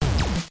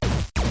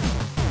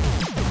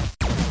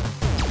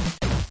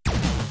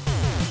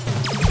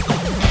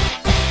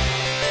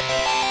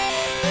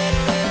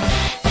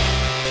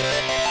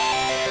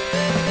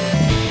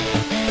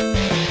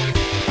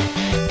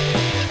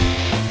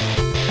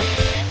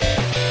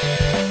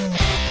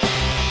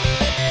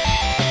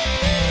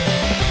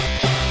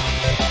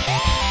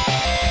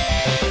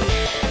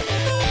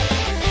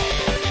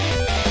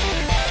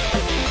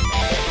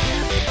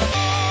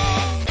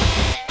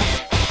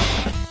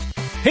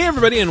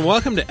everybody, and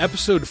welcome to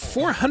episode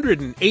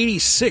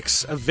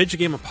 486 of Video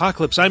Game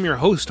Apocalypse. I'm your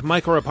host,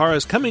 Michael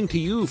Raparez, coming to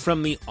you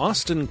from the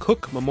Austin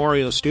Cook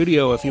Memorial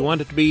Studio. If you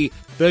want it to be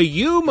the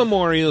U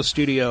Memorial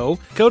Studio,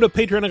 go to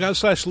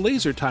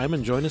patreon.com/lasertime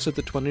and join us at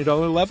the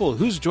 $20 level.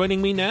 Who's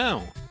joining me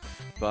now?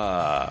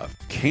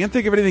 Can't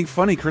think of anything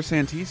funny. Chris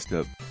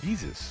Antista.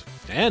 Jesus.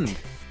 And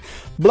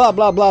blah,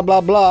 blah, blah, blah,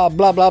 blah,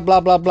 blah, blah,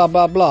 blah, blah, blah,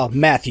 blah, blah.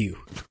 Matthew.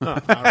 Oh,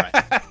 all right.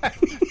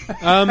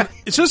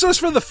 It's just us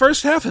for the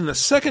first half. In the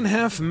second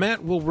half,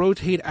 Matt will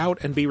rotate out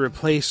and be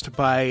replaced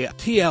by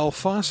T.L.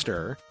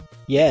 Foster.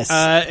 Yes,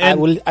 I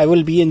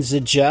will be in the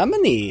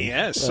Germany.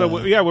 Yes, so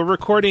we're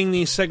recording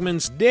these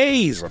segments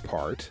days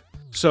apart.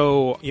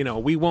 So,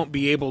 we won't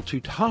be able to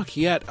talk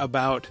yet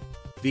about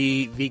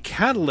the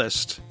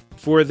catalyst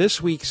for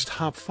this week's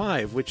top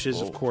 5, which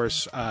is, of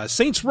course,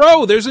 Saints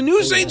Row. There's a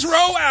new Saints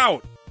Row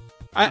out!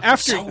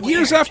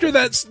 Years after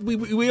that,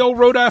 we all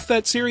wrote off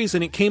that series,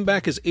 and it came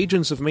back as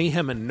Agents of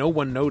Mayhem, and no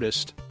one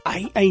noticed.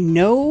 I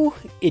know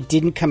it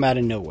didn't come out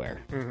of nowhere,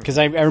 because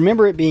I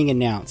remember it being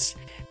announced,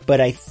 but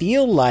I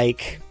feel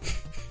like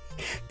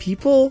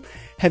people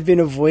have been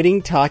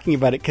avoiding talking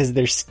about it because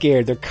they're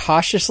scared. They're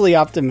cautiously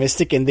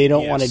optimistic, and they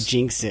don't want to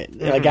jinx it.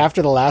 Like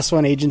after the last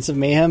one, Agents of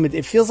Mayhem,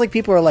 it feels like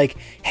people are like,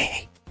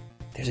 hey,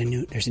 there's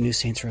a new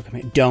Saints Row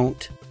coming.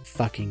 Don't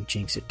fucking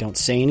jinx it. Don't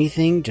say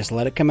anything. Just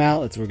let it come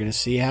out. We're going to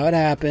see how it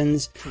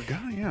happens.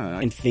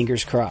 And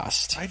fingers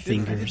crossed. I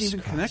didn't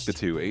even connect the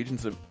two.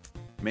 Agents of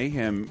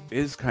Mayhem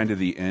is kind of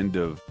the end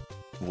of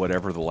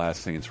whatever the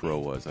last Saints Row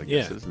was, I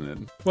guess, isn't it?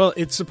 Well,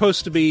 it's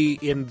supposed to be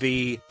in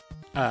the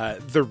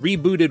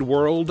rebooted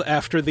world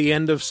after the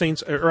end of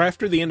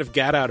after the end of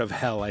Gat Out of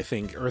Hell. I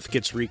think Earth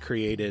gets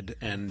recreated,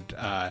 and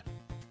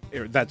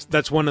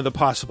that's one of the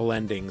possible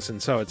endings.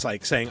 And so it's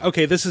like saying,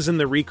 okay, this is in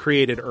the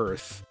recreated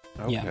Earth.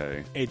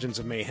 Okay. Agents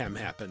of Mayhem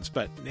happens,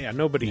 but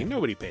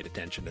nobody paid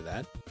attention to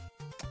that.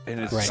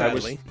 And it's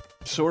sadly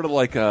sort of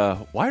like,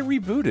 why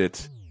reboot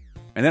it?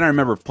 And then I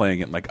remember playing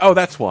it like, oh,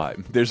 that's why.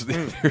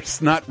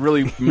 There's not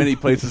really many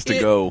places to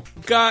go.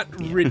 Got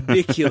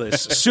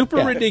ridiculous,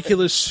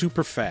 ridiculous,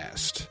 super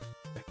fast.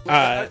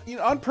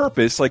 On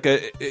purpose, like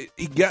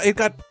it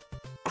got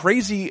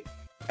crazy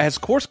as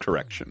course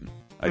correction.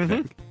 I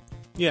think.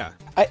 Yeah.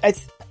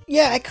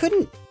 I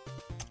couldn't.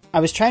 I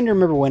was trying to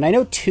remember when. I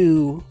know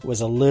 2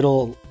 was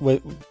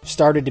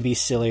started to be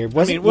sillier.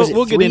 We'll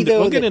get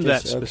into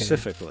that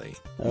specifically.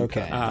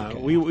 Okay.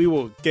 We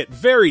will get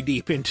very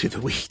deep into the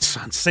weeds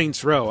on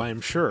Saints Row,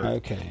 I'm sure.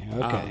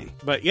 Okay.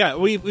 But yeah,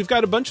 we've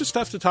got a bunch of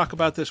stuff to talk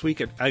about this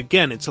week.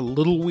 Again, it's a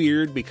little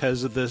weird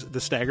because of the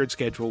staggered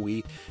schedule.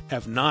 We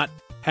have not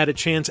had a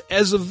chance,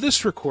 as of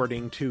this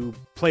recording, to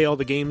play all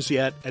the games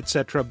yet,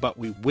 etc. But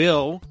we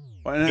will.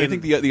 And I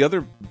think the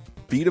other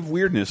beat of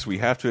weirdness, we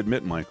have to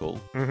admit,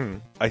 Michael,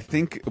 I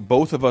think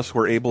both of us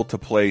were able to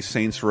play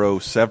Saints Row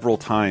several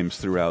times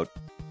throughout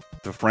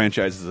the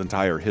franchise's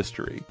entire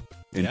history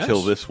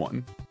until this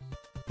one.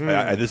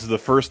 This is the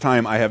first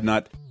time I have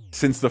not,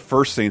 since the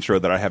first Saints Row,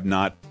 that I have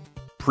not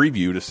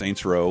previewed a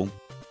Saints Row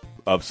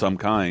of some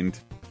kind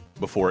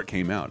before it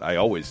came out. I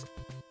always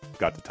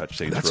got to touch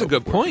Saints Row. That's a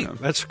good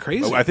point. That's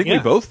crazy. I think we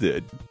both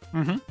did.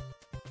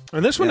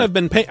 And this one I've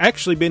been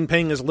actually been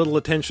paying as little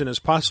attention as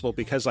possible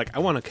because, I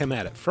want to come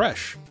at it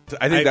fresh.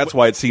 I think that's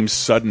why it seems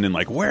sudden and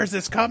where's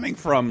this coming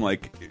from?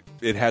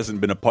 It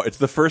hasn't been a part. It's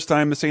the first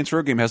time the Saints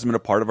Row game hasn't been a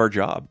part of our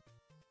job.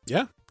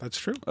 Yeah, that's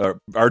true.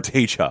 Our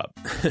day job.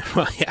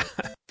 Well, yeah.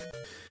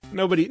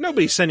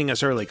 Nobody's sending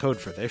us early code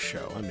for this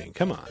show. I mean,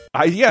 come on.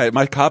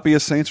 My copy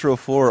of Saints Row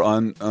 4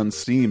 on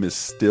Steam is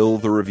still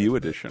the review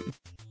edition.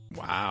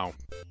 Wow.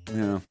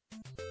 Yeah.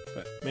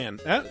 But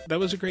man, that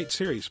was a great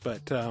series.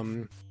 But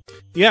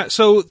yeah,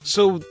 so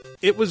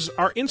it was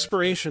our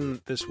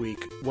inspiration this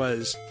week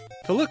was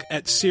to look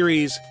at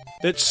series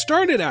that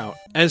started out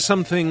as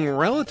something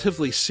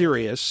relatively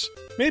serious,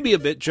 maybe a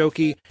bit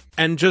jokey,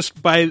 and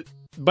just by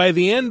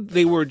the end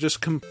they were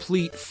just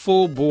complete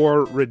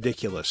full-bore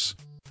ridiculous.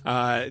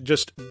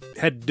 Just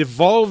had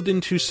devolved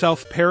into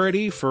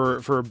self-parody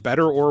for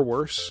better or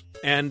worse.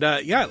 And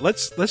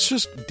let's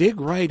just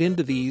dig right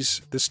into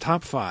this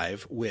top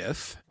 5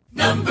 with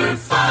number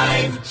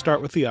 5.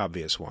 Start with the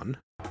obvious one.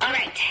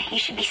 Alright, you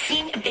should be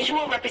seeing a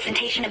visual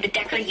representation of the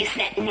Decker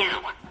Usenet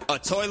now. A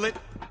toilet?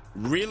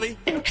 Really?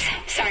 Oops,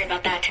 sorry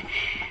about that.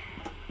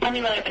 Let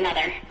me load up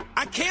another.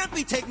 I can't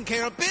be taking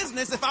care of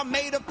business if I'm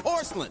made of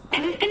porcelain. I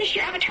haven't finished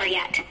your avatar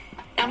yet.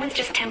 That one's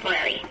just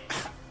temporary.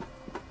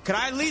 Could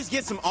I at least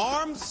get some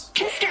arms?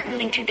 Just start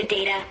moving through the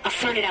data. I'll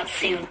sort it out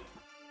soon.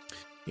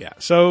 Yeah,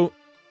 so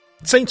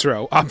Saints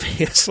Row,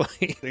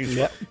 obviously.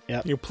 Yep.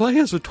 You play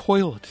as a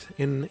toilet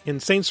in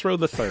Saints Row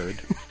the Third.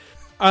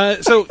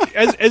 So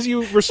as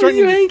you were starting,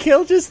 you Hank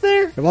Hill just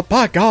there. Well,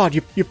 by God,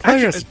 you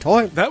play as a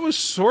toilet. That was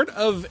sort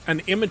of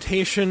an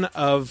imitation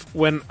of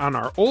when on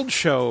our old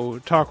show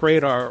Talk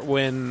Radar,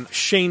 when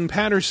Shane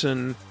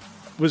Patterson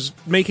was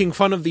making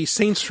fun of the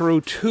Saints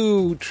Row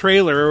 2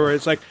 trailer, where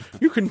it's like,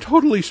 you can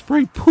totally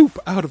spray poop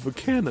out of a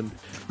cannon.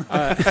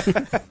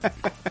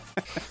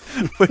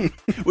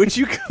 Which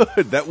you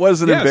could. That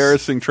was an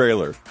embarrassing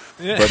trailer.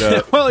 Yeah.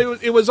 But, well,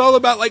 it was all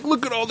about, like,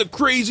 look at all the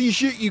crazy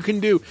shit you can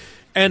do.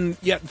 And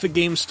yet the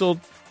game still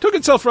took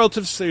itself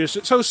relatively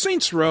seriously. So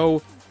Saints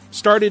Row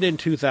started in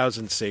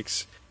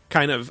 2006,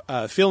 kind of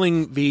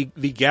filling the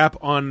gap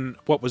on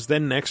what was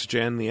then next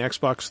gen, the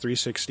Xbox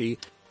 360,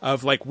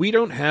 of, like, we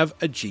don't have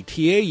a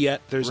GTA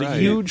yet. There's a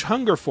huge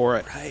hunger for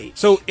it. Right.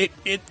 So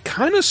it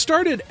kind of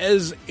started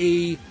as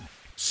a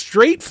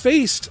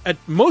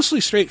mostly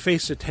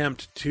straight-faced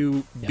attempt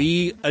to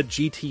be a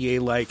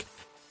GTA-like,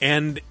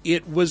 and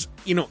it was,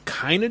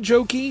 kind of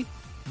jokey,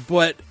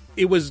 but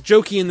it was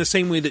jokey in the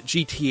same way that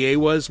GTA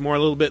was, more a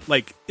little bit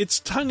like, it's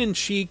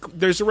tongue-in-cheek.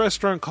 There's a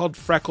restaurant called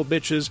Freckle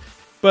Bitches,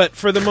 but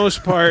for the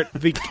most part,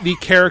 the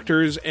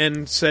characters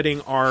and setting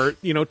are,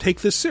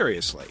 take this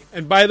seriously.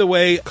 And by the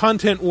way,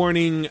 content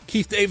warning,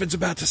 Keith David's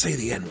about to say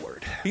the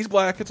N-word. he's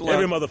black. It's allowed.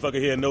 Every motherfucker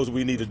here knows what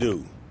we need to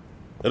do.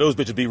 Now those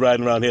bitches be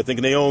riding around here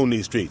thinking they own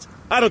these streets.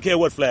 I don't care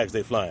what flags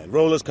they flying.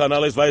 Rollers,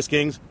 Carnales, Vice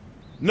Kings.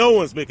 No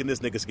one's making this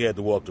nigga scared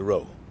to walk the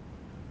road.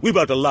 We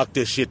about to lock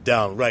this shit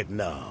down right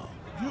now.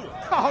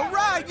 All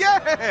right,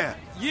 yeah!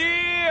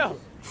 Yeah!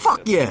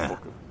 Fuck yeah!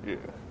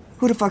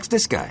 Who the fuck's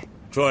this guy?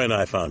 Troy and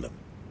I found him.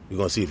 We're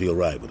gonna see if he'll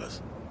ride with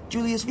us.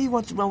 Julius, if he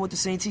wants to run with the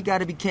Saints, he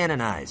gotta be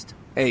canonized.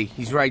 Hey,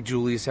 he's right,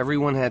 Julius.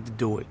 Everyone had to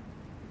do it.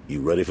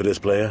 You ready for this,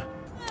 player?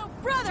 Oh,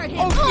 brother, hit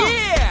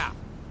yeah!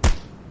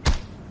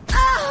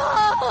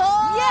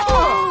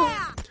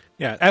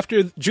 Yeah,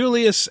 after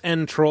Julius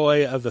and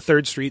Troy of the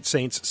 3rd Street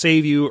Saints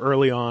save you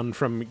early on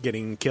from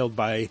getting killed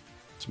by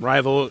some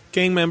rival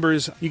gang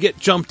members, you get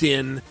jumped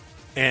in,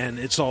 and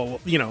it's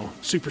all,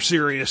 super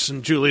serious,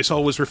 and Julius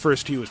always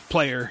refers to you as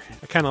player.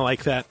 I kind of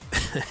like that.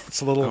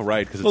 It's a little,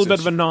 bit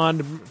of a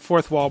nod,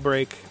 fourth wall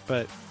break,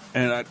 but...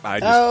 And I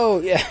just...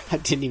 Oh, yeah, I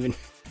didn't even...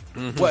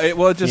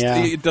 Well,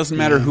 it doesn't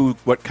matter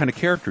what kind of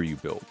character you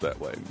build that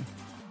way.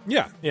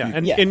 Yeah.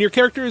 And your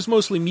character is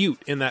mostly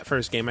mute in that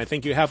first game. I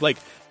think you have, like,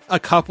 a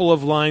couple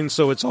of lines,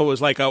 so it's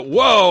always like a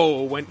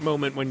whoa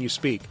moment when you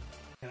speak.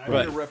 I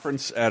made a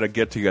reference at a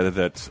get-together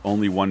that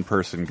only one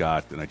person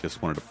got, and I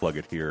just wanted to plug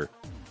it here.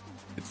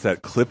 It's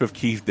that clip of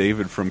Keith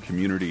David from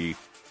Community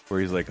where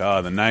he's like, the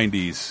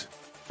 90s,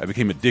 I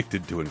became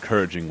addicted to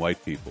encouraging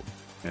white people.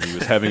 And he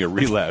was having a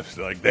relapse.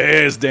 Like,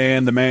 there's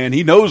Dan, the man.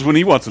 He knows when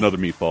he wants another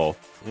meatball.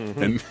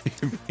 And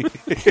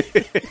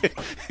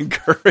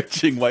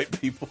encouraging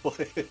white people.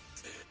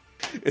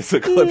 It's a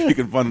clip you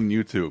can find on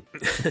YouTube.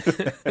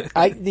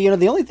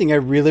 The only thing I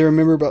really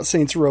remember about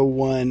Saints Row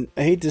 1,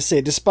 I hate to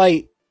say,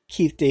 despite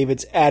Keith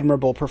David's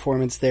admirable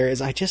performance there,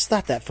 is I just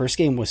thought that first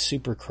game was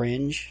super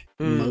cringe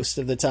most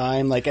of the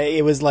time. Like,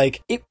 it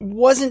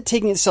wasn't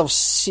taking itself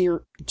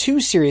too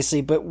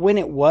seriously, but when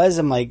it was,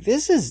 I'm like,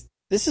 this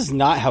is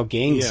not how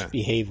games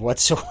behave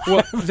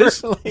whatsoever.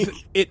 Well,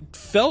 it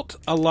felt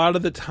a lot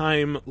of the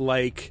time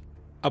like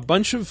a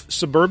bunch of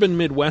suburban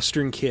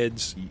Midwestern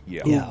kids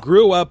who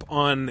grew up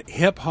on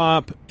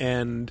hip-hop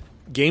and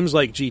games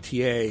like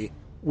GTA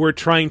were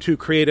trying to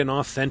create an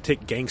authentic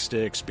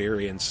gangsta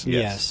experience.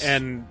 Yes.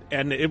 And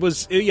it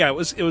was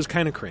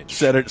kind of cringe.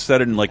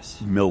 Set in like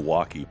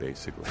Milwaukee,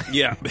 basically.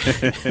 Yeah,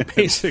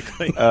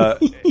 basically.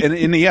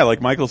 And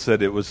like Michael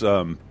said, it was,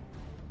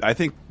 I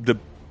think the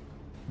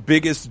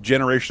biggest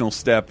generational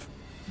step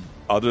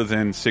other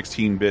than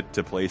 16-bit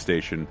to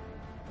PlayStation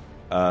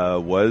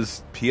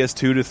was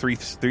PS2 to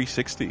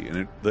 360,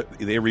 and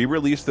they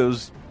re-released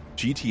those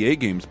GTA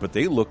games, but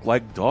they look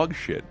like dog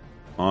shit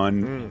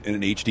on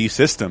an HD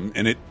system,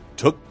 and it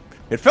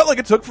felt like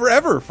it took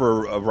forever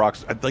for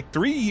Rockstar, like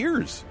 3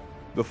 years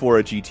before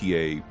a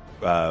GTA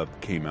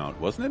came out,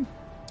 wasn't it?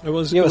 It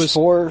was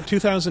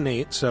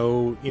 2008,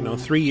 so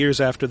 3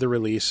 years after the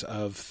release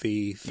of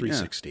the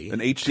 360, an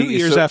HD, 2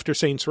 years after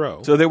Saints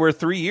Row. So there were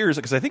 3 years,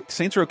 because I think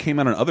Saints Row came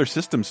out on other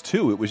systems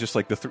too. It was just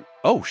like this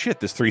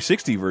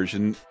 360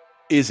 version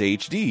is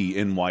HD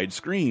in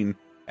widescreen,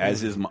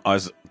 as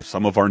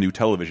some of our new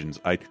televisions.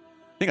 I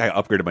think I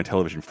upgraded my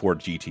television for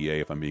GTA,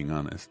 if I'm being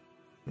honest.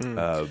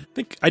 I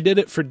think I did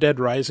it for Dead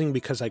Rising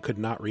because I could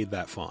not read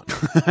that font.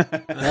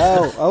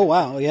 Oh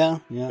wow, yeah.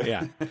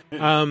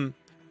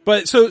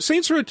 But so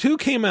Saints Row 2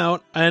 came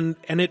out, and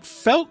it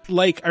felt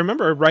like, I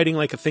remember writing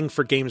like a thing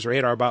for Games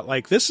Radar about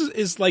like, this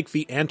is like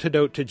the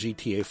antidote to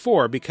GTA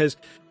 4, because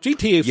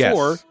GTA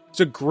 4 is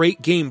a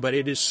great game, but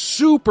it is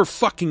super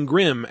fucking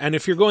grim. And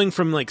if you're going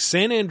from like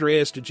San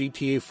Andreas to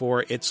GTA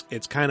 4, it's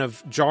kind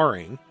of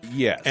jarring.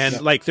 Yes.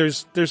 And like,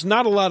 there's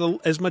not a lot of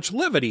as much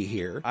levity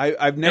here.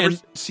 I've never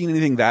seen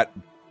anything that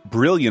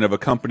brilliant of a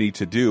company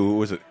to do. It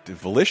was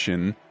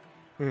Volition.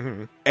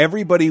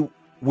 Everybody,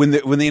 when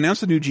they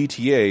announced the new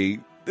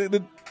GTA,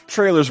 the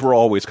trailers were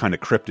always kind of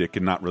cryptic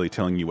and not really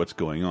telling you what's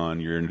going on.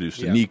 You're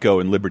introduced to Nico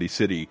and Liberty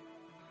City,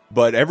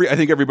 but I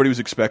think everybody was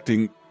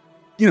expecting,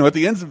 at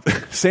the end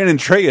of San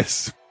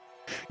Andreas,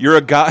 you're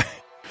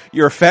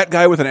a fat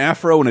guy with an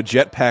afro and a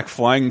jetpack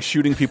flying,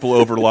 shooting people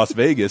over Las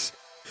Vegas,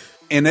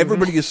 and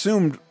everybody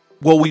assumed,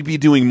 well, we'd be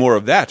doing more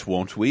of that,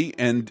 won't we?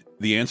 And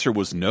the answer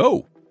was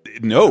no.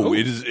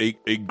 It is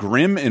a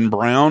grim and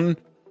brown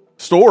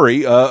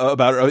story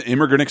about an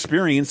immigrant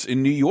experience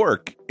in New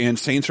York, and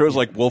Saints Row's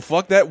like, well,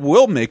 fuck that,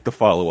 we'll make the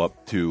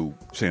follow-up to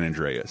San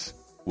Andreas.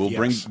 We'll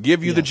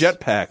give you the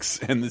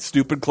jetpacks and the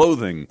stupid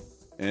clothing.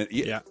 And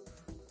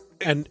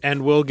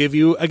And we'll give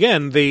you,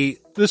 again, the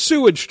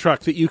sewage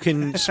truck that you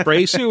can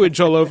spray sewage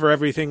all over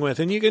everything with,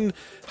 and you can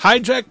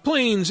hijack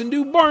planes and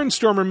do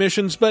barnstormer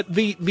missions, but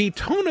the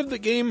tone of the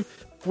game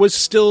was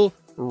still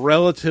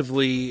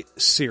relatively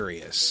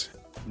serious.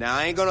 Now,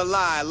 I ain't gonna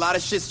lie, a lot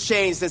of shit's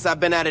changed since I've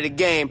been out of the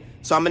game,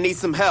 so I'm gonna need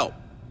some help.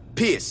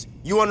 Pierce,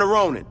 you on the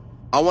Ronin.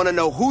 I wanna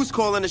know who's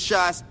calling the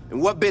shots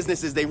and what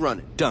businesses they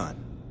running. Done.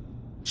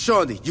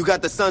 Shorty, you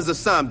got the Sons of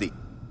Samdi.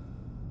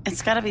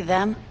 It's gotta be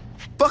them.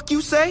 Fuck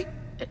you say?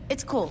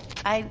 It's cool.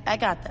 I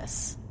got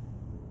this.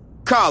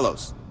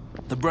 Carlos.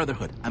 The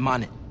Brotherhood. I'm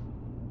on it.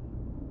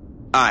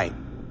 Aight.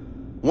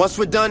 Once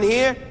we're done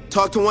here,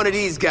 talk to one of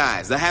these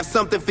guys. I have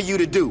something for you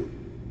to do.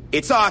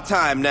 It's our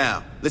time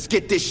now. Let's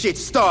get this shit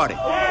started.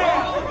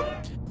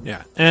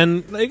 Yeah,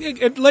 and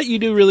it let you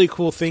do really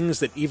cool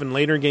things that even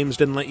later games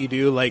didn't let you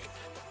do. Like,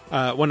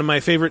 one of my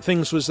favorite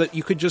things was that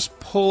you could just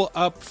pull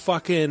up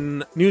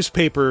fucking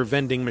newspaper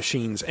vending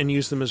machines and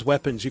use them as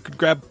weapons. You could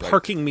grab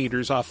parking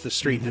meters off the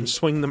street and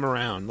swing them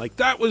around. Like,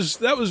 that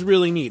was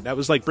really neat. That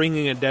was like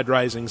bringing a Dead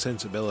Rising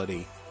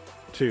sensibility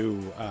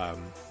to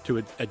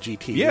a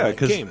GTA game.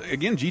 Because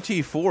again,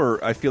 GTA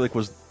 4 I feel like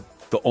was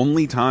the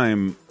only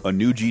time a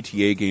new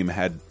GTA game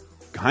had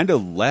kind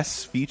of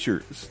less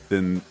features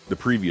than the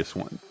previous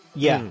one.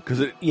 Yeah,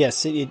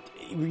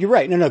 you're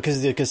right. No,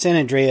 because San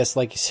Andreas,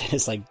 like you said,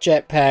 is like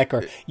jetpack,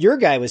 or your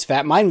guy was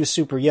fat. Mine was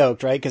super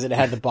yoked, right? Because it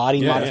had the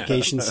body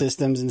modification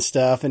systems and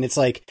stuff. And it's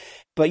like,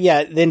 but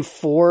yeah, then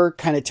 4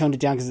 kind of toned it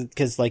down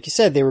because, like you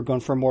said, they were going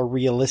for a more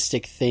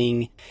realistic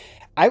thing.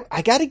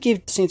 I got to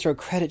give Saints Row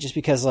credit just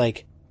because,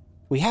 like,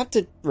 we have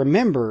to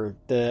remember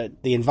the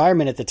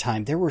environment at the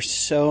time. There were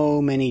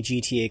so many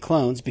GTA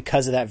clones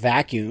because of that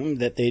vacuum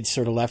that they'd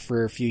sort of left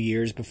for a few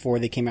years before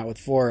they came out with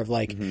 4 of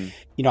like, you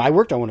know, I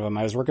worked on one of them.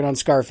 I was working on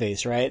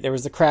Scarface, right? There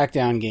was the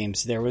Crackdown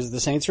games. There was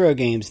the Saints Row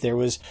games. There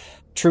was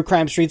True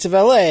Crime Streets of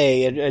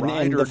LA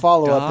and the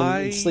follow-up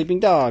and Sleeping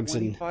Dogs.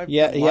 And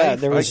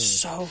there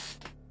was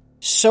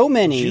so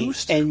many.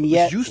 Juiced? And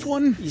yet, was Juiced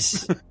one?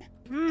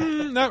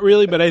 Not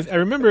really, but I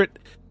remember it.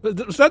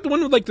 Was that the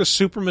one with like the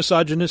super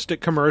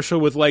misogynistic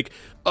commercial with like,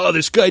 oh,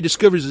 this guy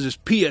discovers his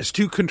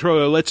PS2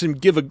 controller lets him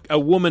give a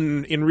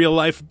woman in real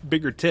life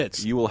bigger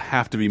tits? You will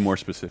have to be more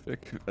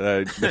specific.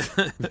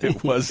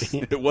 It was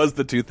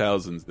the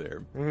 2000s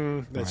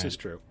there. That's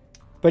just true.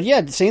 But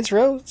yeah, Saints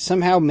Row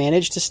somehow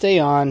managed to stay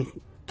on,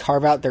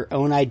 carve out their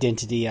own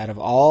identity out of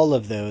all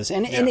of those.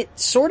 And it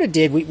sort of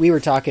did. We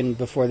were talking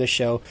before the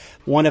show.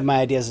 One of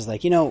my ideas was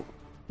like, you know,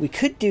 we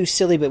could do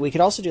silly, but we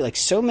could also do like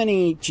so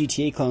many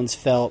GTA clones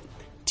felt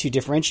to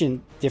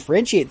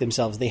differentiate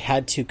themselves, they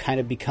had to kind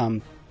of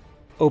become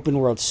open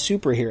world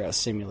superhero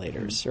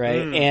simulators,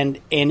 right?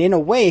 And in a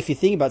way, if you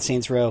think about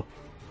Saints Row,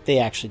 they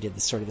actually did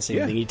this sort of the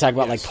same thing. You talk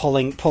about like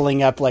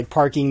pulling up like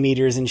parking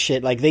meters and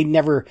shit. Like they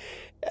never.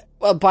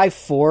 Well, by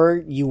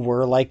 4, you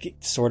were like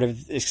sort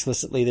of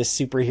explicitly this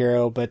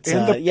superhero, but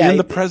and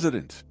the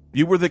president.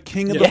 You were the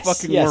king of the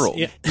fucking world.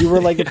 Yeah. You were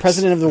like the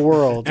president of the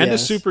world. And a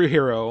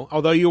superhero,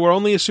 although you were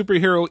only a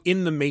superhero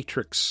in the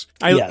Matrix.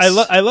 I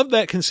love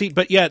that conceit,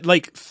 but yeah,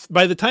 like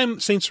by the time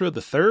Saints Row the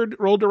Third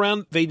rolled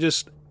around, they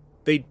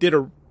did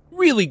a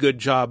really good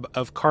job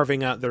of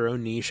carving out their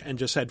own niche and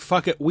just said,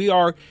 fuck it, we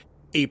are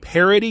a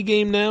parody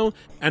game now,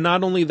 and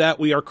not only that,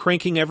 we are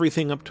cranking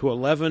everything up to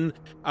 11.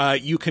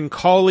 You can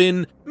call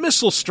in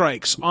missile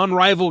strikes on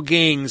rival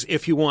gangs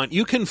if you want.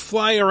 You can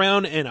fly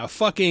around in a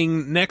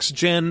fucking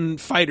next-gen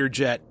fighter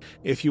jet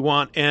if you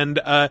want.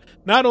 And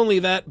not only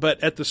that,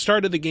 but at the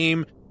start of the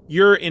game,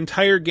 your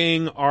entire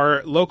gang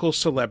are local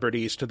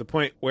celebrities to the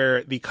point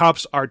where the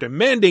cops are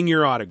demanding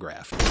your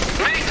autograph.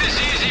 Make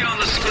this easy on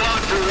the squad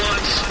for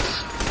once.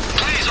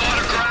 Please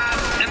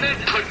autograph, and then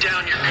put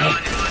down your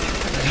gun.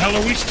 Hell,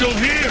 are we still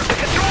here? The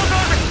controls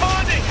aren't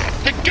responding!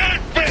 Then get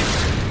it fixed!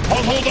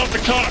 I'll hold off the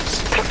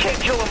cops. We can't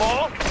kill them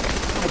all.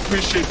 I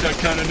appreciate that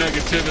kind of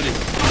negativity.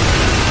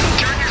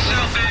 Turn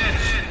yourself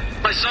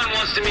in. My son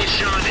wants to meet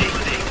Shawnee.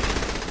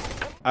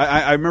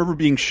 I remember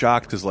being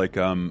shocked because like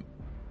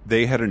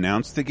they had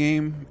announced the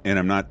game, and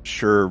I'm not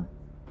sure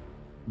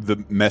the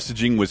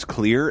messaging was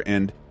clear,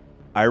 and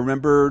I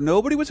remember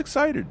nobody was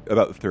excited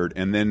about the third,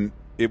 and then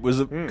it was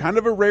kind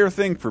of a rare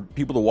thing for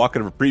people to walk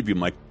out of a preview. I'm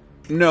like,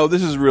 no,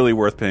 this is really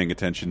worth paying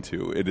attention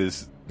to. It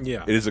is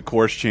a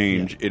course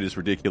change. It is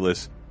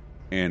ridiculous,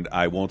 and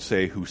I won't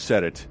say who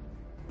said it,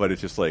 but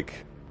it's just like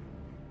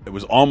it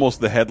was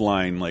almost the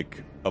headline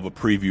like of a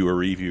preview or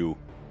review.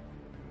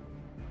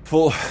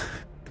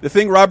 The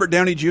thing Robert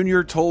Downey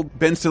Jr. told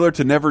Ben Stiller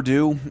to never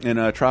do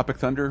in Tropic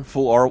Thunder,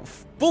 full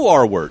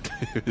R word.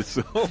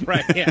 So,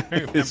 right, yeah,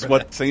 is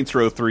what Saints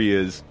Row 3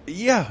 is.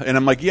 Yeah, and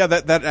I'm like, yeah,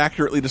 that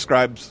accurately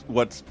describes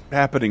what's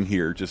happening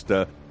here. Just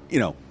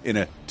in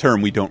a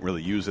term we don't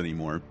really use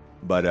anymore.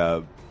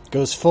 But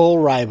Goes full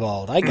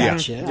Ribald. I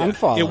got you. I'm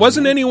following. It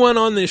wasn't anyone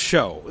on this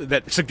show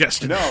that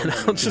suggested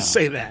that. I'll just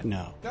say that.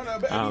 No.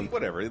 But, I mean,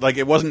 whatever. Like,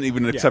 it wasn't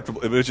even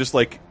acceptable. It was just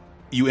like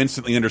you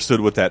instantly understood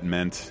what that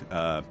meant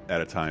at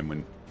a time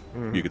when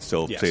you could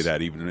still say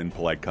that even in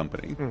polite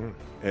company.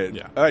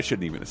 I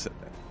shouldn't even have said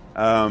that.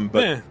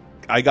 But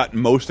I got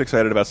most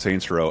excited about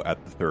Saints Row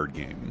at the third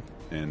game,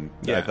 and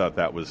I thought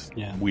that was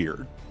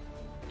weird.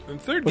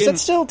 Was that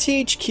still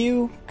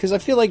THQ? Because I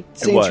feel like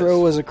Saints Row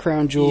was a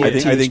crown jewel. I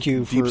of think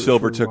THQ Deep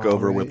Silver took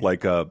over with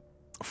like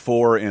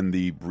 4 and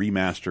the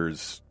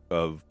remasters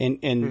of and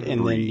then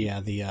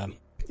the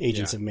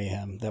Agents of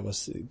Mayhem. That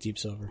was Deep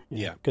Silver.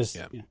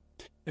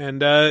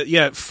 And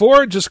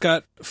 4 just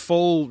got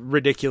full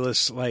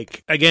ridiculous.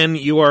 Like, again,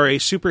 you are a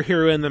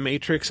superhero in the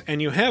Matrix,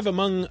 and you have,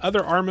 among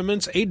other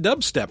armaments, a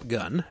dubstep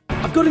gun.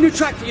 I've got a new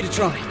track for you to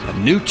try. A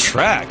new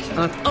track?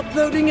 I'm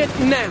uploading it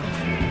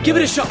now. Give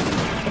it a shot.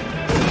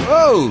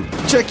 Oh,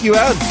 check you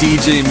out,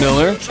 DJ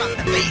Miller.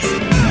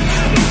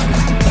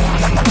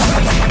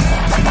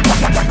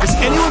 Is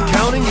anyone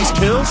counting these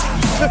kills?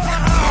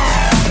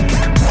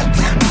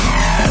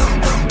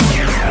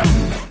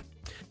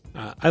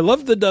 I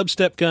love the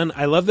dubstep gun.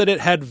 I love that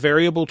it had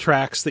variable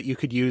tracks that you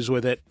could use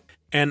with it.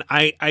 And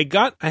I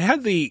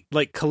had the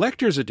like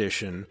collector's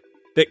edition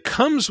that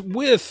comes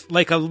with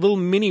like a little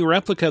mini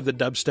replica of the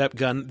dubstep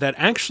gun that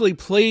actually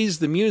plays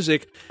the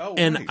music.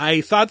 And nice.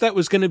 I thought that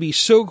was going to be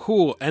so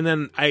cool. And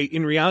then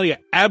in reality, I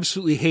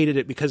absolutely hated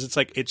it because it's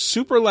like, it's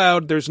super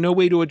loud. There's no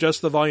way to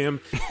adjust the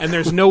volume and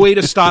there's no way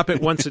to stop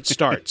it once it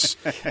starts.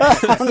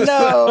 Oh,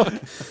 no.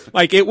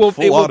 Like it will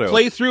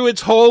play through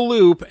its whole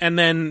loop. And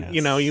then,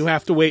 you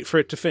have to wait for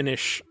it to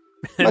finish.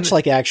 Much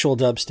like actual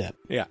dubstep.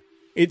 Yeah.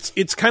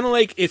 It's kind of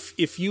like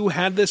if you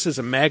had this as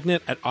a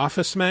magnet at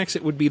Office Max,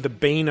 it would be the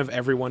bane of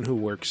everyone who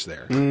works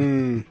there.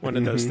 One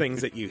of those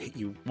things that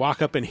you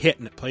walk up and hit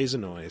and it plays a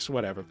noise,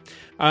 whatever.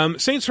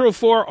 Saints Row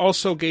 4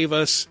 also gave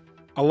us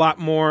a lot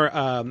more,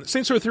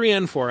 Saints Row 3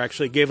 and 4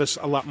 actually gave us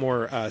a lot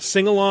more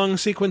sing-along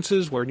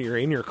sequences where you're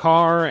in your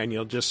car and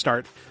you'll just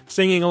start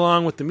singing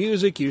along with the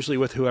music, usually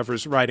with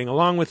whoever's riding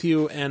along with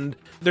you, and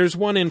there's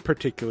one in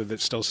particular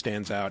that still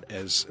stands out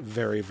as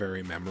very,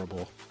 very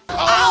memorable.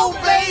 Oh,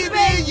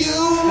 baby, you!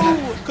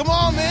 Come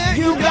on, man!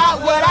 You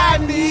got what I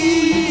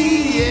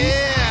need,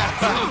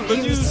 yeah!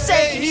 But you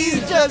say he's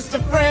just a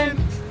friend.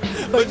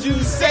 But you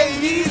say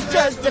he's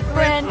just a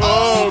friend.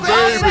 Oh,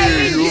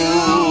 baby,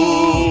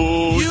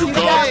 you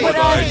got what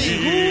I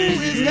need.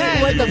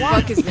 What the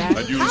fuck is that?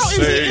 And you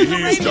say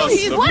he's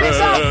just a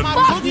friend.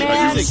 And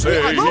you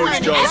say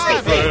he's just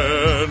a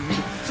friend.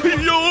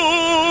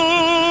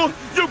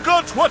 You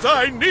got what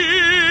I need.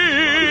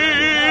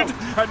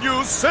 And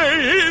you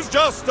say he's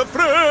just a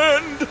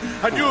friend.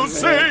 And you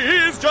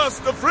say he's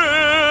just a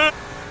friend.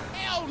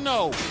 Hell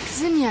no.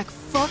 Zinyak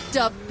fucked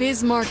up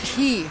Biz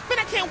Marquee. Man,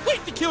 I can't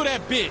wait to kill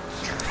that bitch.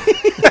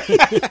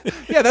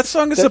 Yeah, that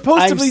song is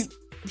supposed to be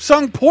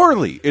sung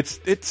poorly.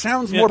 It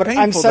sounds more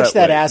painful. I'm such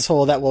that way.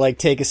 Asshole that will like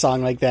take a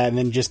song like that and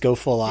then just go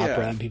full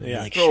opera and people be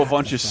like, throw a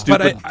bunch of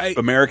stupid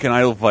American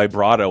Idol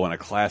vibrato on a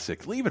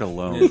classic. Leave it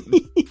alone.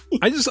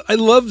 I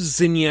love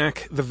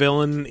Zinyak, the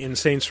villain in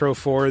Saints Row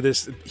 4,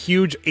 this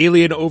huge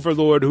alien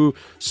overlord who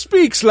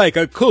speaks like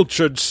a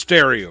cultured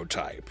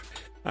stereotype.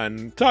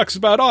 And talks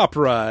about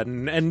opera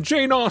and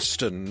Jane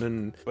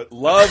Austen but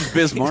loves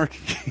Bismarck.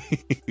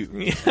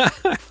 Who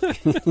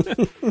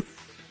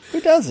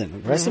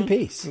doesn't? Rest in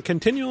peace. And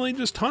continually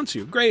just taunts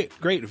you. Great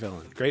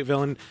villain. Great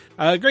villain.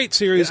 Great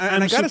series. And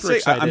I'm I gotta super say,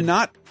 excited.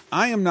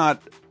 I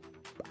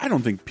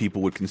don't think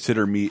people would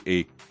consider me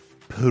a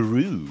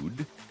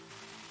prude.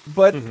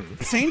 But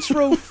Saints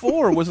Row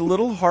 4 was a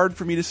little hard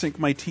for me to sink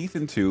my teeth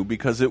into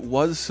because it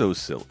was so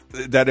silly.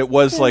 That it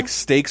was like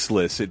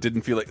stakesless. It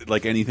didn't feel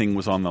like anything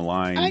was on the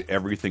line.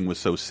 Everything was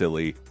so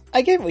silly.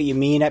 I get what you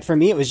mean. For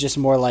me, it was just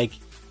more like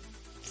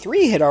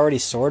 3 had already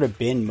sort of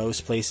been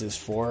most places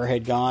 4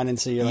 had gone. And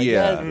so you're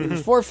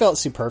like, 4 felt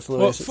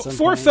superfluous at some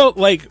 4 point. felt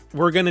like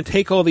we're going to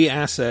take all the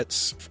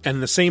assets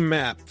and the same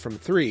map from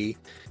 3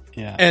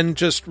 and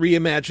just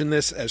reimagine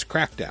this as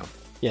Crackdown.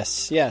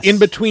 Yes. In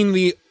between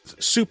the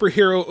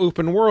superhero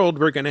open world,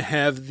 we're going to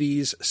have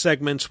these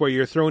segments where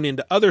you're thrown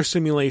into other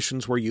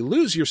simulations where you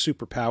lose your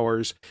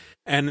superpowers,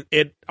 and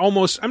it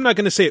almost, I'm not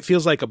going to say it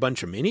feels like a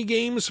bunch of mini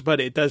games, but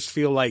it does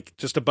feel like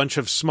just a bunch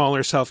of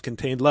smaller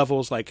self-contained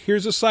levels. Like,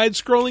 here's a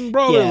side-scrolling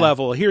brawler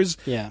level. Here's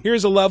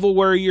a level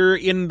where you're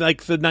in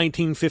like the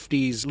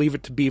 1950s Leave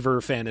It to Beaver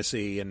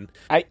fantasy. And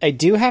I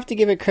do have to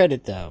give it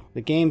credit though.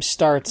 The game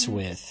starts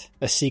with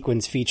a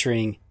sequence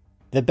featuring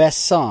the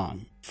best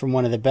song from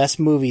one of the best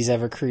movies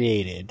ever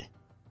created.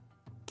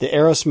 The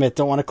Aerosmith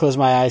Don't Want to Close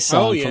My Eyes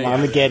song from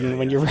Armageddon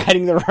when you're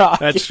riding the rock.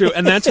 That's true.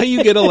 And that's how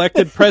you get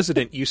elected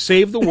president. You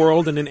save the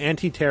world in an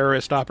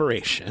anti-terrorist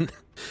operation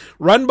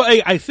run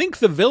by, I think,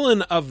 the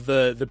villain of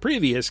the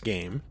previous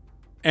game.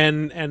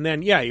 And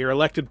then, you're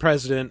elected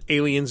president,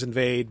 aliens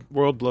invade,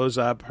 world blows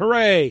up.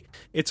 Hooray.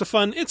 It's a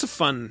fun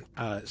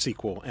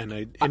sequel and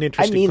an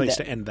interesting place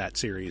to end that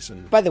series.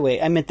 And by the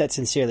way, I meant that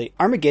sincerely.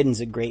 Armageddon's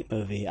a great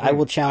movie. I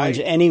will challenge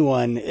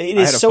anyone. It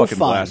is so fun. I had a fucking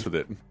blast with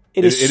it.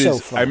 It is so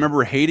fun. I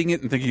remember hating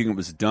it and thinking it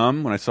was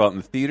dumb when I saw it in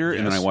the theater,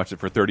 and then I watched it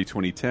for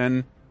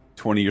 30-20-10.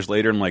 20 years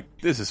later, I'm like,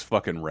 this is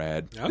fucking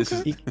rad. Okay. This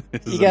is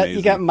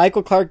you got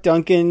Michael Clark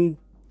Duncan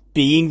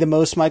being the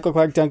most Michael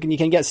Clark Duncan you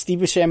can get. Steve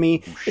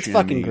Buscemi. It's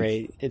fucking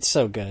great. It's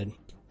so good.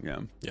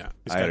 Yeah.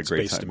 He's I had got a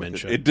great space time with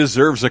dementia. it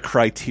Deserves a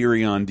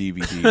Criterion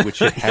DVD,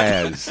 which it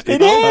has.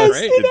 It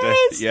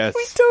has. Yes.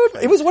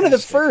 It was one of the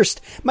first.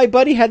 My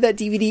buddy had that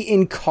DVD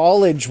in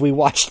college. We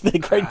watched the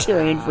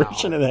Criterion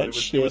version of that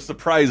shit. It was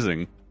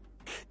surprising.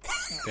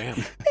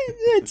 Damn.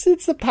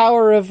 It's the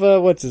power of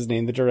what's his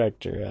name, the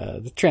director,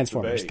 the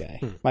Transformers guy,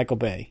 Michael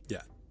Bay.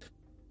 Yeah.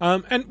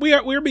 And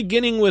we're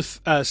beginning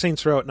with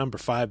Saints Row at number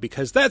 5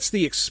 because that's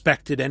the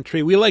expected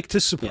entry. We like to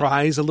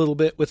surprise a little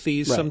bit with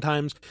these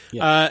sometimes.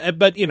 Yeah.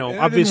 But I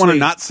obviously, didn't want to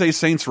not say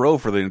Saints Row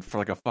for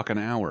like a fucking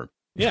hour.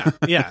 Yeah.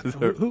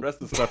 The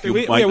rest of the stuff we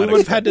would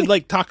have had to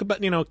talk about,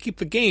 keep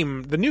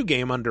the new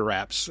game under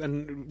wraps,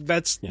 and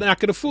that's not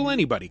going to fool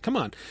anybody. Come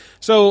on.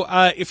 So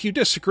if you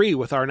disagree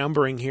with our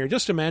numbering here,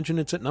 just imagine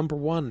it's at number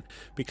 1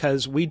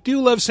 because we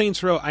do love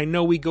Saints Row. I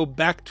know we go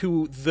back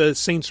to the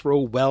Saints Row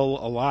well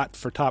a lot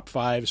for top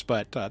 5s,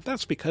 but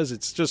that's because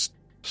it's just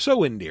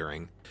so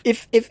endearing.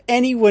 If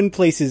anyone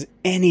places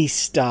any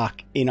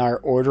stock in our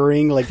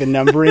ordering, like the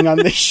numbering on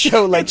this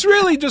show, it's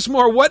really just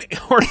more what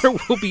order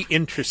will be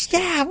interesting.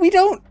 Yeah, we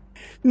don't.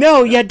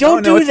 No,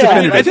 don't do it's that.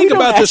 definitive. I think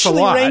about this a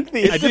lot.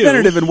 It's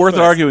definitive and worth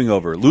arguing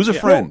over. Lose a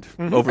friend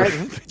over.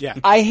 Yeah,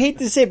 I hate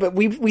to say it, but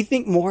we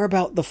think more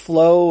about the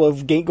flow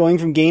of going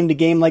from game to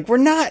game. Like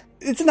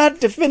it's not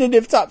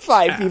definitive top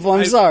 5 people.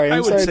 I'm sorry. I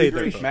would say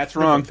Matt's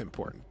wrong.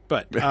 Important.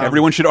 But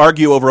everyone should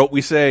argue over what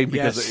we say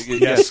because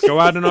yes, go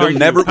out and argue.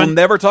 We'll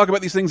never talk about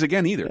these things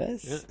again either.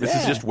 This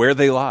is just where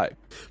they lie.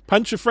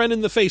 Punch a friend in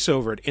the face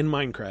over it in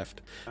Minecraft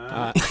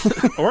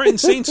or in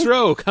Saints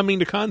Row coming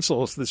to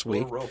consoles this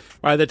week.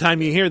 By the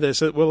time you hear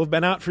this, it will have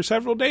been out for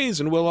several days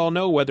and we'll all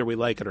know whether we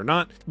like it or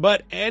not.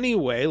 But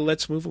anyway,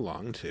 let's move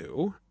along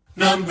to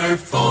number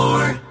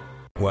 4.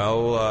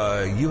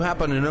 Well, you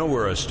happen to know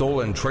where a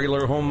stolen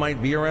trailer home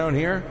might be around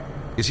here?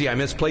 You see, I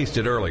misplaced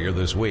it earlier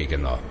this week,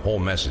 and the whole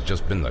mess has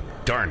just been the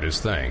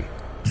darndest thing.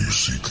 You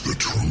seek the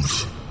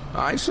truth.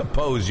 I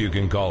suppose you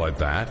can call it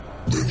that.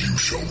 Then you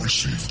shall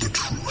receive the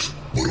truth,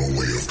 but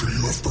only after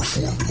you have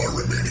performed my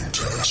remaining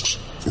tasks,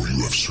 for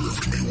you have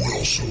served me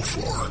well so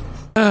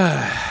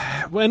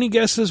far. Any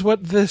guesses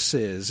what this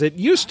is? It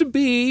used to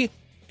be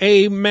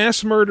a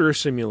mass murder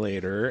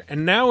simulator,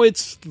 and now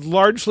it's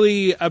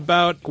largely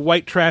about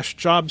white trash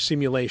job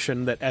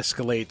simulation that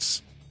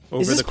escalates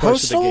over the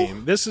course of the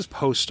game. This is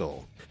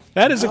Postal.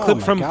 That is a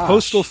clip from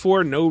Postal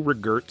 4 No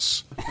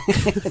Regrets.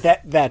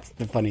 That's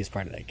the funniest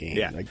part of that game.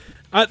 Yeah.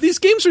 These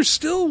games are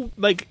still,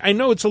 I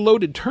know it's a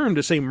loaded term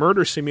to say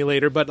murder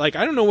simulator, but, I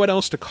don't know what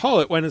else to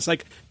call it when it's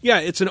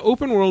it's an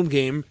open world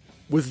game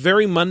with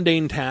very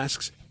mundane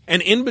tasks,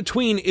 and in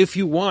between, if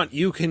you want,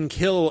 you can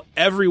kill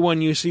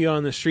everyone you see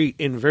on the street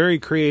in very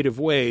creative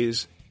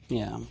ways.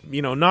 Yeah.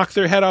 Knock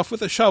their head off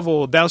with a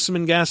shovel, douse them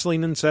in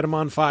gasoline and set them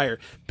on fire.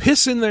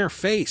 Piss in their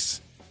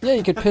face. Yeah,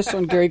 you could piss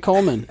on Gary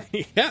Coleman.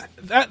 Yeah,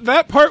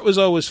 that part was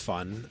always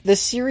fun. The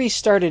series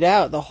started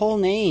out, the whole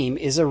name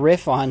is a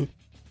riff on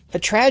a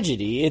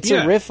tragedy. It's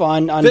a riff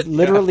on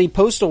literally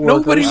postal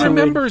workers. Nobody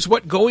remembers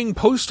what going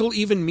postal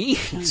even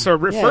means or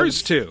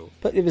refers to.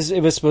 But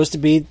it was supposed to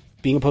be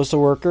being a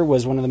postal worker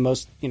was one of the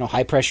most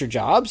high pressure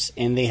jobs,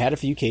 and they had a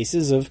few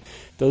cases of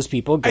those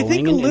people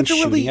going and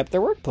shooting up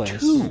their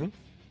workplace.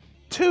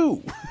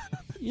 Two.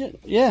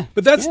 Yeah.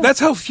 But that's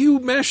how few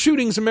mass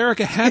shootings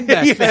America had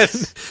back then.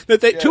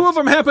 That two of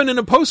them happened in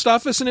a post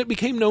office and it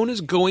became known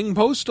as going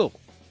postal.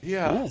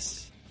 Yeah.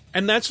 Yes.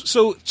 And that's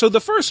so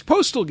the first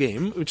Postal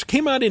game, which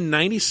came out in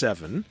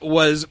 97,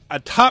 was a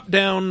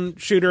top-down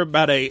shooter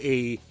about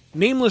a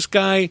nameless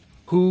guy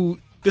who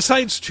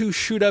decides to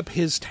shoot up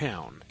his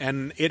town.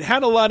 And it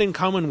had a lot in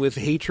common with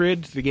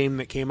Hatred, the game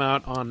that came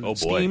out on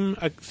Steam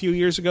a few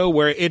years ago,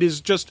 where it is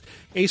just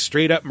a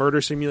straight-up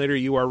murder simulator.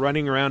 You are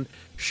running around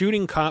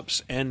shooting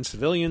cops and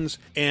civilians,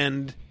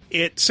 and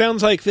it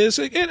sounds like this,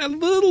 again, a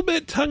little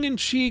bit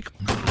tongue-in-cheek.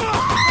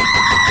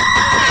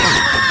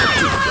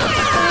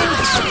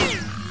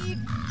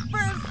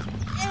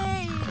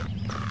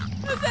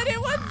 Has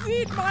anyone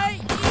seen my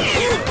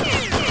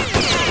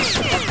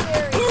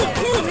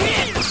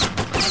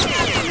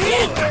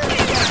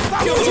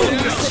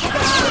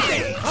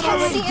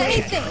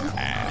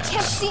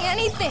Can't see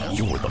anything.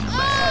 You were the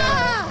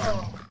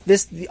man.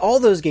 All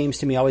those games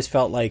to me always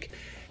felt like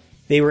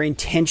they were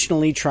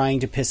intentionally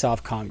trying to piss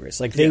off Congress.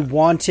 They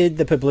wanted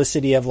the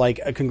publicity of a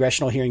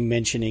congressional hearing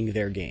mentioning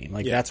their game.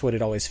 That's what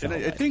it always felt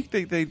like. I think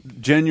they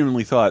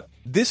genuinely thought,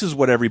 this is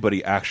what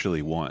everybody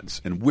actually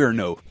wants, and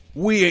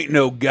we ain't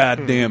no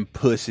goddamn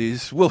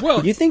pussies.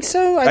 Well, you think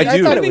so? I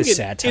do. thought it was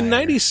satire. In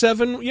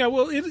 97,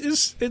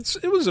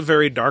 it was a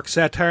very dark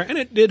satire, and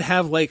it did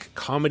have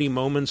comedy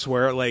moments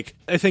where I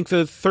think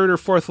the third or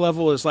fourth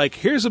level is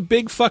here's a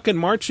big fucking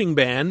marching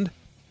band,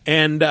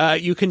 And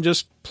you can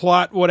just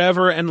plot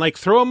whatever and like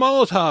throw a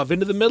Molotov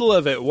into the middle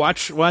of it.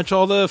 Watch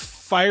all the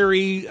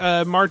fiery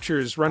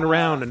marchers run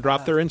around and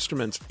drop their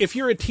instruments. If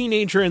you're a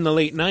teenager in the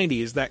late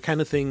 90s, that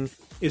kind of thing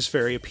is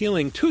very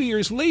appealing. 2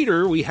 years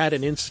later, we had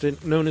an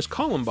incident known as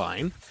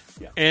Columbine.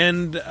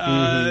 And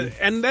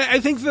I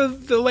think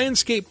the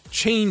landscape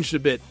changed a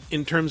bit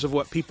in terms of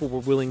what people were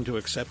willing to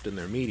accept in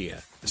their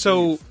media.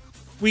 So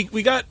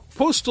we got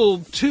Postal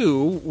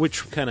 2,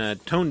 which kind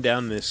of toned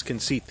down this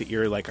conceit that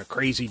you're like a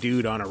crazy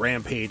dude on a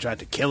rampage, out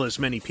to kill as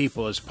many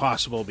people as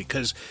possible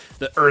because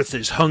the earth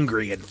is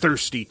hungry and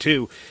thirsty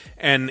too.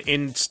 And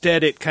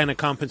instead it kind of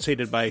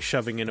compensated by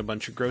shoving in a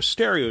bunch of gross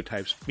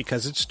stereotypes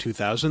because it's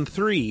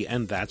 2003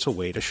 and that's a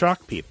way to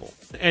shock people.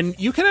 And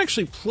you can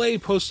actually play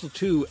Postal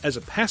 2 as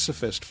a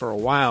pacifist for a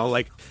while.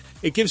 Like,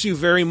 it gives you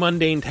very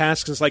mundane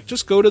tasks. It's like,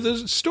 just go to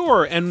the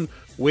store and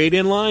wait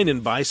in line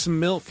and buy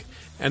some milk.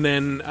 And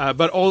then,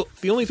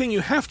 the only thing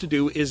you have to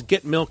do is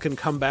get milk and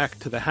come back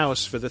to the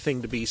house for the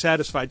thing to be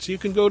satisfied. So you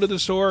can go to the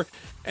store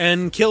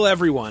and kill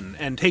everyone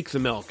and take the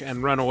milk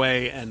and run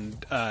away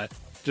and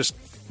just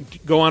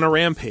go on a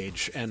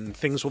rampage and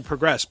things will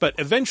progress. But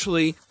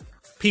eventually,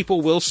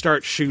 people will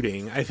start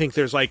shooting. I think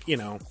there's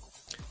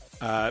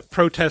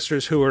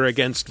protesters who are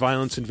against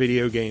violence in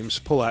video games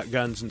pull out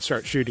guns and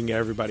start shooting at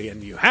everybody,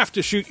 and you have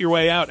to shoot your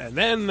way out, and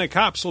then the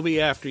cops will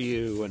be after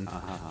you. And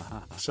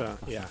so,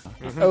 yeah.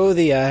 Mm-hmm. Oh,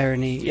 the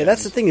irony! Yeah,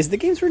 that's the thing, is the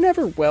games were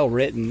never well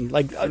written.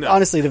 Like,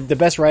 honestly, the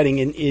best writing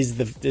is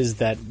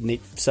that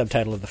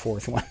subtitle of the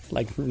fourth one,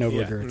 like no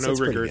regrets. No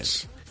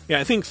regrets. Yeah,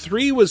 I think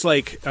 3 was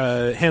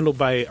handled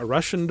by a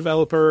Russian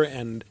developer,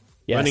 and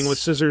Running with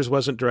Scissors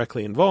wasn't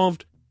directly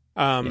involved.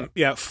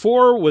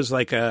 4 was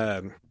like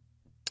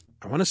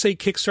I want to say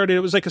Kickstarter. It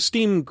was like a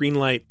Steam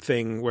Greenlight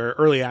thing where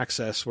early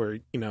access, where,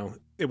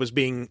 it was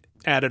being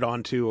added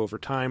onto over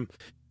time.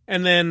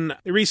 And then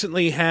they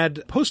recently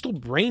had Postal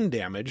Brain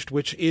Damaged,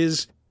 which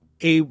is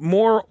a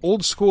more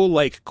old school,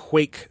 like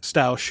Quake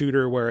style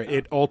shooter where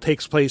it all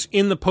takes place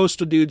in the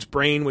Postal dude's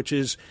brain, which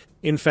is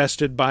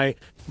infested by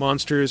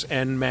monsters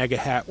and MAGA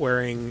hat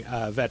wearing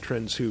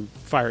veterans who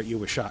fire at you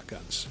with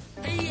shotguns.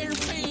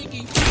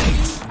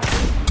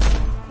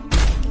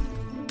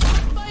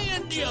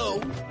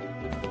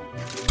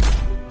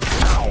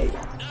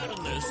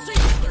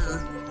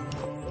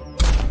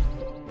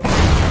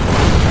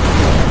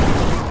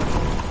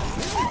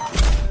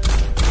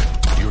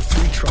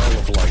 Trial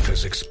of life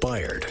has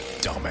expired,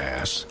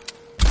 dumbass.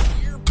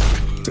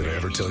 Did I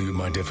ever tell you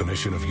my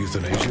definition of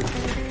euthanasia?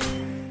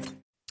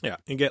 Yeah,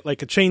 you get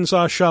like a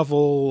chainsaw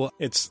shovel.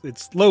 It's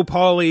low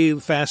poly,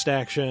 fast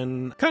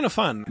action, kind of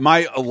fun.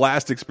 My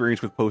last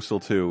experience with Postal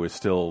 2 is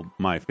still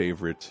my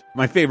favorite.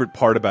 My favorite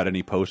part about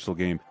any Postal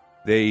game,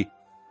 they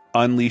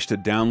unleashed a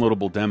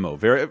downloadable demo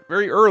very,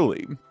 very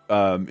early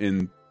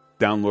in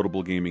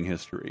downloadable gaming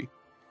history,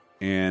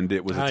 and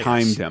it was a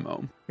time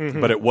demo,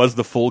 but it was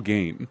the full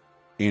game.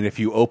 And if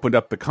you opened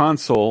up the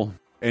console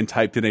and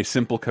typed in a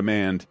simple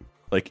command,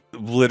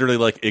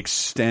 literally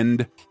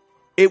extend,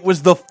 it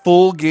was the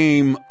full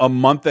game a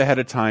month ahead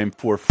of time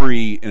for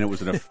free, and it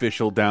was an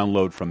official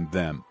download from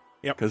them.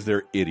 Yep. Because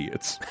they're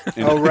idiots.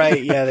 Oh,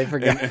 right. Yeah, they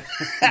forgot.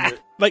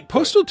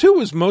 Postal 2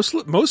 was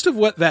most of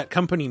what that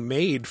company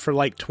made for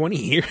 20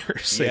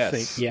 years, I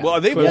think. Yeah. Well,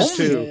 they've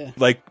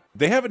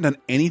they haven't done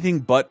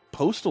anything but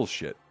Postal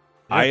shit.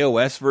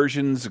 iOS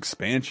versions,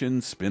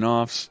 expansions,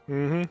 spin-offs.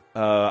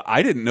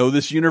 I didn't know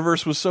this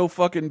universe was so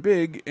fucking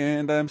big,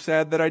 and I'm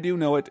sad that I do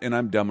know it, and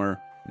I'm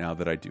dumber now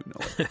that I do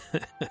know it.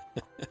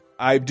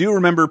 I do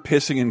remember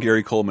pissing in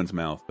Gary Coleman's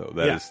mouth, though.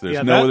 There's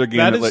no other game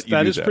that let you do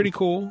that. That is pretty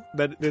cool.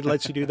 That it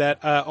lets you do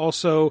that.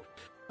 Also,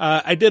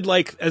 I did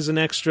like, as an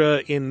extra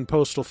in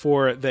Postal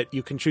 4, that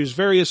you can choose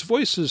various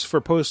voices for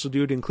Postal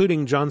Dude,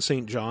 including John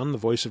St. John, the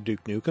voice of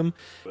Duke Nukem,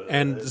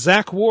 and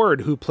Zach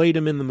Ward, who played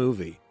him in the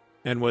movie.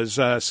 And was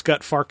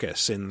Scut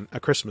Farkas in A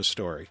Christmas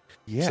Story.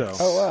 Yes. So,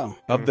 oh, wow.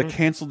 Of the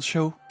canceled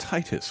show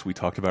Titus, we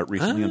talked about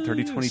recently on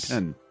 30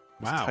 2010.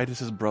 Wow.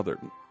 Titus's brother.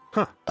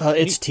 Huh.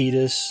 It's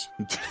Titus.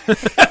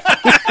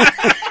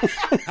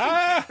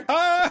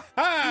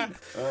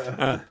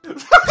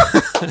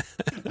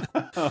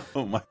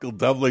 Oh, Michael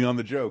doubling on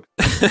the joke.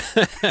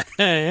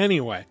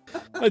 Anyway,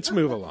 let's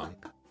move along.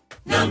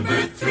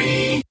 Number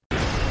 3.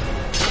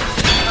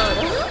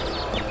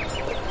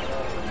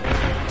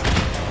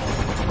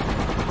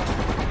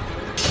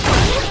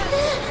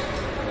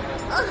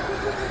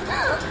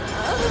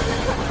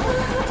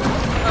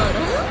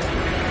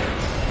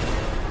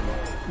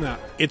 Now,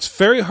 it's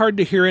very hard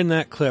to hear in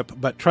that clip,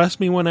 but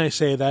trust me when I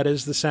say that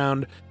is the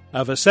sound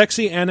of a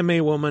sexy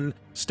anime woman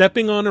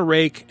stepping on a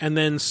rake and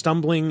then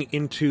stumbling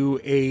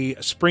into a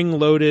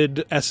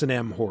spring-loaded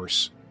S&M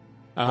horse.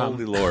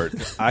 Holy Lord.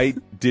 I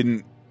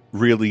didn't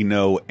really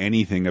know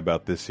anything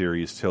about this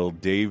series till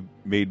Dave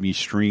made me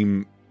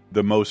stream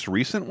the most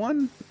recent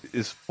one.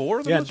 Is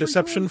 4 the most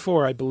Deception recent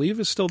 4, I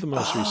believe, is still the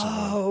most recent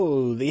one.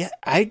 Oh, yeah.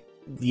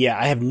 Yeah,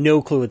 I have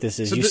no clue what this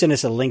is. So you sent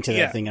us a link to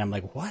that thing, and I'm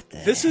like, what the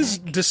This is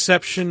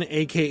Deception,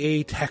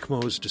 a.k.a.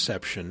 Tecmo's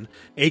Deception,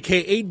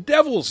 a.k.a.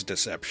 Devil's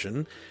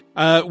Deception,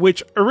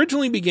 which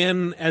originally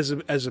began as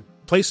a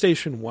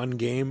PlayStation 1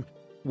 game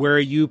where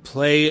you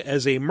play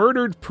as a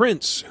murdered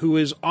prince who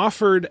is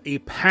offered a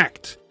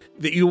pact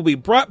that you will be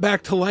brought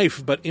back to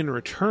life, but in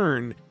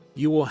return,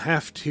 you will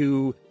have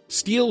to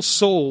steal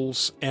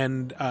souls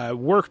and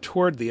work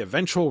toward the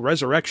eventual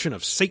resurrection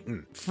of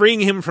Satan,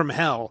 freeing him from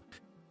hell.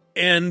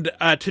 And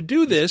to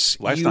do this,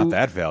 life's not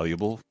that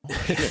valuable.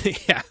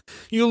 Yeah,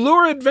 you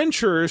lure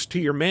adventurers to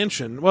your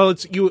mansion. Well,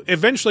 you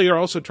eventually are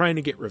also trying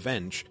to get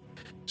revenge.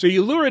 So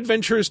you lure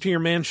adventurers to your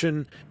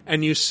mansion,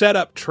 and you set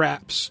up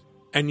traps,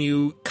 and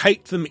you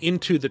kite them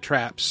into the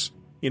traps,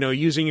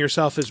 using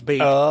yourself as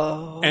bait.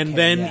 And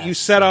then you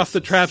set off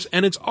the traps,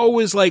 and it's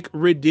always like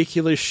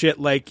ridiculous shit,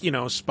 like,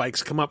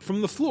 spikes come up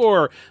from the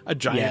floor, a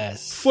giant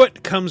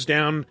foot comes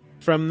down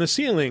from the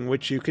ceiling,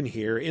 which you can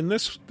hear in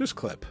this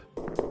clip.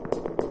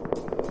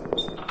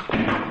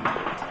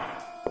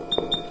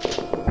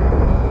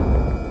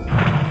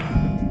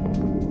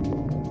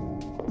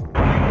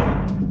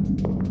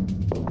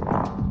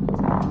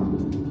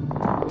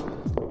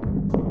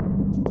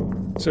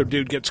 So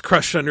dude gets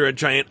crushed under a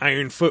giant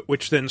iron foot,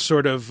 which then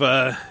sort of,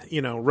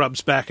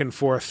 rubs back and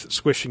forth,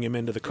 squishing him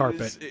into the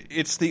carpet.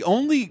 It's the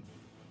only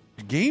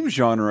game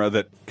genre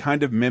that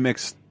kind of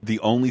mimics the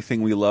only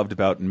thing we loved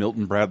about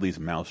Milton Bradley's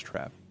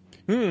Mousetrap.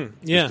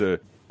 Yeah.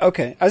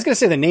 Okay, I was going to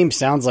say the name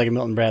sounds like a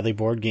Milton Bradley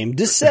board game.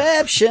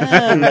 Deception!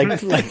 That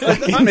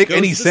doesn't make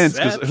any sense,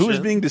 because who is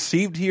being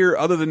deceived here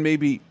other than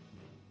maybe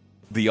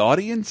the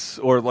audience?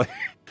 Or like...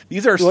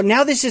 Well,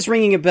 now this is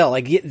ringing a bell.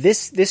 Like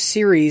this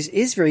series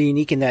is very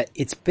unique in that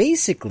it's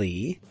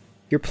basically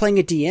you're playing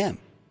a DM.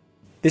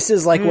 This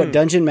is like what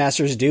dungeon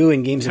masters do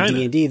in games of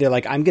D&D. They're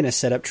like, I'm going to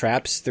set up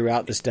traps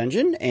throughout this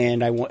dungeon,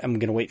 and I'm going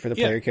to wait for the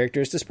player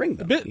characters to spring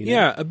them.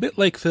 A bit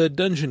like the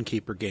Dungeon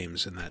Keeper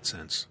games in that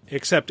sense.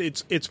 Except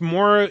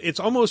it's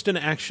almost an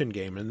action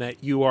game in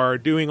that you are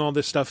doing all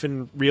this stuff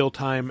in real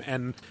time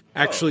and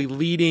actually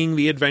leading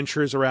the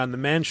adventurers around the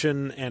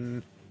mansion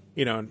and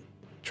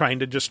trying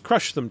to just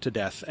crush them to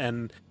death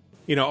and,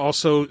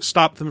 also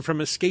stop them from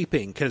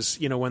escaping because,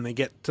 when they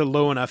get to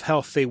low enough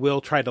health, they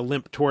will try to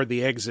limp toward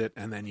the exit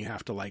and then you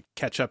have to, like,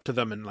 catch up to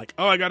them and, like,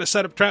 I got to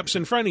set up traps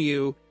in front of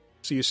you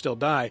so you still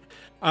die.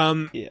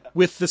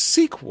 With the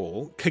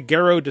sequel,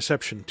 Kagero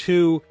Deception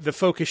 2, the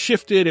focus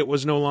shifted. It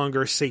was no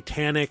longer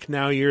satanic.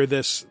 Now you're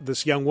this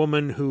young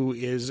woman who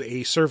is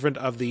a servant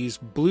of these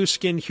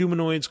blue-skinned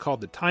humanoids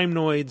called the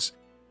Timenoids,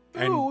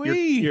 and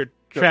you're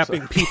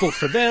trapping people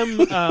for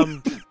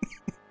them.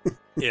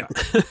 Yeah.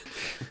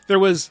 There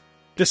was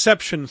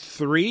Deception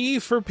 3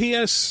 for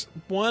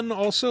PS1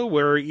 also,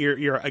 where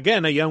you're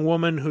again a young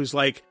woman who's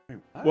like,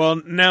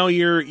 well, now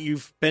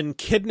you've been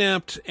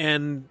kidnapped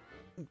and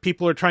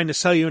people are trying to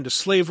sell you into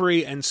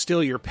slavery and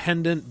steal your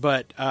pendant,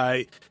 but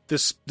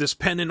this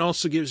pendant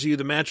also gives you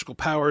the magical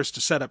powers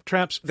to set up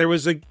traps. There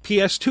was a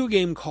PS2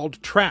 game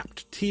called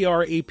Trapped,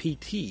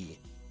 T-R-A-P-T,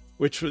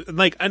 which was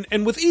like,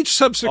 and with each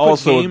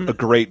subsequent game, a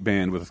great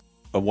band with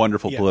a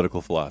wonderful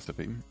political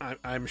philosophy.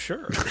 I'm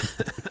sure.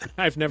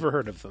 I've never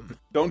heard of them.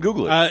 Don't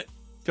Google it.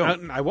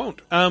 I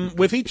won't.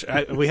 With each,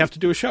 we have to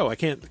do a show. I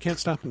can't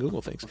stop and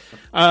Google things.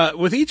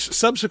 With each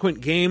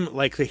subsequent game,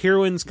 like the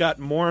heroines got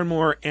more and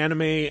more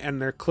anime,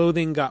 and their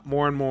clothing got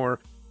more and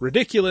more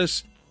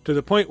ridiculous to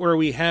the point where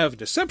we have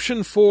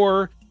Deception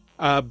 4,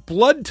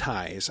 Blood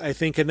Ties, I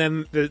think, and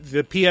then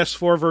the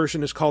PS4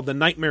 version is called the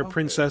Nightmare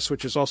Princess,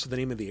 which is also the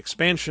name of the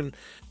expansion.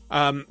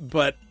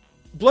 But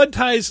Blood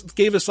Ties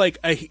gave us like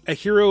a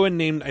heroine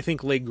named, I think,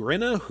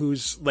 Legrinna,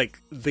 who's like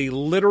the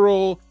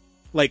literal,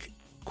 like,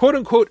 quote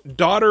unquote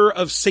daughter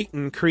of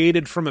Satan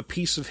created from a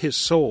piece of his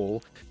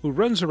soul, who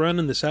runs around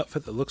in this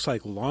outfit that looks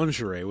like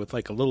lingerie with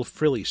like a little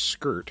frilly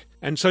skirt.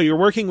 And so you're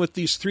working with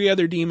these three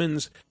other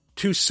demons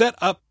to set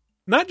up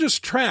not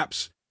just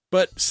traps,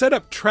 but set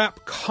up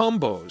trap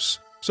combos.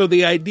 So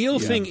the ideal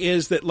thing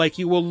is that, like,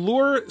 you will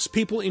lure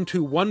people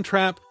into one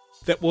trap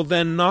that will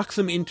then knock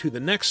them into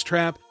the next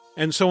trap,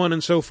 and so on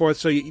and so forth.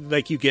 So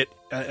you get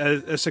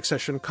a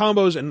succession of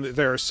combos, and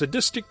there are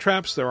sadistic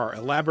traps, there are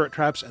elaborate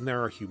traps, and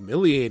there are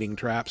humiliating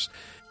traps.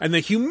 And the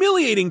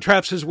humiliating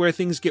traps is where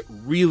things get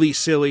really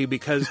silly,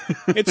 because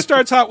it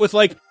starts out with,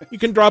 like, you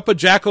can drop a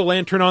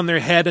jack-o'-lantern on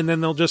their head, and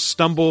then they'll just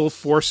stumble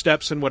 4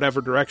 steps in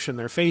whatever direction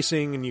they're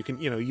facing, and you can,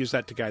 use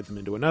that to guide them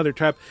into another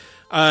trap.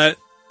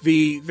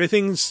 The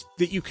things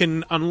that you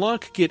can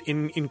unlock get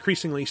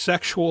increasingly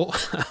sexual.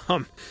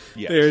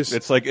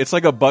 It's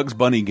like a Bugs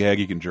Bunny gag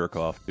you can jerk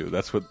off to.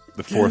 That's what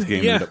the fourth game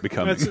ended up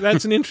becoming.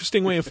 That's an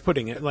interesting way of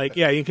putting it. Like,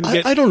 you can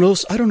get. I don't know,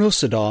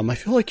 Saddam. I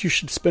feel like you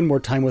should spend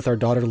more time with our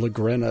daughter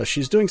Legrinna.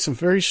 She's doing some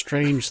very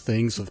strange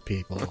things with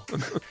people.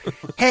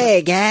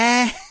 Hey,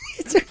 guy.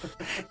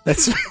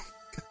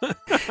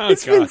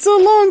 It's been so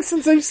long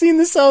since I've seen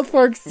the South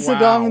Park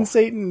Saddam and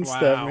Satan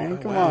stuff, man.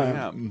 Come on.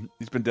 Yeah.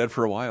 He's been dead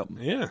for a while.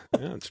 Yeah,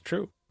 it's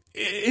true.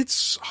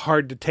 It's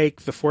hard to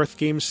take the fourth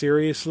game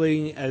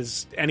seriously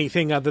as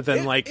anything other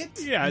than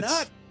it's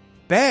not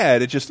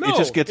bad. It just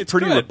gets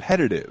pretty good.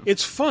 repetitive.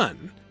 It's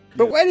fun.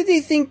 But why did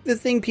they think the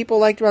thing people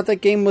liked about that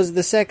game was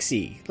the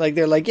sexy? Like,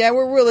 they're like, yeah,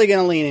 we're really going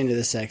to lean into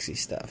the sexy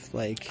stuff.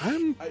 Like,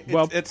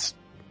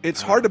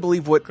 it's hard to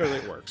believe what clearly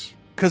it works.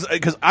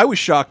 Because I was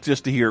shocked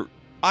just to hear.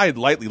 I had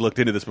lightly looked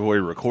into this before we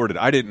recorded.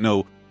 I didn't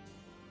know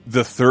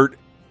the third.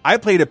 I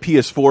played a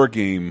PS4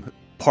 game,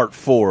 Part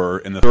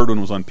 4, and the third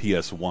one was on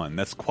PS1.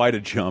 That's quite a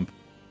jump.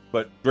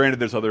 But granted,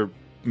 there's other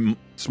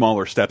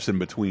smaller steps in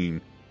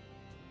between.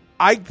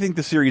 I think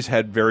the series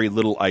had very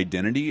little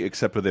identity,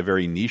 except with a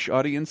very niche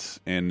audience.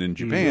 And in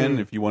Japan,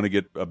 if you want to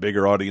get a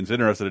bigger audience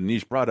interested in a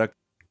niche product,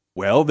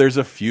 well, there's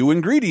a few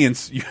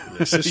ingredients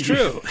this is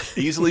true.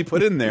 easily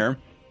put in there.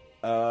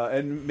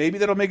 And maybe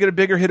that'll make it a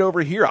bigger hit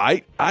over here.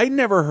 I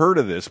never heard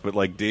of this, but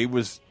like Dave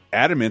was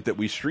adamant that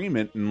we stream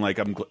it, and like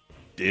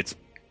it's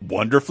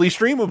wonderfully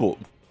streamable.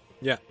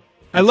 Yeah.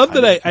 I love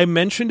that I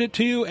mentioned it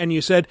to you, and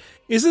you said,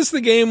 is this the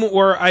game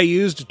where I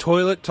used a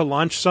toilet to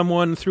launch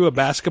someone through a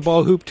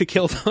basketball hoop to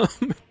kill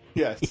them?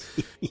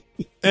 Yes.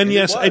 And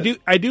yes, I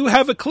do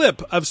have a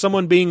clip of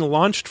someone being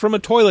launched from a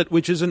toilet,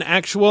 which is an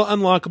actual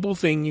unlockable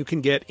thing you can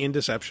get in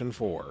Deception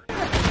 4.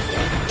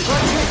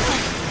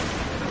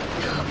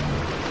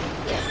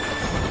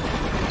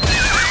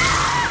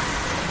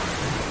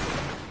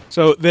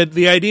 So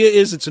the idea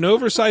is it's an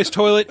oversized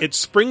toilet, it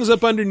springs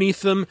up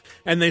underneath them,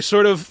 and they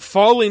sort of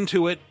fall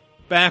into it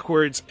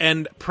backwards,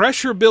 and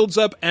pressure builds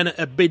up, and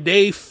a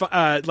bidet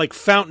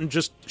fountain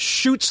just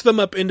shoots them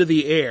up into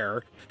the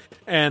air,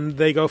 and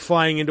they go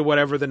flying into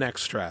whatever the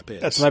next strap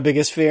is. That's my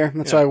biggest fear.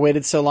 That's why I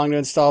waited so long to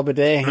install a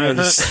bidet.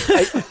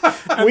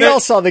 We all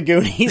saw the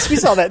Goonies. We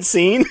saw that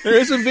scene. There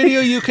is a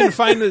video you can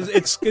find.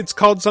 It's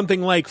called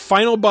something like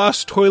Final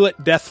Boss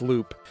Toilet Death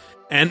Loop.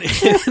 And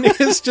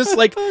it's just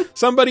like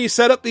somebody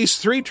set up these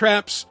 3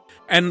 traps,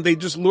 and they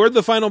just lured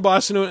the final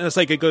boss into it, and it's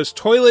like it goes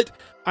toilet,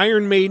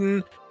 Iron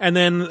Maiden, and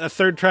then a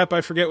third trap,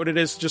 I forget what it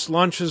is, just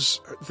launches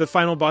the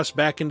final boss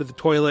back into the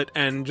toilet,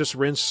 and just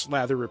rinse,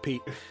 lather,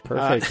 repeat.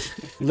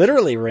 Perfect.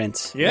 Literally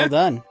rinse. Yeah.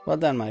 Well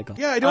done, Michael.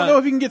 Yeah, I don't know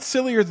if you can get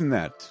sillier than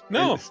that.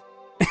 No.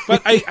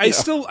 But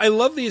I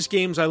love these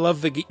games. I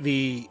love the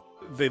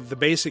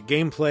basic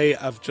gameplay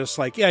of just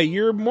like, yeah,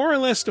 you're more or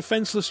less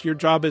defenseless. Your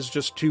job is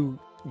just to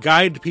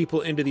guide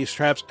people into these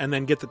traps and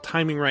then get the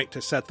timing right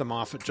to set them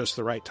off at just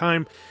the right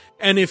time.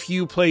 And if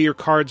you play your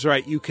cards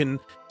right, you can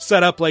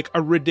set up like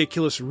a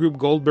ridiculous Rube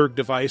Goldberg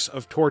device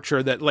of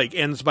torture that like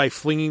ends by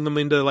flinging them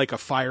into like a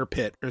fire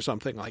pit or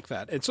something like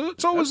that. It's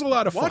always a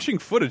lot of fun. Watching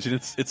footage, and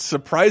it's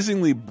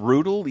surprisingly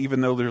brutal,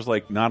 even though there's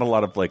like not a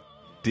lot of like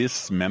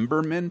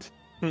dismemberment.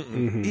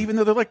 Mm-hmm. Even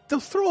though they'll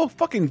throw a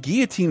fucking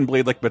guillotine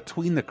blade like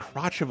between the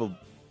crotch of a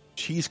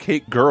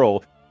cheesecake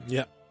girl.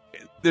 Yeah.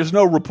 There's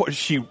no report.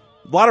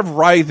 A lot of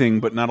writhing,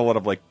 but not a lot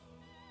of like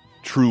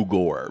true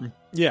gore.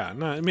 Yeah,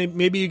 no,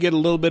 maybe you get a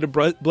little bit of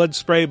blood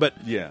spray, but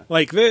yeah,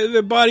 like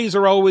the bodies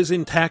are always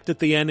intact at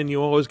the end, and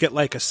you always get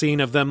like a scene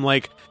of them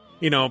like,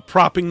 you know,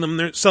 propping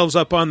themselves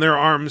up on their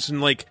arms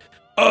and like,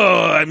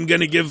 oh, I'm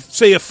gonna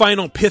say a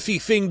final pithy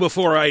thing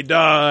before I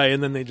die,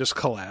 and then they just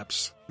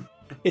collapse.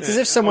 It's as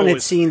if someone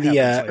had seen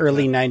the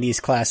early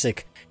 '90s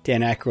classic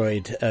Dan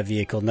Aykroyd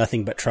vehicle,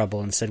 Nothing But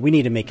Trouble, and said, "We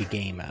need to make a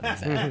game out of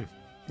that."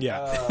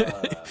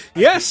 Yeah.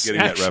 Yes. Getting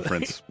that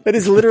reference. That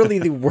is literally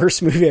the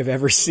worst movie I've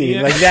ever seen.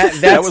 Yeah. Like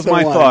that was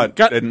my thought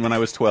when I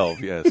was 12,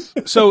 yes.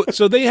 So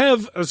they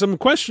have some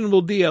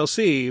questionable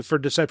DLC for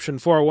Deception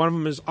 4. One of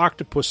them is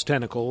octopus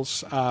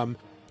tentacles. And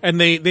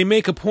they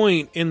make a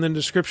point in the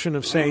description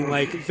of saying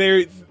like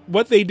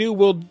what they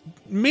do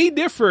may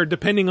differ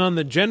depending on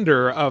the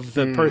gender of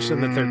the person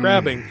that they're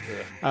grabbing.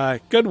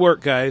 Good work,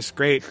 guys.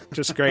 Great.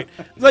 Just great.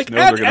 Like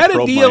add a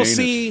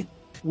DLC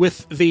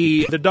with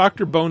the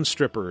Dr. Bone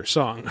Stripper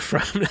song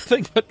from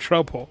Nothing But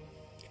Trouble.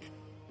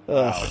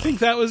 I think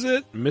that was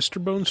it.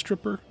 Mr. Bone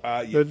Stripper?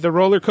 The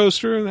roller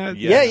coaster?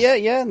 Yeah.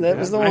 That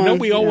was the one. I know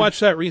we all watched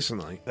that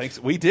recently. Thanks.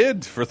 We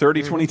did for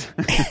 30-20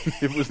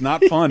 times. It was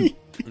not fun.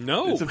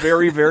 No. It's a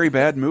very, very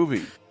bad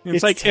movie.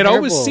 It's like terrible. It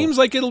always seems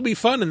like it'll be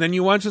fun, and then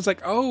you watch it's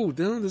like, oh,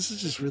 no, this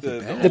is just really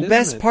bad. The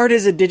best part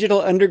is a Digital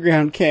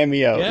Underground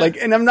cameo. Yeah. Like,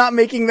 and I'm not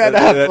making that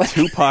up. That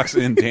Tupac's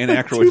in Dan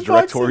Aykroyd's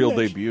directorial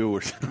debut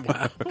or something.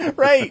 Wow.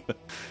 Right.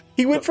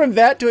 He went from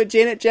that to a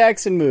Janet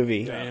Jackson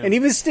movie. Damn. And he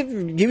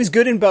was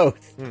good in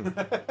both.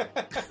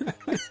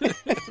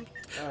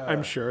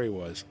 I'm sure he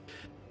was.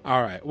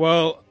 All right.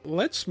 Well,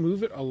 let's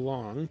move it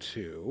along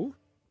to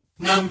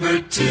number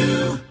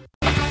 2.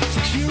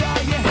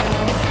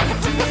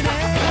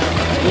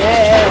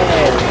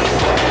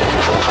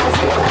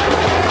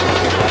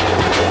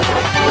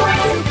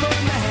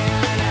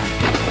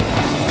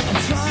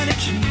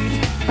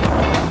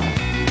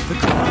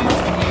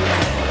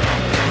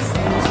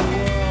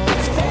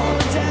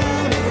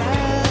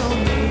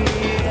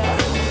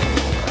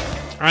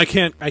 I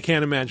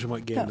can't imagine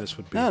what game this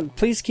would be. No,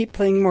 please keep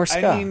playing more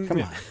ska.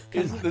 Come on.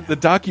 The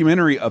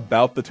documentary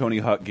about the Tony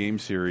Hawk game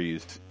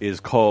series is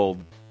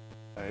called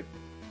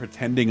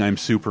Pretending I'm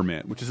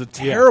Superman, which is a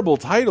terrible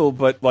title,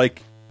 but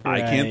like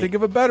I can't think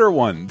of a better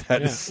one.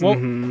 That's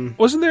Well,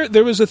 wasn't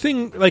there was a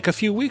thing like a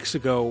few weeks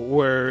ago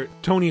where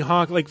Tony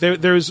Hawk, like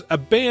there's a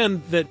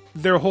band that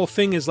their whole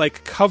thing is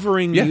like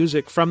covering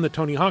music from the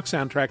Tony Hawk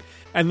soundtrack,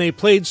 and they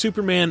played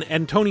Superman,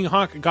 and Tony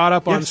Hawk got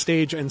up on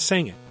stage and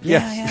sang it.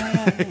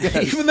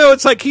 Yes. Even though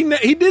it's like he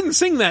didn't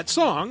sing that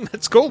song.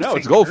 That's Goldfinger. No,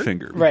 it's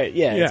Goldfinger. Right,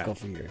 it's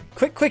Goldfinger.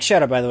 Quick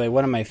shout out, by the way,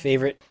 one of my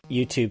favorite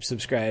YouTube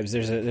subscribes.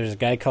 There's a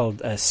guy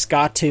called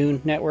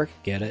Ska-Toon Network.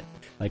 Get it?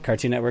 Like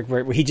Cartoon Network,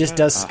 where he just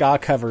does ska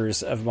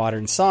covers of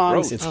modern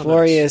songs. Gross. It's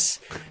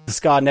glorious.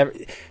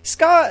 Nice.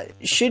 Ska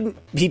shouldn't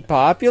be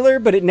popular,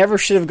 but it never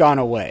should have gone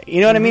away. You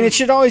know what I mean? It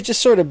should always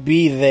just sort of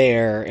be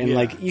there, and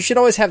like you should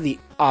always have the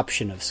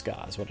option of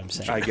ska. Is what I'm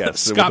saying. I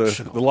guess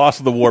the loss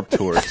of the Warp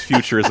Tour, its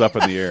future is up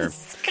in the air.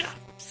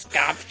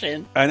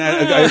 Scoption. And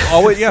I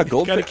always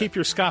Goldfinger. Got to keep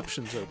your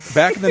scoptions open.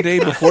 Back in the day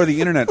before the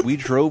internet, we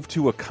drove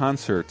to a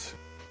concert.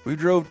 We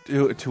drove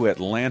to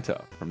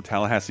Atlanta from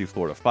Tallahassee,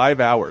 Florida, 5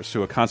 hours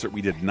to a concert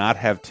we did not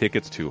have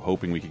tickets to,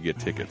 hoping we could get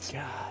tickets. Oh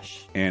my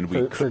gosh! And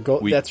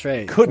we that's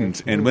right.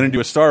 couldn't, and went into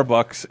a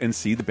Starbucks and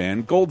see the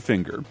band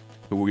Goldfinger,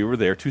 who we were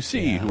there to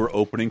see, who were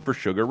opening for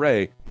Sugar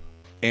Ray.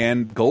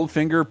 And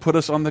Goldfinger put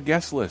us on the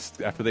guest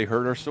list after they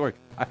heard our story.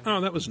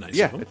 That was nice.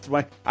 Yeah,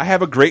 I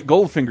have a great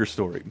Goldfinger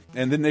story,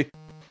 and then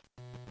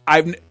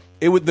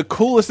it was the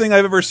coolest thing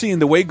I've ever seen.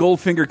 The way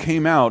Goldfinger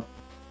came out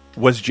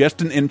was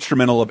just an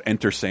instrumental of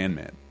Enter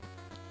Sandman,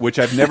 which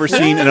I've never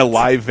seen in a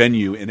live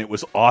venue, and it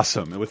was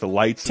awesome with the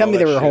lights. Tell me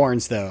there were shit.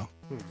 horns, though.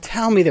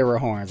 Tell me there were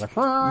horns. Like,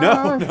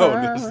 no,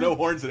 there's no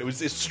horns. It was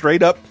just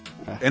straight up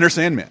Enter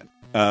Sandman.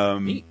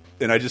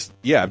 And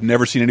I've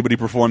never seen anybody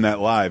perform that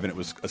live, and it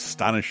was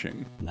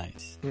astonishing.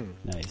 Nice.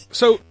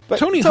 So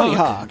Tony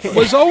Hawk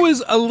was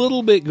always a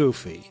little bit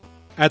goofy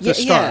at the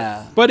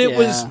start, but it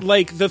was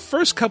like the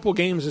first couple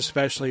games,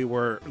 especially,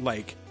 were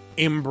like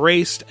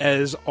embraced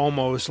as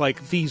almost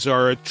like these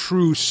are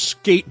true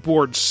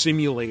skateboard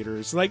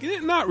simulators. Like,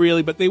 not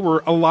really, but they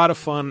were a lot of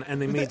fun,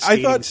 and they made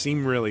skating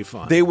seem really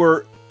fun. They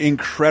were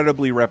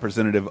incredibly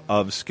representative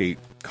of skate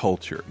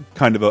culture,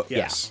 kind of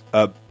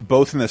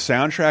both in the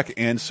soundtrack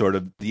and sort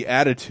of the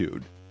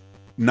attitude.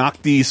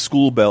 Knock these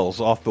school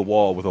bells off the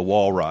wall with a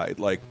wall ride,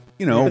 like,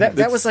 you know.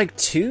 That was like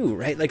 2,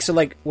 right? Like, so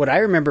like what I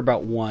remember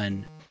about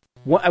 1.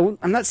 I'm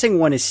not saying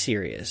 1 is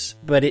serious,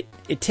 but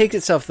it takes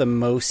itself the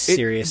most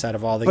serious out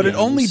of all the games. But it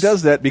only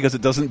does that because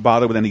it doesn't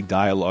bother with any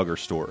dialogue or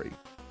story.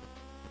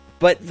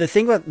 But the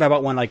thing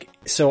about 1, like,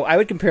 so I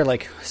would compare,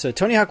 like, so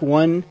Tony Hawk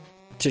 1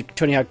 to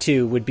Tony Hawk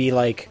 2 would be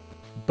like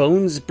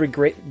Bones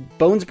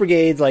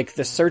Brigade, like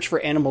the search for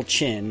Animal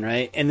Chin,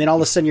 right? And then all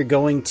of a sudden you're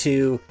going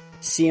to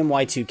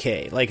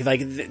CMY2K.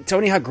 Like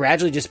Tony Hawk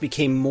gradually just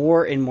became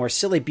more and more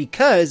silly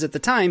because at the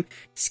time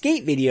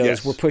skate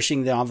videos were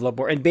pushing the envelope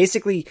more, and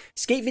basically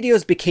skate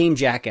videos became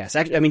Jackass.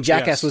 Actually, I mean,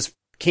 Jackass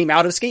came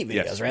out of skate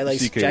videos, right? Like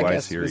CKY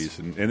Jackass series,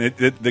 was, and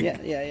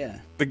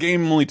the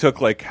game only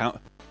took like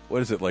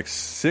what is it, like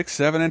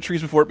 6-7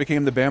 entries before it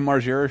became the Bam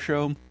Margera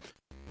show.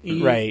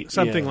 Right,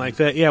 something like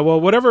that. Yeah, well,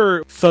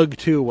 whatever Thug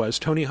 2 was,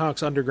 Tony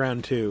Hawk's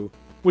Underground 2,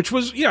 which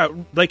was,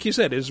 like you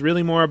said, is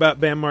really more about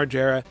Bam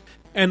Margera.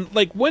 And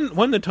like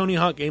when the Tony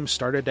Hawk games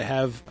started to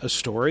have a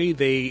story,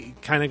 they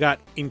kind of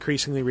got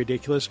increasingly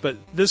ridiculous. But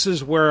this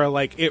is where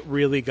like it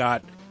really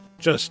got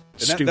just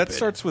stupid. That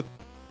starts with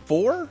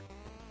 4,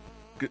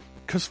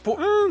 because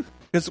 4.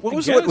 Because what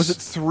was it? Was it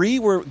 3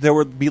 where there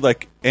would be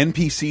like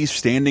NPCs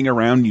standing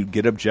around, you'd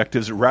get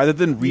objectives rather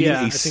than reading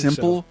a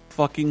simple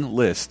fucking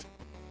list.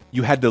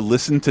 You had to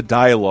listen to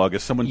dialogue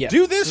as someone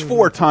do this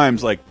 4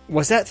 times. Like,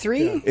 was that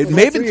 3? Yeah. It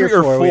may have been 3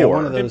 or 4. Yeah,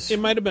 one of those. It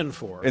might have been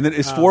 4. And then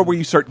it's 4 where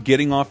you start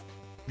getting off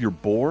your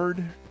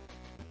board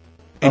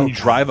and you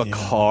drive a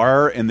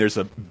car and there's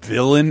a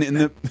villain in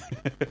the.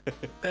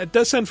 That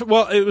does sound.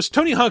 Well, it was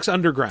Tony Hawk's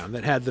Underground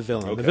that had the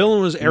villain. Okay. The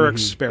villain was Eric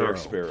Sparrow.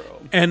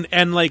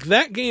 And like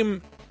that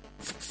game,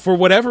 for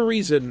whatever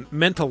reason,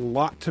 meant a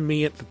lot to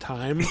me at the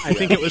time. I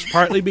think it was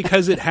partly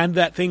because it had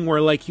that thing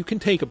where like you can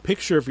take a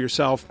picture of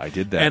yourself. I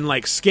did that. And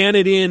like scan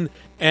it in,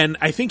 and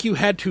I think you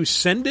had to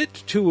send it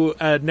to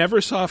a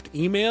Neversoft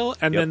email,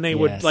 and then they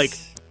would like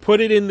put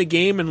it in the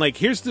game, and like,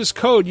 here's this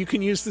code, you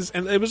can use this,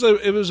 and it was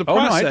a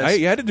process. No,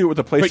 you had to do it with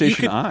the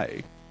PlayStation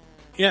Eye.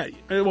 Yeah,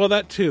 well,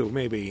 that too,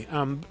 maybe.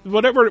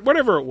 Whatever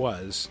it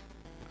was,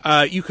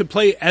 you could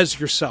play as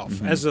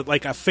yourself, as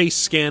like a face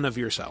scan of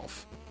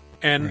yourself.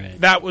 And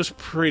that was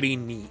pretty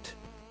neat,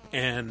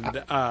 and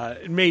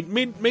it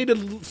made it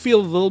feel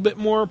a little bit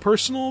more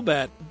personal.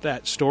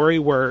 That story,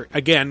 where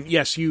again,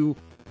 yes, you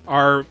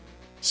are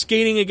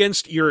skating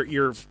against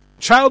your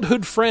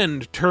childhood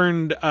friend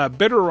turned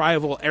bitter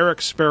rival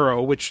Eric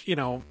Sparrow, which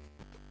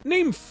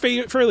name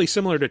fairly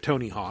similar to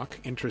Tony Hawk.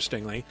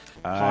 Interestingly,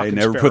 I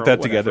never put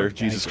that together.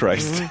 Jesus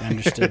Christ, I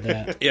understood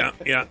that.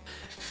 Yeah.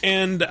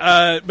 And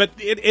but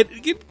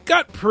it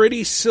got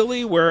pretty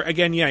silly where,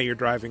 again, you're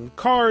driving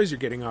cars, you're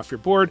getting off your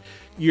board,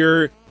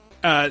 you're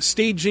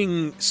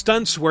staging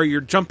stunts where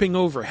you're jumping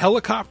over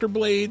helicopter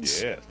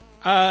blades. Yeah.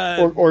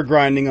 or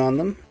grinding on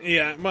them.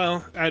 Yeah,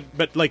 well,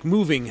 but like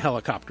moving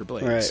helicopter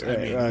blades. Right,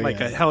 I mean, oh, like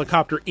yeah. a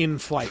helicopter in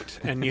flight,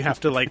 and you have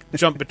to like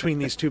jump between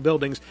these two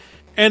buildings.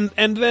 And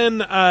then,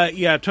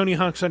 Tony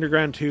Hawk's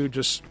Underground 2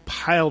 just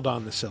piled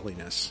on the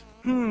silliness.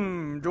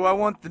 Do I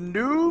want the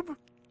noob?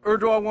 Or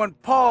do I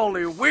want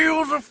Paulie,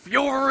 Wheels of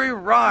Fury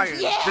Ryan,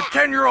 the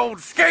 10-year-old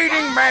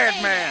skating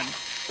madman?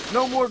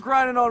 No more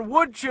grinding on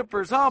wood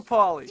chippers, huh,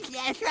 Paulie?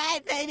 That's right,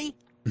 baby.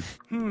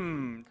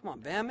 Come on,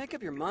 Bam, make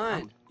up your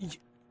mind.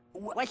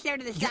 What's there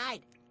to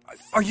decide?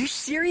 Are you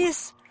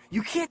serious?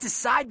 You can't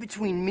decide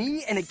between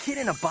me and a kid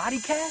in a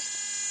body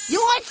cast? You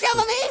want some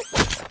of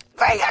me?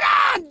 Bring it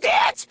on,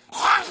 bitch!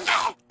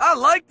 I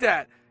like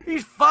that.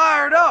 He's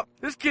fired up.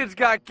 This kid's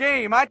got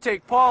game. I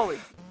take Paulie.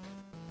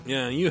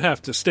 Yeah, you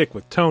have to stick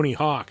with Tony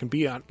Hawk and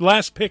be on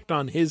last picked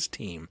on his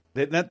team.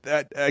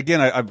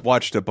 Again, I've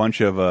watched a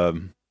bunch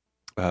of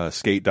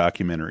skate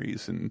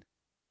documentaries and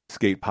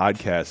skate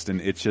podcasts,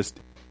 and it's just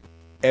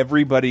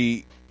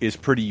everybody is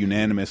pretty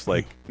unanimous.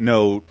 Like,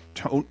 no,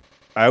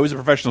 I was a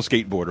professional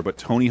skateboarder, but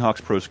Tony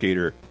Hawk's Pro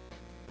Skater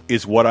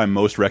is what I'm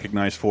most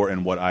recognized for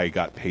and what I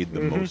got paid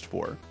the most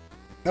for.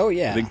 Oh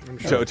yeah.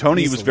 So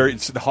Tony was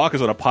Hawk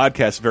is on a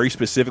podcast very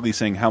specifically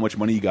saying how much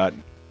money he got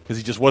because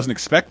he just wasn't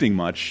expecting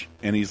much,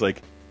 and he's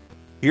like,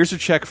 "Here's a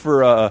check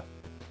for a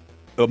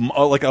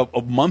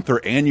month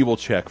or annual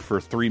check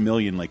for $3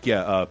 million." Like,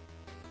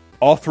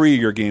 all 3 of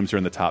your games are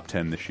in the top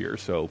 10 this year,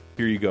 so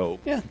here you go.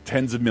 Yeah.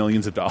 Tens of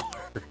millions of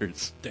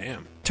dollars.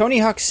 Damn. Tony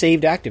Hawk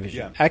saved Activision.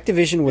 Yeah.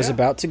 Activision was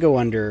about to go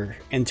under,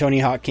 and Tony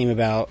Hawk came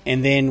about.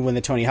 And then when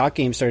the Tony Hawk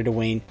games started to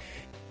wane,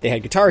 they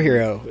had Guitar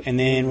Hero. And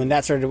then when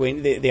that started to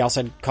wane, they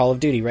also had Call of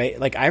Duty, right?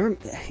 Like,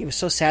 it was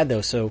so sad,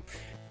 though. So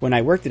when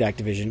I worked at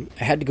Activision,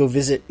 I had to go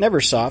visit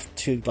Neversoft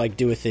to, like,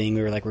 do a thing.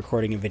 We were, like,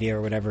 recording a video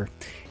or whatever.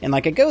 And,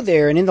 like, I go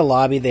there, and in the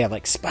lobby, they have,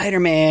 like,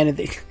 Spider-Man.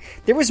 And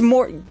there was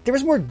more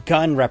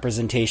gun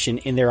representation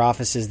in their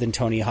offices than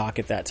Tony Hawk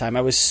at that time.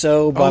 I was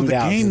so bummed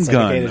out. The game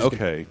gun.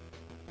 Okay.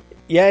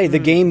 Yeah, the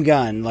game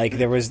gun. Like,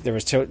 there was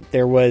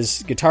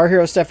Guitar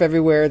Hero stuff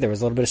everywhere. There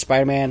was a little bit of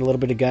Spider-Man, a little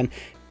bit of gun.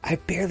 I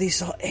barely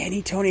saw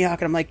any Tony Hawk,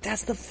 and I'm like,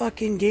 that's the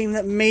fucking game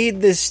that made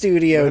this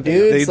studio,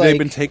 dude. They've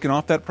been taken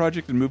off that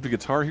project and moved to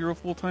Guitar Hero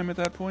full time at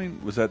that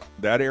point? Was that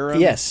era?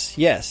 Yes.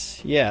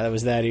 Yeah, that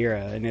was that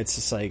era, and it's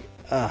just like,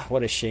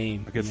 what a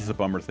shame. I guess it's a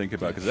bummer to think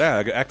about, because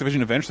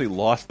Activision eventually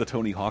lost the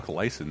Tony Hawk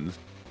license.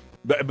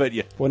 But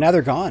yeah. Well, now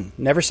they're gone.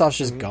 Neversoft's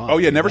just gone. Oh,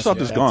 yeah,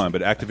 Neversoft is gone,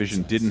 but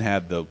Activision didn't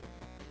have the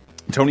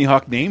Tony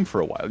Hawk name for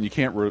a while, and you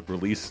can't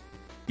re-release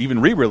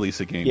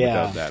a game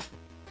without that.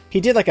 He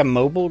did like a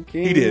mobile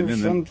game. He did, or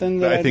and something.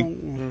 Then, I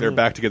think they're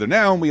back together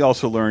now, and we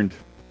also learned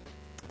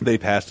they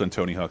passed on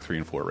Tony Hawk 3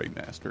 and 4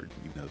 remastered,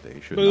 even though they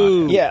should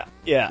not have.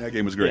 Yeah. That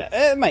game was great.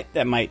 Yeah,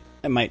 that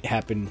might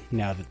happen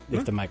now that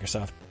if the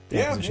Microsoft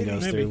acquisition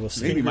goes through. We'll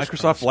see. Maybe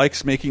Microsoft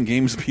likes making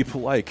games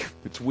people like.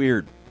 It's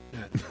weird.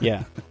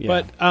 Yeah.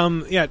 But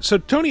so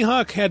Tony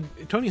Hawk had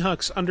Tony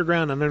Hawk's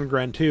Underground and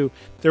Underground 2.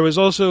 There was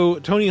also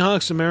Tony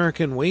Hawk's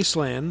American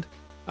Wasteland,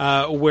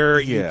 where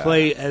you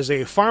play as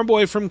a farm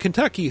boy from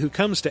Kentucky who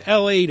comes to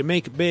L.A. to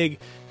make it big,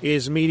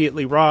 is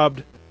immediately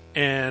robbed,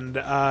 and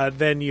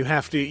then you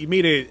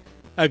meet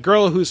a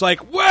girl who's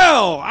like,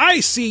 "Well, I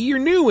see you're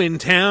new in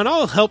town.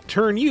 I'll help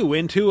turn you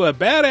into a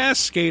badass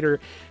skater."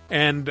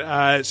 And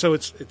so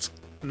it's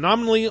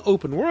nominally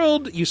open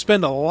world. You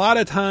spend a lot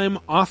of time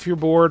off your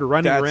board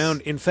running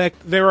around. In fact,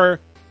 there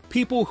are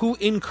people who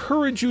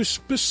encourage you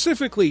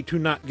specifically to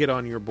not get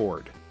on your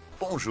board.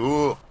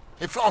 Bonjour.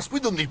 In France, we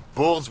don't need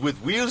boards with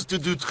wheels to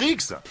do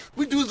tricks.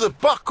 We do the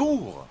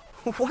parkour.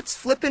 What's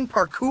flippin'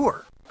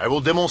 parkour? I will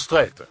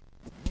demonstrate.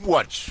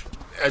 Watch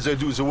as I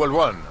do the wall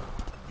run.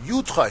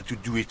 You try to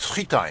do it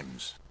 3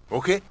 times,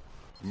 okay?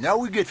 Now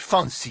we get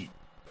fancy.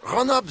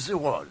 Run up the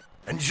wall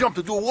and jump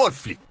to do a wall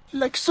flip.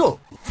 Like so.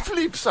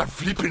 Flips are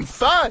flippin'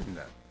 fun.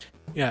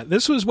 Yeah,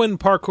 this was when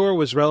parkour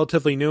was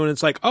relatively new, and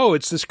it's like, oh,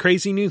 it's this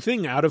crazy new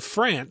thing out of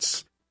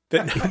France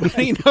that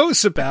nobody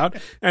knows about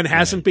and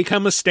hasn't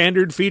become a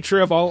standard feature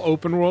of all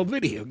open world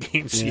video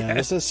games yet.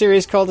 There's a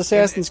series called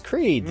Assassin's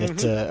Creed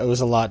that owes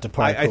a lot to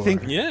parkour. I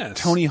think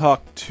Tony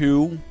Hawk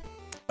 2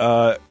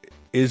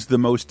 is the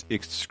most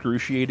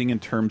excruciating in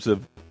terms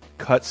of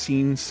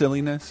cutscene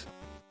silliness.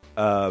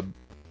 Bam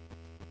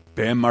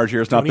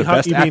Margera's not the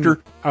best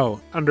actor.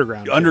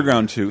 Underground.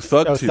 Underground 2.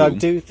 Thug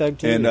 2. Thug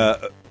 2. And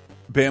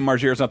Bam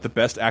Margera's not the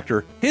best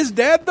actor. His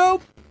dad, though,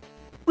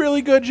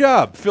 really good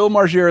job. Phil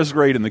Margera's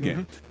great in the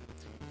game.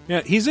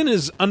 Yeah, he's in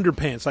his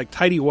underpants, like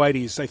tighty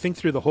whities, I think,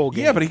 through the whole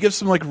game. Yeah, but he gives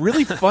some like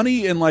really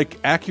funny and like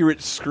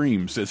accurate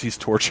screams as he's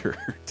tortured.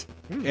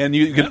 And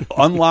you can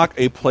unlock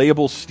a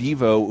playable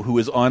Steve-O who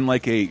is on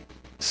like a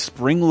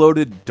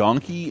spring-loaded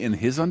donkey in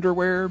his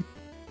underwear.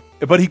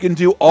 But he can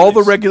do all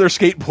the regular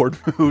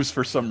skateboard moves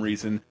for some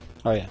reason.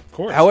 Oh, yeah. Of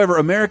course. However,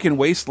 American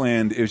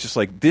Wasteland is just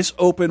like, this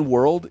open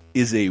world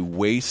is a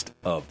waste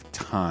of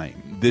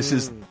time.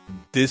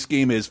 This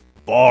game is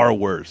far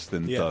worse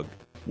than Thug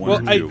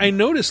 1 or 2. I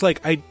noticed,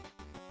 like,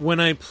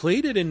 when I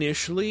played it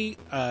initially,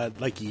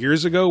 like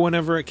years ago,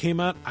 whenever it came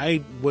out,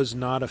 I was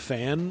not a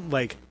fan.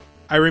 Like,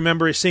 I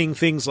remember seeing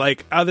things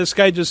like, this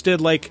guy just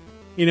did like,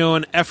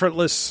 an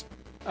effortless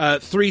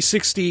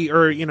 360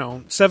 or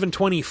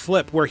 720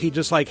 flip where he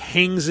just like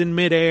hangs in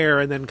midair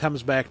and then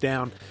comes back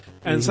down.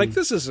 And it's like,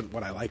 this isn't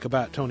what I like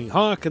about Tony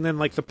Hawk. And then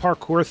like the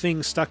parkour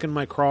thing stuck in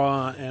my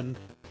craw, and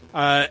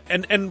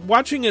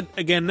watching it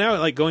again now,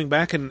 like going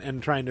back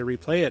and trying to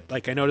replay it,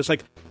 like I noticed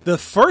like the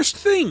first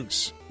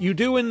things you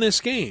do in this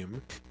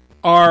game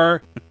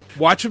are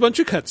watch a bunch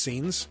of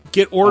cutscenes,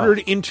 get ordered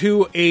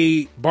into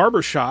a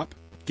barbershop,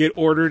 get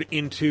ordered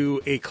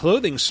into a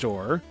clothing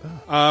store,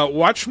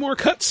 watch more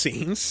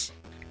cutscenes,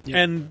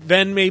 and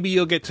then maybe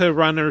you'll get to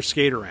run or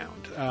skate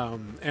around.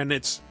 And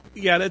that's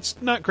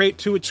not great.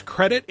 To its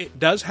credit, it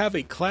does have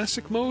a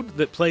classic mode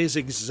that plays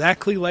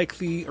exactly like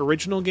the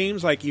original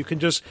games. Like you can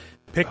just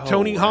pick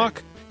Tony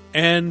Hawk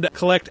and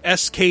collect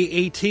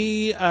SKAT,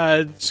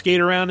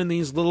 skate around in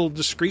these little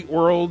discrete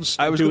worlds.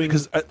 I was doing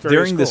because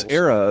during this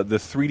era, the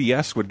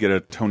 3DS would get a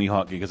Tony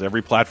Hawk game because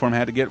every platform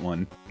had to get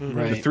one.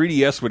 Right. The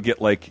 3DS would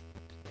get like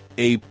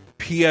a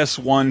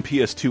PS1,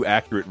 PS2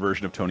 accurate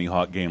version of Tony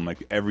Hawk game,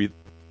 like the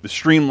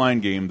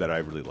streamlined game that I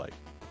really like.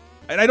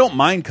 And I don't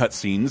mind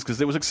cutscenes because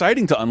it was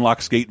exciting to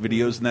unlock skate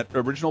videos in that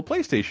original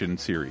PlayStation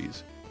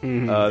series.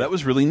 That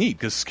was really neat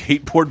because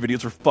skateboard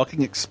videos were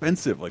fucking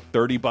expensive, like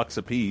 $30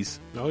 a piece.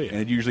 Oh yeah,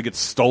 and it usually gets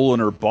stolen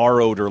or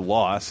borrowed or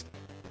lost.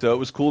 So it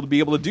was cool to be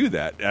able to do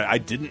that. I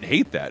didn't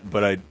hate that,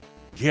 but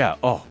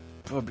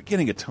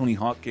getting a Tony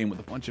Hawk game with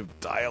a bunch of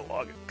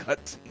dialogue and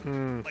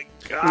cutscenes, my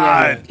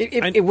God,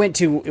 it went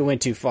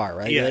too far,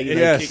 right? Yeah,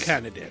 it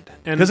kind of did.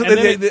 Because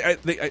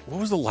what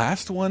was the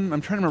last one?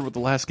 I'm trying to remember what the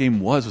last game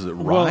was. Was it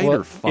Ride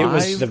or 5? It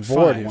was the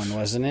board one,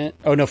 wasn't it?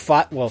 Oh no,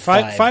 5. Well,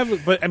 5.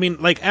 5. But I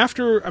mean, like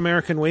after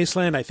American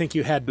Wasteland, I think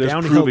you had There's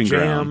Downhill Proving Jam.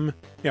 Ground.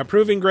 Yeah,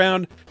 Proving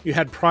Ground. You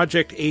had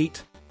Project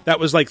 8. That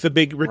was like the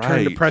big return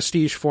to Right.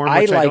 prestige form,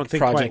 I which I liked don't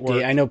think Project quite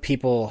worked. 8. I know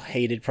people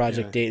hated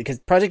Project 8 because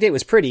Project 8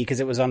 was pretty because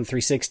it was on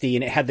 360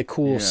 and it had the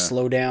cool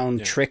slow down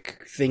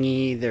trick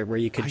thingy there where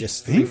you could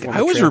just.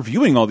 I was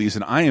reviewing all these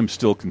and I am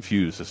still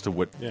confused as to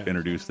what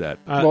introduced that.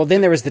 Well,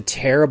 then there was the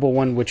terrible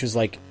one, which was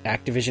like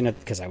Activision,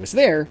 because I was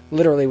there,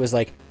 literally was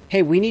like,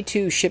 hey, we need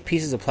to ship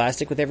pieces of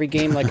plastic with every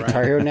game like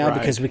Guitar Hero now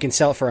because we can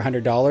sell it for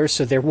 $100.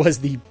 So there was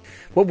the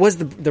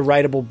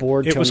rideable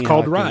board? It was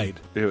called Ride.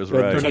 It was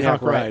Ride. Tony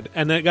Hawk Ride,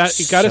 and it got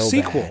a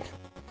sequel. Bad.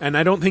 And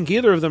I don't think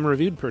either of them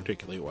reviewed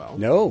particularly well.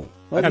 No,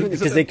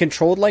 because they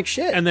controlled like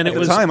shit. And then At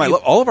the time,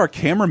 all of our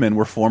cameramen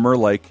were former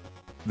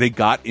they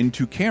got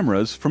into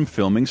cameras from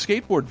filming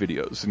skateboard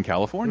videos in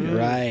California,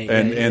 right?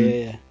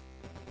 And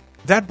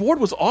that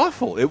board was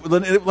awful.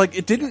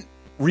 It didn't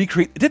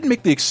recreate. It didn't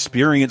make the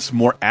experience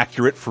more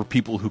accurate for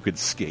people who could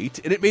skate,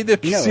 and it made the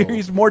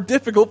series more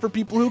difficult for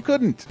people who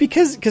couldn't.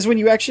 Because when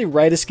you actually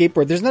ride a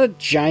skateboard, there's not a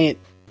giant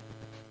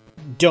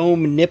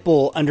dome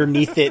nipple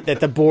underneath it that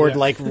the board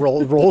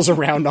rolls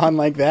around on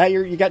like that.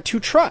 You got two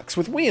trucks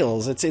with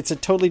wheels. It's a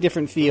totally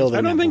different feel.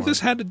 I don't think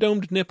this had a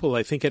domed nipple.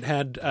 I think it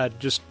had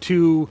just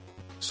two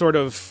sort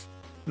of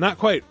not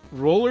quite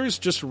rollers,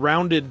 just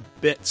rounded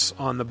bits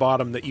on the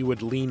bottom that you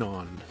would lean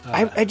on.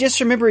 I just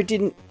remember it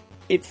didn't.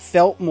 It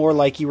felt more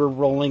like you were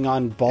rolling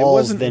on balls. It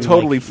wasn't than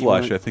totally like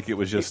flush. I think it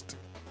was just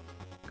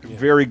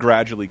very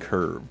gradually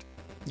curved.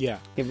 Yeah,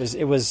 it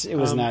was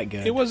not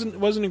good. It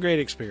wasn't a great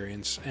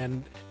experience,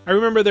 and I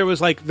remember there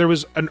was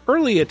an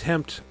early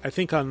attempt, I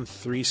think on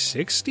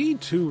 360,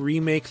 to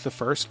remake the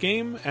first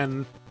game,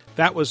 and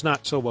that was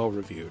not so well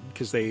reviewed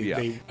because they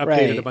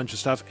updated a bunch of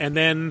stuff, and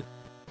then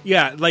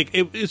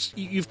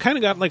you've kind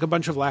of got like a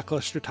bunch of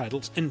lackluster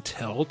titles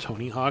until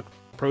Tony Hawk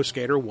Pro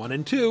Skater 1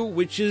 and 2,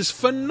 which is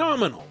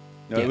phenomenal.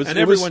 No,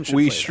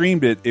 we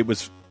streamed it.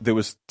 There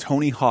was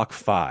Tony Hawk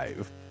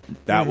 5.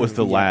 That was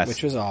the last,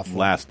 which was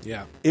awful.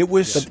 It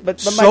was but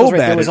so Michael's right.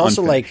 bad. There was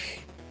also there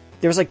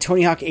was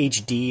Tony Hawk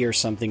HD or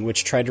something,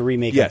 which tried to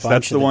remake a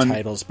bunch of the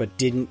titles, but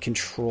didn't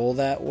control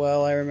that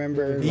well. I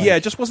remember. Yeah,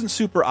 it just wasn't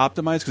super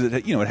optimized because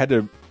it had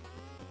to.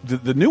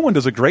 The new one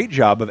does a great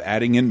job of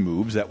adding in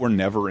moves that were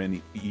never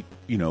in,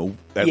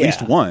 at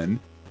least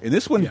one, and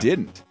this one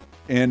didn't.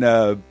 And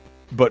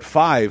but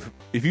 5,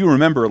 if you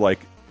remember,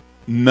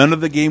 none of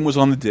the game was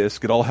on the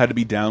disc. It all had to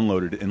be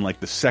downloaded. And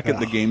the second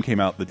the game came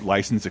out, the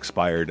license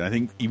expired. And I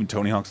think even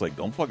Tony Hawk's like,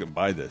 "Don't fucking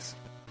buy this.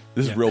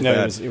 This is real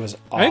bad." It was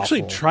awful. I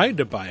actually tried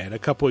to buy it a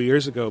couple of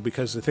years ago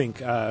because I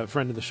think a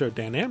friend of the show,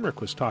 Dan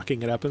Amrick, was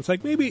talking it up. And it's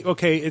like, maybe,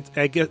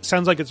 it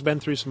sounds like it's been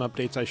through some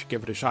updates. I should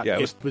give it a shot. Yeah,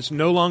 it was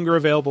no longer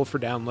available for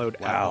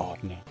download at all.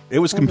 No. It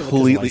was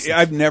completely...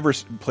 I've never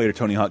played a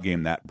Tony Hawk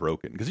game that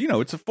broken. Because,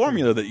 it's a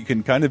formula that you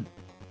can kind of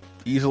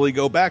easily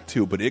go back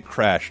to, but it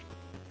crashed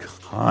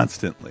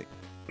constantly.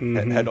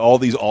 It had all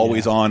these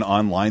always-on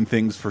online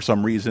things for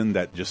some reason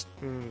that just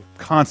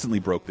constantly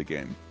broke the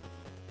game.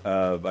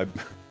 I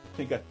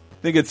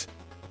think it's...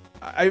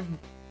 I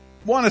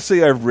want to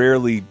say I've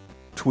rarely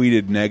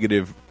tweeted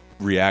negative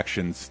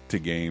reactions to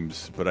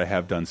games, but I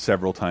have done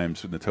several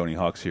times in the Tony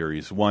Hawk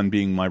series. One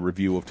being my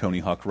review of Tony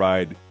Hawk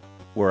Ride,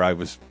 where I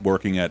was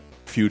working at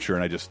Future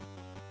and I just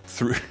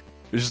threw...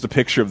 There's just a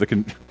picture of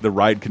the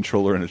ride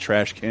controller in a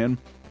trash can.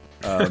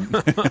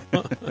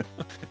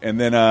 And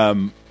then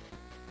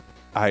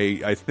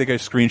I think I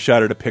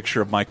screenshotted a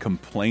picture of my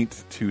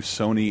complaint to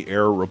Sony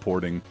error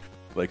reporting.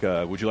 Like,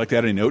 would you like to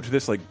add any note to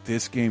this? Like,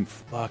 this game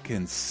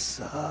fucking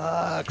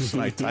sucks.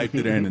 And I typed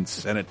it in and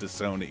sent it to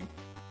Sony.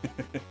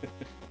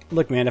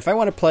 Look, man, if I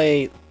want to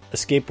play a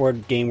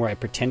skateboard game where I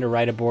pretend to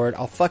ride a board,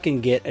 I'll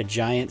fucking get a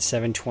giant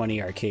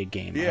 720 arcade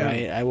game. Yeah.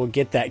 Right? I will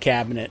get that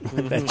cabinet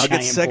with that I'll get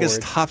giant Sega's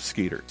board. Top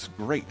Skater. It's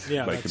great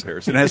by that's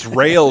comparison. It has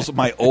rails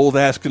my old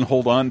ass can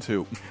hold on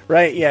to.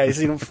 Right, yeah,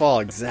 so you don't fall.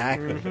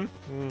 Exactly.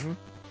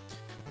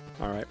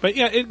 All right, but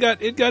yeah, it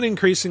got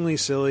increasingly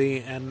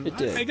silly, and It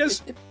did. I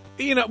guess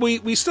you know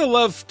we still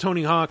love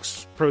Tony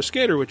Hawk's Pro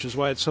Skater, which is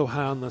why it's so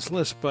high on this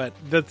list. But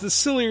the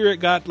sillier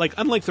it got, like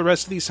unlike the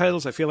rest of these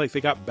titles, I feel like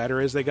they got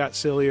better as they got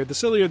sillier. The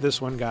sillier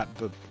this one got,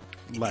 the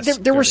less.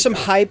 There were good it some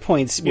got. high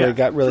points where Yeah, it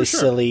got really for sure.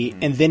 silly,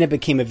 and then it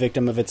became a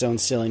victim of its own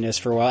silliness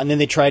for a while. And then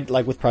they tried,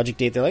 like with Project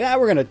 8, they're like,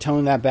 we're going to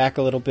tone that back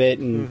a little bit,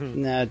 and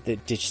nah,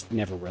 it just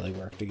never really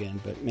worked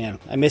again. But man,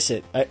 I miss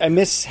it. I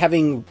miss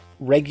having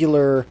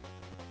regular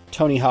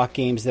Tony Hawk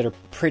games that are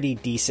pretty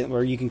decent,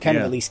 where you can kind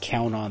of Yeah. at least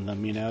count on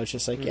them. You know, it's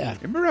just like, yeah.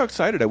 Remember how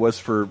excited I was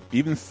for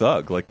even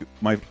Thug? Like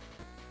my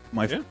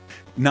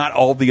not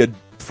all the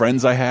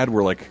friends I had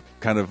were like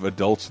kind of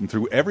adults, and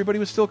through everybody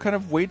was still kind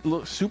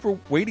of super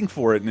waiting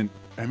for it. And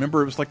I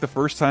remember it was like the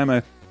first time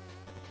I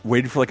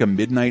waited for like a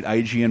midnight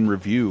IGN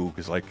review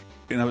because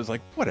and I was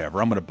like,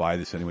 whatever, I'm going to buy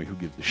this anyway. Who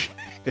gives a shit?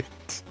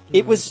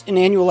 It was an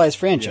annualized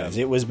franchise.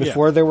 Yeah. It was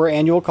before there were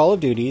annual Call of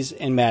Duties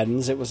and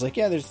Maddens. It was like,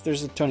 yeah,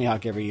 there's a Tony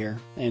Hawk every year,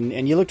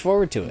 and you looked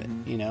forward to it,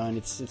 you know. And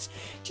it's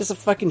just a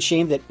fucking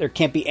shame that there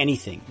can't be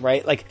anything,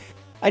 right? Like,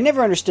 I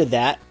never understood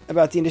that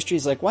about the industry.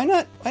 It's like, why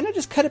not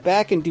just cut it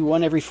back and do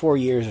one every 4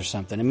 years or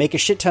something, and make a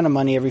shit ton of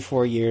money every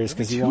 4 years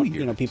because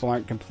people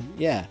aren't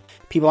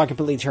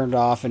completely turned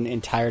off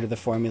and tired of the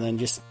formula, and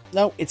just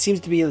no. It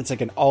seems to be it's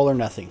like an all or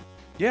nothing.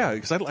 Yeah,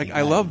 because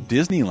I love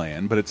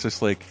Disneyland, but it's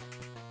just like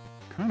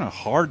kind of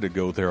hard to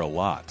go there a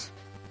lot.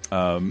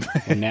 And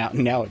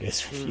now it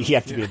is. You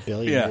have to be a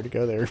billionaire to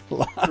go there a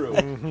lot.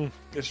 True.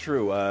 It's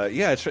true.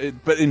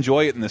 But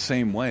enjoy it in the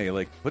same way.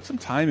 Like, put some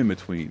time in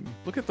between.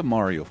 Look at the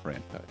Mario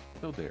franchise.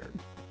 Still there.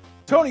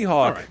 Tony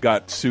Hawk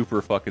got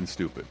super fucking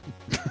stupid.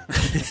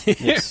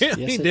 Yes,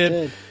 he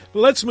did.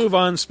 Let's move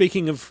on.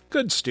 Speaking of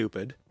good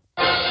stupid.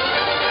 Number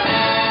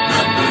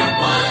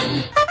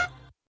one.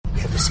 We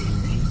have the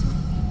same name,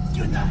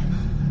 you and I.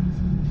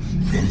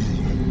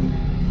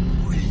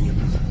 William.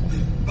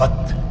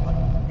 But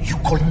you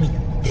call me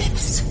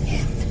Death's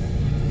Head.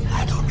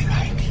 I don't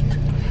like it.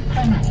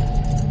 I'm a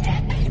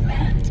happy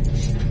man.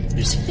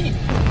 You see?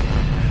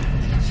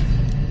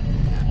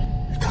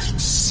 It doesn't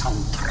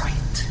sound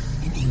right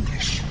in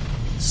English.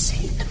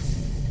 Say it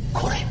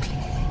correctly.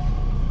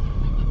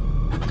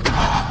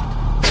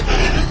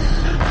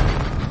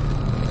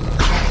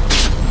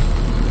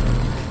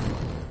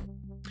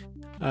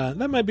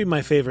 That might be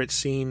my favorite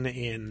scene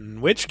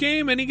in which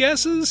game? Any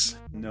guesses?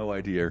 No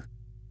idea.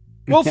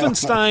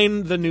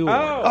 Wolfenstein: The New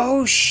Order.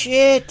 Oh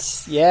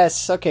shit!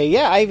 Yes. Okay.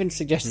 Yeah, I even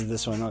suggested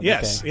this one. Okay.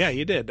 Yes. Yeah,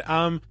 you did.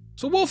 So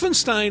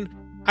Wolfenstein,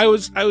 I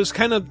was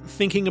kind of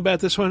thinking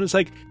about this one. It's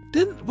like,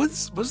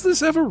 was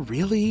this ever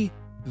really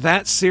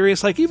that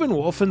serious? Like, even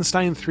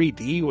Wolfenstein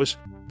 3D was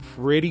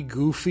pretty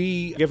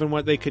goofy given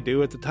what they could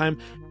do at the time.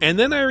 And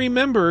then I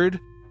remembered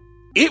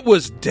it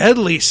was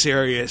deadly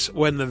serious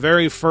when the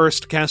very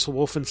first Castle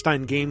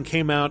Wolfenstein game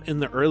came out in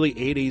the early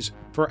 80s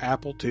for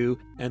Apple II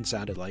and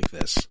sounded like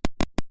this.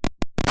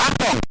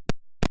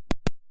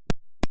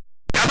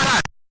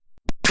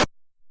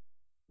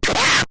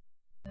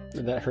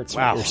 That hurts.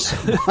 Wow. My ears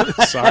so much.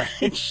 Sorry.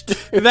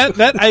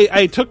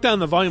 I took down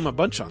the volume a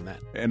bunch on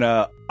that. And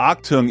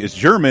Achtung is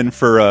German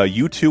for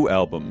U2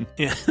 album.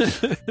 Yeah.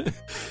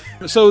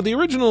 So the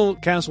original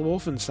Castle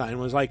Wolfenstein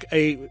was like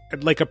a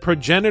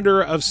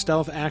progenitor of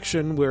stealth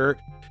action where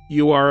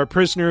you are a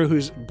prisoner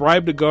who's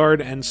bribed a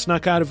guard and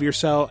snuck out of your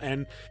cell,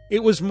 and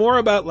it was more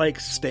about like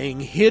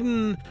staying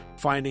hidden,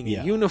 finding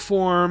a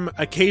uniform,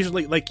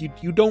 occasionally like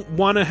you don't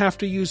want to have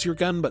to use your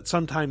gun, but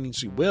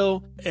sometimes you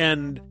will.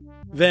 And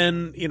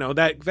then, you know,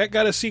 that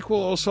got a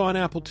sequel also on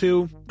Apple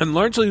II, and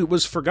largely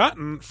was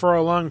forgotten for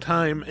a long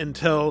time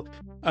until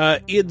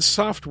id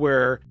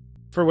Software,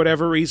 for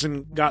whatever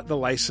reason, got the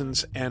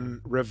license and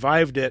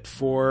revived it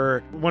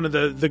for one of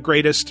the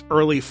greatest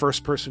early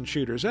first-person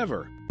shooters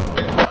ever.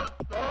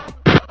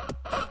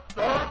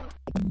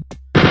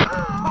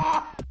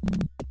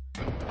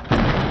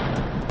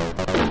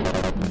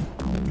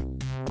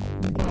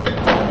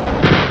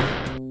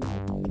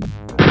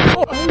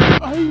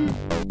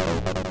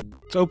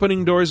 It's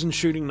opening doors and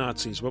shooting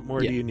Nazis. What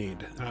more do you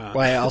need? Well,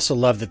 I also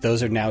love that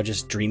those are now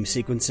just dream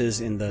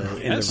sequences in the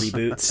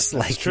reboots.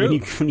 Like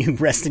when you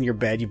rest in your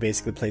bed, you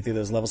basically play through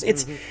those levels.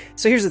 It's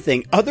so here's the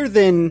thing: other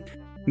than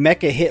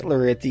Mecha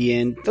Hitler at the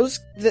end,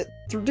 the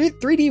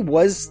 3D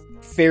was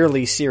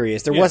fairly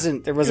serious. There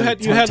wasn't. You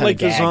had like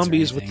the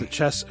zombies with the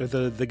chests, or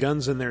the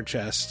guns in their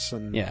chests,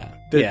 and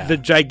the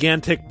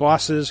gigantic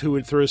bosses who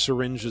would throw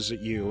syringes at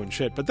you and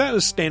shit. But that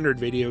was standard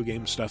video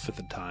game stuff at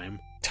the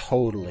time.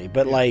 Totally.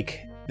 But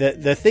like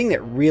the thing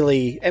that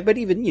really, but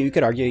even you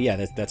could argue,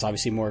 yeah, that's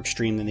obviously more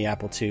extreme than the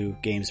Apple II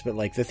games. But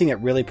like the thing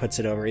that really puts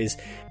it over is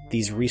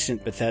these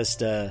recent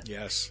Bethesda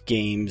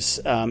games.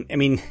 I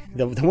mean,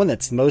 the one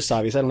that's most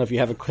obvious, I don't know if you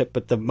have a clip,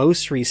 but the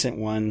most recent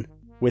one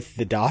with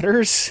the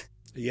daughters.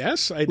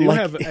 Yes, I do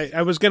have.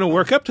 I was going to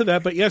work up to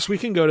that, but yes, we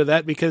can go to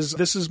that because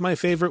this is my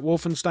favorite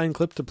Wolfenstein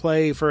clip to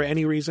play for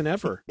any reason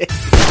ever. You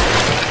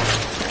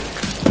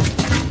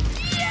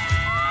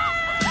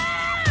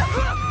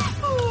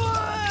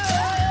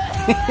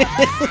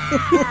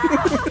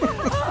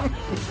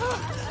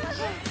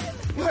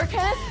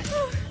okay?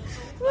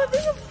 What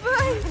is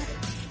fine?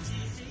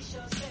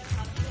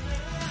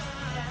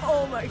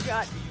 Oh my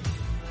god.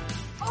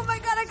 Oh my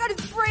god, I got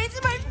his brains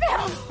in my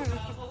mouth.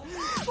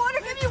 Water,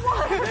 give me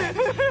water.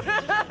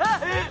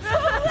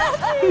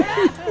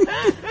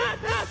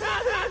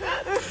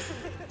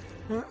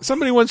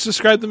 Somebody once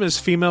described them as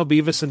female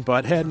Beavis and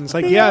Butthead, and it's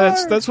like,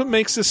 that's what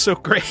makes this so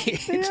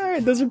great. They are.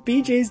 Those are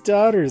BJ's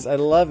daughters. I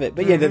love it.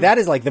 But yeah, that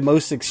is like the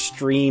most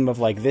extreme of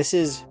like, this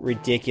is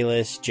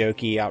ridiculous,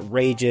 jokey,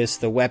 outrageous.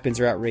 The weapons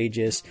are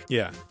outrageous.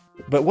 Yeah.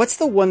 But what's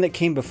the one that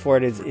came before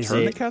it? Is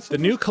it the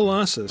New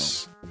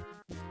Colossus?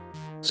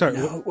 Sorry.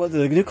 No, well,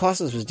 the New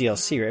Colossus was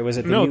DLC, right? Was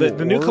it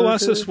the New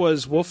Colossus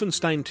was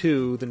Wolfenstein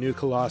 2, the New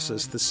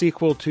Colossus, the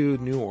sequel to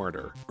New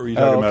Order. Or are you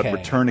talking about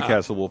Return to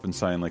Castle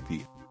Wolfenstein, like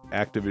the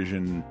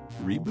Activision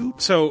reboot?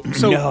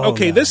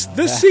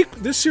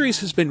 This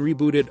series has been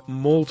rebooted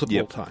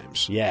multiple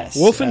times. Yes.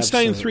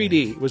 Wolfenstein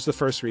absolutely. 3D was the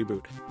first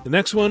reboot. The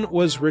next one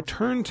was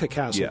Return to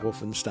Castle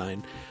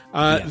Wolfenstein.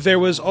 There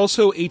was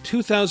also a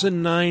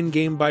 2009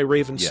 game by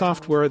Raven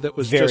Software that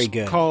was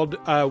called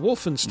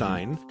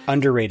Wolfenstein.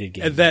 Underrated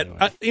game.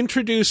 That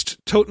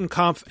introduced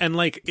Totenkopf, and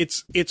like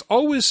it's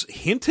always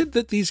hinted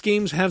that these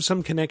games have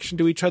some connection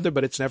to each other,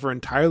 but it's never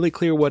entirely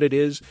clear what it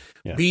is.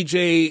 Yeah.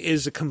 BJ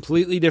is a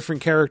completely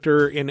different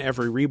character in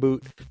every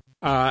reboot.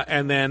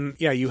 And then,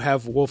 you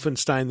have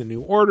Wolfenstein The New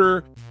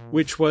Order,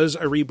 which was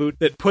a reboot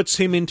that puts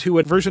him into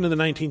a version of the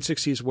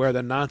 1960s where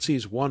the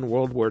Nazis won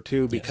World War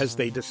II because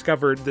they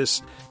discovered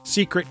this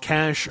secret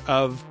cache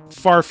of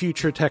far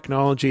future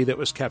technology that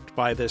was kept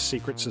by this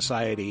secret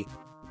society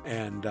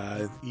and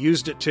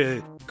used it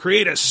to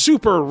create a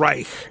super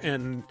Reich.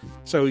 And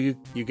so you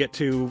get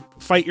to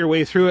fight your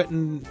way through it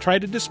and try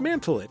to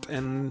dismantle it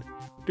and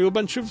do a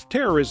bunch of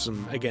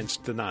terrorism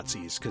against the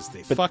Nazis because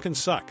they fucking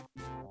suck.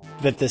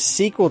 But the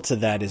sequel to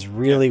that is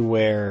really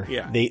where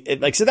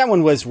so that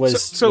one was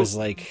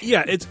like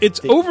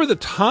it's over the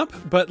top,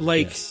 but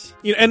like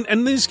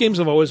and these games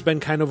have always been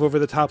kind of over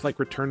the top. Like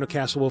Return to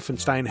Castle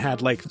Wolfenstein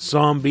had like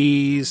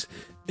zombies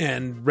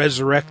and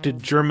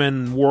resurrected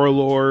German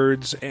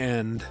warlords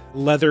and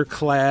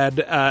leather-clad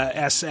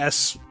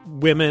SS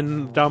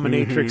women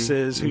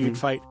dominatrixes who you'd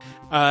fight.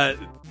 The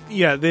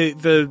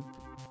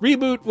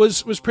reboot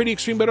was pretty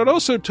extreme, but it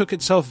also took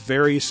itself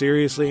very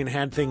seriously and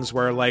had things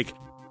where like.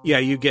 Yeah,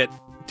 you get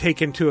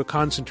taken to a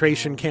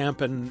concentration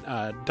camp and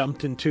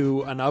dumped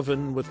into an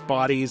oven with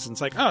bodies, and it's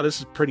like, oh, this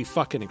is pretty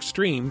fucking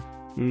extreme.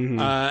 Mm-hmm.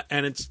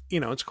 And it's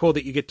it's cool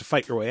that you get to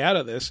fight your way out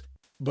of this.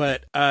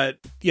 But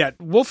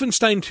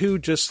Wolfenstein 2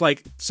 just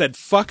like said,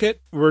 fuck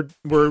it, we're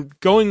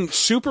going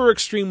super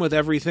extreme with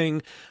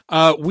everything.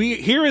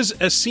 Here is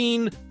a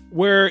scene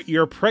where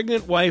your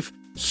pregnant wife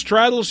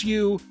straddles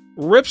you,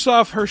 rips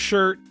off her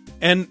shirt,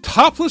 and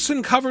topless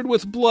and covered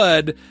with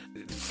blood,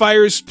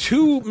 fires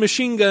 2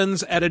 machine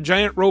guns at a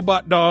giant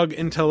robot dog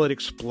until it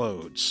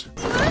explodes.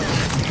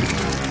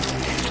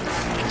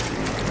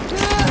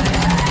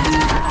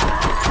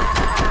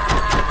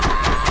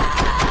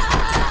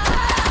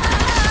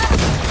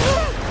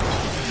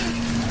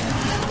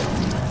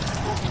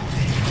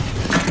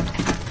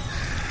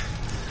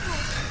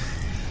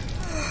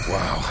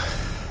 Wow.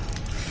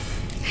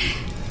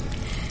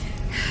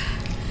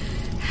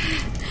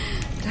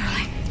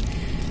 Darling,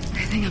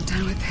 I think I'm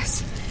done with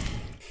this.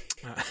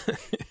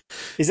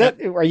 Is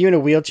that? Are you in a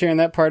wheelchair in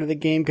that part of the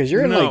game? Because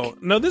you're in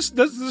no. This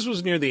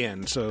was near the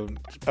end, so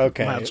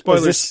okay.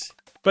 Spoilers.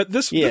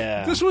 This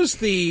was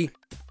the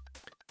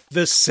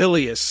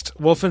silliest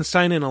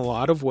Wolfenstein in a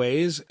lot of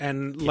ways,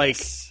 and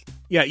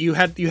you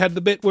had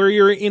the bit where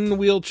you're in the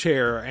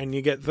wheelchair and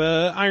you get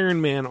the Iron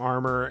Man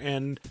armor,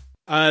 and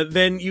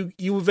then you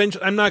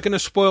eventually, I'm not going to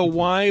spoil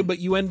why, but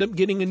you end up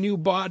getting a new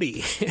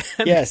body.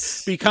 And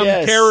become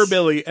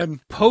Terrorbilly and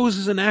pose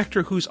as an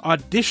actor who's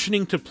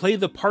auditioning to play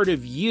the part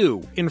of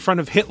you in front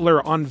of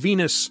Hitler on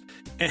Venus.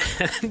 And,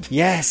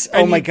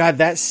 oh my God,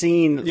 that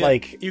scene,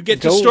 you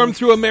get to storm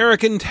through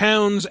American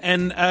towns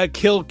and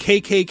kill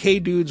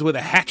KKK dudes with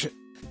a hatchet.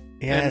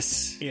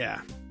 Yes. And,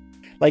 yeah.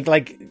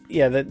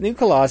 The New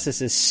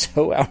Colossus is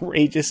so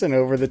outrageous and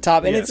over the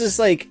top. And it's just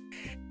like,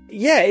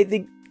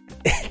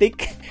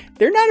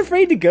 they're not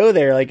afraid to go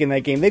there, like in that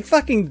game. They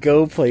fucking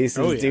go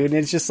places, dude. And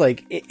it's just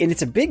like, and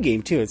it's a big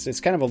game too. It's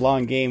kind of a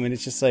long game, and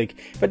it's just like,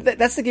 but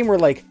that's the game where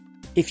like,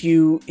 if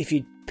you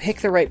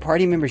pick the right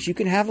party members, you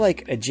can have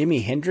like a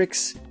Jimi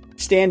Hendrix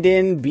stand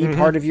in, be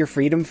part of your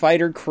freedom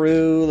fighter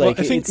crew. Like,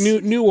 I think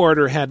New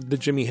Order had the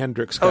Jimi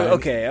Hendrix guy. Oh,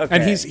 okay.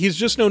 And he's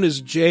just known as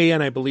Jay,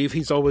 and I believe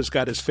he's always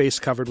got his face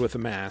covered with a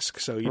mask.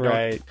 So you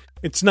don't.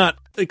 It's not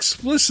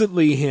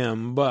explicitly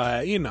him,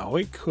 but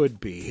it could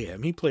be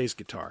him. He plays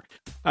guitar.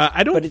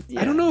 I don't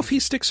know if he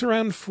sticks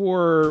around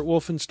for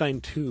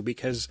Wolfenstein 2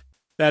 because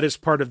that is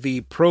part of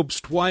the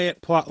Probst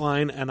Wyatt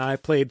plotline, and I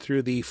played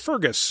through the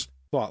Fergus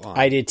plotline.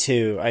 I did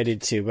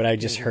too, but I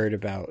just heard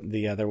about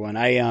the other one.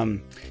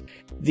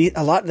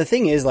 The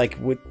thing is, like,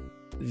 with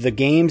the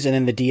games and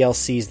then the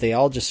DLCs, they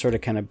all just sort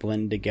of kind of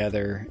blend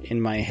together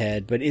in my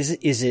head. But was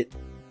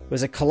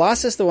it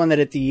Colossus the one that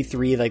at the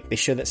E3, like, they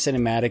showed that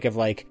cinematic of,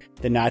 like,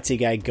 the Nazi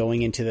guy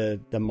going into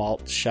the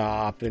malt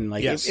shop, and,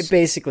 like, it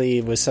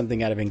basically was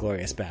something out of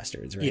Inglourious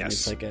Bastards, right? Yes.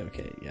 It's like,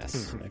 okay,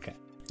 yes, okay.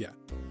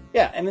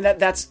 Yeah, I mean,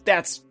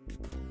 that's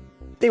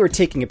they were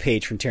taking a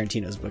page from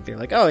Tarantino's book. They're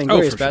like,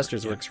 Inglourious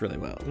Bastards works really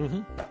well.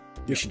 Mm-hmm.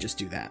 We should just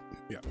do that.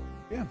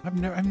 Yeah.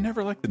 I've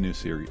never liked the new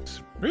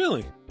series.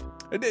 Really?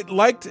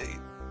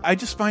 I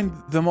just find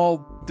them all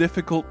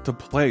difficult to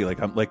play. Like,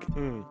 it's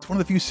one of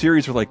the few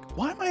series where, like,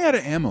 why am I out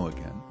of ammo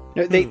again?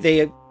 No,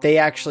 they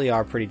actually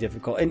are pretty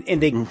difficult,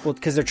 and they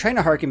because they're trying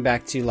to harken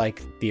back to,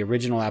 like, the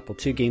original Apple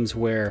II games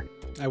where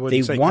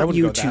they want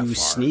you to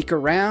sneak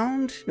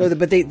around. No,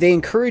 but they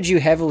encourage you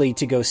heavily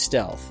to go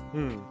stealth,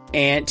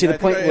 and to the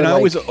point where I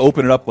always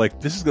open it up like,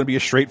 this is going to be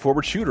a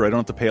straightforward shooter I don't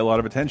have to pay a lot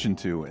of attention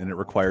to, and it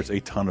requires a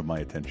ton of my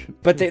attention.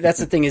 But that's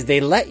the thing, is they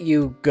let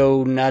you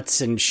go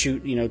nuts and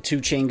shoot 2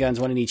 chain guns,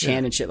 one in each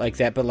hand and shit like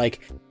that. But, like,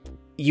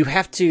 you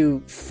have to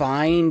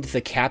find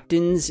the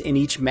captains in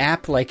each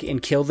map, like,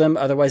 and kill them.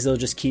 Otherwise, they'll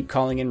just keep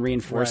calling in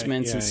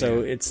reinforcements.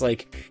 It's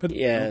like,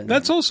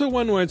 That's also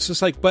one where it's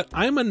just like, but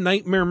I'm a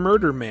nightmare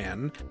murder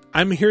man.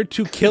 I'm here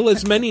to kill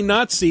as many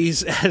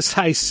Nazis as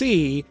I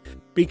see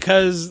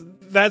because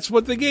that's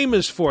what the game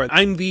is for.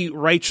 I'm the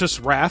righteous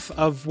wrath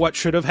of what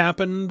should have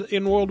happened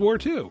in World War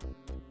II.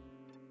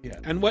 Yeah,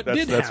 and what did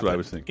happen? That's what I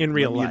was thinking. In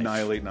real life,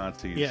 annihilate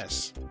Nazis.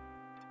 Yes.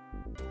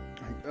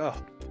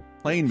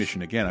 Plane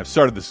mission again. I've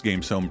started these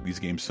games so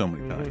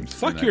many times.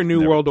 Fuck your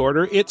New World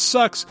Order. It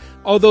sucks.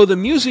 Although the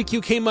music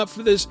you came up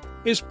for this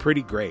is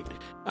pretty great.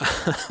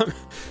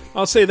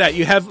 I'll say that.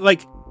 You have,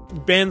 like,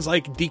 bands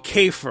like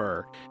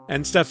Decafer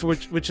and stuff,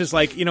 which is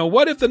like,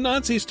 what if the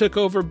Nazis took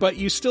over, but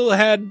you still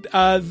had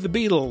the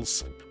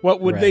Beatles? What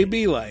would they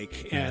be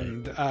like?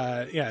 And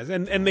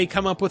and they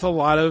come up with a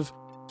lot of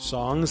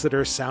songs that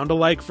are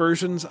sound-alike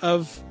versions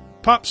of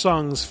pop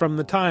songs from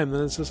the time,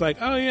 and it's just like,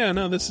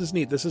 this is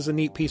neat. This is a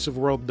neat piece of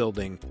world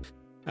building.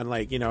 And,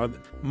 like,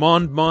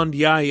 Mond Mond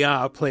Ya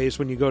Ya plays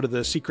when you go to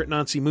the secret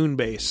Nazi moon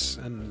base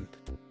and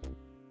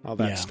all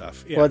that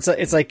stuff. Yeah. Well,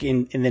 it's like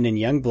and then in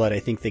Youngblood, I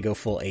think they go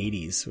full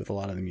 80s with a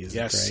lot of the music.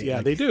 Yes, right? yeah,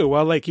 like, they do.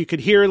 Well, like, you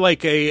could hear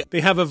like they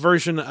have a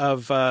version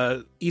of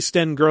East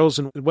End Girls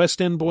and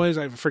West End Boys.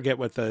 I forget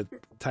what the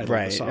title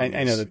of the song is.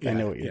 I know that. I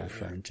know what you're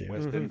referring to.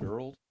 West End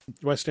Girls.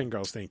 West End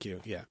Girls, thank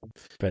you. Yeah.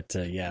 But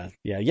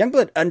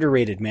Youngblood,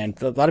 underrated, man.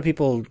 A lot of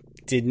people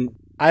didn't.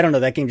 I don't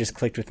know. That game just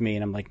clicked with me,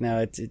 and I'm like,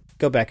 no,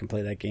 go back and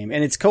play that game.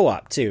 And it's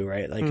co-op too,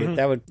 right? Like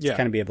that would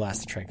kind of be a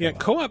blast to try. Yeah,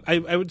 co-op.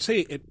 I would say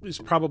it is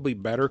probably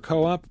better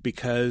co-op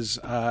because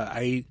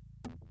I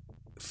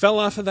fell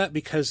off of that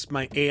because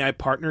my AI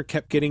partner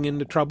kept getting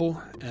into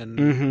trouble, and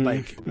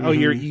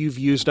you've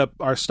used up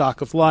our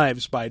stock of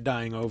lives by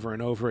dying over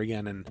and over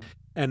again,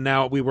 and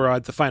now we were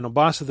at the final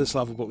boss of this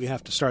level, but we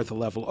have to start the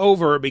level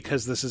over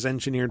because this is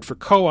engineered for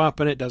co-op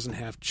and it doesn't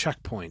have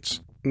checkpoints.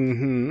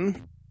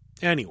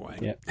 Anyway.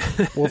 Yeah.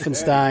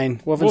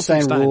 Wolfenstein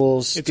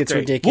rules. It gets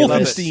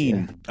ridiculous.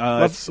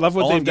 Wolfenstein. Love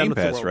what they've done with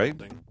Pass, the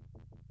world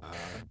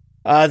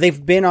right?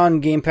 They've been on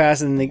Game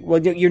Pass, and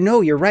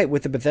you're right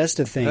with the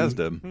Bethesda thing.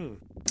 Bethesda.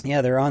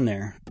 Yeah, they're on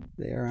there.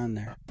 They are on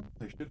there.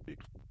 They should be.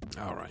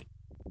 All right.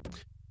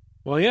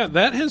 Well, yeah,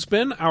 that has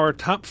been our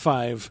top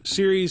 5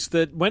 series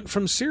that went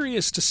from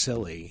serious to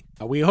silly.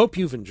 We hope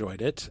you've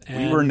enjoyed it.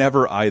 We were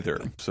never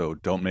either, so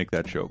don't make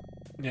that joke.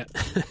 Yeah.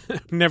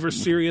 Never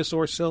serious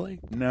or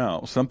silly?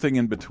 No, something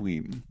in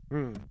between.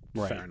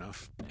 Right. Fair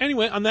enough.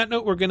 Anyway, on that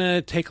note, we're going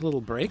to take a little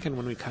break, and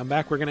when we come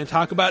back, we're going to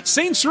talk about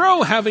Saints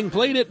Row, having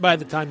played it by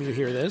the time you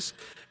hear this,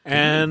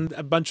 and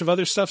a bunch of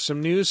other stuff,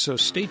 some news, so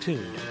stay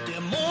tuned. Der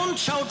Mond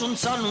schaut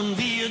uns an und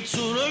wir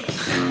zurück.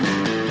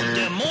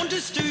 Der Mond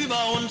ist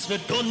über uns,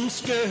 wird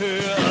uns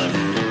gehören.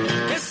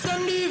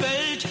 Gestern die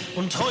Welt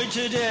und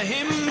heute der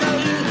Himmel.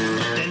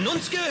 Denn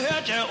uns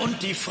gehört er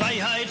und die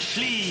Freiheit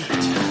fliegt.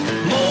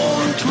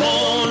 Mond,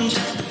 Mond,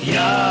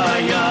 ja,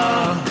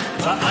 ja.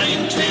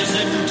 Vereint wir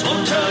sind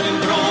unter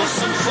dem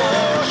großen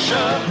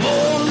Forscher.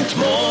 Mond,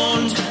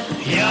 Mond,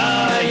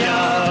 ja,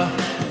 ja.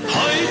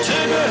 Heute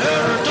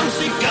gehört uns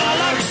die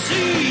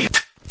Galaxie.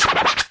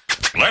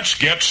 Let's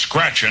get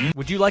scratching.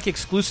 Would you like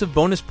exclusive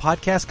bonus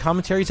podcast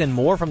commentaries and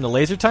more from the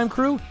LaserTime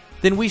crew?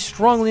 then we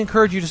strongly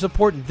encourage you to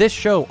support this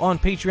show on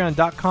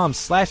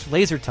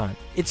patreon.com/lasertime.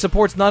 It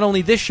supports not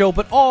only this show,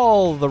 but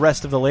all the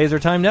rest of the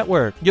LaserTime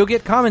network. You'll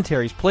get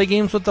commentaries, play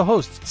games with the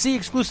hosts, see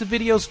exclusive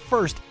videos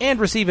first, and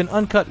receive an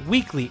uncut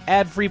weekly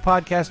ad-free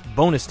podcast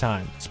bonus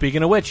time.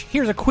 Speaking of which,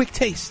 here's a quick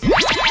taste.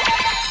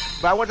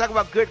 But I want to talk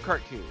about good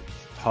cartoons.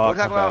 I want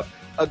to talk about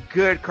a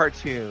good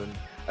cartoon,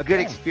 a good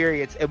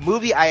experience, a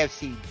movie I have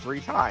seen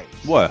 3 times.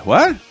 What?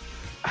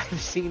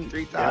 I've seen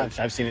 3 times.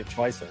 I've seen it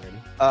twice already.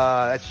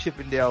 That's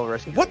Chippendale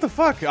Rescue. What the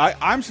fuck?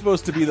 I'm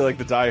supposed to be the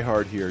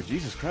diehard here.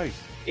 Jesus Christ.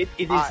 It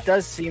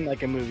does seem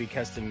like a movie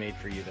custom made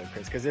for you though,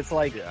 Chris, because it's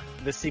like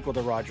the sequel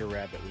to Roger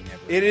Rabbit. We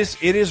never.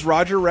 It is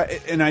Roger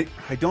Rabbit, and I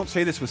don't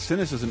say this with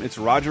cynicism. It's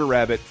Roger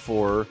Rabbit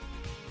for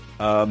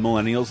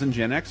millennials and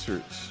Gen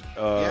Xers,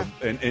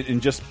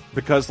 and just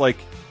because I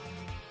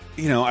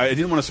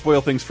didn't want to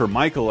spoil things for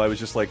Michael. I was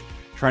just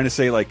trying to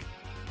say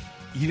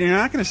you're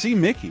not going to see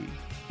Mickey.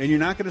 And you're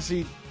not going to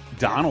see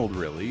Donald,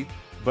 really.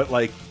 But,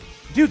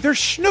 dude, there's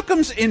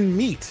schnookums in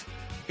meat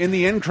in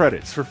the end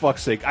credits, for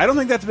fuck's sake. I don't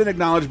think that's been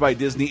acknowledged by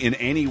Disney in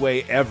any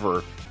way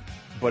ever.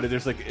 But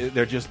there's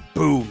they're just,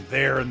 boom,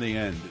 there in the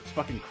end. It's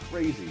fucking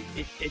crazy.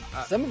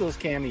 Some of those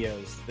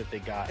cameos that they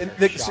got.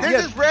 This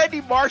is Randy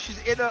Marsh is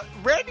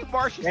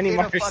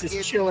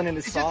chilling in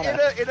his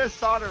sauna. In a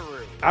sauna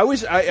room.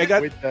 I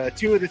got with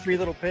 2 of the 3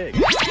 little pigs.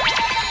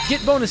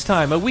 Get Bonus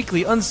Time, a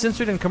weekly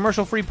uncensored and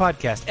commercial-free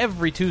podcast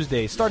every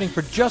Tuesday, starting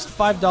for just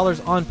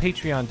 $5 on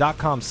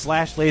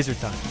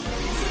patreon.com/lasertime.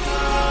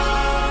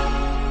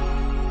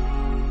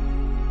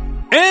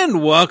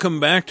 And welcome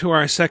back to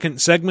our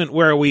second segment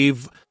where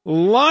we've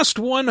lost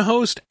one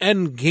host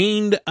and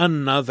gained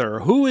another.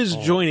 Who is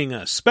joining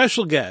us?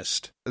 Special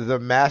guest. The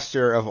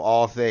master of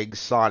all things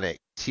Sonic,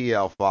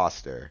 T.L.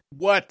 Foster.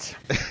 What?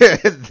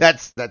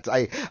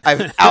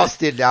 I've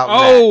ousted out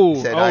Matt.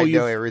 Said I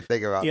know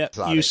everything about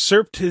Sonic.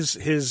 Usurped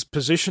his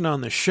position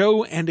on the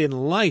show and in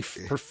life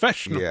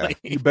professionally. Yeah.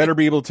 You better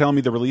be able to tell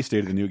me the release date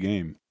of the new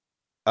game.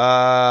 Look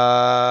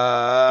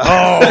at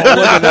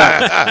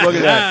that! Look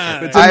at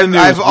that!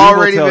 I've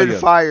already been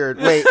fired.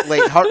 Wait.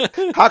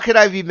 How could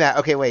I be mad?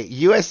 Okay, wait.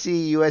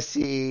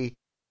 USC.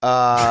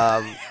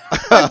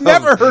 I've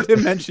never heard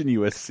him mention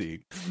USC.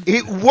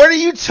 What are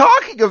you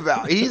talking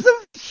about? He's a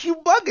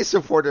humongous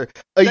supporter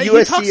of USC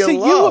he talks to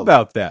you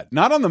about that,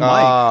 not on the mic.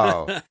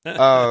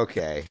 Oh,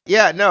 okay.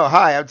 Yeah, no.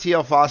 Hi, I'm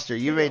T.L. Foster.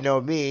 You may know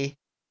me.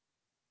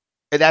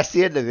 And that's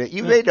the end of it.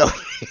 You may know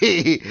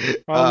me.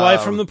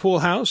 Live from the pool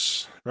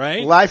house,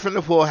 right? Live from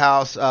the pool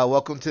house.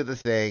 Welcome to the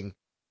thing.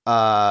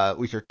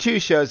 Which are 2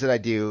 shows that I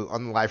do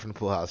on the Live from the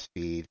Pool House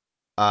feed.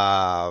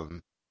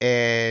 And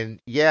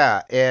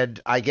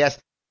I guess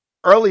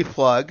early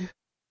plug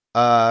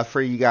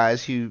for you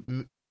guys who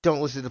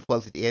don't listen to the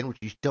plugs at the end, which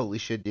you totally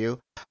should do.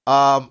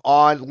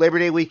 On Labor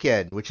Day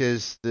weekend, which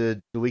is the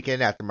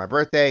weekend after my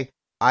birthday,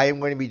 I am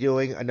going to be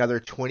doing another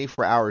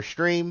 24-hour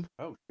stream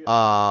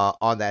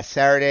on that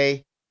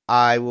Saturday.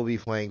 I will be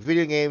playing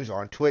video games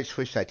on Twitch,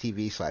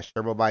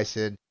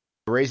 twitch.tv/TurboBison,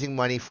 raising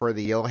money for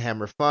the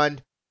Yellowhammer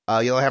Fund.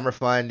 Yellowhammer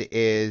Fund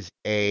is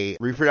a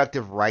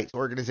reproductive rights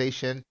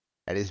organization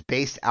that is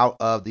based out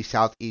of the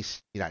southeast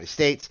United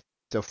States.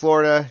 So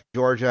Florida,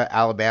 Georgia,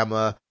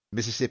 Alabama,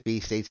 Mississippi,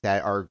 states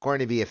that are going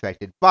to be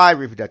affected by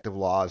reproductive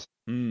laws.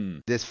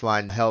 This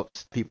fund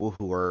helps people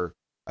who are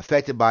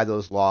affected by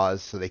those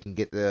laws so they can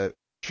get the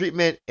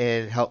treatment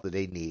and help that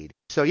they need.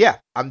 So yeah,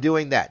 I'm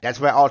doing that. That's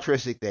my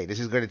altruistic thing.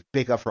 This is going to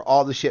pick up for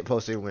all the shit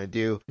posting I'm going to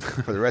do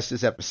for the rest of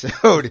this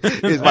episode.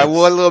 Is my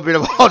one little bit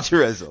of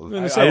altruism.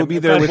 I will be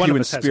there with you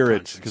in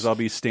spirit because I'll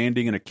be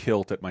standing in a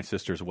kilt at my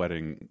sister's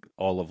wedding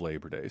all of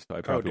Labor Day. So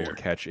I probably won't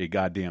catch a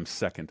goddamn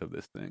second of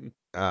this thing.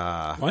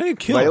 Why a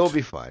kilt? But it'll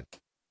be fun.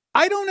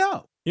 I don't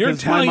know. You're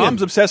Italian. My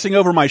mom's obsessing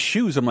over my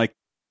shoes. I'm like,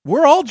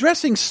 we're all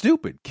dressing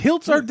stupid.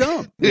 Kilts are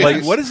dumb.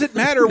 Like, what does it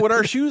matter what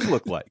our shoes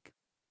look like?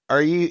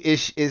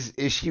 Is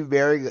she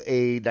wearing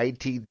a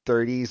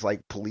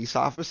 1930s police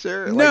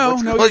officer? No,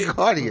 what's going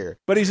on here?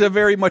 But he's a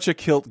very much a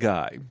kilt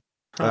guy.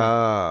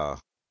 Oh.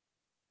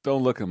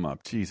 Don't look him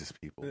up. Jesus,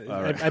 people.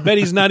 All right. I bet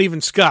he's not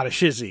even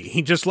Scottish, is he?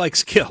 He just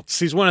likes kilts.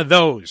 He's one of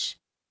those.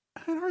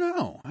 I don't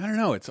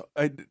know. It's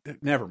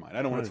never mind.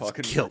 I don't want to talk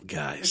kilt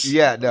guys.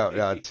 Yeah, no,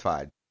 it's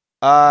fine.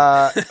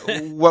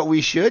 What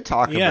we should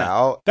talk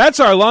about. That's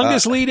our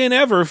longest lead in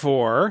ever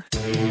for.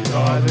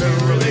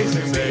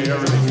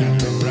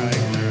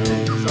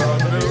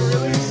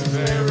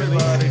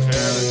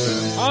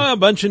 A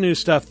bunch of new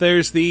stuff.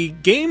 There's the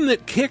game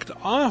that kicked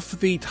off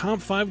the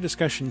top 5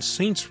 discussion,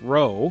 Saints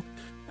Row,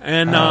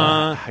 and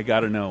I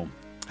gotta know.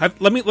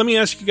 Let me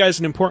ask you guys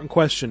an important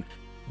question.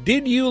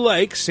 Did you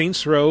like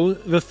Saints Row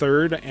the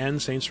Third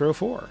and Saints Row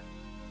 4?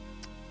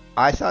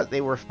 I thought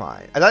they were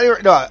fine. I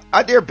thought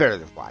they were better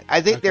than fine. I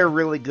think they're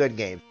really good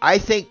games. I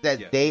think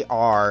that they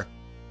are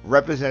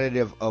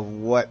representative of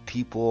what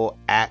people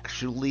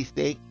actually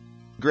think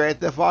Grand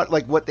Theft Auto,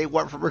 what they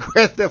want from a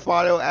Grand Theft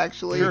Auto,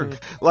 actually. Sure.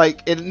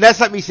 And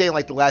that's not me saying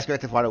the last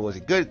Grand Theft Auto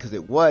wasn't good, because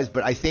it was,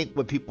 but I think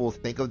when people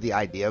think of the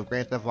idea of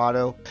Grand Theft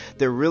Auto,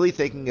 they're really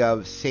thinking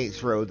of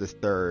Saints Row the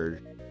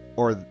Third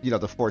or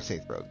the fourth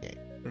Saints Row game.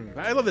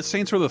 I love that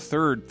Saints Row the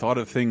Third thought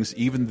of things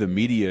even the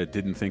media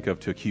didn't think of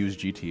to accuse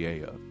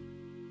GTA of.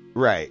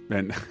 Right.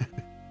 And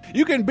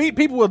you can beat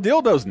people with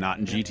dildos, not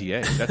in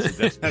GTA.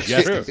 That's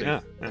just true. Yeah.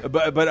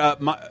 But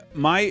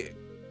my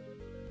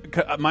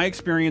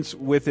experience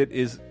with it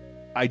is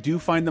I do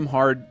find them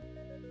hard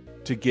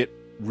to get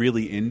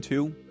really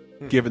into,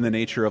 given the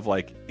nature of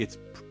like it's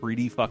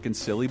pretty fucking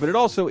silly, but it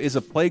also is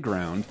a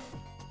playground.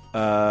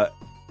 I'm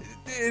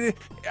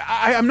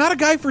not a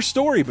guy for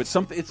story, but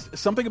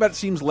something about it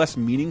seems less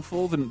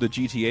meaningful than the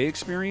GTA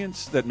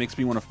experience that makes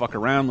me want to fuck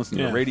around, listen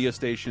to radio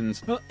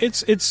stations. Well,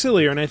 it's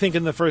sillier, and I think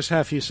in the first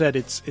half you said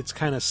it's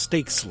kind of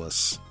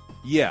stakesless.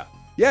 Yeah.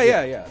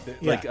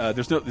 Like there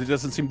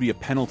doesn't seem to be a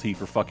penalty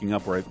for fucking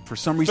up. Where for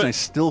some reason I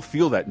still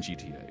feel that in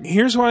GTA.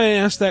 Here's why I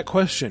asked that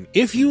question: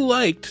 if you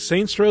liked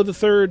Saints Row the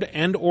Third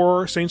and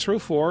or Saints Row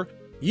 4,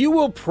 you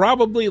will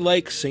probably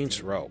like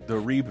Saints Row, the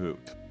reboot.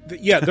 The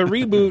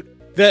reboot.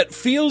 That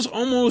feels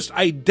almost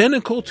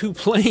identical to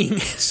playing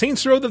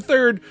Saints Row the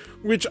Third,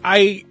 which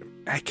I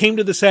came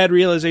to the sad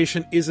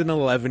realization is an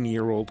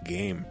 11-year-old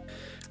game.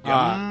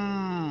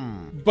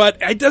 But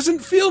it doesn't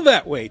feel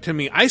that way to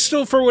me. I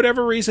still, for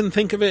whatever reason,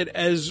 think of it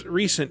as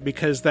recent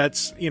because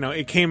that's,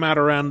 it came out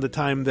around the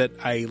time that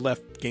I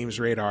left Games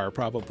Radar,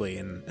 probably,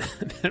 and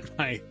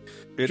my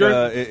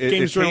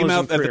it came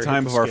out at the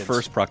time of our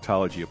first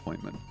proctology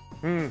appointment.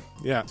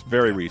 Yeah, it's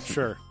very recent.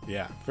 Sure,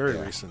 yeah, very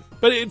recent.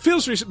 But it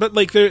feels recent. But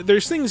like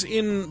there's things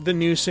in the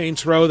new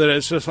Saints Row that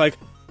it's just like,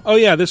 oh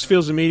yeah, this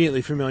feels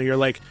immediately familiar.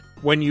 Like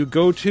when you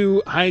go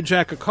to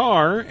hijack a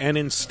car, and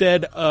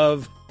instead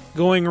of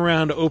going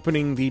around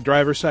opening the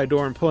driver's side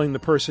door and pulling the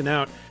person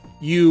out,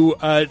 you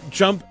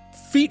jump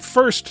feet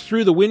first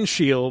through the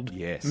windshield,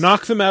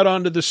 knock them out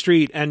onto the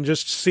street, and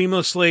just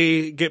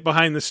seamlessly get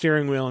behind the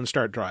steering wheel and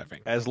start driving.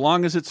 As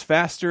long as it's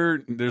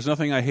faster, there's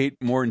nothing I hate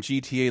more in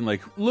GTA. And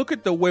like, look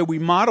at the way we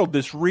modeled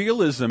this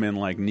realism. And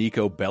like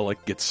Nico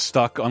Bellic gets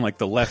stuck on like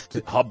the left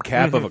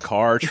hubcap of a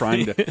car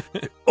trying to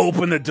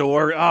open the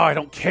door. Oh, I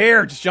don't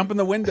care. Just jump in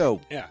the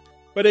window. Yeah.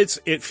 But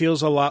it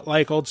feels a lot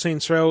like old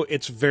Saints Row.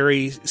 It's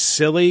very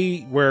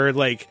silly, where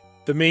like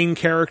the main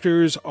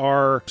characters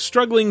are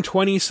struggling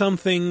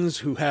 20-somethings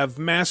who have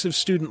massive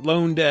student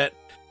loan debt.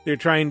 They're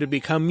trying to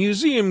become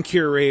museum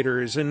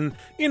curators and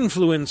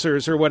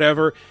influencers or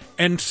whatever.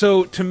 And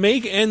so to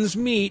make ends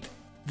meet,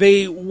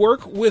 they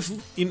work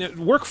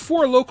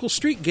for local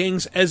street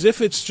gangs as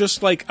if it's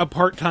just like a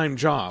part-time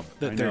job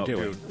that they're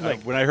doing.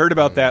 Like, when I heard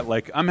about that,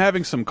 like, I'm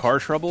having some car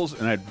troubles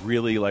and I'd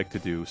really like to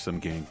do some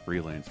gang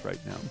freelance right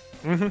now.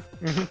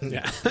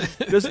 Yeah.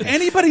 Does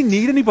anybody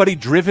need anybody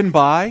driven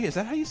by? Is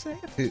that how you say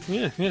it?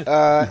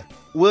 Yeah.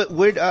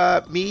 Would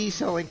me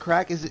selling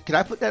crack, can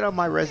I put that on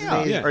my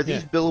resume? Are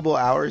these billable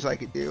hours I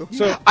could do?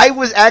 So I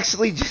was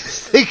actually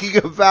just thinking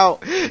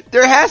about,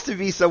 there has to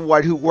be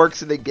someone who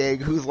works in a gang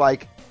who's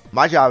like,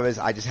 my job is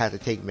I just have to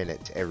take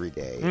minutes every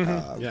day.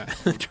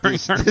 During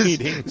our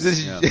meetings.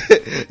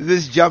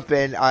 This jump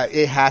in,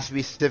 it has to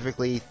be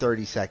specifically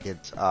 30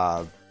 seconds.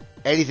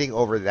 Anything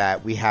over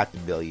that, we have to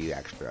bill you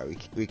extra.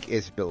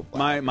 It's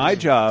billable. My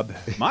job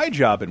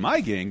in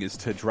my gang is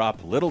to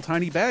drop little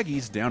tiny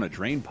baggies down a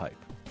drain pipe.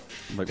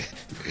 But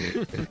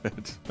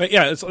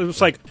yeah,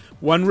 it's like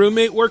one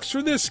roommate works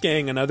for this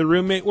gang, another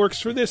roommate works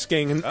for this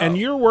gang, and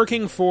you're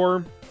working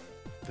for,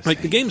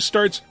 like, the game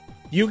starts,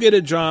 you get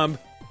a job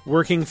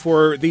working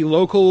for the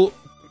local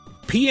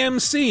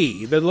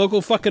PMC, the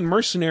local fucking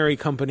mercenary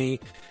company,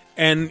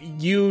 and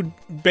you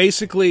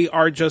basically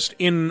are just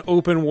in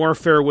open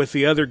warfare with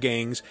the other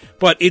gangs.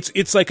 But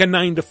it's like a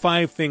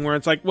 9-to-5 thing where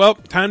it's like, well,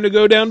 time to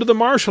go down to the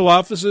marshal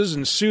offices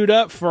and suit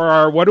up for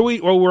our,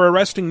 we're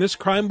arresting this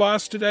crime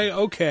boss today.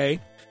 Okay.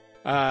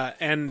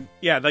 And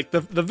yeah, like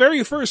the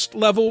very first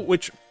level,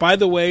 which, by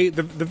the way,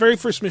 the very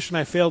first mission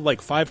I failed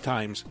like 5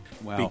 times.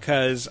 Wow.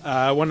 Because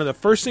one of the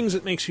first things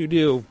it makes you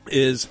do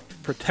is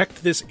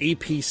protect this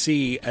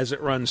APC as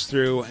it runs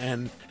through,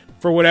 and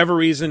for whatever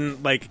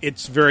reason, like,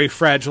 it's very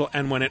fragile,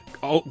 and when it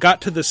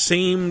got to the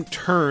same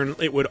turn,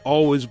 it would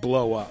always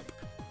blow up.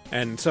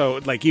 And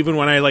so, like, even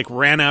when I, like,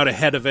 ran out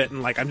ahead of it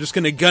and, like, I'm just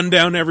gonna gun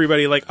down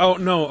everybody, like, oh,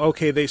 no,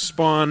 okay, they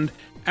spawned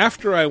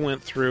after I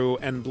went through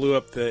and blew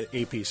up the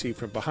APC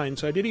from behind,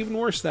 so I did even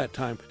worse that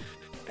time.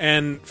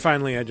 And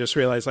finally, I just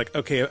realized, like,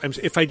 okay,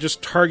 if I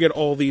just target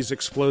all these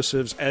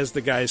explosives as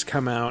the guys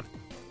come out,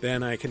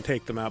 then I can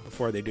take them out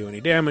before they do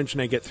any damage,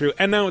 and I get through,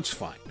 and now it's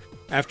fine.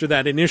 After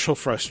that initial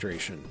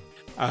frustration.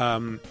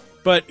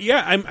 But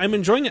yeah, I'm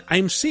enjoying it.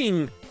 I'm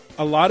seeing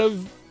a lot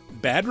of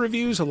bad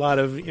reviews, a lot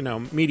of,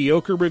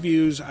 mediocre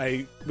reviews.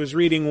 I was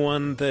reading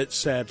one that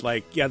said,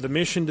 like, yeah, the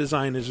mission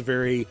design is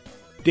very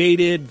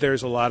dated.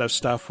 There's a lot of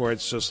stuff where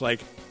it's just like,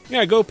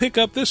 yeah, go pick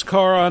up this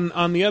car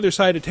on the other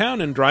side of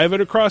town and drive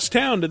it across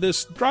town to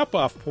this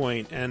drop-off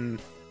point.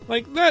 And,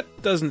 like,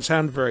 that doesn't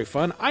sound very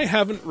fun. I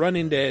haven't run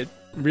into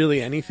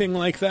really anything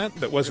like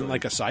that wasn't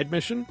like a side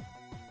mission.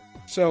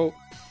 So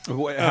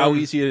how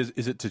easy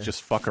is it to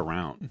just fuck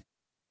around?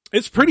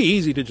 It's pretty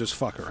easy to just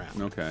fuck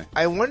around. Okay.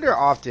 I wonder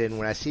often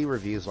when I see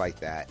reviews like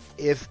that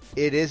if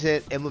it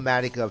isn't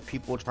emblematic of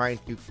people trying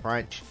to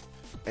crunch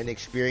an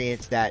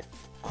experience that,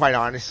 quite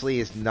honestly,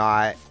 is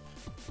not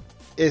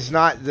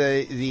like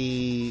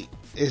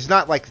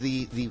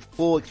the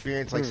full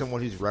experience like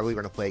someone who's regularly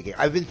going to play a game.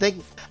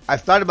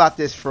 I've thought about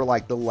this for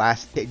like the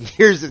last 10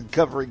 years of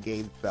covering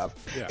game stuff.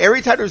 Yeah.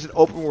 Every time there's an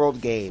open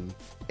world game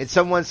and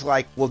someone's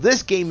like, well,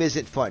 this game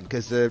isn't fun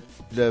because the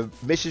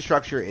mission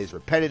structure is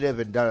repetitive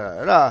and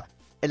da-da-da-da.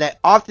 And I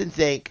often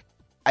think,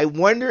 I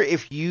wonder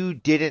if you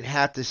didn't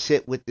have to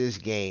sit with this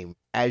game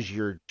as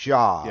your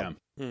job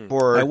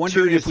for I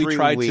wonder 2 to if 3 we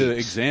tried weeks. to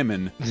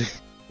examine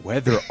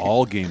whether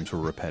all games were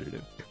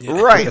repetitive.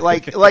 Right,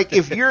 like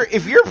if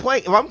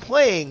I'm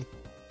playing,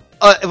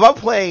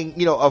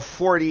 you know, a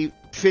 40,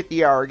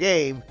 50 hour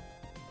game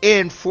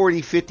in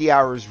 40, 50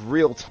 hours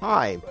real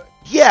time,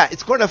 yeah,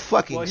 it's going to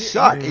fucking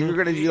suck, and you're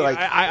going to be like,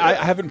 I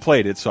haven't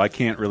played it, so I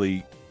can't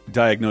really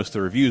diagnose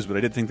the reviews, but I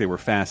did think they were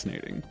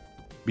fascinating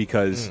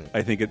because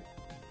I think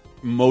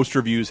most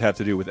reviews have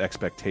to do with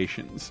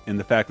expectations, and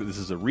the fact that this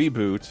is a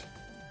reboot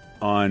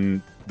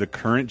on the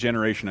current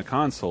generation of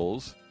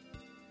consoles,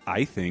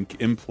 I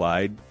think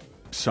implied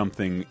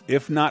something,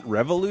 if not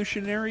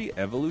revolutionary,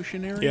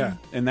 evolutionary. Yeah.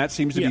 And that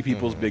seems to be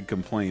people's big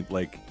complaint.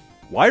 Like,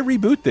 why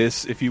reboot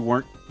this if you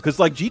weren't... Because,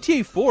 like,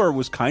 GTA 4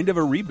 was kind of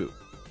a reboot.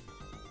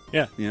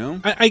 Yeah. You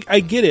know?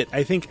 I get it.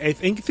 I think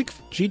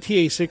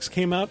GTA 6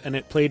 came out and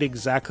it played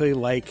exactly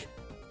like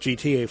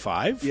GTA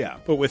 5. Yeah.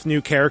 But with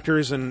new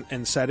characters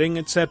and setting,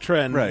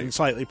 etc. And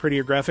slightly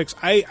prettier graphics.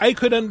 I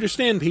could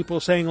understand people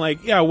saying,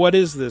 like, yeah, what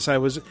is this?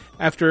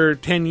 After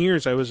 10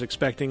 years, I was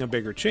expecting a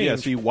bigger change. Yeah,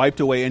 so you wiped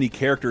away any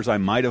characters I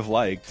might have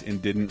liked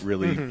and didn't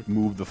really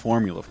move the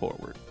formula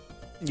forward.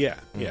 Yeah,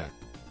 yeah.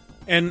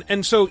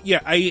 And so,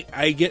 yeah,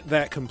 I get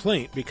that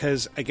complaint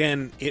because,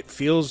 again, it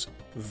feels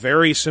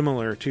very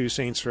similar to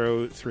Saints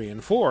Row 3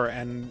 and 4,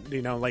 and,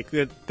 you know, like,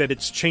 that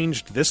it's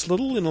changed this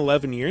little in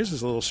 11 years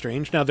is a little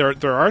strange. Now,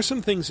 there are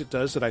some things it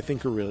does that I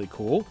think are really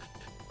cool.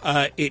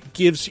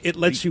 It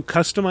lets you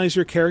customize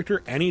your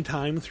character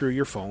anytime through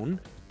your phone.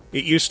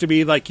 It used to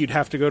be like you'd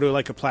have to go to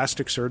like a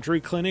plastic surgery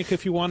clinic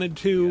if you wanted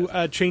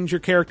to change your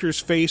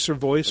character's face or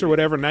voice or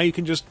whatever. Now you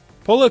can just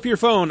pull up your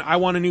phone. I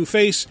want a new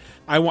face.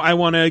 I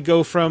want to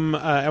go from,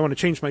 I want to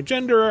change my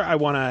gender. I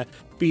want to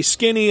be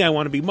skinny. I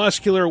want to be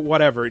muscular,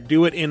 whatever.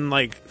 Do it in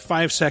like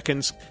 5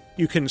 seconds.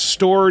 You can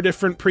store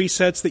different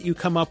presets that you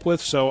come up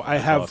with. So I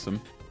have,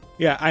 awesome.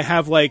 Yeah, I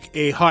have like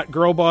a hot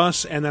girl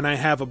boss, and then I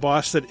have a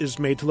boss that is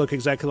made to look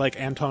exactly like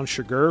Anton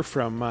Chigurh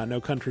from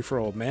No Country for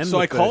Old Men. So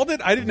I called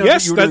it? I didn't know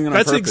yes, that you were doing it on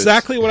that's purpose.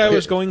 exactly what I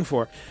was going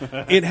for.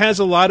 It has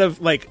a lot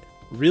of like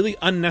really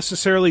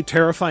unnecessarily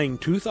terrifying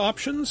tooth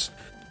options.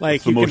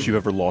 Like What's the most you've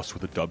ever lost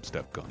with a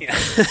dubstep gun? Yeah.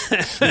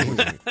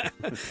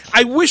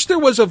 I wish there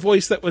was a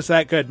voice that was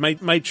that good.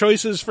 My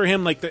choices for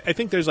him, like I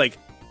think there's like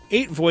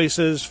 8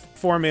 voices,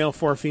 4 male,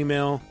 4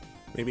 female.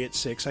 Maybe it's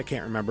 6, I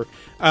can't remember.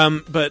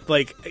 But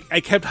like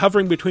I kept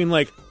hovering between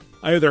like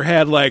I either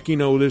had like, you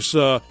know, this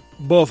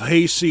buff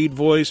hayseed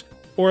voice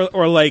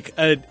or like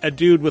a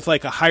dude with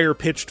like a higher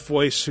pitched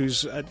voice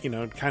who's you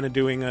know, kind of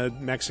doing a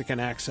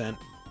Mexican accent.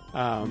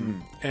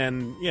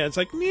 And yeah, it's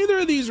like neither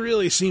of these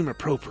really seem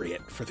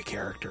appropriate for the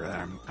character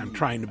that I'm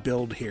trying to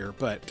build here.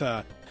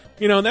 But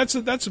you know, that's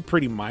a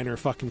pretty minor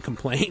fucking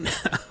complaint.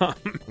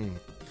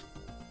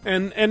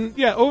 And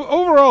yeah,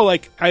 overall,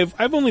 like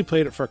I've only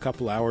played it for a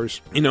couple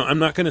hours. You know, I'm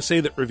not going to say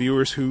that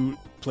reviewers who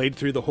played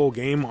through the whole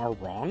game are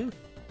wrong.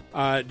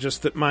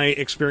 Just that my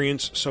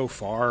experience so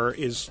far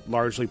is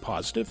largely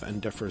positive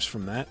and differs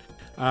from that.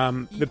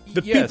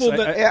 The Yes, people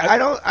that I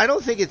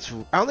don't think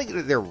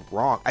that they're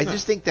wrong. I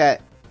just think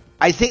that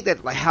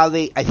like how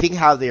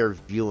they're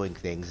viewing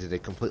things is a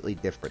completely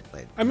different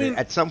lens. I mean,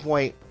 at some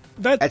point,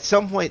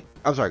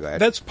 I'm sorry, go ahead.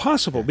 That's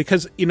possible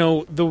because, you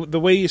know, the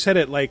way you said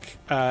it, like,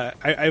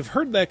 I've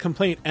heard that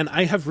complaint and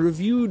I have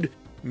reviewed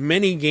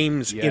many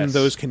games in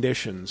those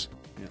conditions.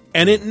 Yeah.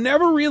 And it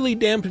never really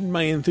dampened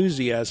my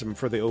enthusiasm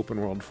for the open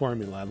world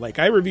formula. Like,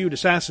 I reviewed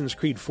Assassin's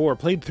Creed 4,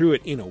 played through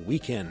it in a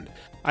weekend.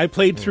 I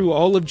played through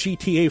all of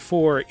GTA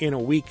 4 in a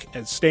week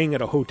and staying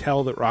at a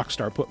hotel that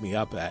Rockstar put me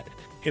up at.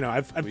 You know,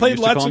 I've played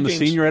used lots to call of him games.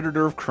 The senior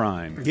editor of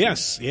crime.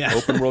 Yes, yeah.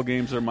 Open world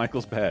games are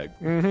Michael's bag.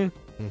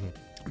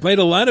 Played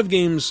a lot of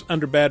games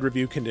under bad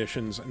review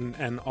conditions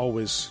and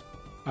always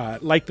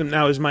like them.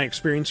 Now, is my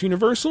experience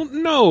universal?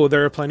 No,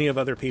 there are plenty of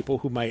other people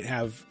who might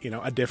have, you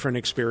know, a different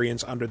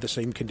experience under the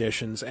same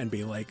conditions and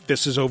be like,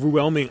 this is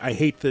overwhelming. I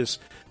hate this.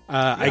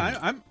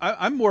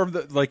 I'm more of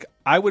the, like,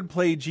 I would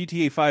play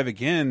GTA 5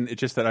 again. It's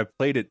just that I've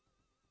played it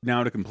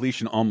now to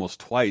completion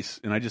almost twice.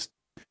 And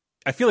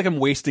I feel like I'm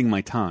wasting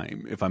my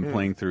time if I'm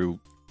playing through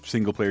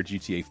single player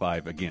GTA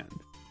 5 again.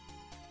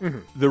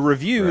 The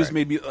reviews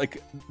made me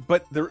like,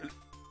 but the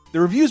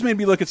reviews made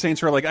me look at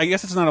Saints Row like, I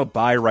guess it's not a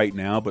buy right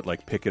now, but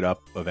like pick it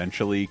up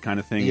eventually kind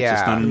of thing. Yeah.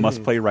 It's just not a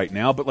must play right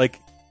now. But like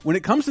when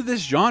it comes to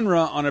this genre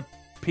on a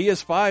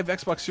PS5,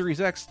 Xbox Series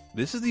X,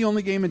 this is the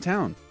only game in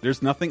town.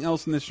 There's nothing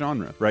else in this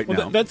genre right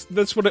now.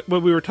 That's what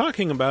we were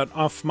talking about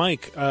off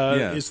mic.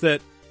 Is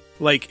that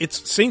Like,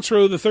 it's Saints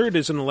Row the Third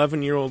is an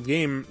 11-year-old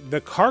game. The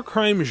car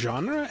crime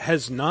genre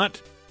has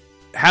not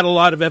had a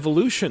lot of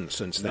evolution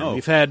since then. No.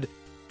 We've had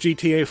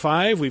GTA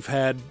 5, we've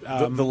had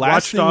the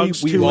last Watch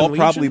Dogs thing 2 we all and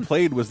probably Legion.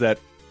 played was that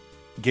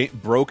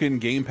broken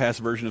Game Pass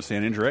version of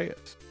San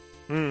Andreas.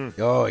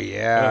 Oh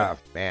yeah,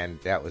 man,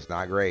 that was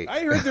not great.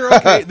 I heard they're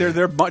okay.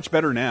 they're much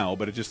better now,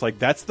 but it's just like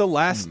that's the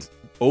last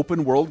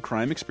open world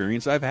crime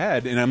experience I've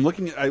had. And I'm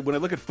looking at when I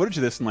look at footage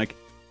of this, and like,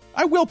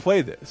 I will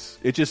play this.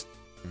 It just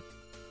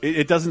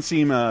it doesn't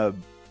seem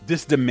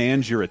this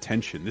demands your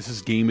attention. This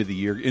is game of the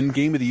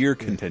year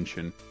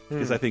contention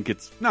because I think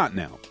it's not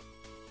now.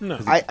 No,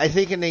 I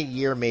think in a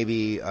year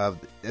maybe of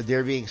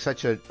there being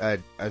such a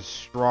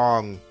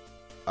strong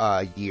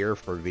year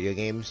for video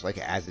games, like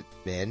as it's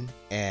been,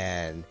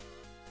 and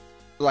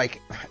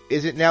like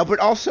is it now? But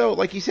also,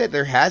 like you said,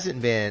 there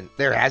hasn't been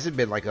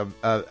like a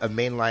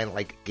mainline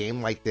like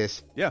game like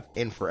this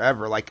in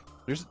forever. Like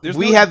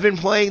we have been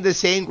playing the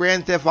same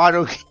Grand Theft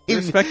Auto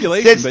game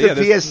speculation since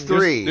the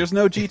PS3. There's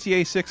no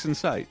GTA 6 in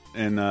sight,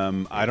 and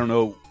I don't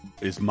know.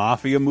 Is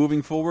Mafia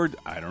moving forward?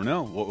 I don't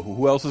know.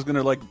 Who else is going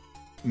to like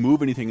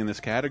move anything in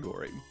this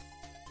category?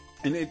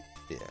 And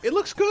it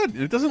looks good.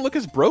 It doesn't look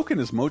as broken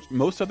as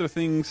most other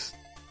things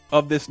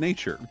of this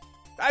nature.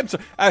 I'm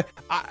sorry,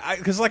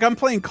 because like I'm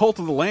playing Cult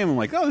of the Lamb. I'm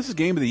like, oh, this is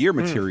Game of the Year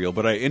material.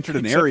 But I entered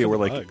an area where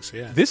like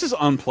this is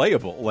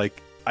unplayable.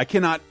 Like I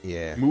cannot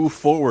move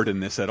forward in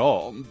this at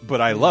all.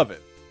 But I love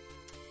it.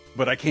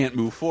 But I can't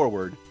move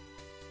forward.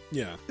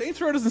 Yeah,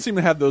 Saints Row doesn't seem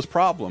to have those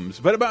problems.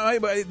 But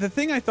the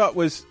thing I thought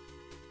was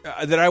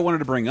that I wanted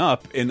to bring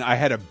up, and I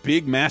had a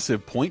big,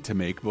 massive point to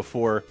make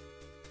before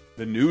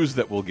the news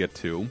that we'll get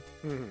to,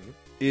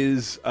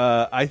 is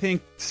I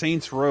think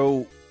Saints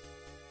Row.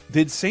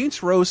 Did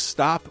Saints Row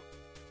stop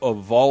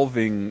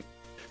evolving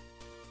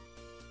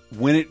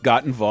when it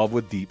got involved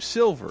with Deep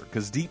Silver?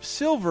 Because Deep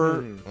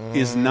Silver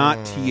is not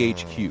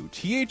THQ.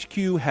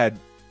 THQ had...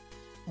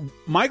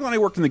 Michael and I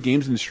worked in the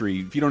games industry.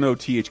 If you don't know what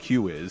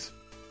THQ is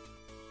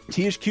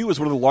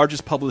one of the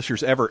largest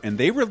publishers ever, and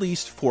they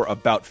released for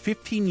about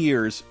 15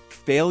 years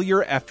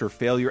failure after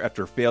failure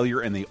after failure,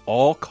 and they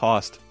all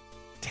cost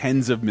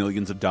tens of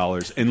millions of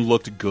dollars and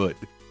looked good.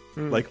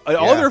 Like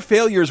all their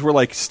failures were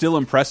like still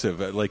impressive.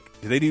 Like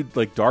they do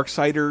like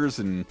Darksiders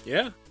and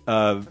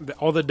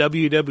all the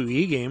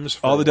WWE games,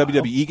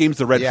 WWE games,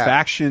 the Red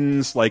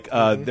Factions. Like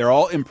they're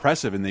all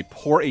impressive, and they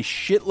pour a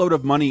shitload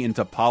of money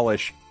into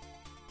polish.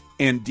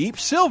 And Deep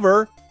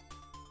Silver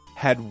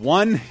had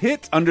one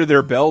hit under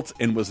their belt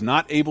and was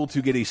not able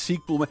to get a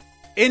sequel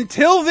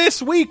until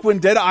this week when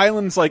Dead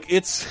Island's like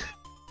it's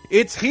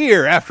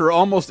here after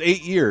almost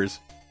 8 years.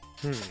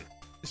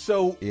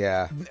 So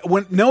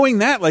when knowing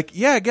that, like,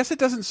 I guess it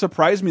doesn't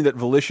surprise me that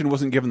Volition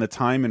wasn't given the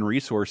time and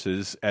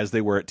resources as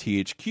they were at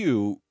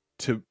THQ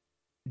to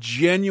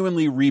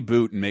genuinely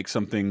reboot and make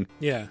something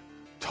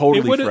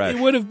totally fresh.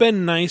 It would have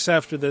been nice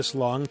after this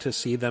long to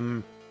see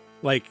them,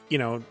 like, you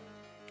know,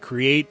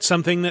 create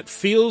something that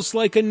feels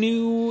like a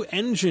new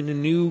engine, a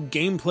new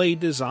gameplay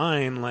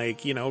design,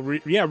 like, you know,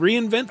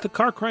 reinvent the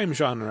car crime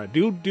genre.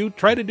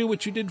 Try to do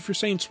what you did for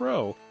Saints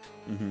Row.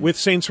 With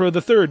Saints Row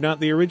the Third, not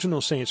the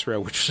original Saints Row,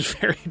 which is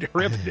very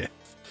derivative.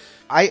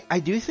 I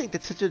do think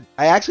that's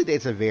I actually think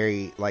it's a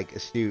very like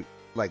astute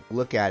like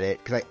look at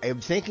it, because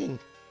I'm thinking,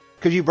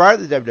 because you brought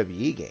up the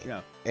WWE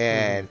game,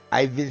 and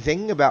I've been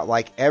thinking about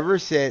like ever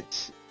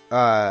since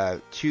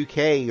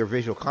 2K or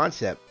Visual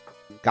Concept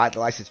got the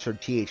license from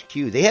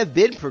THQ, they have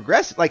been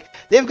progressive. Like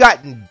they've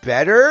gotten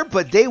better,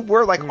 but they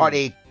were like on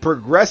a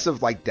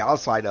progressive like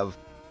downside of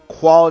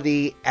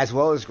quality as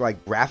well as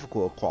like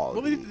graphical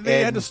quality. Well,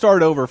 they had to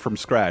start over from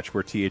scratch,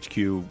 where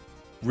THQ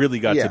really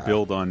got to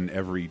build on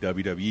every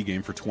WWE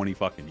game for 20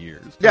 fucking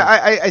years. Yeah,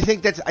 I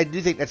think I do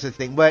think that's the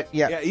thing, but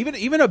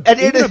even a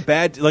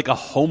bad like a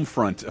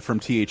Homefront from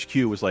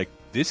THQ was like,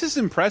 this is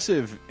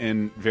impressive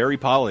and very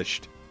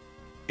polished.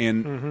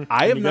 And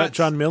I have not got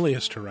John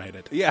Milius to write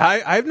it. Yeah,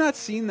 I have not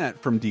seen that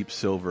from Deep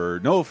Silver.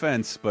 No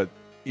offense, but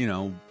you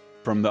know,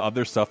 from the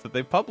other stuff that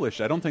they've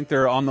published, I don't think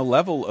they're on the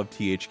level of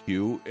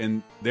THQ,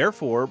 and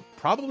therefore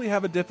probably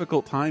have a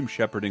difficult time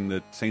shepherding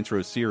the Saints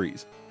Row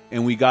series.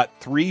 And we got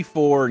 3,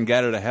 4, and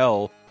Get Out of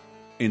Hell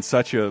in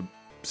such a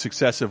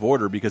successive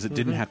order because it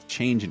didn't have to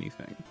change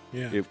anything.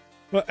 Yeah.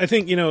 Well, I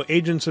think, you know,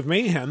 Agents of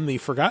Mayhem, the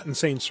Forgotten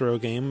Saints Row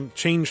game,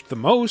 changed the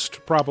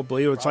most,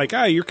 probably. It's like,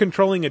 you're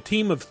controlling a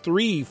team of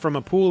 3 from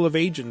a pool of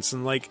agents,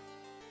 and like,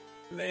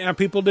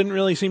 people didn't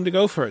really seem to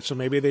go for it, so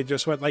maybe they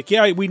just went like,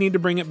 we need to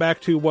bring it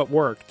back to what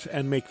worked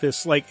and make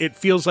this, like, it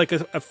feels like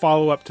a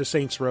follow-up to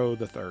Saints Row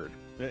the Third.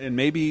 And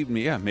maybe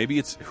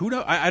it's, who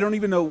knows, I don't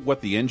even know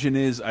what the engine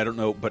is, I don't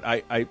know, but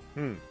I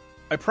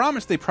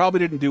promise they probably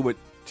didn't do what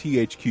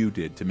THQ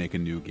did to make a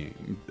new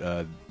game.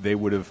 They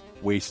would have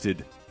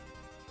wasted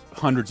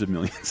hundreds of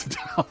millions of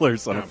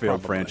dollars on a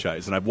failed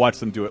franchise, and I've watched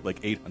them do it like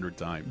 800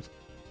 times.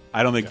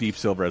 I don't think Deep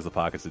Silver has the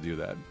pockets to do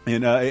that,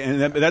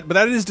 but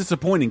that is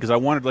disappointing, because I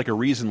wanted like a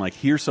reason, like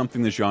here's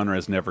something the genre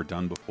has never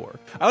done before.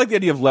 I like the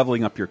idea of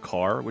leveling up your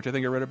car, which I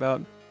think I read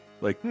about.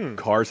 Like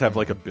cars have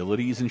like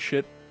abilities and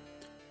shit.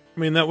 I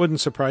mean, that wouldn't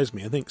surprise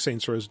me. I think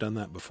Saints Row's done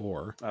that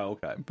before. Oh,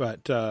 okay.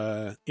 But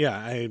yeah,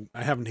 I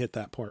haven't hit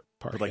that part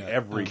like yet.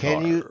 every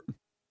Can car.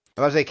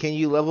 I was like, can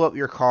you level up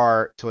your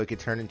car so it can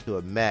turn into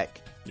a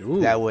mech?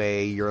 Ooh. That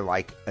way you're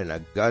like in a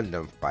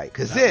Gundam fight.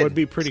 Because That then would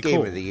be pretty it's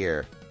Game cool. of the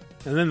Year.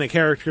 And then the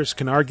characters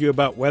can argue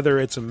about whether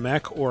it's a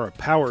mech or a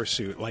power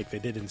suit, like they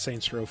did in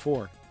Saints Row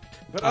 4.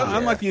 But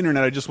unlike the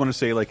internet, I just want to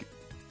say, like,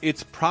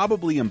 it's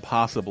probably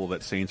impossible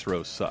that Saints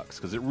Row sucks,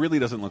 because it really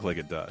doesn't look like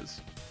it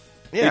does.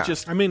 Yeah. It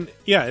just, I mean,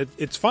 yeah,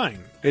 it's fine.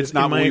 it's in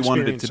not my what we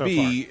wanted it experience to so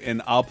be,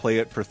 and I'll play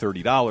it for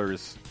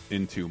 $30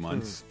 in 2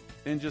 months,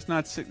 and just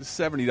not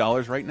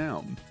 $70 right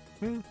now.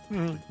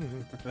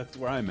 That's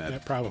where I'm at. Yeah,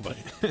 probably.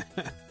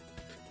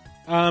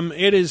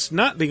 It is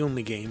not the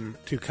only game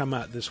to come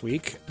out this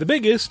week. The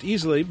biggest,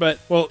 easily, but,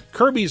 well,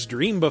 Kirby's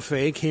Dream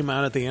Buffet came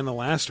out at the end of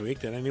last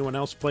week. Did anyone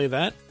else play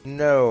that?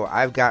 No,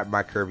 I've got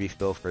my Kirby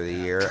fill for the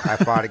year. I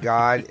fought a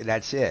god, and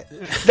that's it.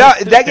 No,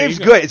 that game's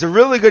good. It's a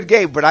really good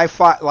game, but I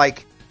fought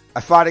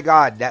a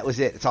god. That was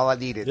it. That's all I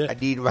needed. Yeah.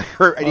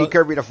 I need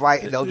Kirby to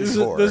fight, and they'll do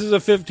more. This is a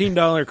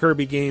 $15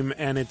 Kirby game,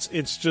 and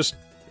it's just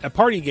a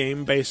party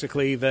game,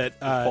 basically, that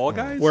Fall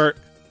Guys? where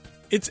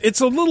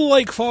it's a little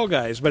like Fall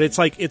Guys, but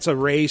it's a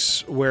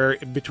race where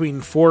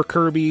between 4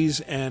 Kirbys,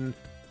 and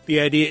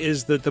the idea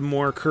is that the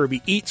more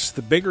Kirby eats,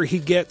 the bigger he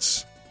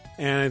gets,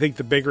 and I think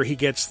the bigger he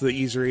gets, the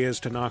easier he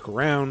is to knock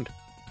around.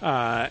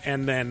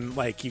 And then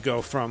like you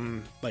go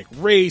from like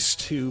race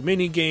to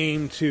mini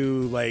game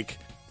to like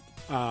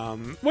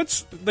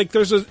what's like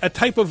there's a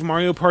type of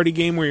Mario Party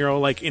game where you're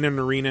all like in an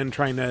arena and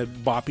trying to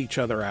bop each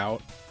other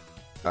out.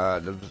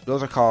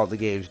 Those are called the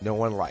games no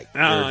one likes.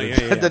 Oh,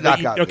 They're yeah. the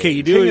knockout Okay, games.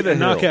 you do King it of the a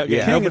knockout Hill. game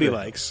Yeah. nobody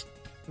likes.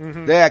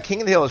 Yeah,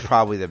 King of the Hill is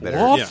probably the better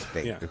What?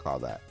 thing Yeah. to call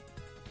that.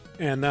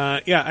 And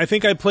yeah, I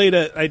think I played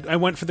I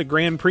went for the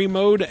Grand Prix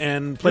mode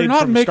and played You're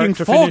not from making start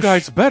to Fall finish.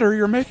 Guys better,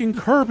 you're making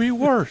Kirby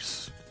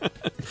worse. I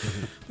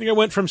think I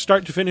went from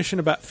start to finish in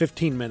about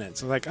 15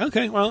 minutes. I was like,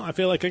 okay, well, I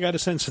feel like I got a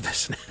sense of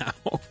this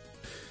now.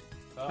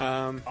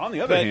 On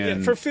the other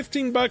hand, for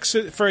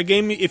 $15 for a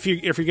game, if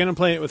you're going to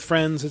play it with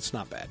friends, it's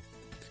not bad.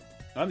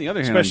 on the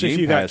other hand, especially on if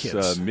Game you got Pass,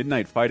 kids.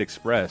 Midnight Fight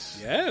Express.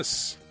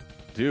 Yes,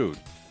 dude,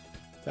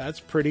 that's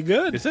pretty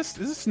good. Is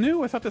this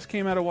new? I thought this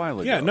came out a while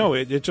ago. Yeah, no,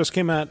 it just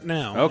came out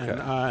now.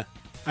 Okay.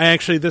 And,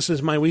 this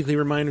is my weekly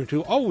reminder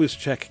to always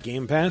check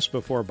Game Pass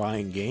before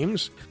buying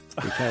games,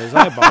 because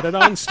I bought it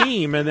on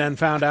Steam and then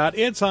found out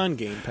it's on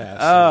Game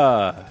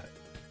Pass.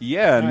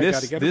 Yeah, and I this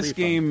gotta get a refund.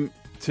 game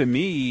to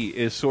me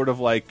is sort of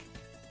like,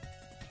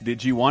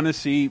 did you want to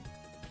see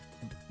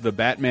the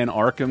Batman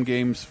Arkham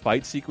game's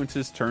fight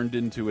sequences turned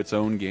into its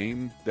own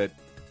game that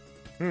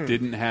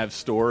didn't have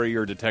story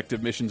or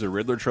detective missions or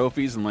Riddler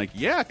trophies? And like,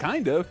 yeah,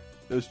 kind of.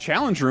 Those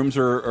challenge rooms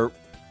are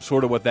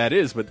sort of what that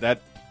is, but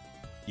that,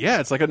 yeah,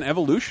 it's like an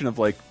evolution of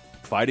like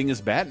fighting as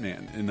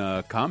Batman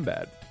in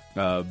combat.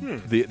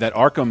 That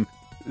Arkham,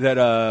 that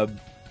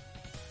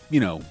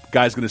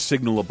guy's going to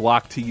signal a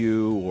block to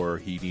you, or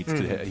he needs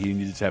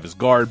to have his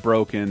guard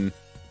broken.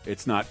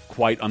 It's not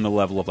quite on the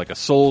level of like a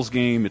Souls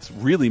game. It's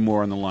really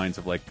more on the lines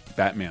of like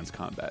Batman's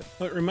combat.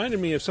 Well, it reminded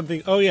me of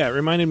something. Oh yeah, it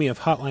reminded me of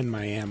Hotline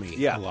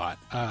Miami a lot.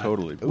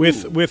 Totally.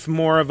 With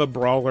more of a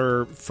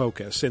brawler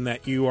focus, in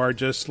that you are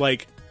just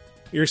like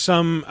you're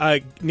some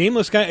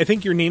nameless guy. I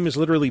think your name is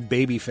literally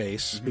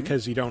Babyface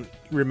because you don't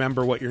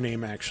remember what your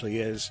name actually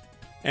is.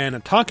 And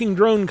a talking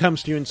drone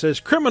comes to you and says,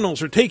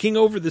 "Criminals are taking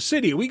over the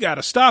city. We got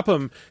to stop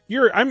them.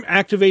 I'm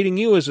activating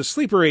you as a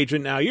sleeper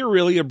agent now. You're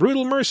really a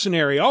brutal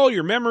mercenary. All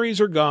your memories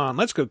are gone.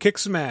 Let's go kick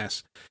some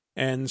ass."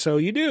 And so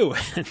you do,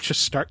 and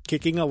just start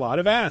kicking a lot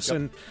of ass. Yep.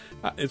 And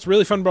it's a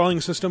really fun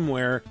brawling system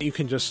where you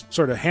can just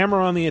sort of hammer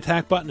on the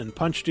attack button and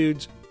punch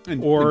dudes,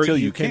 Until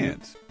you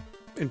can't.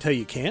 Until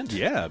you can't?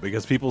 Yeah,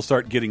 because people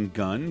start getting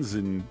guns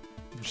and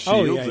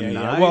shields and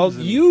knives. Well,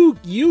 and...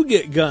 you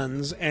get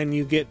guns and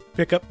you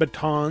pick up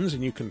batons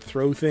and you can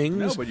throw things.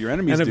 No, but your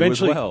enemies and do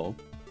eventually, as well.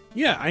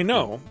 Yeah, I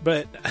know,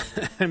 but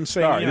I'm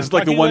saying... Sorry, this is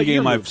like the one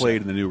game I've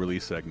played in the new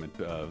release segment.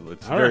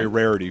 It's very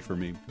rarity for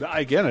me.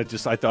 Again, I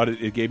thought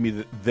it gave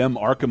me them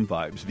Arkham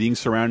vibes, being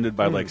surrounded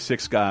by like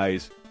 6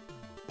 guys,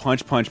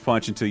 punch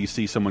until you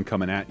see someone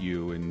coming at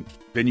you, and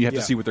then you have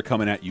to see what they're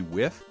coming at you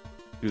with.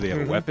 Do they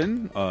have a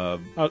weapon? Do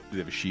they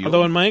have a shield?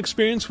 Although in my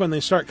experience, when they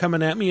start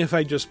coming at me, if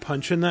I just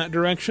punch in that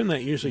direction,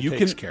 that usually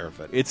takes care of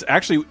it. It's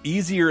actually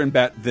easier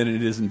than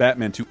it is in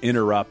Batman to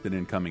interrupt an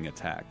incoming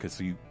attack, because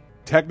you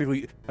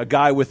technically, a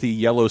guy with the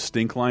yellow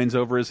stink lines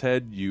over his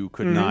head, you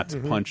could not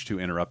punch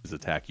to interrupt his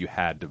attack. You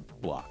had to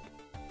block.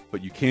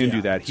 But you can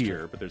do that here.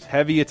 True. But there's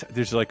heavy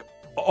there's like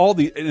all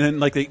the, and then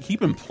like they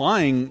keep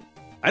implying,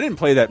 I didn't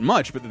play that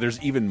much, but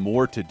there's even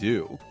more to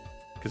do.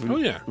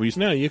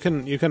 You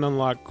can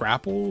unlock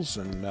grapples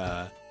and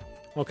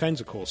all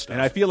kinds of cool stuff.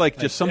 And I feel like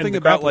just something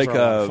about like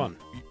fun.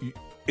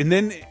 And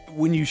then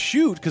when you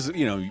shoot, because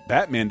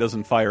Batman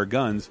doesn't fire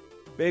guns,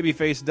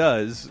 Babyface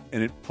does,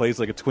 and it plays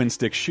like a twin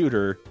stick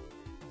shooter.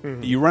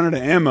 You run out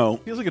of ammo.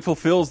 Feels like it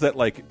fulfills that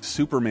like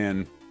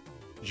Superman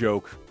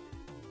joke.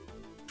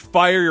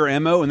 Fire your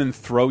ammo and then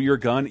throw your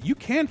gun. You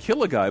can't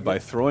kill a guy by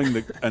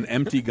throwing an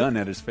empty gun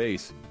at his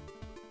face.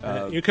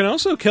 You can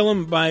also kill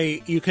them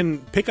by you can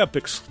pick up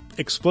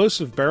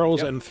explosive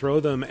barrels and throw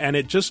them, and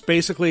it just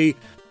basically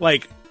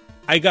like.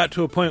 I got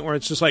to a point where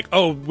it's just like,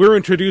 oh, we're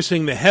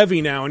introducing the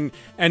heavy now,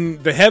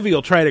 and the heavy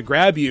will try to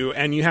grab you,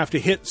 and you have to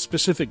hit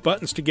specific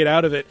buttons to get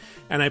out of it.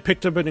 And I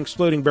picked up an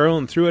exploding barrel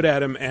and threw it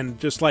at him, and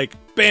just like,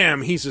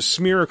 bam, he's a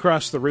smear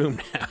across the room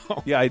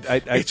now. Yeah,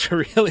 it's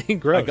really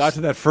gross. I got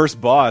to that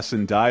first boss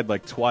and died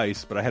like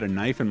twice, but I had a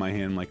knife in my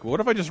hand. Like, what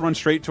if I just run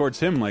straight towards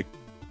him? Like,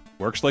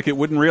 works like it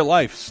would in real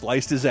life.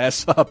 Sliced his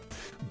ass up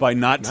by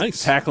not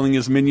tackling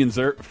his minions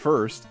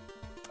first.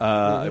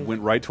 I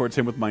went right towards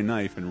him with my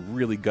knife and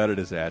really gutted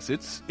his ass.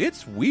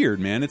 It's weird,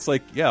 man. It's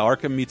like, yeah,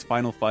 Arkham meets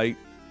Final Fight,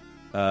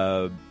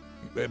 but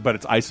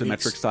it's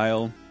isometric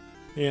style.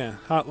 Yeah,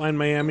 Hotline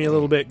Miami a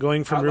little bit,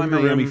 going from Hotline room to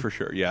Miami room for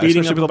sure. Yeah,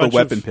 beating especially up with all the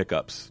weapon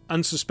pickups.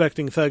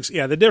 Unsuspecting thugs.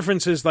 Yeah, the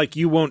difference is like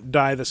you won't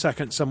die the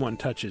second someone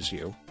touches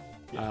you,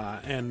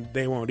 and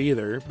they won't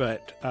either.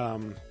 But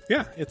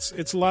yeah,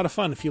 it's a lot of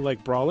fun if you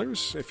like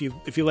brawlers. If you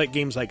like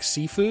games like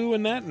Sifu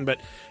and that, but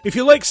if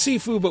you like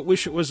Sifu but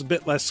wish it was a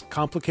bit less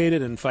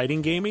complicated and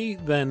fighting gamey,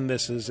 then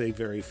this is a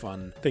very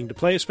fun thing to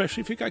play,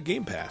 especially if you got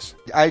Game Pass.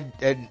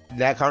 In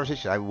that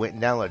conversation, I went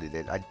and downloaded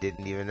it. I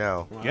didn't even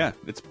know. Wow. Yeah,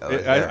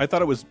 I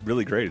thought it was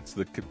really great.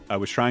 I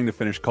was trying to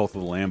finish Cult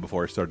of the Lamb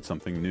before I started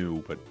something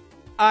new, but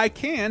I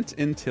can't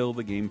until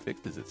the game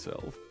fixes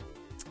itself.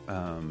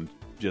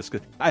 Just 'cause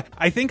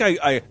I think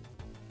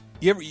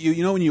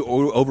you know when you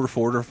over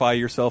fortify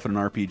yourself in an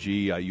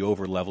RPG, you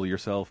over level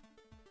yourself.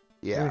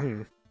 Yeah,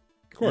 of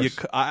course.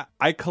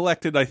 I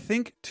collected, I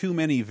think, too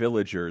many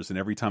villagers, and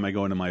every time I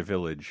go into my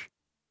village,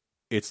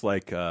 it's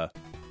like,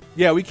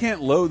 yeah, we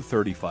can't load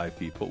 35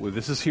 people.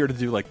 This is here to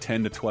do like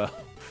 10 to 12,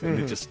 and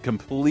it just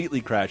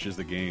completely crashes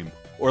the game,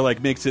 or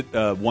like makes it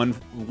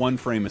one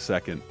frame a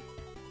second,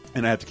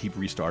 and I have to keep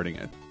restarting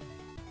it.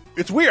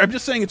 It's weird. I'm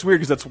just saying it's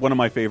weird because that's one of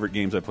my favorite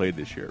games I played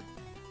this year.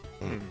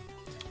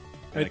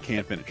 I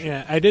can't finish it.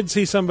 Yeah, I did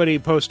see somebody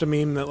post a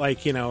meme that,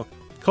 like, you know,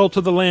 Cult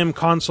of the Lamb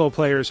console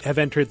players have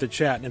entered the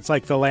chat, and it's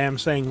like the Lamb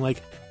saying,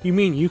 like, you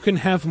mean you can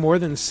have more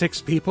than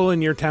 6 people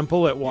in your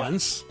temple at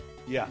once?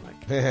 Yeah.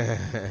 Like,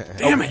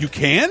 damn it. You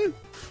can?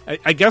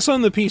 I guess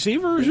on the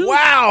PC version?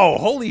 Wow!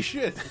 Holy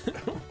shit!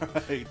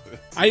 Right.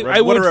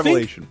 What a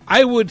revelation.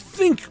 I would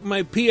think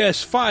my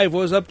PS5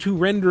 was up to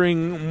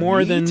rendering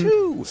more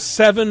than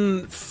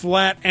 7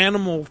 flat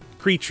animal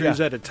creatures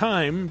at a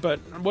time, but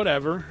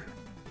whatever.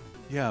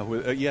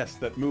 Yeah, yes,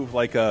 that move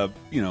like a,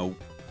 you know,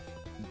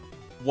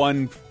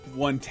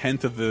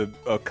 1/10 of the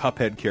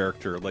Cuphead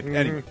character. Like,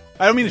 anyway,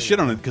 I don't mean to shit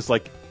on it because,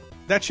 like,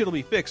 that shit'll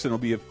be fixed and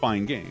it'll be a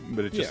fine game.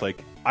 But it's just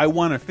like, I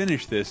want to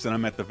finish this and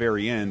I'm at the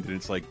very end and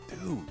it's like,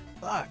 dude,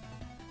 fuck.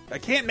 I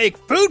can't make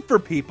food for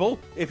people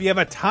if you have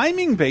a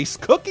timing-based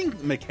cooking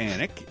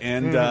mechanic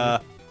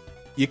and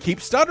you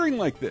keep stuttering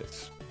like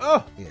this.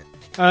 Oh, yeah.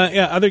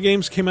 Other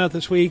games came out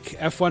this week.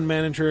 F1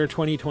 Manager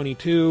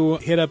 2022.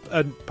 Hit up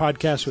a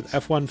podcast with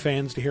F1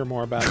 fans to hear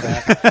more about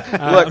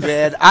that. Look,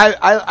 man,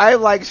 I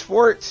like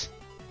sports.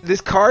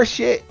 This car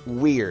shit,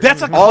 weird.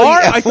 That's a car?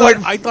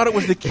 I thought it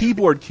was the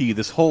keyboard key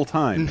this whole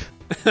time.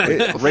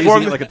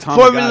 Raising it like a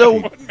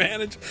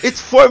Tamagotchi.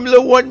 It's Formula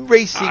 1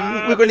 racing.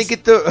 We're going to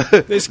get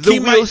the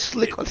wheel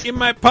slick on. It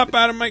might pop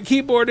out of my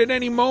keyboard at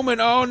any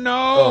moment. Oh,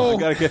 no.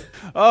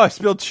 I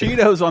spilled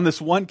Cheetos on this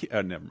one key.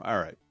 Oh, never mind. All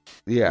right.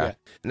 Yeah.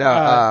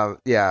 No,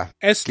 yeah.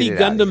 SD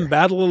Gundam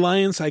Battle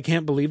Alliance. I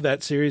can't believe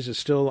that series is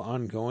still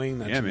ongoing.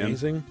 That's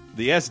amazing. Man.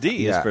 The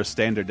SD is for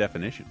standard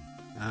definition.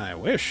 I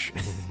wish.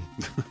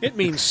 It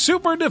means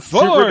super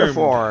deformed. Super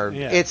deformed.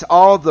 Yeah. It's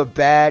all the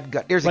bad.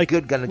 There's a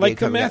good Gundam game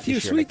coming out this year. Like the Matthew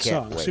Sweet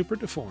song, Super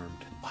Deformed.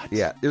 What?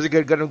 Yeah, there's a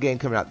good Gundam game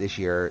coming out this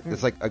year.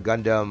 It's like a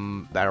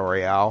Gundam Battle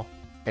Royale,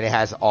 and it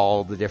has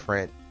all the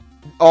different,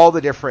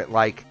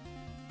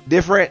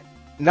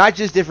 not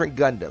just different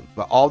Gundam,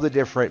 but all the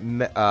different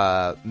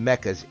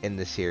mechas in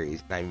the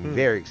series. And I'm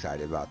very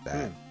excited about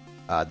that.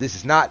 This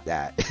is not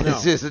that. No.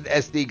 This is an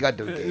SD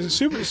Gundam game.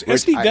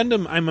 SD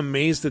Gundam, I'm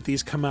amazed that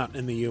these come out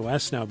in the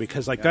U.S. now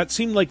because that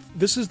seemed like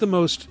this is the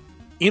most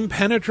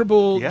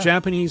impenetrable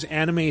Japanese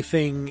anime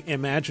thing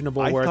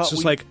imaginable where it's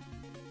just like,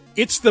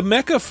 it's the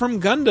mecha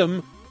from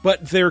Gundam,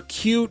 but they're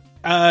cute,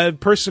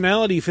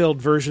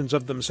 personality-filled versions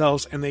of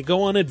themselves, and they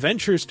go on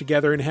adventures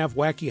together and have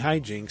wacky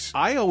hijinks.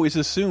 I always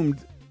assumed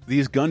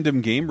these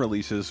Gundam game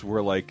releases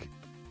were like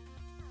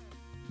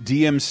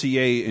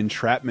DMCA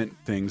entrapment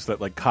things that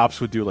like cops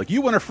would do, like,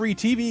 you want a free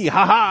TV,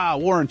 haha,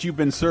 warrant, you've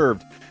been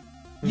served.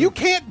 You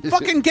can't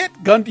fucking get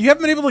Gundam. You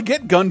haven't been able to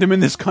get Gundam in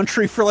this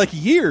country for like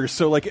years.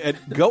 So like,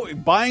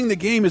 buying the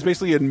game is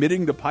basically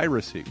admitting to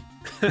piracy.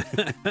 Because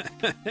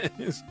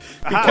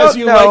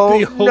you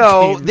like the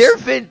old games.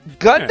 There've been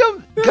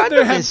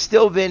Gundam has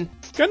still been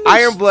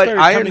Iron Blood.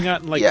 Coming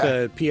out in like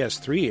the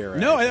PS3 era.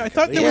 No, I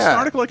thought there was an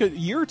article like a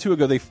year or two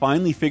ago. They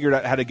finally figured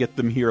out how to get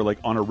them here like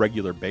on a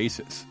regular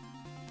basis.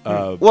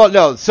 Well,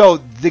 no. So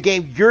the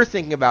game you're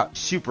thinking about,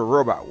 Super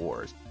Robot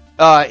Wars.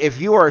 If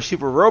you are a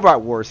Super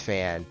Robot Wars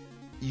fan,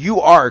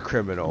 you are a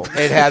criminal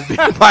and have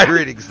been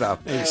pirating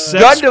stuff.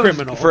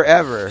 Gundam's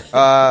forever.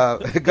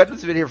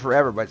 Gundam's been here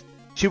forever, but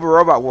Super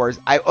Robot Wars,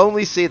 I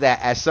only say that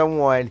as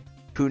someone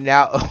who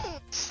now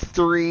owns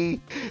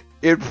 3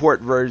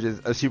 import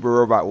versions of Super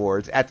Robot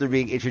Wars after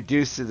being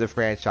introduced to the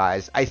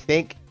franchise. I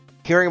think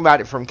hearing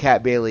about it from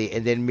Kat Bailey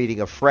and then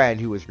meeting a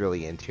friend who was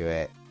really into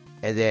it,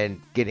 and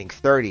then getting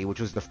 30, which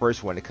was the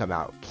first one to come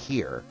out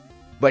here.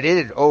 But it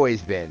had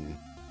always been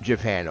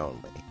Japan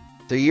only.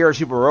 So you're a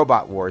Super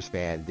Robot Wars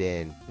fan,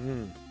 then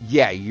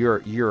yeah,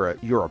 you're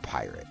a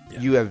pirate.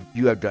 Yeah.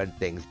 You have done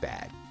things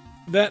bad.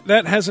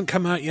 That hasn't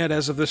come out yet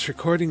as of this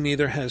recording.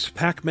 Neither has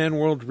Pac-Man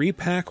World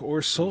Repack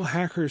or Soul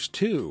Hackers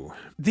 2.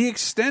 The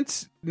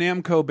extent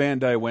Namco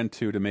Bandai went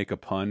to make a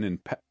pun in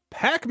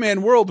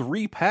Pac-Man World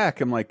Repack,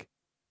 I'm like,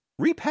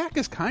 Repack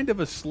is kind of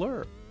a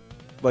slur.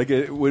 Like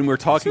when we're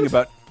talking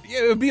about,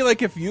 it would be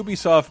like if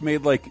Ubisoft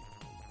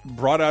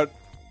brought out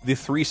the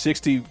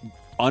 360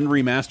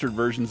 unremastered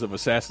versions of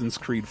Assassin's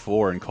Creed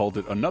 4 and called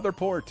it another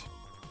port.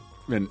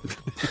 And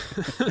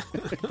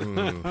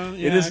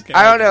it is.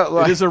 I don't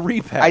know. It is a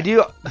repack. I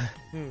do.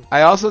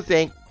 I also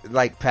think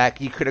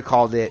you could have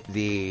called it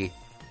the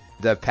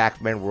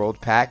Pac-Man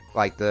World Pack.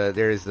 Like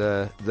there's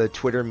the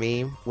Twitter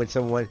meme when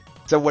someone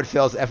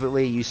fails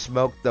effortlessly, you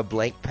smoke the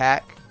blank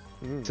pack.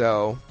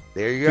 So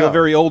there you go. I feel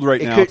very old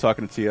right now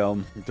talking to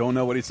TL. Don't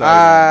know what he's talking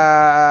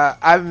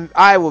about.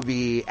 I will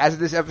be, as of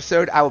this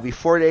episode, I will be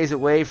 4 days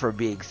away from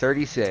being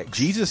 36.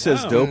 Jesus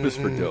says dope is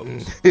for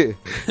dopes.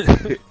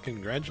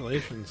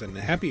 Congratulations and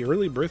happy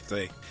early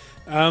birthday.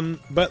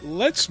 But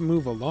let's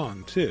move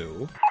along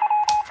to...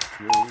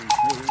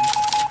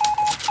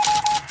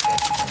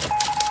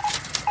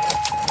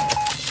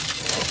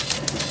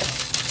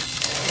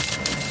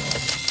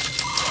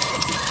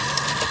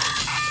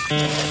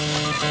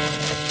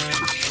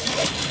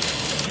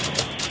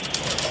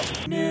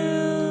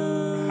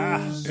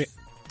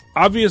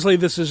 Obviously,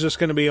 this is just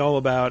going to be all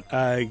about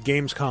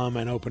Gamescom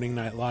and Opening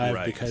Night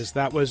Live, because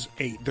there was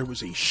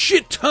a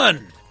shit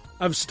ton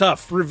of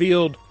stuff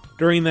revealed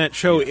during that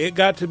show. It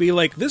got to be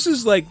like, this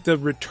is like the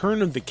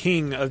return of the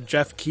king of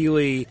Jeff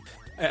Keighley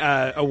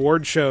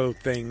award show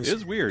things. It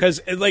is weird.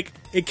 Because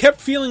it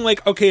kept feeling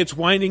like, okay, it's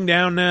winding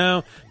down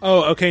now.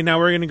 Oh, okay, now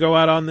we're going to go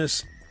out on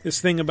this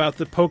thing about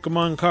the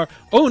Pokemon car.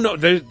 Oh, no,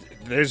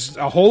 there's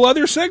a whole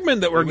other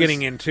segment that we're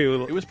getting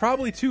into. It was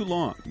probably too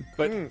long,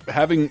 but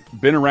having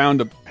been around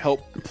to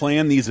help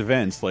plan these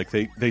events, like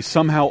they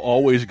somehow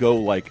always go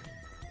like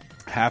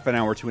half an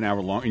hour to an hour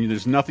long, and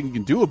there's nothing you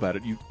can do about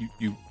it.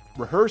 You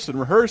rehearse and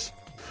rehearse,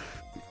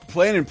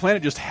 plan and plan.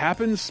 It just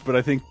happens. But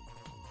I think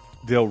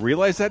they'll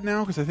realize that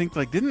now, because I think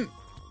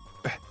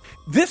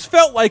this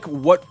felt like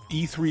what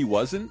E3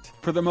 wasn't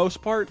for the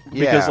most part.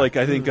 Because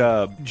I think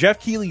Jeff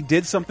Keighley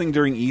did something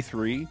during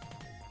E3,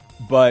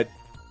 but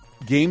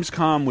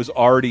Gamescom was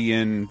already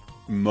in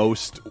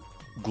most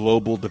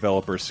global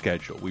developers'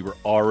 schedule. We were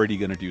already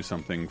going to do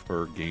something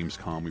for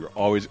Gamescom. We were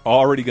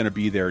already going to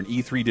be there, and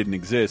E3 didn't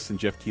exist, and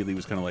Jeff Keighley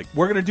was kind of like,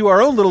 we're going to do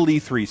our own little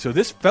E3. So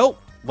this felt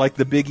like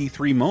the big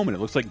E3 moment. It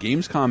looks like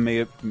Gamescom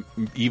may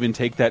even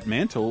take that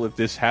mantle if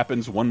this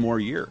happens one more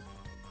year.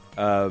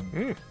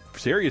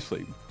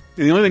 Seriously.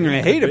 The only thing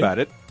I hate about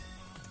it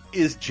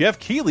is Jeff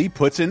Keighley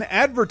puts in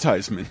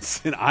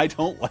advertisements, and I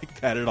don't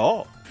like that at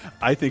all.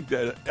 I think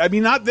that,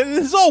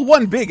 this is all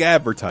one big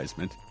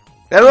advertisement.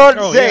 That's what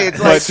I'm saying.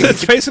 It's like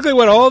it's basically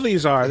what all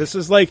these are. This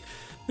is like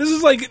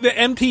the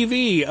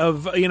MTV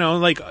of,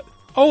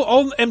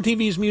 all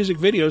MTV's music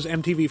videos,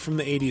 MTV from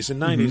the 80s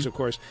and 90s, of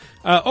course.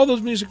 All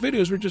those music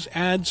videos were just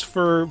ads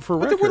for records.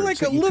 But there were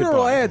like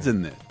literal ads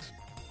in this.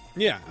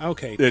 Yeah,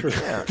 okay, true.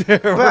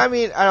 But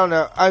I don't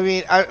know.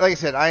 Like I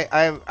said,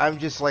 I'm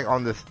just like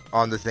on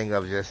the thing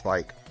of just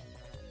like,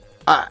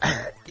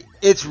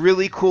 it's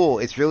really cool.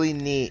 It's really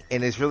neat,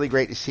 and it's really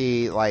great to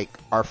see like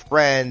our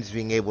friends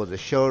being able to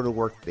show the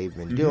work they've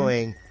been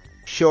doing,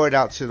 show it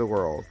out to the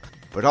world.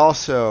 But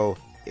also,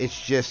 it's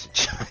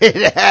just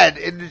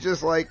it's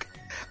just like,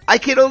 I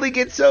can only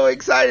get so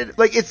excited.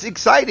 Like, it's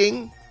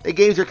exciting. The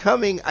games are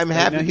coming. I'm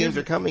happy games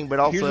are coming, but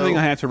also, here's the thing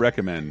I have to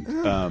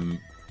recommend.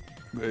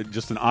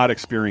 Just an odd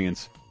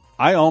experience.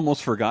 I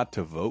almost forgot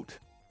to vote.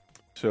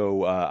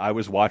 So I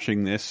was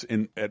watching this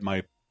at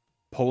my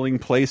polling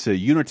place, a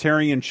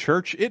Unitarian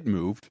church. It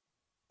moved.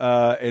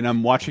 And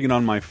I'm watching it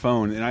on my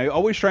phone. And I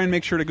always try and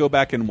make sure to go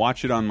back and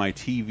watch it on my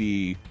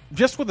TV,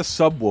 just with a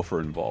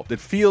subwoofer involved. It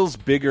feels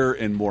bigger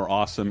and more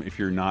awesome if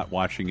you're not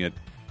watching it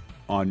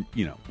on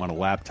a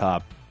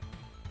laptop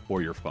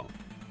or your phone.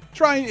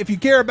 If you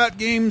care about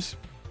games,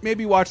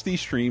 maybe watch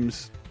these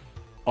streams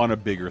on a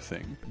bigger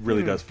thing. It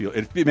really does feel,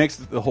 it makes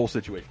the whole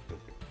situation feel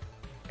good.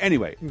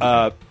 Anyway,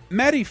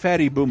 Matty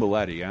Fatty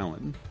Boombalatti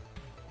Allen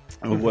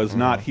was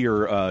not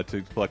here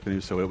to collect the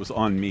news, so it was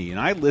on me. And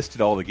I listed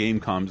all the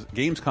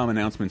Gamescom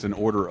announcements in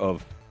order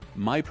of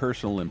my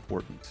personal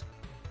importance.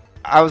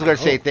 I was going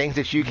to say things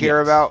that you care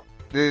about.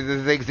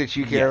 The things that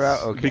you care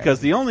about? Okay.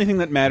 Because the only thing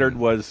that mattered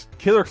was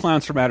Killer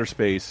Clowns from Outer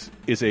Space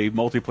is a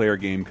multiplayer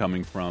game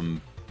coming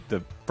from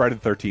the Friday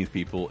the 13th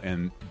people,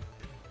 and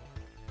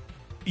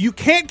you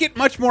can't get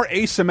much more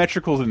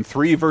asymmetrical than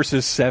 3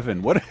 versus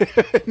 7. What?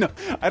 No,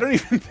 I don't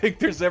even think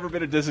there's ever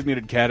been a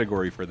designated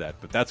category for that,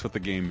 but that's what the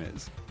game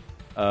is.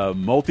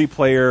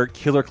 multiplayer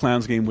Killer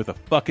Clowns game with a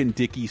fucking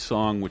Dickie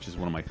song, which is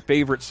one of my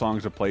favorite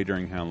songs to play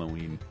during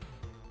Halloween.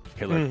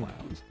 Killer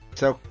Clowns.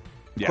 So,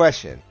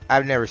 question.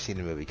 I've never seen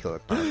the movie Killer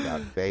Clowns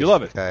without face. You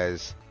love it.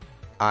 Because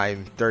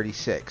I'm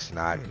 36,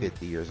 not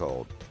 50 years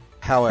old.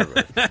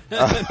 However,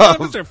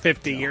 those are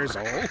 50 years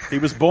old. He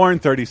was born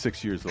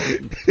 36 years old.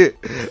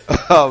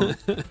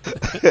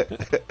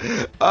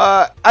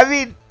 I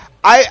mean,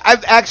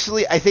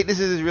 I think this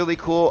is really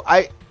cool.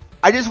 I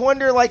just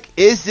wonder, like,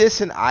 is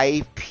this an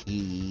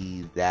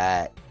IP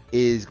that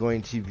is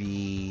going to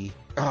be?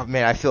 Oh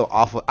man, I feel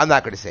awful. I'm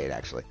not going to say it.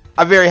 Actually,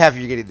 I'm very happy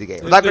you're getting the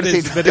game. I'm not going to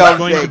say that it's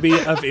going to be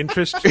of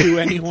interest to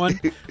anyone.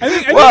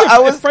 I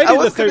was going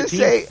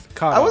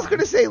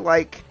to say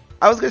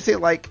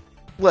like,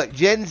 look,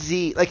 Gen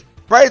Z, like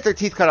Friday the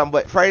 13th cut on,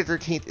 but Friday the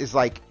 13th is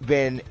like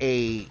been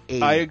a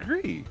I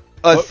agree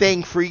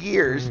thing for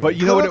years. But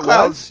you know what it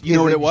was? You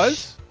know what it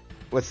was?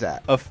 What's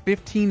that? A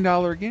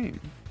 $15 game.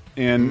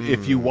 And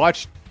if you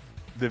watch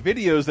the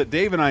videos that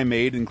Dave and I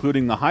made,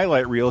 including the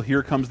highlight reel,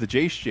 Here Comes the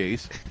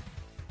Jace,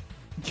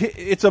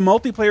 it's a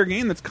multiplayer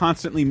game that's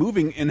constantly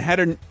moving and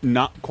had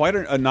quite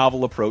a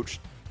novel approach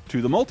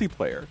to the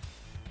multiplayer.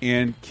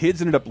 And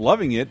kids ended up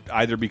loving it,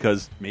 either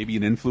because maybe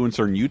an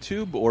influencer on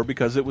YouTube or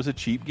because it was a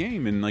cheap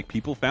game and like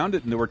people found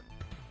it and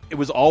it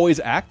was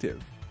always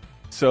active.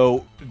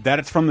 So that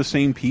it's from the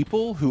same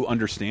people who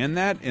understand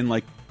that, and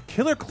like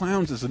Killer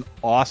Clowns is an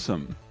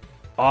awesome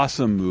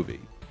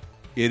movie.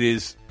 It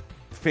is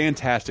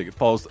fantastic. It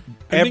follows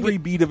every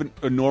beat of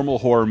a normal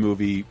horror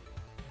movie,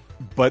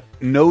 but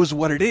knows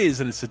what it is,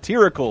 and it's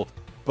satirical.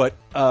 But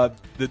the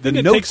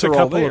it notes takes are a all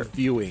couple there. of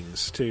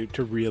viewings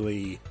to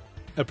really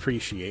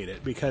appreciate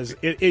it, because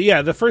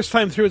the first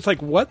time through it's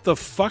like, what the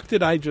fuck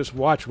did I just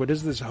watch? What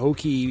is this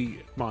hokey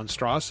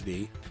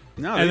monstrosity?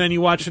 And then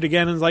you watch it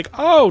again and it's like,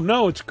 oh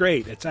no, it's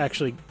great. It's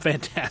actually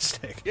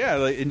fantastic.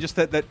 Yeah, and just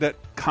that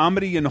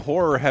comedy and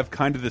horror have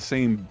kind of the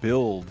same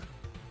build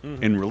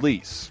in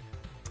release.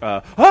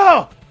 Like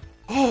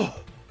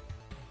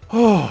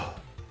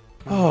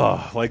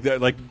that,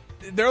 like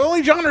there are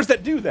only genres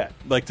that do that.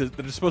 Like that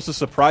are supposed to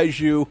surprise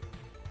you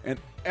and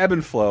ebb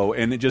and flow.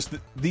 And it just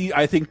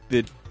I think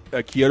that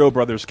Kyoto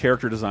Brothers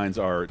character designs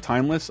are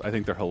timeless. I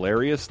think they're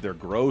hilarious. They're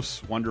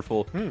gross,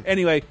 wonderful.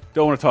 Anyway,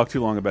 don't want to talk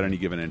too long about any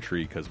given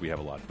entry because we have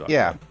a lot to talk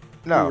about.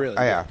 No, really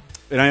yeah.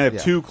 And I have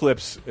two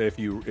clips if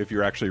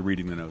you're actually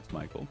reading the notes,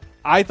 Michael.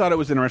 I thought it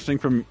was interesting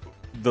from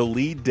the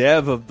lead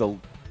dev of the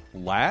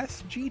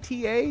last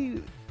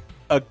GTA,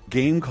 a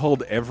game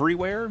called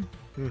Everywhere.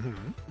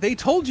 They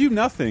told you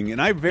nothing, and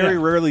I very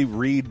rarely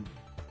read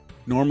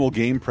normal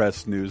Game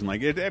Press news, and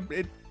like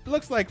it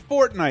looks like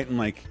Fortnite, and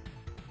like,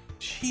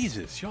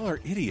 Jesus, y'all are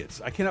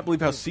idiots. I cannot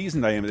believe how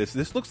seasoned I am at this.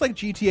 This looks like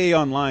GTA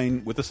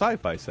Online with a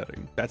sci-fi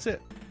setting. That's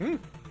it.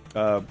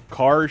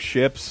 Cars,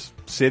 ships,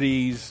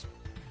 cities,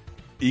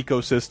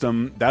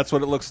 ecosystem. That's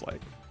what it looks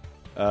like.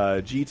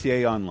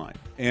 GTA Online.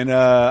 And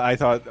I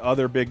thought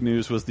other big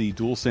news was the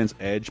DualSense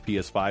Edge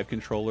PS5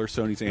 controller.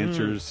 Sony's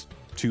answers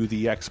to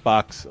the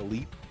Xbox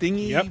Elite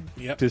thingy.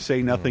 Yep. To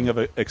say nothing of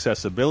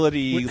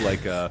accessibility.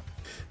 I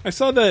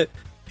saw that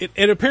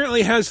it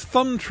apparently has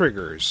thumb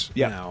triggers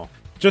now.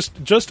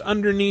 Just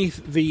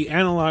underneath the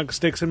analog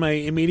sticks, and my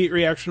immediate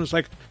reaction was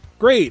like,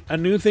 great, a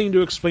new thing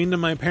to explain to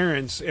my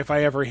parents if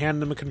I ever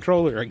hand them a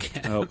controller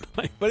again.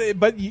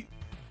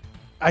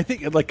 I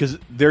think because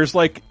there's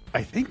I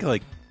think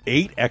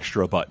 8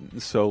 extra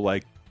buttons. So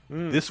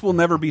this will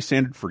never be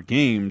standard for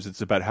games.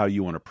 It's about how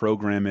you want to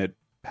program it,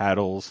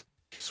 paddles,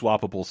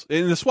 swappables.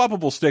 And the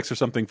swappable sticks are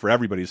something for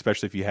everybody,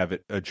 especially if you have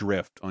it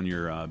adrift on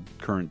your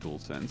current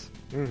DualSense.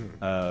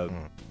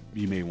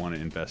 You may want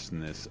to invest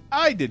in this.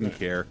 I didn't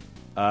care.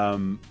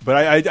 But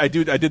I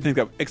did think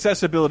that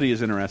accessibility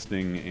is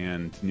interesting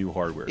and new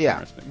hardware is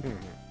interesting.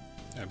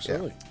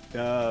 Absolutely.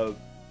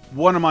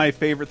 One of my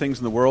favorite things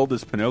in the world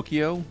is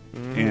Pinocchio,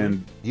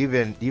 and you've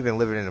been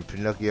living in a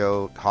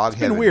Pinocchio hog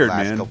heaven weird, the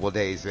last man. couple of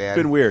days, man. It's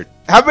been weird.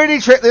 How many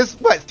there's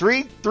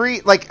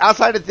three like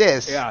outside of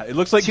this? Yeah, it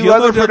looks like two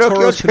Guillermo other del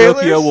Toro's trailers?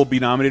 Pinocchio will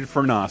be nominated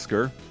for an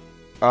Oscar.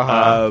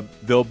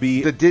 There'll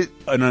be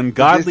an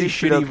ungodly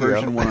Disney shitty Pinocchio.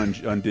 version one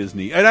on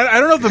Disney, and I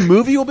don't know if the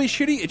movie will be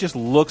shitty. It just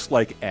looks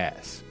like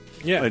ass.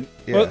 Yeah.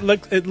 Well,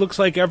 it looks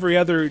like every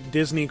other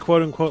Disney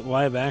quote-unquote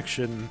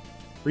live-action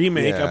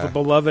remake of a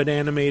beloved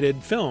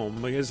animated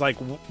film. It's like,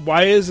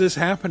 why is this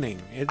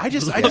happening? I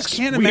just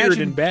can't weird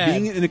imagine and bad.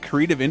 being in a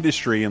creative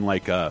industry and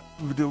what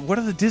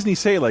do the Disney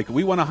say? Like,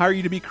 we want to hire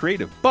you to be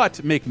creative,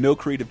 but make no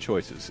creative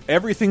choices.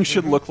 Everything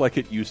should look like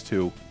it used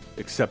to,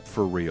 except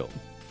for real.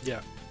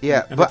 Yeah.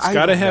 Yeah, and but it's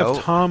got to have know.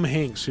 Tom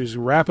Hanks, who's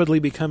rapidly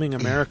becoming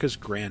America's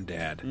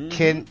granddad.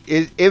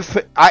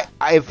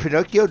 If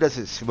Pinocchio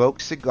doesn't smoke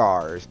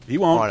cigars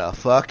on a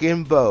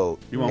fucking boat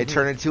and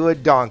turn into a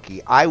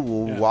donkey, I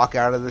will walk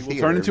out of the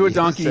theater. Turn into a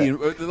donkey,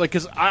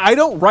 because I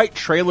don't write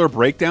trailer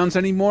breakdowns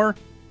anymore.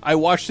 I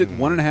watched it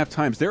 1.5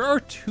 times. There are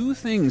 2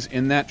 things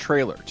in that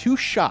trailer, 2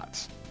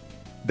 shots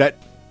that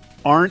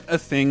aren't a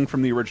thing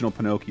from the original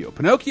Pinocchio.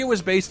 Pinocchio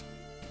was based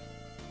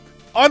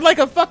on like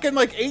a fucking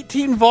like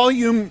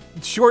 18-volume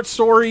short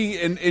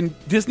story, and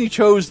Disney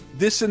chose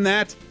this and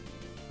that.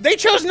 They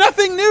chose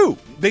nothing new.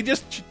 They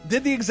just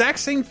did the exact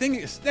same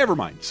thing. Never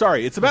mind.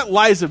 Sorry, it's about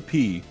Lies of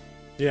P.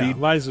 Yeah,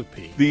 Lies of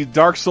P. The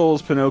Dark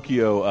Souls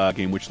Pinocchio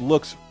game, which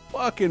looks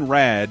fucking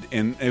rad,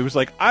 and it was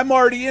like, I'm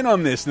already in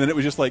on this, and then it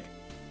was just like,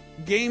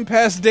 Game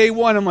Pass day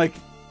one. I'm like,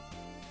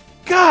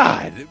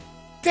 God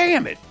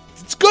damn it.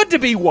 It's good to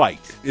be white.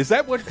 Is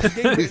that what the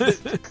game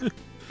is?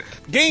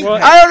 Game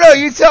Pass. I don't know.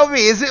 You tell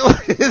me. Is it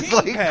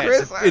like Pass.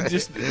 Chris? It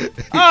just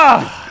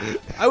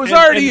I was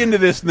already into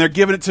this, and they're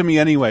giving it to me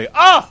anyway.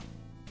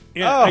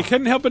 Yeah, I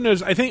couldn't help but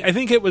notice. I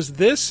think it was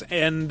this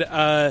and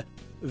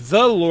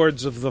the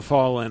Lords of the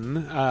Fallen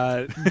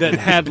that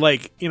had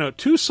like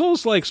two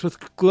Souls-likes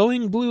with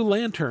glowing blue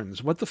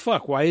lanterns. What the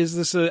fuck? Why is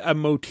this a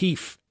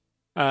motif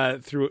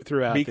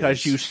throughout? Because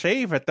this? you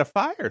save at the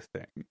fire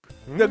thing,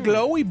 the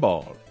glowy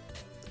ball.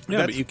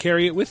 Yeah, but you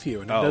carry it with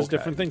you, and it does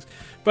different things.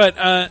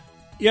 But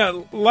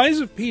yeah, Lies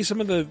of P. Some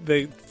of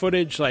the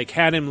footage like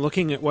had him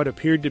looking at what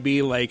appeared to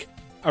be like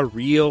a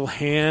real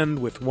hand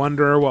with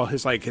Wanderer, while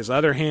his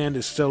other hand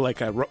is still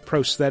like a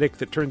prosthetic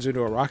that turns into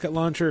a rocket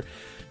launcher.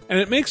 And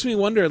it makes me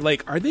wonder,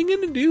 like, are they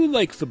going to do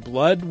like the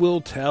Blood Will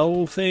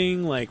Tell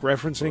thing, like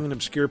referencing an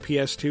obscure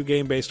PS2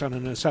 game based on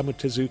an Osamu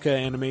Tezuka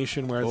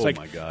animation, where it's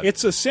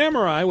it's a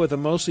samurai with a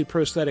mostly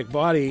prosthetic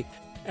body,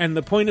 and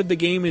the point of the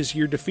game is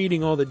you're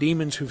defeating all the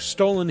demons who've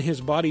stolen his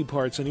body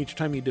parts, and each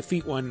time you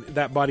defeat one,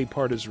 that body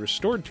part is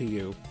restored to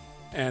you,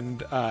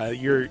 and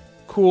your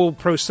cool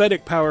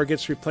prosthetic power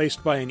gets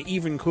replaced by an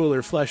even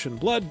cooler flesh and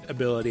blood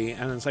ability.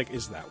 And it's like,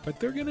 is that what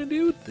they're going to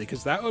do?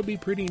 Because that would be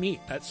pretty neat.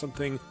 That's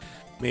something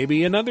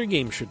maybe another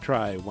game should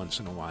try once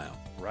in a while.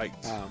 Right.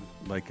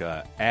 Like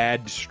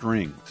add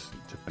strings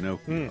to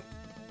Pinocchio.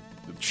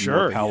 The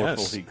Sure, more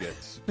powerful yes. he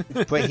gets.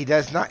 But he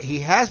does not. He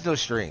has no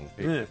strings.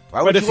 Yeah.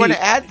 Why would But you want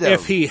to add them?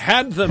 If he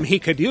had them, he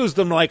could use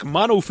them like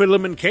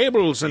monofilament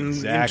cables and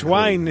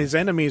entwine his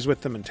enemies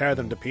with them and tear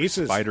them to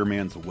pieces.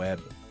 Spider-Man's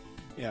web.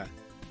 Yeah.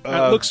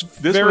 It looks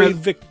very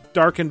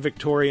dark and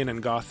Victorian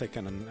and Gothic,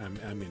 and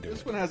I'm into it.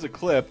 This one has a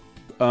clip.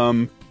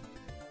 And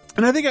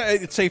I think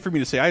it's safe for me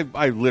to say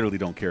I literally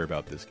don't care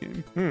about this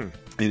game in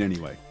any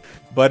way.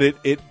 But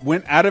it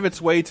went out of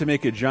its way to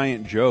make a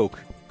giant joke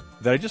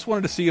that I just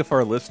wanted to see if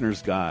our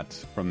listeners got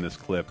from this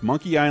clip.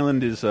 Monkey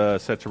Island is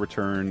set to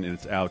return, and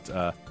it's out.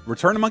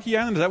 Return to Monkey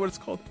Island, is that what it's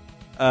called?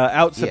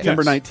 Out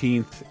September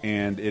 19th,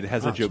 and it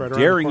has a joke right around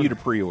daring the you to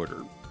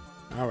pre-order.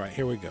 All right,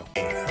 here we go.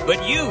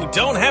 But you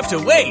don't have to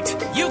wait.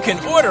 You can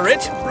order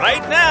it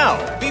right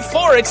now,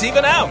 before it's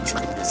even out.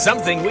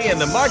 Something we in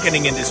the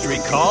marketing industry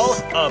call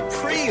a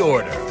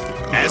pre-order.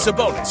 As a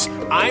bonus,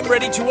 I'm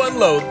ready to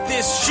unload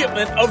this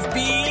shipment of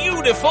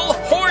beautiful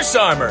horse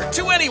armor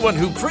to anyone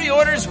who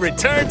pre-orders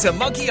Return to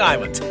Monkey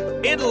Island.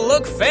 It'll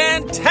look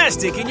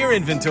fantastic in your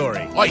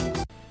inventory.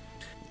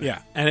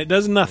 Yeah, and it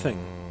does nothing.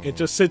 It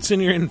just sits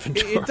in your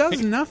inventory. It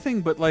does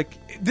nothing, but like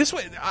this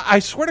way, I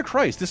swear to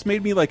Christ, this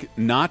made me like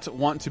not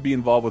want to be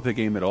involved with the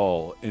game at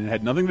all, and it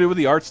had nothing to do with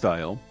the art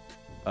style.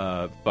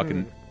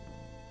 Fucking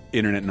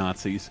internet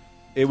Nazis.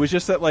 It was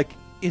just that, like,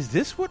 is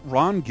this what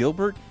Ron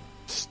Gilbert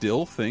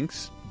still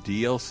thinks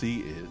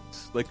DLC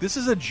is? Like, this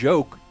is a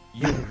joke,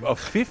 a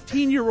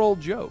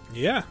 15-year-old joke.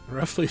 Yeah,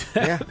 roughly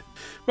that. Yeah.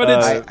 But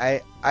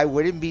it's I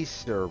wouldn't be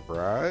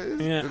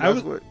surprised. Yeah,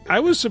 I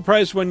was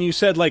surprised when you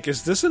said, like,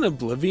 is this an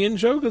Oblivion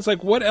joke? It's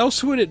like, what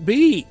else would it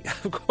be?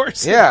 Of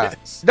course Yeah. it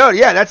is. No,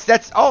 yeah,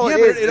 that's all Yeah, it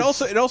but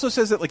is. it also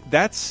says that, like,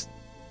 that's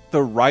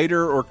the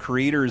writer or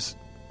creator's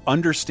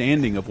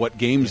understanding of what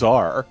games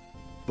are.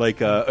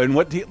 Like, and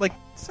what, like,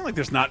 it's not like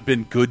there's not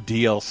been good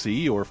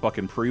DLC or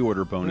fucking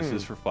pre-order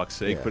bonuses, for fuck's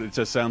sake, but it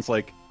just sounds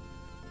like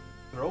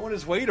throwing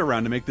his weight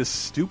around to make this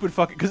stupid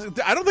fucking... Because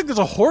I don't think there's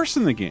a horse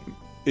in the game.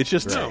 It's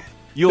just...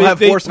 You'll have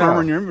horse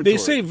armor in your inventory. They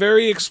say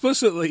very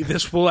explicitly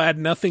this will add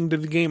nothing to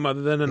the game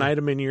other than an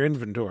item in your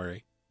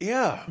inventory.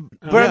 Yeah.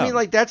 But I mean,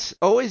 like, that's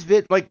always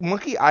been, like,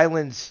 Monkey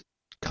Island's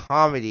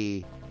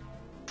comedy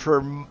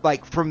from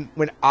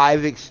when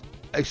I've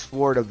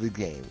explored of the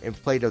game and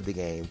played of the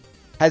game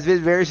has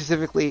been very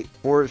specifically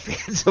for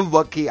fans of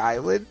Monkey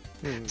Island.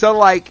 So,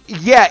 like,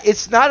 yeah,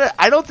 it's not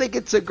I don't think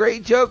it's a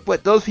great joke,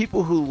 but those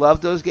people who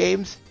love those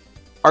games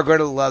are going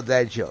to love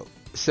that joke.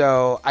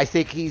 So I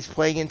think he's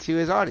playing into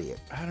his audience.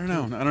 I don't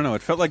know.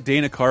 It felt like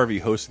Dana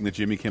Carvey hosting the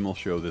Jimmy Kimmel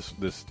show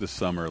this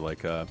summer.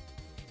 Like,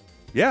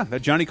 yeah,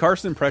 that Johnny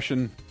Carson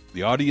impression,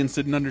 the audience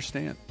didn't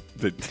understand.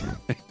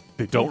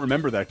 They don't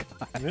remember that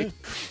guy.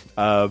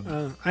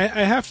 Yeah.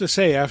 I have to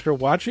say, after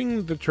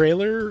watching the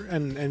trailer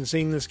and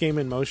seeing this game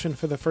in motion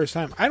for the first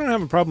time, I don't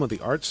have a problem with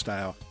the art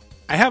style.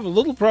 I have a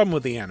little problem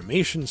with the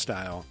animation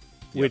style,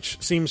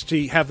 which seems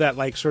to have that,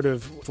 like, sort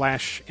of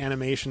flash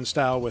animation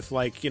style with,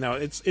 like, you know,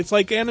 it's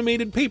like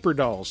animated paper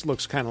dolls.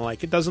 Looks kind of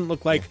like. It doesn't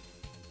look like,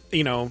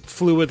 you know,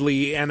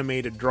 fluidly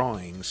animated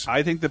drawings.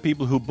 I think the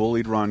people who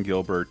bullied Ron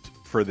Gilbert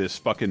for this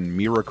fucking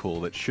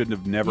miracle that shouldn't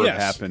have never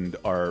happened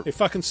are... They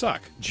fucking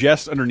suck.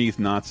 Just underneath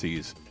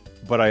Nazis.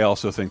 but I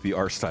also think the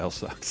art style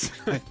sucks.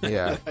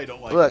 Yeah. I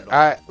don't like it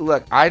at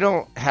all. I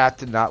don't have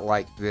to not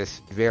like this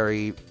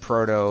very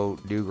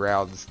proto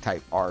Newgrounds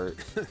type art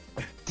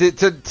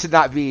to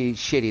not be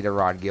shitty to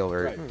Ron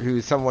Gilbert,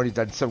 who's someone who's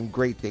done some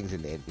great things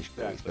in the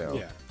industry. So.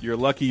 Yeah. You're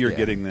lucky you're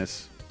getting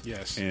this.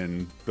 Yes.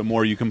 And the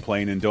more you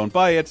complain and don't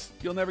buy it,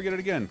 you'll never get it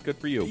again. Good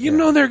for you. You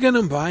know they're going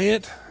to buy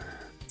it.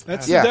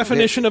 That's the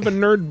definition of a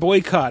nerd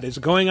boycott, is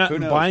going out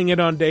and buying it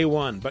on day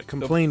one, but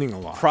complaining a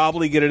lot.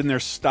 Probably get it in their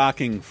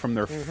stocking from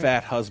their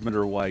fat husband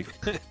or wife.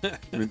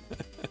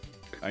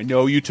 I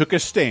know you took a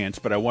stance,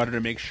 but I wanted to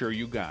make sure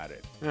you got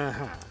it.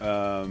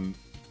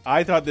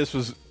 I thought this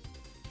was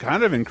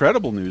kind of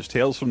incredible news.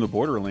 Tales from the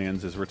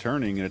Borderlands is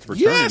returning, and it's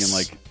returning in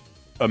like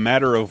a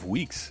matter of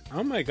weeks.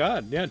 Oh my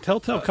god! Yeah,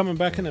 Telltale coming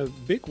back in a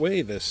big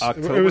way. This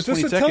October was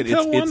this 22nd. a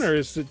Telltale one, or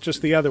is it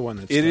just the other one?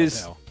 That's it is.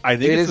 Telltale? I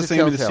think it's the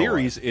same in the Telltale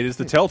series. one. It is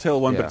the Telltale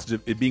one, but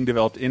it's being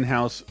developed in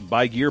house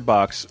by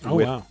Gearbox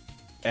with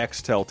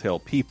ex Telltale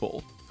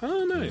people.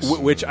 Oh, nice.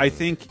 Which I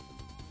think,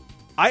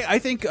 I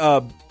think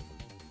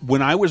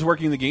when I was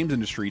working in the games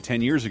industry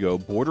 10 years ago,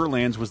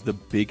 Borderlands was the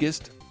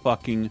biggest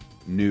fucking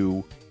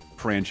new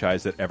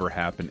franchise that ever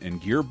happened,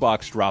 and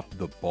Gearbox dropped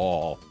the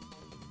ball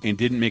and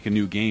didn't make a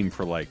new game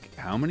for like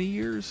how many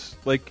years?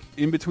 Like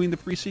in between the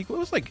pre-sequel, it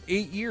was like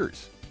 8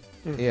 years.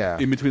 Yeah,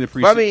 in between the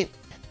pre-sequel.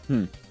 I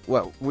mean,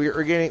 well, we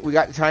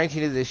got Tiny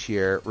Tina this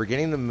year. We're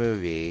getting the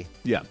movie.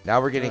 Yeah. Now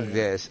we're getting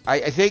this.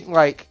 I think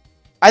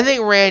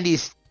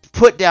Randy's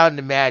put down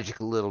the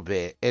magic a little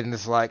bit, and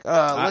it's like,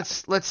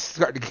 let's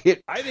start to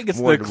get. I think it's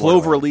the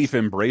Cloverleaf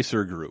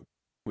Embracer Group,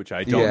 which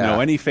I don't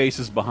know any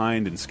faces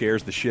behind and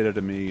scares the shit out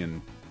of me.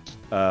 And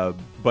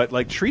but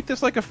like treat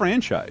this like a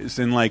franchise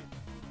and like.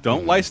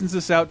 Don't license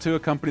this out to a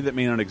company that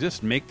may not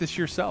exist. Make this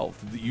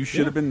yourself. You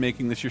should have been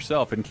making this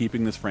yourself and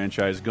keeping this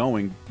franchise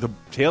going. The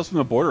Tales from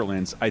the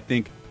Borderlands, I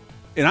think,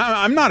 and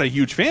I'm not a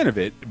huge fan of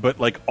it,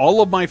 but like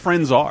all of my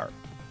friends are.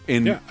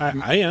 And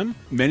I am.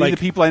 Many of the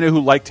people I know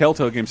who like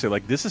Telltale games say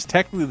like this is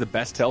technically the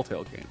best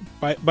Telltale game.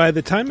 By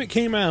the time it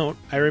came out,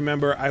 I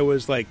remember I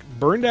was like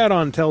burned out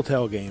on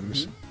Telltale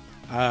games.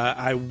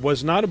 I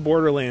was not a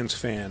Borderlands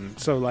fan,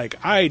 so like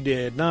I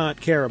did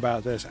not care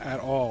about this at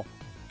all.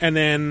 And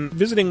then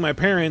visiting my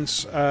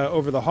parents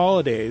over the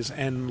holidays,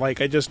 and like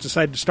I just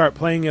decided to start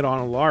playing it on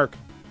a lark,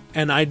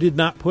 and I did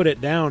not put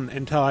it down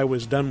until I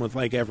was done with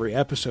like every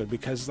episode,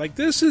 because like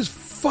this is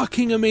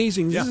fucking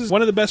amazing. This is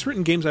one of the best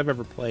written games I've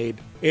ever played.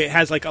 It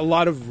has like a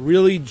lot of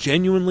really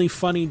genuinely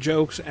funny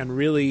jokes and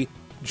really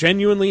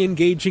genuinely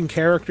engaging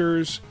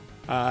characters.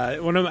 I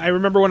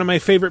remember one of my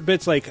favorite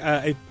bits, like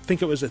I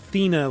think it was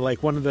Athena,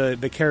 like one of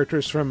the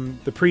characters from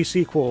the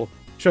pre-sequel,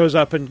 shows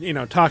up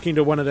and, talking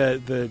to one of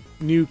the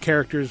new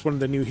characters, one of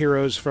the new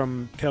heroes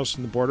from Tales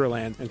from the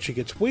Borderlands, and she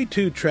gets way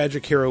too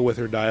tragic hero with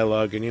her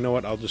dialogue, and you know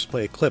what? I'll just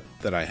play a clip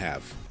that I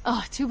have.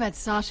 Oh, too bad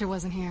Sasha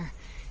wasn't here.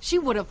 She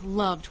would have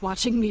loved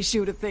watching me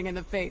shoot a thing in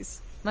the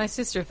face. My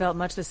sister felt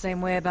much the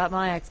same way about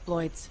my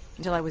exploits,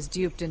 until I was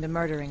duped into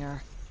murdering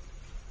her.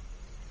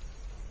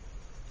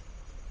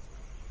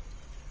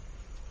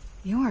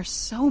 You are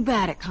so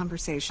bad at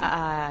conversation.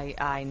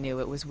 I knew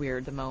it was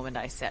weird the moment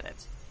I said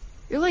it.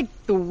 You're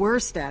like the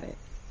worst at it.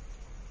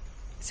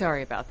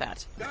 Sorry about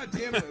that. God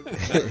damn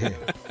it.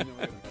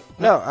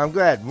 No, I'm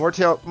glad. More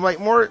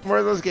of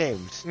those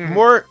games.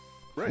 More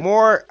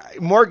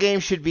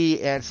games should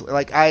be ancillary.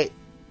 Like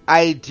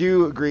I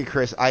do agree,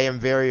 Chris. I am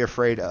very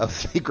afraid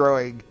of the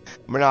growing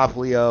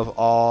monopoly of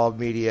all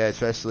media,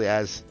 especially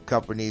as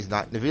companies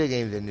not in the video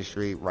games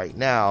industry right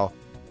now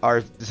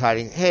are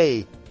deciding,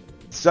 hey,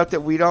 stuff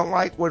that we don't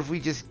like, what if we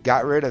just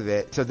got rid of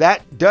it? So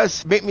that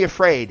does make me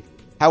afraid.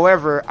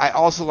 However, I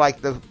also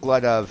like the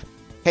blood of,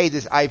 hey,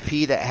 this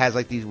IP that has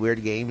like these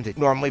weird games that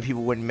normally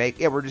people wouldn't make.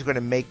 Yeah, we're just going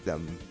to make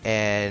them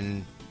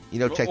and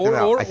check them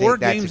out. I think or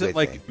that's games a that good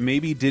like thing.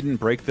 maybe didn't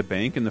break the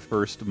bank in the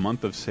first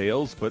month of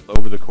sales, but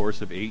over the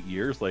course of 8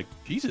 years, like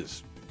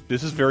Jesus,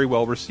 this is very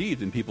well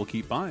received and people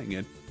keep buying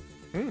it.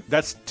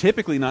 That's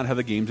typically not how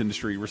the games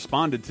industry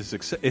responded to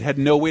success. It had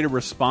no way to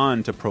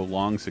respond to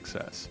prolonged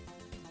success,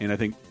 and I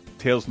think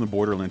Tales from the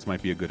Borderlands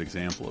might be a good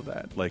example of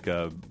that. Like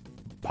a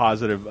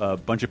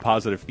bunch of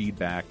positive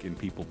feedback and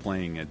people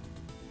playing it.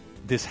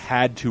 This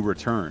had to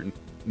return.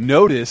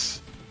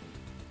 Notice,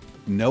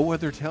 no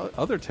other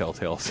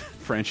Telltale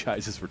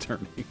franchise is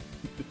returning.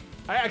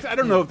 I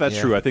don't know if that's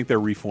true. I think they're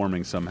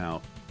reforming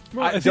somehow.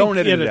 Well, don't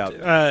edit it out.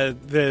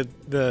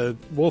 The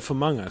Wolf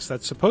Among Us,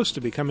 that's supposed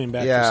to be coming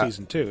back for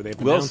season 2. They've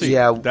we'll announced see.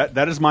 it.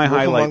 That is my Wolf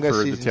highlight Among Us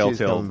for the season 2 is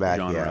Telltale coming back,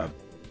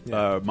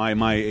 genre.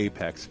 My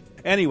apex.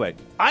 Anyway,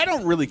 I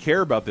don't really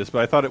care about this,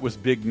 but I thought it was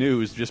big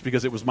news just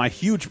because it was my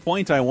huge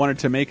point I wanted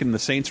to make in the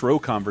Saints Row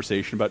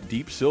conversation about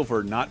Deep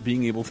Silver not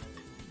being able to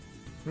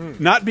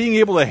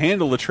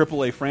handle the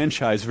AAA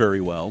franchise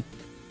very well.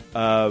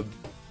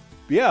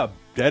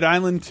 Dead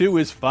Island 2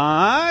 is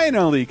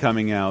finally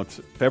coming out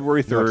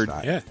February 3rd,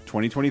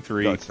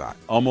 2023. No, it's not.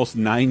 Almost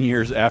 9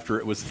 years after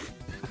it was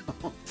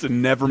it's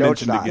never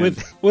mentioned again.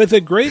 With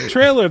a great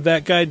trailer of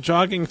that guy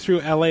jogging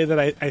through LA that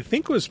I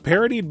think was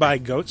parodied by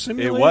Goat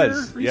Simulator. It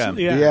was,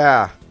 recently.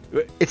 Yeah.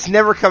 It's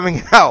never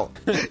coming out.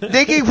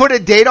 They can put a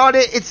date on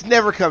it. It's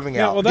never coming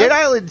out. well, Dead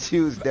Island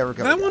 2 is never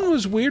coming out. That one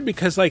was weird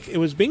because it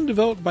was being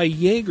developed by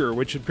Jaeger,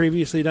 which had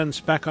previously done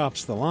Spec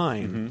Ops: The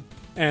Line,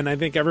 and I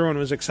think everyone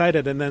was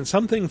excited. And then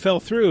something fell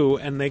through,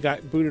 and they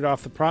got booted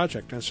off the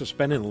project, and it's just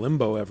been in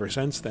limbo ever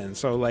since then.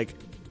 So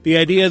the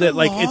idea that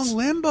it's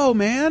limbo,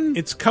 man.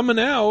 It's coming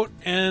out,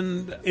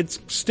 and it's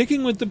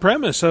sticking with the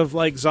premise of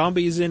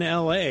zombies in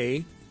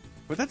L.A.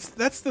 But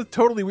that's the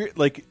totally weird.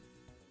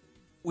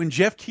 When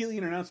Jeff Keighley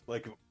announced,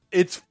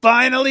 it's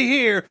finally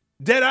here,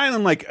 Dead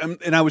Island,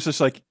 and I was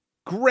just like,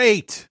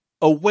 great,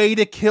 a way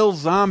to kill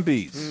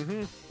zombies.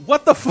 Mm-hmm.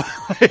 What the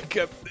fuck?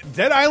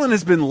 Dead Island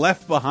has been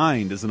left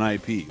behind as an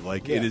IP.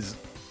 It is.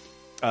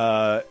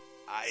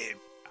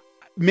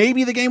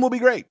 Maybe the game will be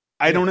great.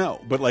 I don't know,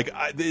 but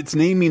its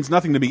name means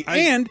nothing to me,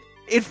 and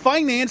it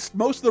financed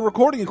most of the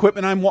recording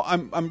equipment I'm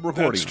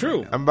recording. That's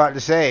true. I'm about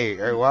to say,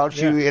 why don't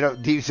you hit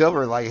up Deep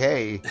Silver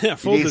hey,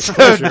 full you need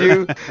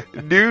disclosure.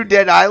 new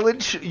Dead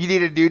Island. You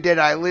need a new Dead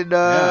Island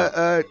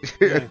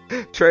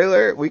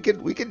trailer. We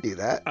can do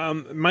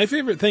that. My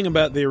favorite thing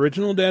about the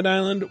original Dead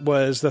Island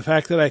was the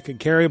fact that I could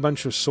carry a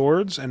bunch of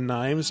swords and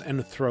knives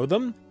and throw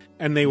them,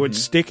 and they would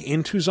stick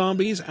into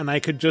zombies, and I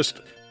could just.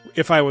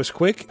 If I was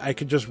quick, I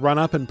could just run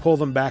up and pull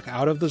them back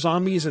out of the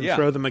zombies and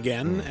throw them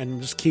again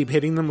and just keep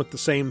hitting them with the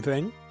same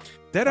thing.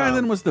 Dead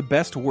Island was the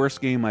best worst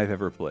game I've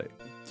ever played.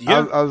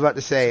 Yeah. I was about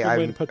to say,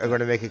 I'm going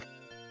to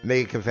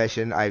make a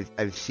confession.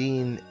 I've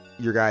seen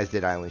your guys'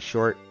 Dead Island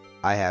short.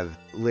 I have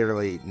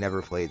literally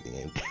never played the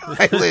game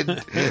Dead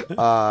Island.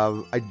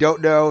 I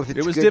don't know if it's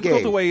it was a good difficult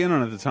game. to weigh in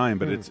on at the time,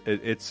 but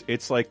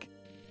it's like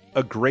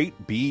a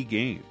great B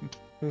game.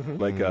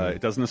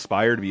 It doesn't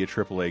aspire to be a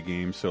AAA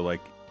game, so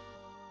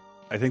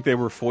I think they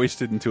were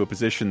foisted into a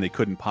position they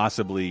couldn't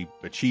possibly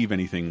achieve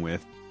anything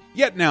with.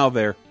 Yet now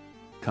their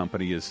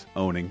company is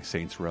owning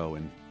Saints Row,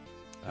 and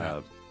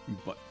I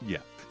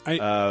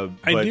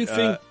do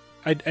think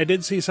I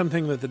did see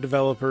something that the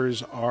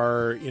developers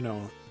are,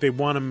 they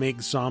want to make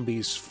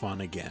zombies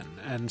fun again,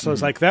 and so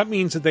it's that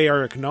means that they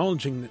are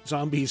acknowledging that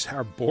zombies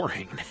are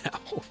boring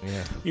now.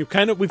 Yeah. We've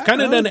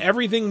kind of done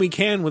everything we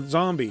can with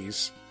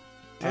zombies.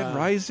 Dead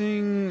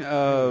Rising,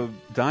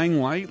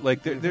 Dying Light,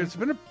 there's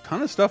been a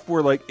ton of stuff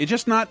where it's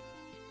just not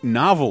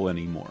novel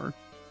anymore.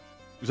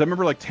 Because I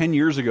remember 10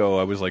 years ago,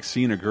 I was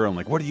seeing a girl,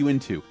 and what are you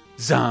into?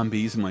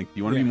 Zombies. And do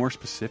you want to be more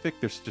specific?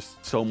 There's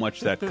just so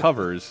much that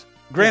covers.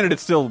 Granted,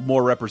 it's still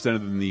more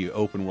represented than the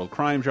open world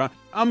crime genre.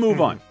 I'll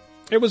move on.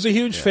 It was a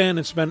huge fan.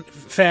 It's been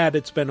fad.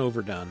 It's been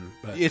overdone.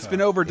 But, it's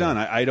been overdone.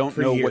 I don't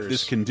know years. what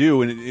this can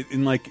do,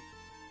 and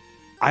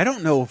I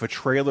don't know if a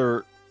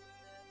trailer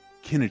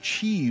can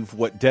achieve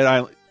what Dead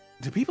Island.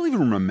 Do people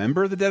even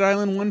remember the Dead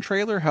Island 1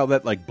 trailer? How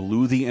that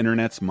blew the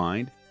internet's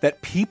mind?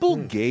 That people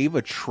gave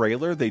a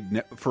trailer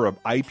for an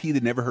IP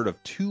they'd never heard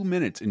of 2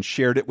 minutes and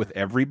shared it with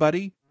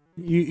everybody.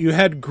 You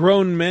had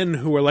grown men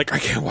who were like, "I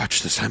can't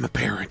watch this. I'm a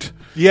parent."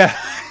 Yeah.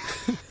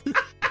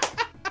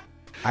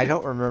 I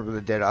don't remember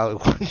the Dead Island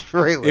 1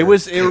 trailer. It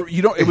was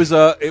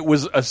a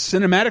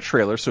cinematic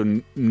trailer,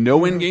 so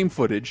no in-game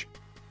footage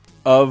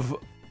of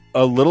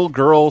a little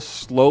girl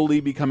slowly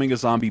becoming a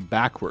zombie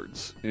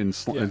backwards in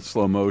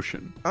slow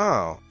motion.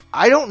 Oh.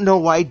 I don't know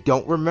why I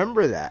don't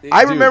remember that.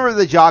 I remember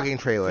the jogging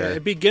trailer. Yeah,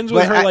 it begins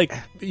with her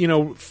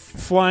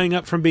flying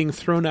up from being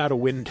thrown out a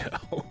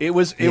window. It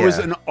was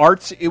an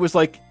arts. It was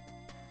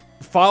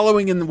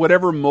following in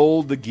whatever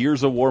mold the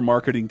Gears of War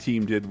marketing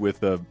team did with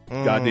the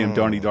goddamn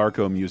Donnie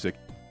Darko music.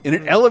 And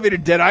it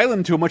elevated Dead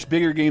Island to a much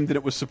bigger game than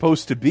it was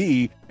supposed to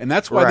be. And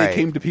that's why they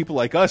came to people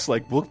like us,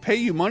 we'll pay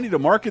you money to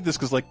market this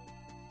because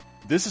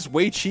this is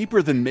way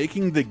cheaper than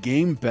making the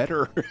game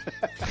better.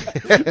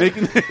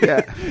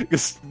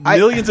 Because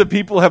millions of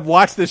people have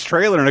watched this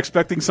trailer and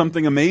expecting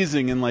something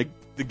amazing, and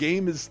the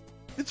game it's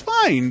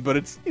fine, but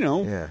it's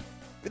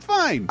it's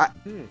fine.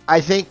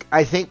 I think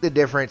the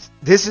difference.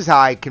 This is how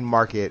I can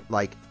market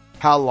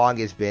how long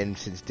it's been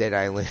since Dead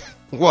Island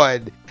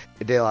 1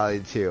 and Dead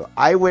Island 2.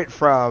 I went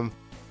from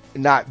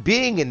not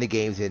being in the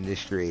games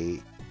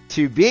industry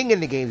to being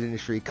in the games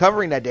industry,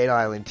 covering that Dead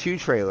Island 2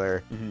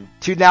 trailer,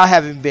 to now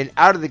having been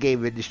out of the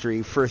game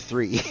industry for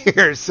 3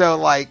 years. So,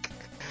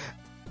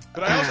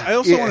 But I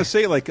also want to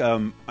say,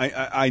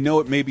 I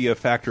know it may be a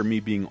factor of me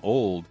being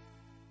old,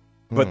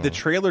 but the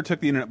trailer took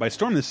the internet by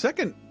storm. The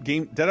second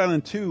game, Dead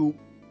Island 2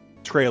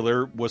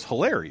 trailer, was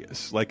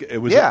hilarious.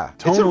 It was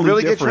totally it's a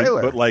really different,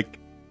 good trailer. But,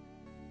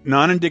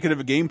 non-indicative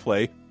of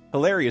gameplay,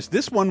 hilarious.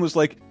 This one was,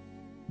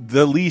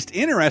 the least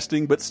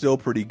interesting, but still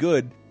pretty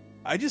good.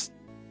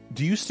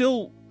 Do you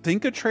still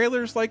think of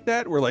trailers like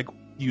that? Where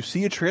you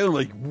see a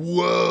trailer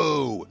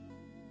whoa,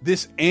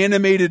 this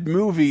animated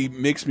movie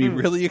makes me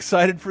really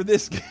excited for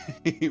this game.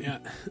 Yeah.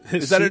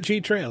 Is that a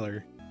CG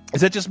trailer?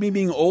 Is that just me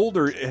being old,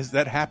 or has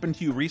that happened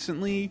to you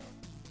recently?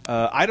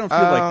 I don't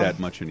feel like that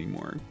much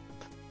anymore.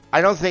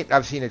 I don't think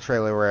I've seen a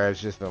trailer where I've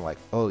just been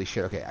holy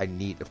shit, okay, I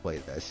need to play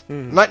this.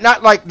 Not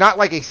like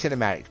a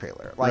cinematic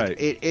trailer.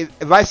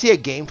 If I see a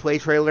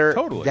gameplay trailer,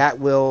 that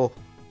will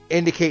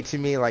indicate to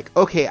me like,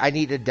 okay, I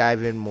need to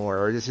dive in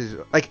more, or this is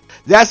like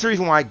that's the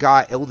reason why I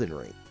got Elden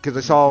Ring, because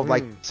I saw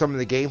like some of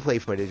the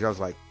gameplay footage. I was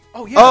like,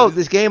 oh,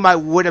 this game I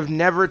would have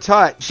never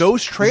touched.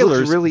 Those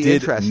trailers really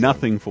did interesting.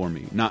 nothing for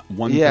me, not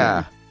one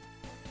thing.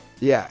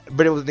 Yeah,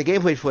 but it was the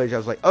gameplay footage. I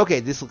was like, okay,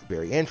 this looks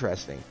very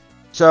interesting.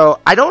 So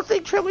I don't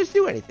think trailers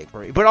do anything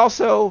for me, but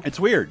also it's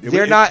weird.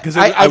 They're not because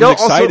I was don't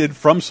excited.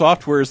 From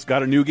Software's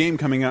got a new game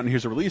coming out, and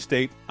here's a release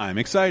date. I'm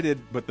excited,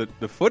 but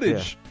the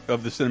footage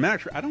of the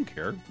cinematic, I don't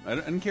care. I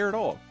don't care at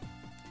all.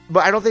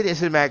 But I don't think the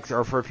cinematics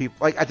are for people.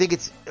 Like I think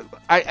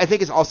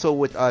it's also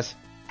with us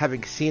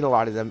having seen a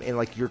lot of them, and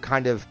like you're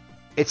kind of.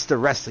 It's the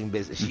wrestling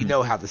business. You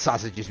know how the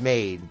sausage is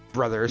made,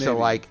 brother. Maybe. So,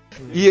 like,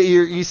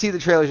 you see the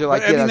trailers, you're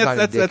like,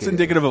 that's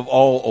indicative of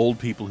all old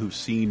people who've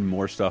seen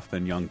more stuff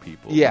than young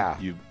people. Yeah.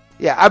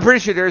 Yeah, I'm pretty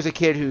sure there's a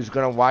kid who's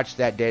going to watch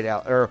that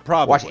data, or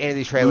watch any of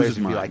these trailers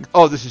and be like,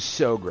 oh, this is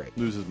so great.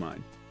 Loses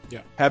mind.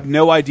 Yeah. Have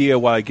no idea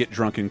why I get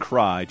drunk and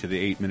cry to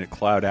the 8-minute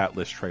Cloud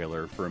Atlas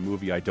trailer for a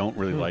movie I don't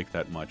really like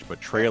that much, but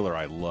trailer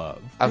I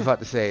love. I was about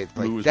to say, it's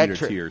like Moves that me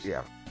to tears.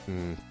 Yeah.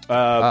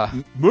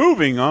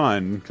 Moving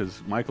on,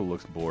 because Michael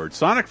looks bored.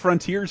 Sonic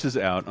Frontiers is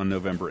out on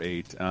November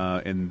 8th,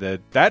 and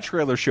that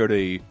trailer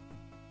showed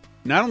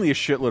not only a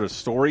shitload of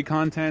story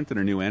content and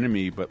a new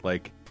enemy, but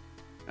like,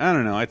 I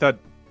don't know, I thought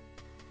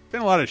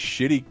been a lot of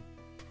shitty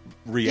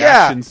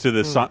reactions to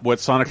the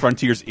what Sonic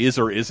Frontiers is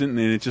or isn't, and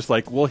it's just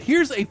like, well,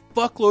 here's a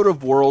fuckload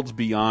of worlds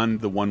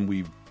beyond the one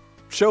we've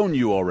shown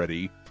you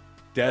already.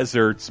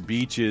 Deserts,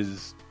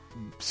 beaches,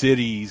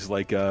 cities,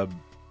 like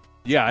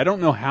yeah, I don't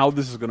know how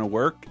this is going to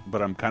work,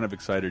 but I'm kind of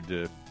excited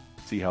to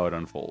see how it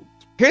unfolds.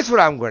 Here's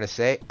what I'm going to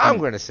say. I'm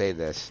going to say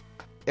this,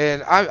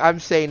 and I'm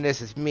saying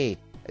this as me,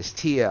 as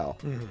TL.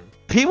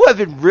 People have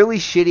been really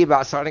shitty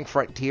about Sonic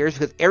Frontiers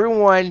because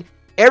everyone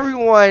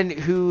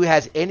who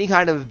has any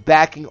kind of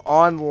backing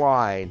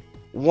online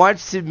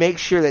wants to make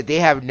sure that they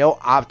have no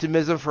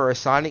optimism for a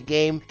Sonic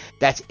game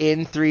that's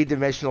in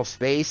three-dimensional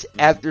space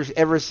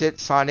ever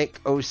since Sonic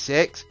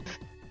 06.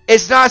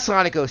 It's not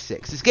Sonic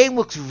 06. This game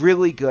looks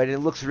really good and it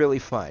looks really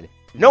fun.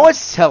 No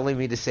one's telling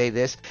me to say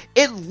this.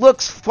 It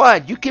looks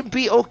fun. You can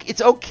be okay.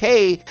 It's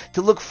okay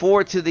to look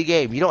forward to the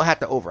game. You don't have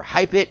to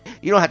overhype it.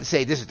 You don't have to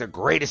say this is the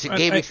greatest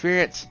game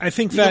experience. I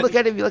think you that can look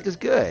at it and be like, it's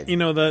good. You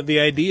know, the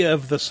idea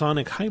of the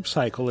Sonic hype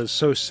cycle is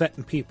so set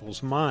in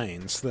people's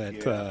minds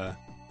that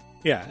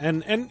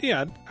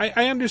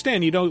I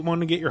understand you don't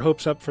want to get your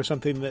hopes up for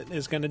something that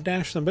is going to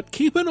dash them, but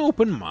keep an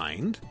open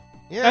mind.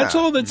 Yeah. That's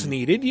all that's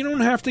needed. You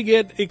don't have to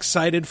get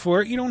excited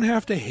for it. You don't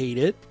have to hate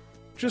it.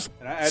 Just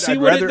see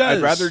what it does.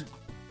 I'd rather,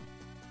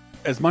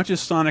 as much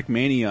as Sonic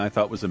Mania I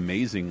thought was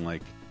amazing,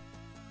 like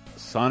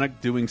Sonic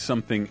doing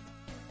something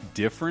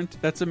different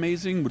that's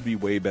amazing would be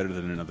way better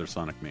than another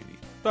Sonic Mania.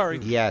 Sorry.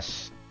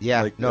 Yes.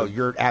 Yeah. Like, no,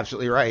 you're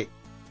absolutely right.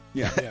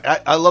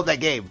 Yeah. I love that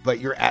game, but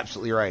you're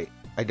absolutely right.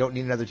 I don't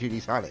need another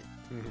 2D Sonic.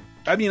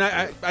 I mean,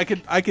 I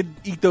could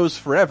eat those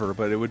forever,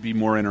 but it would be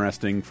more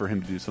interesting for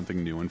him to do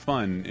something new and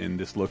fun, and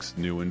this looks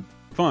new and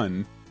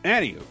fun.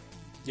 Anywho,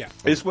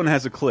 this one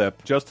has a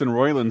clip. Justin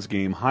Roiland's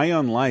game, High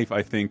on Life,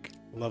 I think.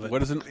 Love it.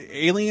 What is it?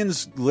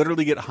 Aliens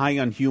literally get high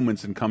on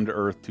humans and come to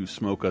Earth to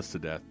smoke us to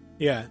death.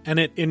 Yeah,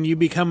 and you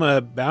become a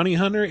bounty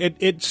hunter.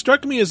 It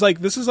struck me as like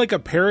this is like a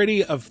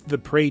parody of the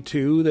Prey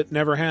 2 that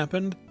never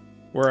happened.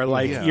 Where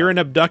like you're an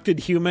abducted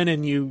human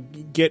and you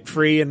get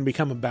free and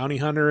become a bounty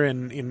hunter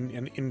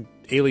in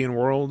alien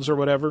worlds or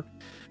whatever.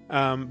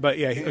 But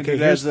yeah, okay.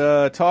 There's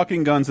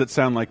talking guns that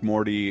sound like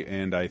Morty,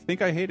 and I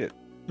think I hate it.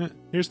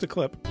 Here's the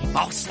clip.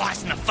 I'll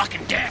slice them to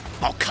fucking death.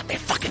 I'll cut their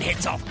fucking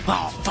heads off.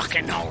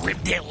 I'll rip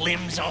their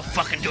limbs. I'll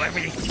fucking do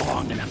everything.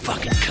 I'm gonna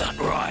fucking cut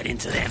right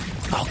into them.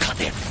 I'll cut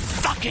their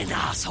fucking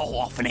asshole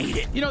off and eat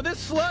it. You know, this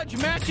sludge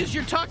matches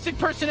your toxic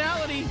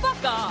personality.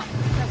 Fuck off.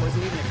 That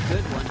wasn't even a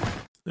good one.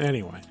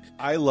 Anyway,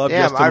 I love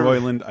Justin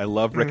Roiland. I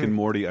love Rick and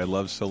Morty. I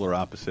love Solar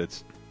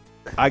Opposites.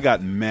 I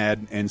got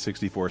mad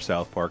N64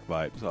 South Park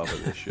vibes off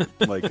of this shit.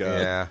 Like,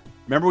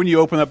 remember when you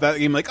open up that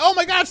game, like, oh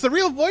my god, it's the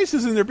real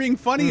voices and they're being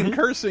funny and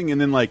cursing, and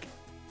then like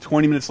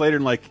 20 minutes later,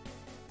 and like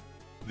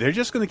they're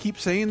just going to keep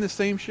saying the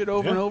same shit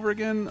over and over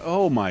again.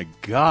 Oh my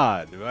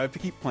god, do I have to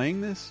keep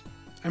playing this?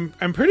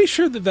 I'm pretty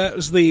sure that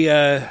was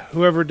the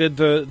whoever did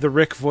the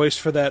Rick voice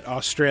for that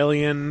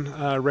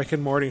Australian Rick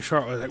and Morty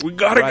short was like, we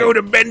gotta go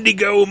to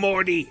Bendigo,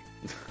 Morty.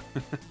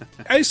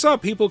 I saw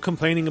people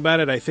complaining about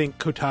it. I think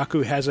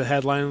Kotaku has a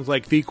headline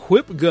like the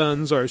Quip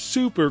guns are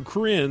super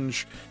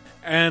cringe,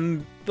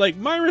 and like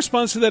my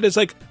response to that is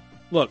like,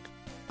 look,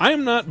 I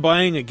am not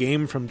buying a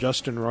game from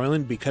Justin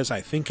Roiland because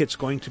I think it's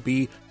going to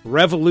be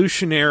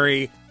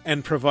revolutionary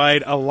and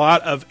provide a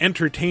lot of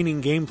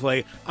entertaining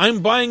gameplay.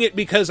 I'm buying it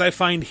because I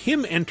find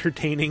him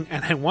entertaining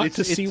and I want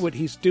to see what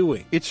he's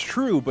doing. It's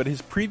true, but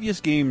his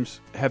previous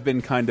games have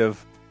been kind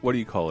of, what do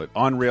you call it,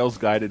 on-rails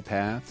guided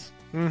paths.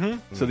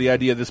 So the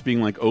idea of this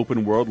being like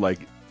open world, like,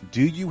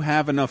 do you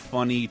have enough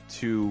funny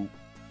to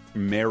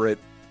merit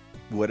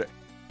what...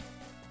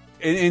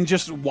 And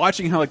just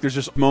watching how like there's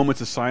just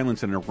moments of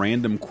silence and a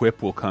random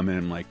quip will come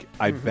in, like,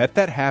 I bet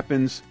that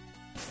happens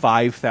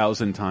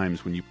 5,000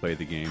 times when you play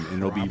the game, and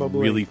it'll Probably. be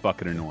really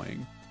fucking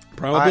annoying.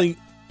 Probably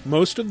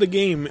most of the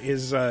game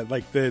is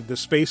like the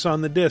space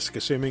on the disc,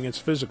 assuming it's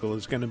physical,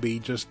 is going to be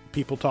just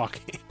people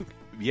talking.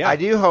 Yeah, I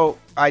do hope.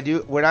 I do.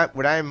 What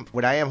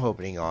I am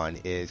hoping on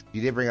is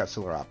you did bring up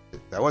Solar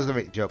Opposite. I wasn't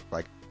gonna make a joke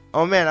like,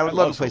 oh man, I would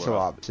love to play Solar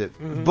Opposite,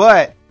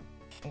 but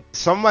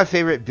some of my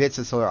favorite bits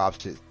of Solar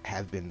Opposite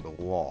have been the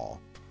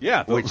wall.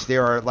 Yeah, which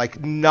there are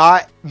like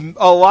not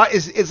a lot.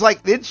 It's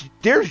like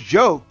there's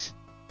jokes,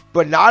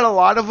 but not a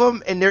lot of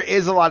them, and there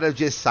is a lot of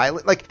just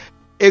silent. Like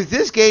if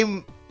this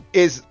game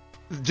is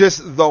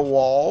just the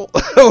wall,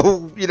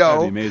 you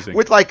know, amazing.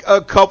 with like a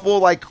couple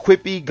like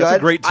quippy guns. That's a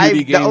great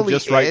 2D game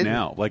just right in.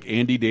 now. Like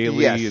Andy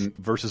Daly Yes. and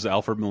versus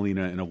Alfred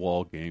Molina in a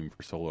wall game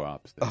for Solar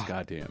Opposites.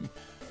 Goddamn.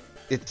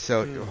 It's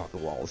so the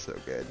wall is so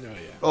good. Oh yeah.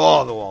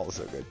 Oh, the wall is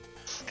so good.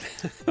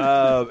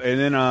 And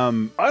then,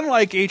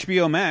 unlike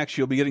HBO Max,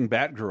 you'll be getting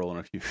Batgirl in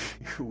a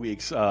few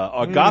weeks.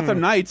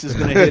 Gotham Knights is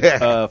going to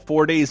hit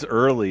 4 days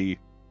early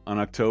on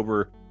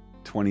October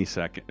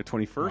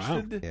 21st.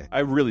 Wow. Yeah. I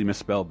really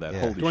misspelled that.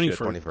 Yeah. Holy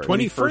 21st. shit.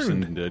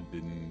 21st.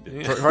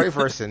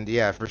 21st,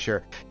 yeah, for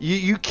sure.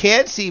 You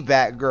can see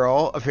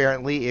Batgirl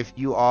apparently if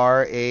you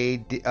are a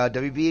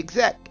WB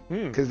exec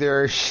because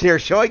they're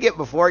showing it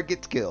before it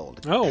gets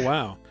killed. Oh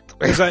wow!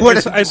 I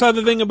saw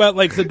the thing about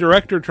like the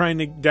director trying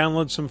to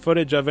download some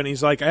footage of it. And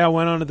he's like, I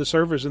went onto the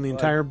servers and the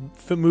entire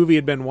movie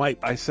had been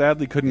wiped. I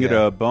sadly couldn't get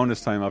a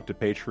bonus time up to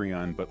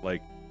Patreon, but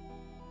like,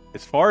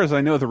 as far as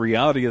I know, the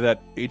reality of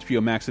that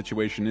HBO Max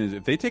situation is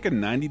if they take a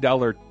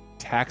 $90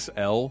 tax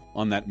L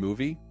on that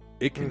movie,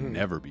 it can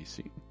never be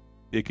seen.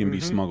 It can be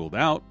smuggled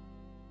out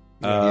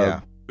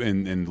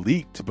and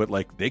leaked, but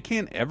like they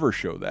can't ever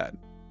show that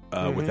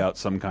without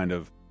some kind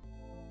of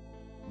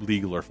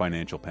legal or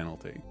financial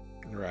penalty.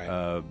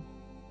 Right.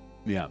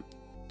 Yeah.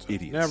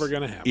 Idiots. Never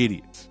gonna happen.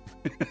 Idiots.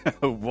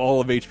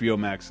 All of HBO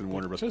Max and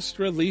Warner Bros. Just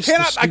release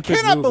I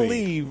cannot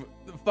believe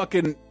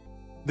fucking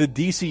the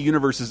DC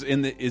universe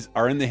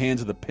are in the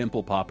hands of the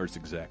pimple poppers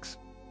execs.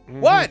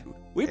 What?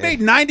 We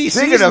made 90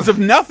 seasons of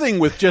nothing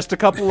with just a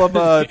couple of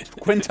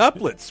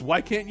quintuplets.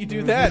 Why can't you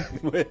do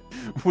that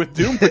with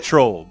Doom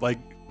Patrol? Like,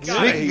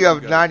 speaking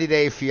of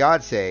 90-Day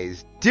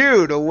Fiancés,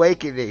 Dune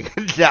Awakening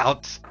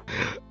announced.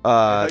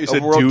 You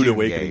said Dune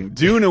Awakening.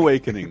 Dune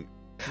Awakening.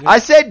 I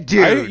said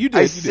Dune. You did.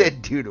 I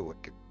said Dune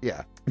Awakening.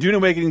 Yeah. Dune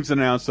Awakening's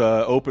announced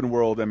open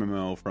world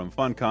MMO from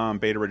Funcom.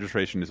 Beta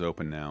registration is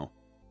open now.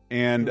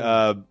 And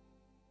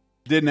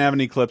didn't have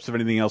any clips of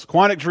anything else.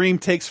 Quantic Dream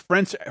takes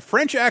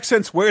French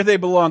accents where they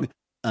belong,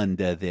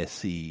 under the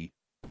sea,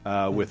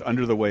 with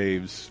Under the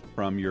Waves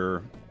from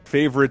your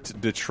favorite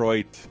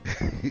Detroit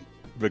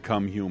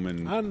Become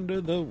Human. Under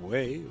the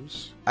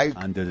Waves.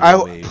 Under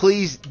the Waves.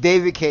 Please,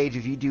 David Cage,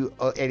 if you do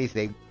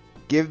anything,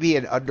 give me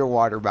an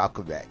underwater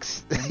Malcolm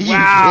X.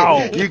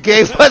 Wow. you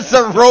gave us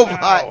a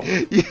robot. Wow.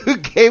 You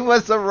gave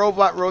us a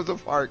robot Rosa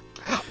Parks.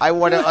 I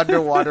want an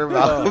underwater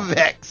Malcolm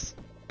X.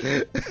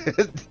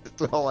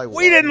 That's all I want.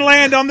 We didn't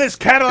land on this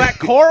Cadillac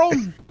Coral.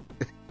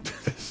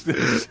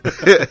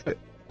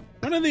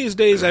 One of these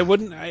days,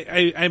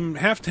 I'm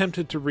half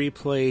tempted to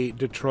replay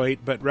Detroit,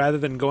 but rather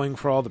than going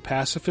for all the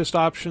pacifist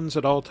options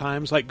at all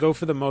times, like go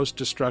for the most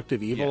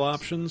destructive evil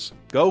options.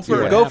 Go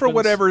for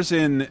whatever's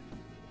in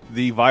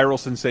the viral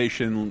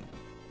sensation.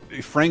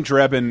 Frank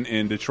Drebin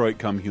in Detroit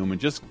Come Human.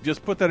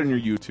 Just put that in your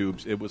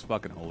YouTubes. It was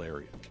fucking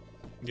hilarious.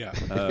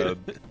 Yeah.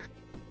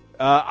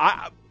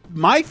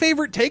 My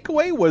favorite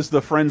takeaway was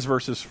the Friends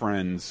versus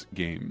Friends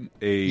game.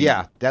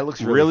 That looks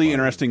really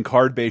interesting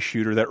card-based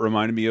shooter that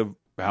reminded me of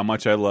how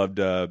much I loved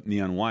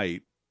Neon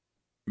White,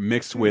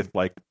 mixed with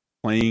like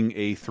playing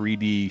a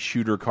 3D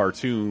shooter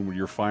cartoon where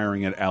you're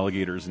firing at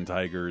alligators and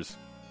tigers,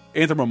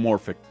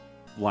 anthropomorphic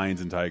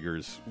lions and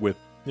tigers with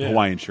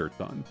Hawaiian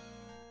shirts on.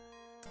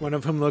 One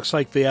of whom looks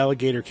like the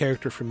alligator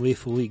character from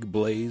Lethal League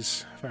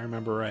Blaze, if I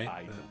remember right.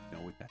 I don't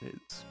know what that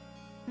is.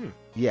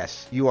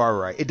 Yes, you are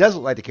right. It does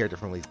look like the character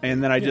from Lethal League.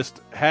 And then I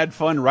just had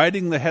fun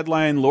writing the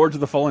headline, Lords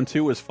of the Fallen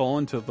 2 has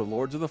fallen to the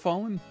Lords of the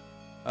Fallen.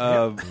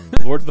 Lords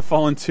of the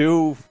Fallen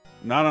 2,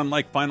 not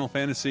unlike Final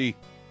Fantasy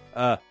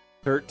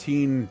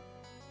 13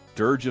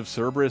 Dirge of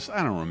Cerberus.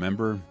 I don't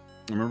remember.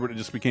 I remember it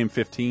just became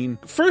 15.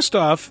 First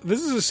off,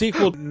 this is a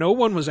sequel no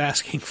one was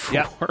asking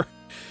for.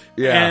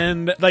 Yeah.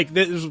 And like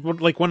this is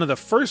like one of the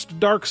first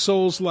Dark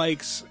Souls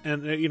likes,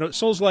 and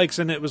Souls likes,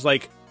 and it was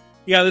like,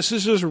 yeah, this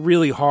is just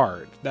really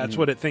hard. That's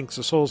what it thinks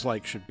a Souls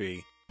like should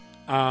be.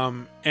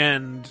 And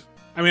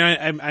I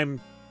mean, I'm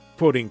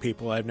quoting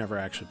people. I've never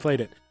actually played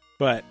it,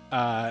 but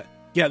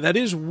yeah, that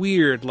is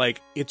weird.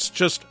 Like, it's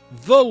just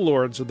the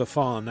Lords of the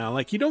Fallen now.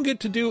 Like, you don't get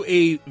to do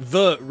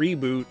the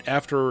reboot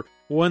after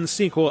one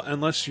sequel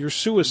unless you're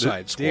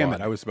Suicide Squad. Damn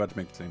it, I was about to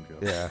make the same joke.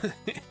 Yeah.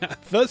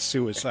 The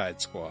Suicide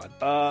Squad.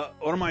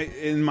 One of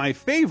my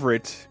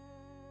favorite,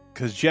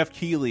 because Jeff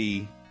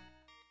Keighley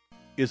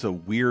is a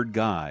weird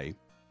guy,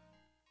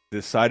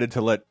 decided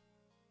to let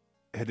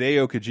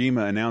Hideo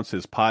Kojima announce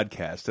his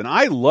podcast. And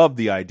I love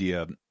the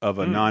idea of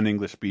a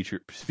non-English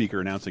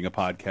speaker announcing a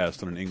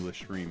podcast on an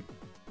English stream.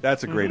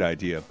 That's a great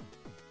idea.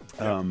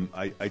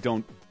 I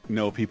don't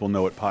know people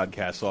know what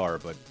podcasts are,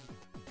 but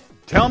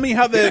tell me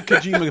how the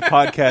Kojima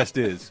podcast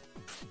is.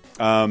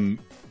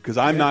 Because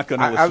I'm not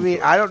going to listen. I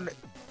mean, I don't.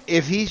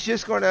 If he's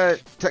just going to,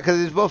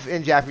 because it's both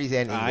in Japanese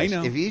and English. I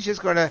know. If he's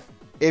just going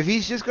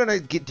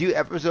to do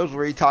episodes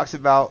where he talks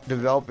about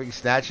developing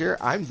Snatcher,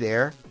 I'm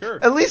there.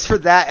 Sure. At least for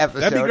that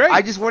episode. That'd be great.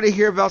 I just want to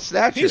hear about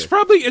Snatcher. It's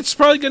probably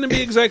going to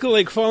be exactly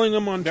like following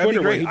him on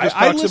Twitter, where he just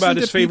talks about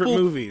his favorite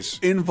movies.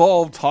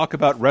 Involved talk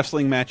about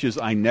wrestling matches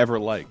I never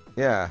liked.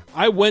 Yeah.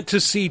 I went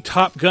to see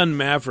Top Gun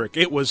Maverick.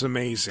 It was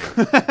amazing.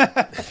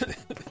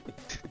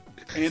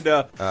 And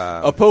a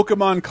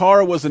Pokemon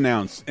car was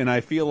announced, and I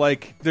feel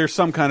like there's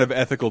some kind of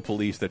ethical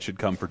police that should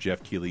come for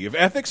Jeff Keighley. If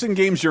ethics in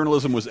games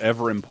journalism was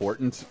ever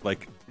important,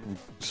 like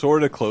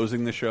sort of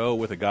closing the show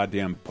with a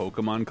goddamn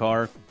Pokemon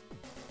car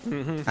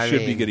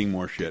should be getting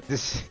more shit.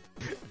 This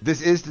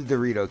is the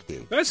Dorito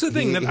King. That's the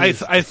thing that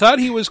I thought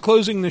he was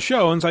closing the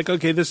show, and it's like,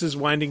 okay, this is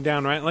winding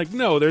down, right? Like,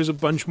 no, there's a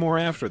bunch more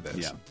after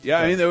this. Yeah.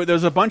 I mean,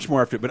 there's a bunch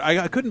more after it, but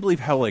I couldn't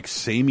believe how like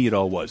samey it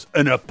all was.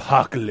 An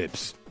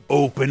apocalypse,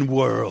 open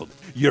world.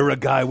 You're a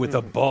guy with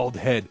a bald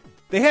head.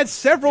 They had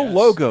several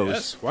logos.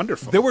 Yes,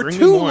 wonderful. There were Bring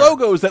 2 me more.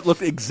 logos that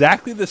looked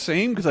exactly the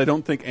same because I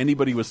don't think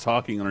anybody was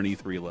talking on an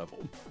E3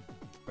 level.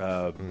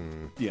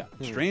 Yeah,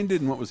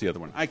 Stranded, and what was the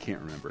other one? I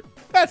can't remember.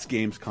 That's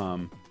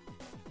Gamescom.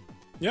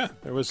 Yeah,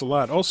 there was a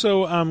lot.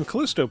 Also,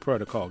 Callisto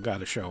Protocol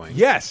got a showing.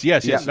 Yes.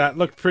 That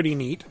looked pretty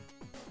neat.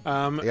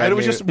 And it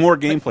was just more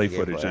gameplay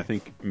footage. I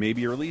think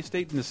maybe a release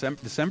date in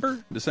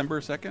December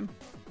 2nd.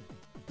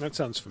 That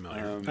sounds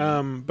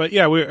familiar. But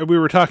yeah, we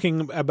were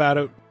talking about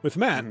it with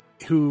Matt,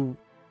 who,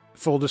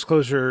 full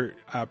disclosure,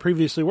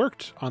 previously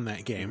worked on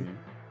that game.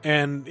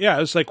 And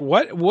yeah, it's like,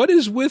 what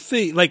is with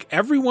the, like,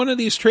 every one of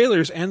these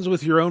trailers ends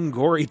with your own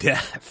gory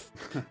death.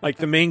 Like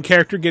the main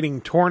character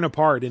getting torn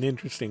apart in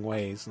interesting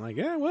ways. And like,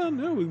 yeah, well,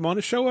 no, we want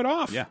to show it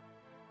off. Yeah.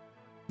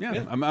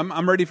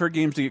 I'm ready for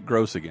games to get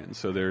gross again.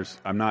 So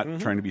I'm not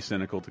trying to be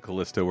cynical to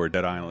Callisto or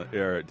Dead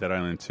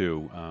Island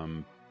 2.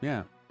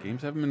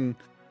 Games haven't been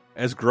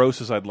as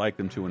gross as I'd like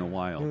them to in a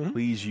while.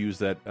 Please use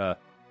that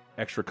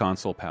extra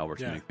console power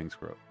to make things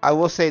grow. I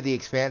will say The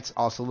Expanse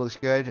also looks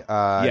good.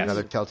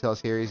 Another Telltale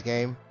series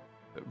game.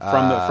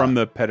 From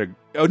the pedigree.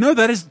 Oh no,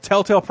 that is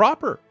Telltale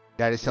proper.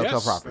 That is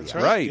Telltale proper. That's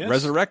right. Yes.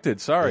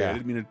 Resurrected. Sorry, I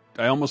didn't mean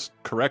to. I almost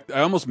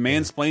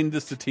mansplained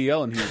this to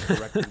TL, and he was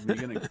corrected in the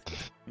beginning.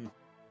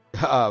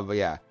 But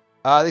yeah,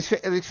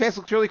 The Expanse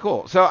looks really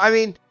cool. So I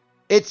mean,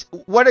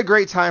 what a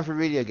great time for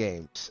video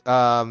games.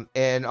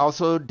 And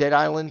also Dead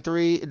Island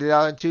 3, Dead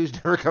Island 2 is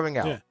never coming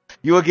out. Yeah.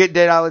 You will get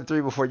Dead Island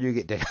 3 before you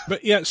get Dead Island 3.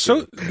 But yeah,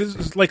 so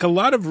there's like a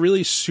lot of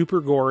really super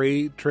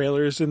gory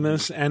trailers in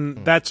this,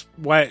 and that's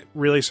why it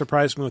really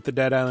surprised me with the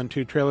Dead Island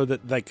 2 trailer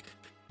that, like,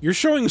 you're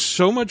showing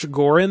so much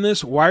gore in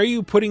this. Why are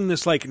you putting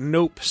this, like,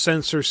 nope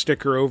censor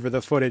sticker over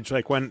the footage,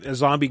 like when a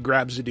zombie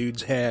grabs a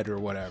dude's head or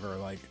whatever?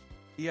 Like,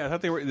 yeah, I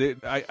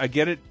thought I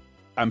get it.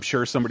 I'm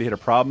sure somebody had a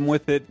problem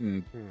with it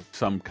and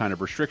some kind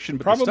of restriction,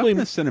 but probably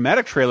the stuff in the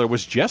cinematic trailer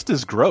was just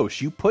as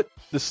gross. You put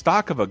the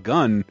stock of a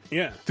gun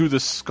through the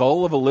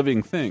skull of a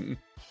living thing.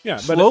 Yeah,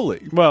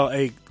 slowly.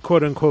 A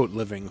quote unquote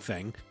living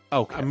thing.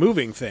 Okay. A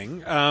moving thing.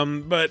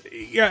 But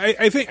yeah,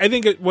 I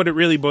think what it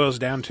really boils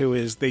down to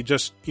is they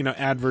just,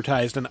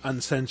 advertised an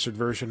uncensored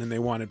version and they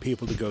wanted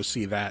people to go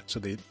see that, so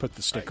they put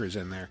the stickers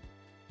in there.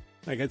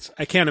 Like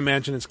I can't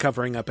imagine it's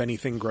covering up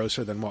anything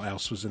grosser than what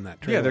else was in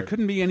that trailer. Yeah, there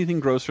couldn't be anything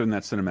grosser than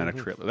that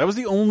cinematic trailer. That was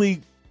the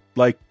only,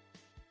 like,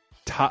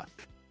 top.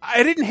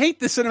 I didn't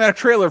hate the cinematic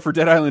trailer for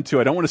Dead Island 2.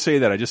 I don't want to say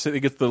that. I just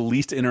think it's the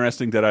least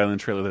interesting Dead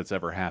Island trailer that's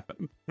ever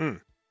happened.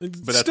 But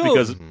that's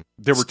because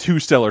there were 2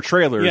 stellar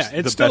trailers. Yeah,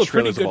 it's still a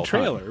pretty good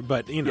trailer,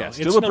 but it's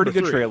still a pretty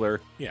good trailer.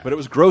 Yeah. But it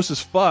was gross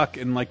as fuck.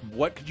 And like,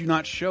 what could you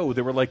not show?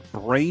 There were like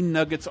brain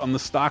nuggets on the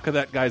stock of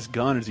that guy's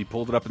gun as he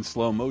pulled it up in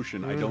slow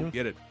motion. I don't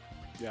get it.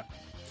 Yeah.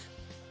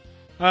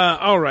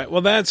 All right.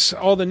 Well, that's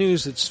all the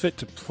news that's fit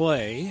to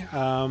play.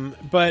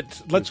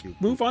 But let's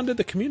move on to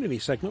the community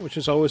segment, which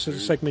is always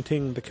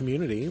segmenting the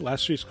community.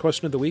 Last week's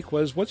question of the week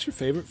was, what's your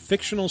favorite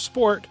fictional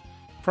sport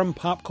from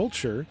pop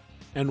culture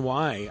and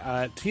why?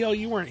 TL,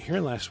 you weren't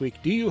here last week.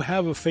 Do you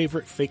have a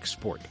favorite fake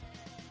sport?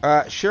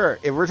 Sure.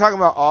 If we're talking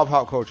about all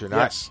pop culture,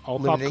 not all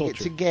pop limiting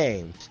culture. it to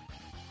games,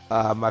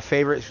 my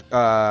favorite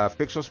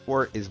fictional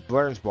sport is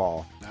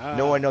Blurnsball.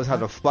 No one knows how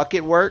the fuck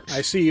it works.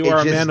 I see you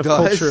are a man of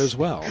culture as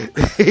well.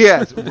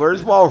 Yes,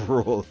 Blurnsball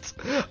rules.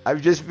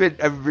 I've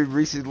been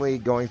recently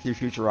going through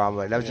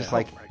Futurama, and I was just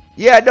like,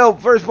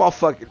 Blurnsball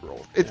fucking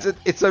rules.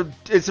 It's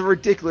a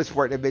ridiculous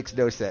sport that makes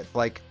no sense.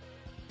 Like,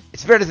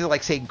 it's better than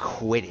like saying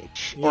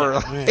Quidditch or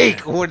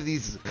like one of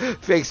these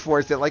fake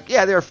sports that like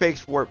they're a fake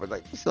sport, but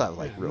like you still have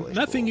like really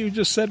nothing you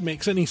just said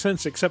makes any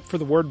sense except for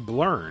the word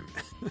blurn.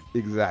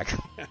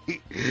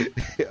 Exactly.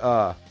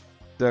 So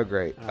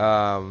great.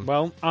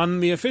 Well, on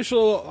the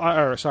official,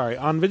 on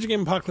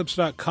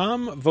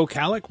VidjagameApocalypse.com,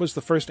 Vocalic was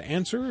the first to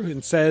answer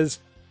and says,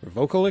 or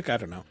Vocalic, I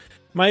don't know.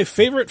 My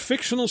favorite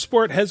fictional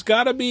sport has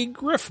got to be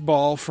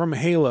Griffball from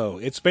Halo.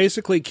 It's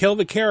basically kill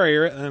the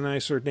carrier, a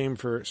nicer name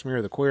for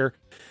Smear the Queer,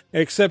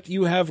 except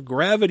you have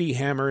gravity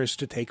hammers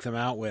to take them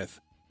out with.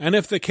 And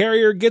if the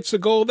carrier gets a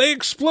goal, they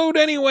explode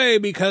anyway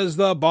because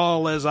the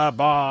ball is a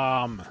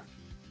bomb.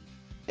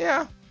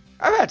 Yeah,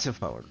 I've had some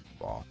fun with the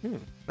ball.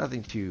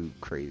 Nothing too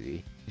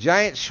crazy.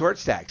 Giant Short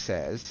Stack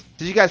says,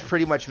 since you guys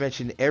pretty much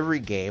mentioned every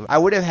game I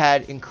would have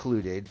had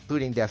included,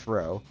 including Death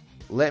Row,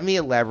 let me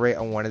elaborate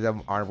on one of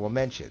them honorable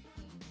mentions.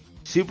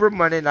 Super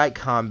Monday Night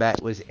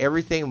Combat was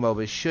everything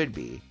MOBAs should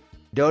be.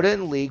 Dota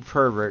and League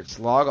perverts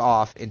log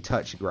off and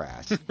touch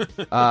grass.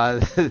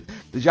 The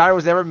genre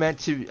was never meant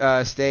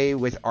to stay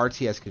with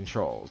RTS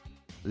controls.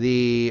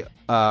 The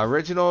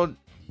original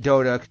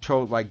Dota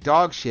controlled like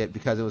dog shit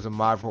because it was a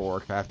mod for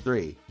Warcraft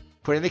 3.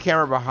 Putting the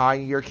camera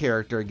behind your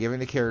character and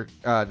giving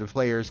the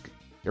players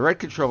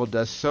direct control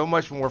does so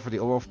much more for the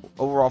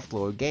overall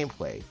flow of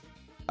gameplay.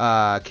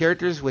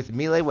 Characters with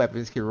melee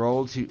weapons can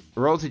roll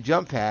to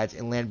jump pads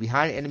and land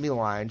behind enemy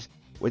lines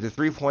with a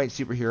 3-point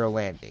superhero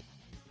landing.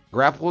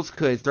 Grapples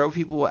could throw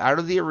people out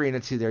of the arena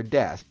to their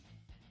death.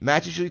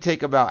 Matches usually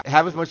take about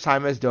half as much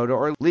time as Dota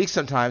or League,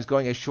 sometimes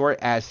going as short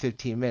as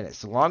 15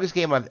 minutes. The longest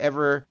game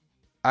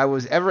I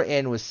was ever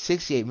in was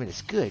 68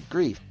 minutes. Good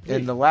grief.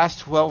 In the last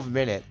 12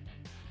 minutes,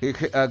 it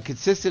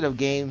consisted of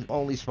game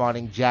only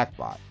spawning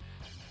Jackbot.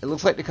 It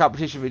looks like the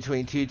competition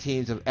between two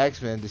teams of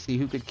X-Men to see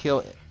who could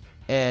kill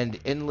an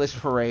endless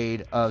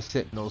parade of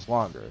Sentinels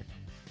longer.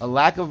 A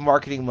lack of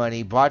marketing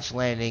money, botched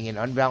landing, and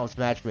unbalanced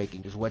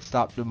matchmaking is what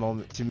stopped the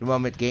moment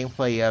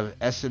gameplay of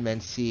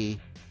SMNC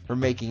from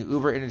making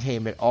Uber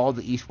Entertainment all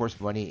the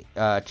esports money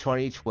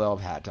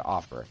 2012 had to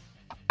offer.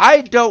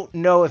 I don't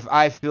know if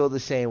I feel the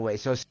same way.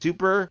 So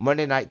Super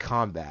Monday Night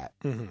Combat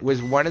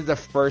was one of the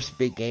first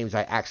big games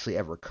I actually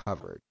ever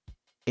covered,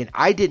 and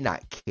I did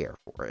not care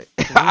for it.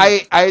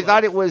 I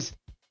thought it was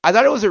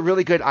a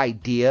really good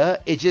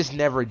idea. It just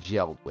never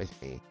gelled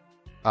with me.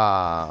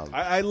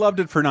 I loved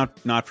it for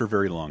not for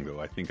very long though.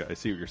 I think I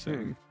see what you're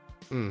saying.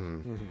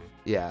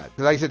 Yeah,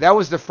 because like I said, that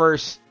was the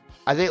first.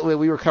 I think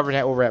we were covering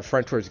that over at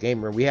Front Towards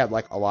Gamer. We had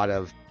like a lot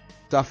of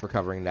stuff for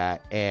covering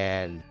that,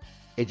 and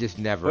it just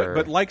never.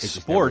 But like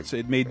sports,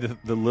 it made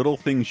the little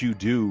things you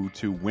do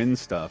to win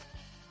stuff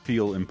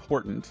feel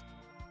important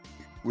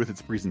with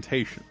its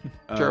presentation.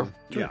 Sure.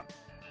 Yeah.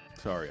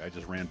 Sorry, I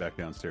just ran back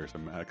downstairs.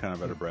 I'm kind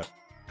of out of breath.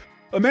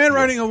 A man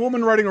riding a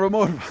woman riding a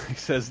remote bike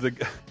says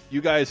you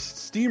guys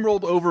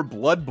steamrolled over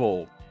Blood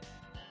Bowl.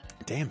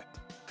 Damn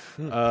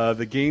it.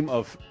 The game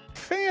of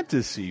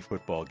fantasy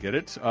football, get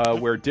it?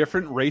 Where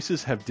different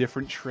races have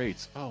different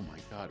traits. Oh my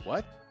god,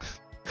 what?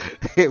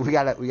 we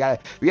gotta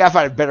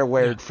find a better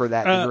word for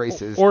that than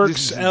races.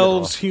 Orcs,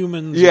 elves,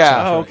 humans.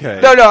 Yeah. Oh, okay.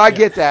 No, I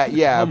get that.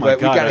 Yeah, oh my but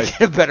god, we gotta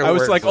get a better word. I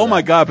was like, oh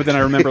my god, but then I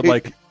remembered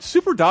like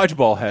Super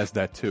Dodgeball has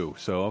that too.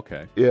 So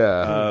okay.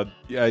 Yeah.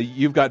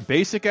 You've got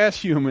basic ass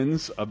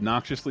humans,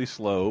 obnoxiously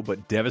slow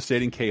but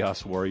devastating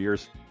chaos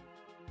warriors.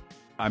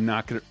 I'm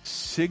not gonna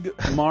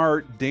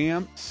Sigmar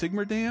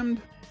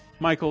damned.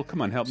 Michael, come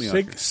on, help me out.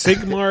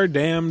 Sigmar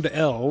damned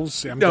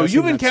elves. No,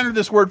 you've encountered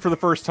this word for the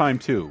first time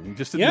too.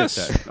 Just admit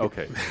that.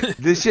 Okay.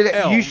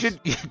 You should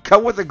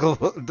come with a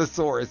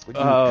thesaurus. With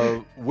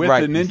the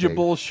ninja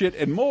bullshit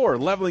and more.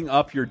 Leveling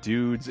up your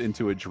dudes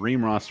into a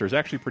dream roster is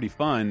actually pretty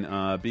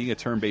fun. Being a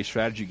turn-based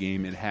strategy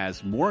game, it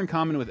has more in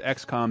common with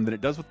XCOM than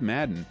it does with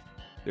Madden.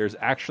 There's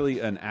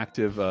actually an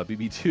active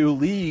BB2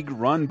 league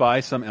run by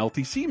some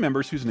LTC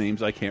members whose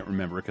names I can't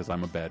remember because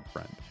I'm a bad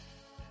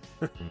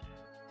friend.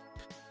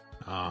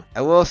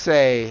 I will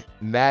say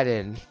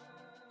Madden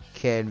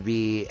can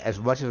be as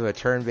much of a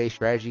turn-based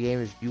strategy game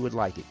as you would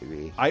like it to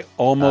be. I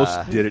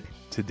almost did it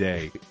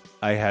today.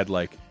 I had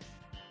like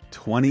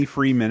 20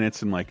 free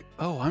minutes and like,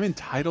 oh, I'm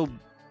entitled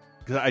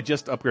because I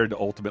just upgraded to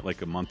Ultimate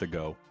like a month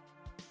ago.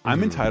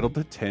 I'm entitled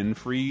to 10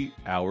 free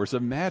hours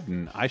of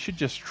Madden. I should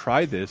just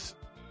try this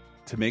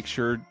to make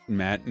sure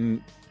Matt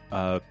and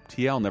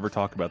TL never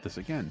talk about this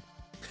again.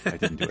 I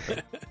didn't do it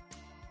though.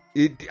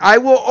 I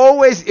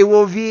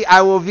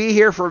will be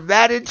here for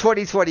Madden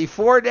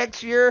 2024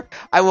 next year.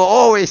 I will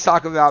always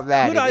talk about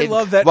Madden. Could I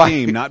love that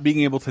game, not being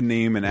able to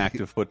name an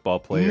active football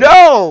player?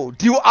 No!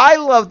 Do I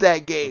love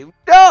that game?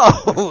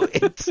 No!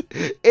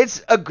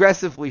 It's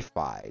aggressively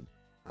fine.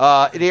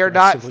 They are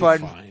not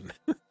fun.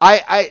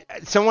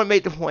 Someone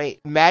made the point,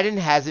 Madden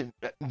hasn't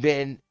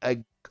been a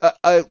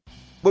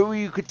what would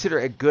you consider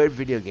a good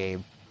video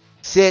game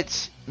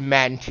since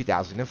Madden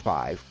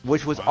 2005,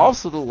 which was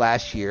also the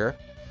last year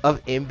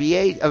of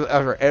NBA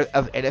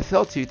of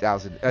NFL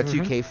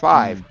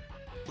 2K5.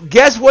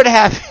 Guess what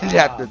happened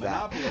after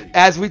that?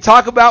 As we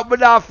talk about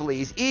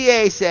monopolies,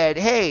 EA said,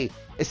 "Hey,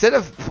 instead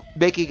of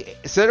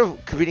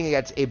competing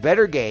against a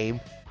better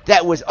game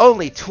that was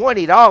only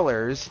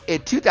 $20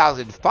 in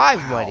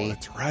 2005 money,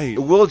 that's right.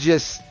 We'll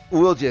just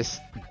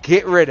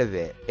get rid of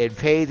it and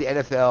pay the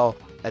NFL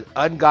an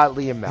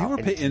ungodly amount."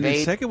 And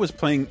Sega was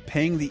paying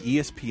the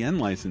ESPN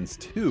license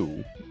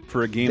too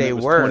for a game that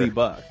was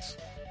 $20.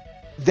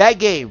 That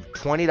game,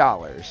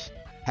 $20,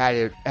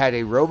 had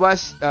a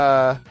robust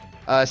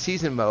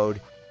season mode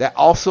that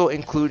also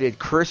included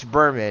Chris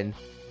Berman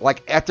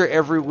like after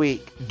every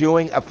week,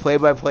 doing a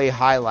play-by-play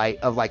highlight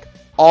of like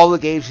all the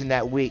games in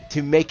that week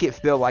to make it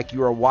feel like you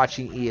were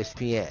watching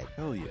ESPN.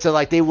 Hell yeah. So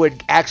like they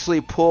would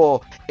actually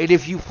pull, and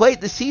if you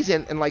played the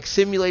season in like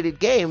simulated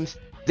games,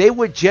 they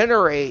would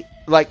generate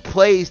like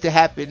plays to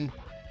happen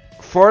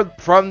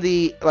from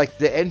the like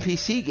the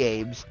NPC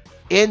games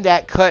in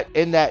that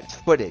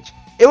footage.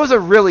 It was a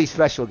really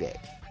special game.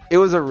 It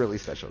was a really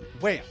special game.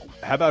 Wait,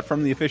 how about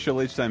from the official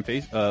Laser Time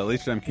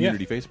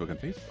community Facebook on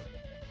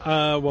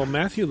Facebook? Well,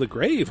 Matthew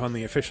LeGrave on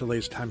the official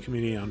Laser Time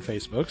community on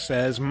Facebook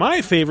says,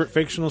 my favorite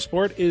fictional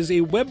sport is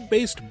a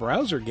web-based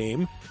browser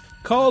game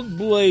called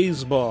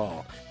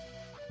Blazeball.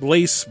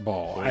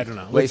 Blazeball. I don't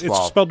know. It's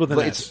spelled with an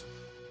S.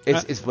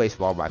 It's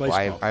Blazeball, Michael.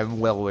 Blazeball. I'm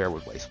well aware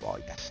with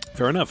Blazeball, yes.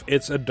 Fair enough.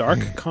 It's a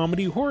dark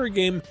comedy horror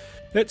game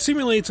that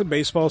simulates a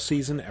baseball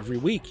season every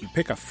week. You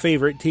pick a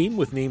favorite team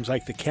with names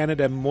like the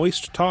Canada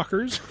Moist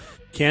Talkers,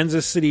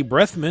 Kansas City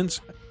Breath Mints,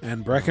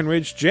 and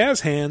Breckenridge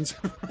Jazz Hands,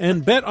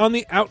 and bet on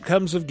the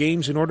outcomes of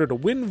games in order to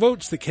win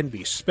votes that can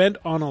be spent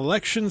on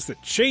elections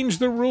that change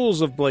the rules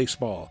of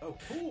Blazeball.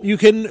 You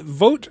can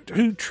vote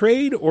to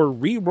trade or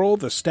re-roll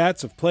the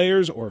stats of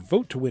players, or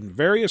vote to win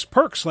various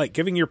perks like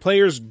giving your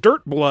players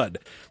dirt blood,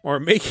 or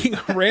making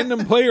a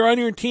random player on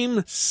your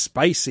team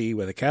spicy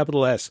with a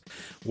capital S.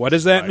 What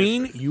does that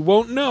mean? You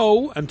won't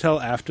know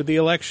until after the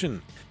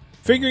election.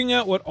 Figuring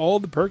out what all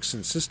the perks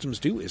and systems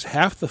do is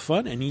half the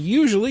fun and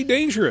usually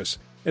dangerous,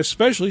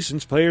 especially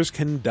since players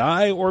can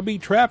die or be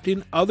trapped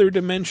in other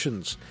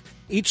dimensions.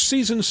 Each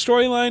season's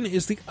storyline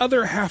is the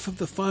other half of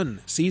the fun.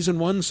 Season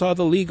 1 saw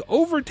the League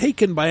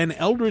overtaken by an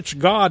eldritch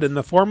god in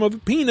the form of a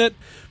peanut,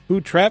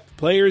 who trapped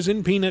players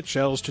in peanut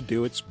shells to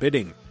do its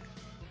bidding.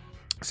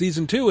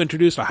 Season 2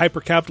 introduced a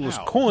hyper-capitalist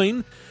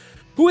coin,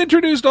 who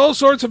introduced all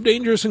sorts of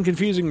dangerous and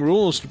confusing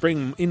rules to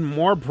bring in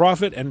more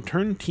profit and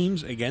turn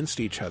teams against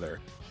each other.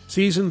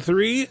 Season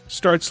 3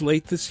 starts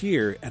late this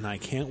year, and I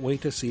can't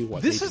wait to see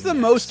what This is the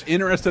most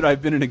interested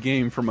I've been in a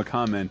game from a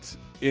comment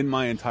in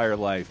my entire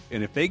life.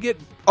 And if they get...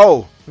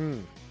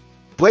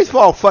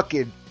 Blazeball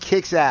fucking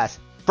kicks ass.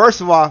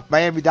 First of all,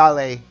 Miami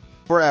Dale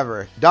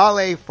forever.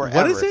 Dale forever.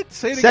 What is it?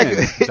 Say it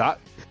again.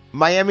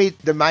 Miami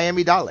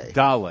Dale.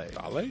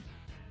 Dale?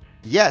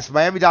 Yes,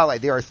 Miami Dale.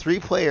 There are 3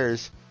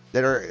 players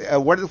that are...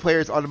 one of the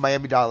players on the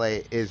Miami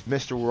Dale is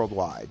Mr.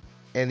 Worldwide.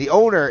 And the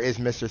owner is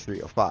Mr.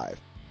 305.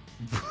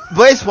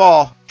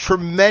 Blazeball,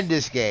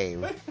 tremendous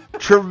game.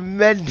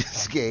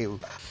 Tremendous game.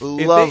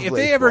 Love if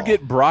they ever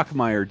get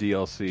Brockmire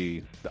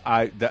DLC,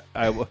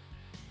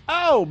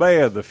 oh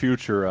man, the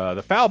future.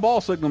 The foul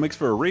ball signal makes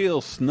for a real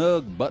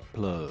snug butt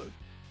plug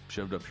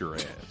shoved up your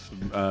ass.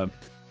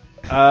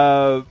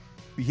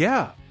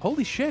 Yeah,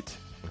 holy shit.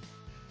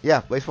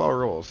 Yeah, Blazeball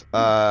rules.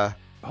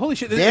 Holy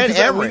shit! Dan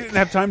Emmerich. We didn't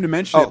have time to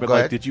mention it, but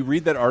like, did you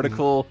read that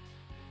article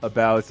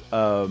about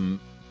the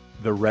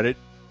Reddit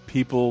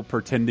people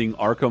pretending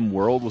Arkham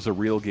World was a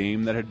real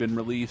game that had been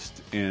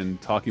released and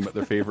talking about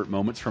their favorite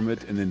moments from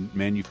it, and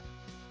then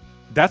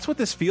that's what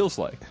this feels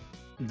like.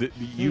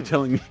 You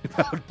telling me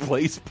about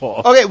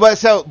Blazeball. Okay, but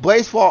so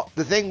Blazeball,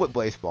 the thing with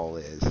Blazeball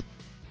is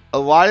a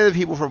lot of the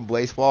people from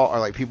Blazeball are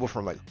like people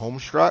from like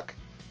Homestruck.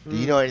 Do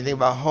you know anything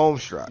about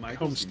Homestruck?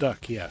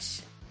 Homestuck,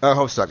 yes.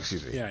 Homestuck,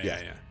 excuse me.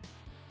 Yeah.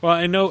 Well,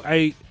 I know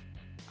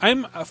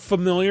I'm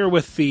familiar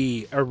with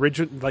the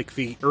original, like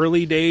the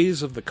early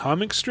days of the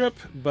comic strip,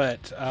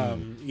 but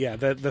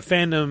the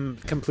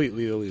fandom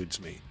completely eludes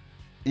me.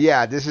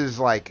 Yeah, this is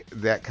like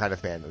that kind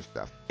of fandom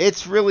stuff.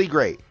 It's really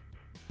great.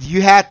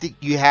 You had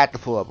to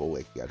pull up a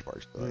wiki,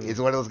 unfortunately. It's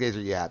one of those games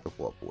where you have to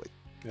pull up a wiki.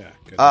 Yeah.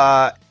 Good.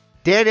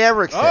 Dan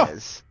Emmerich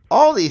says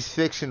all these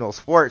fictional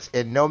sports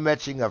and no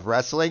mention of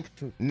wrestling.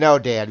 No,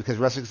 Dan, because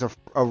wrestling's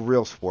a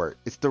real sport.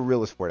 It's the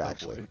realest sport,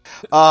 actually.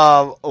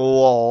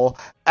 Lol.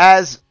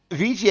 As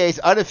VGA's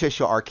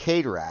unofficial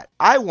arcade rat,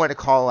 I want to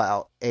call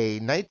out a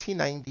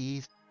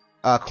 1990s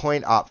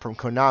coin op from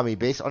Konami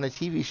based on a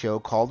TV show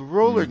called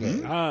Roller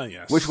Game.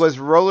 Yes. Which was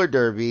roller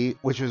derby,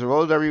 with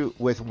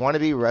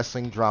wannabe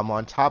wrestling drama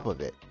on top of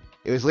it.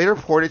 It was later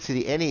ported to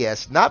the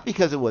NES, not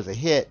because it was a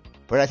hit,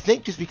 but I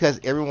think just because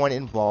everyone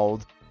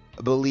involved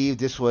believed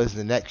this was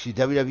the next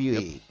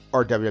WWE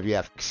or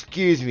WWF.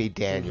 Excuse me,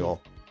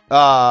 Daniel.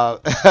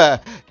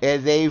 And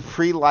they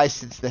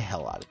pre-licensed the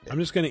hell out of it. I'm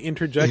just going to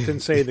interject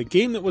and say the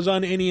game that was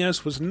on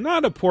NES was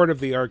not a port of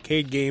the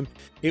arcade game.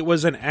 It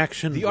was an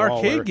action The brawler.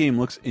 arcade game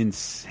looks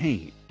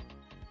insane.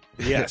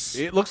 Yes.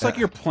 It looks like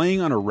you're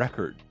playing on a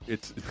record.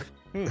 It's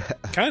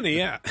kind of,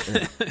 yeah.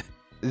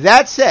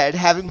 That said,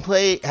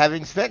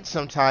 having spent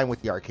some time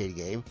with the arcade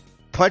game,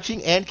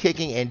 punching and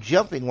kicking and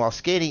jumping while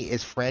skating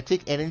is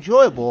frantic and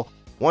enjoyable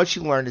once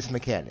you learn its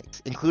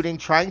mechanics, including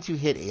trying to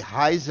hit a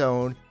high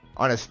zone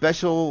on a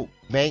special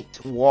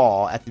banked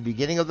wall at the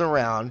beginning of the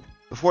round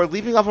before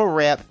leaping off a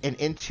ramp and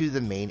into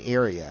the main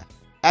area.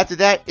 After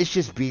that, it's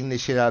just beating the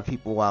shit out of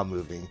people while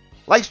moving,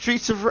 like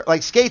Skates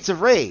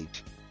of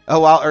Rage,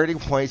 while earning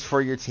points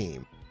for your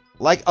team.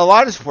 Like a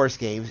lot of sports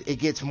games, it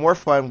gets more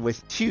fun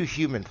with 2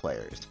 human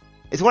players.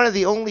 It's one of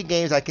the only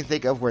games I can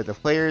think of where the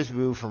players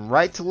move from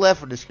right to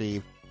left on the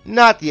screen,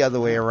 not the other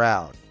way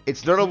around.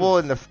 It's notable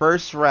in the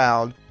first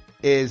round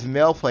is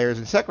male players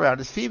and second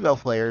round is female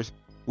players,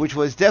 which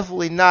was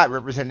definitely not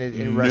represented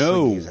in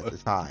wrestling games at the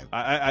time.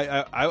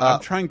 I'm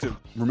trying to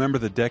remember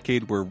the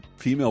decade where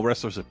female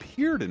wrestlers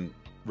appeared in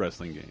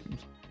wrestling games.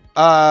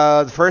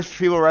 The first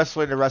female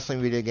wrestler in a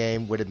wrestling video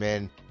game would have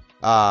been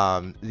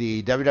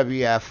the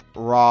WWF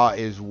Raw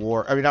is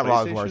War. I mean, not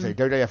Raw is War. Sorry,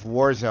 WWF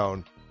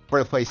Warzone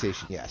for the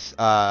PlayStation. Yes,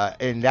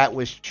 and that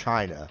was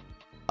China.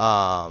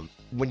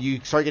 When you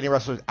start getting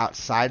wrestlers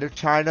outside of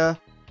China,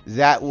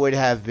 that would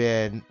have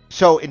been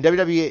so in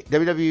WWF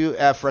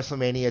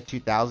WrestleMania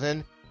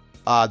 2000.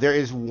 There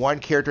is one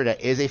character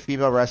that is a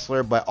female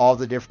wrestler, but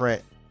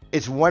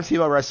it's one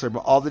female wrestler,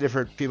 but all the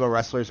different female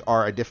wrestlers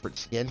are a different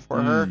skin for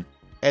her.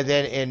 And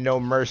then in No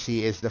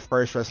Mercy is the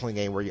first wrestling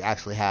game where you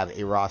actually have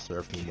a roster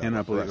of female.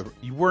 Cannot believe it.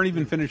 You weren't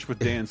even finished with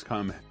Dan's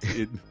comment.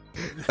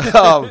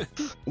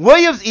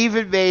 Williams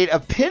even made a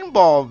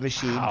pinball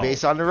machine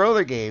based on the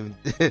roller game,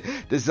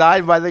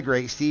 designed by the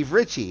great Steve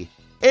Ritchie.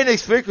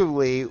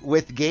 Inexplicably,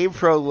 with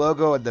GamePro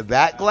logo in the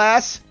back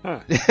glass.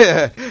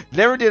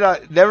 Never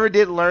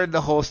did learn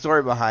the whole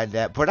story behind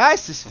that, but I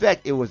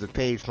suspect it was a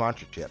paid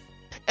sponsorship.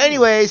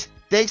 Anyways,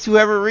 thanks to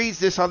whoever reads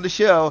this on the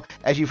show,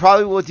 as you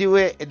probably will do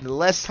it in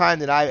less time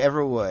than I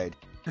ever would.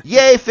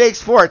 Yay, fake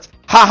sports.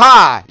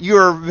 Haha,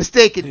 you're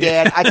mistaken,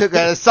 Dan. I took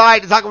that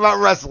aside to talk about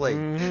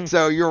wrestling.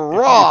 So you're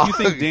wrong. If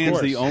you think Dan's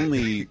the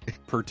only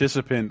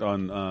participant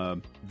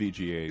on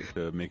VGA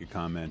to make a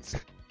comment,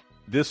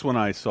 this one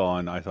I saw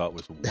and I thought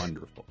was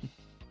wonderful.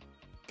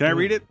 Can I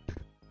read it?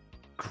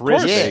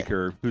 Chris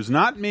Baker, who's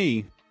not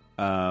me,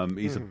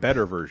 he's a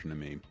better version of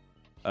me.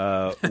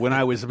 When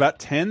I was about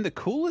 10, the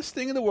coolest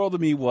thing in the world to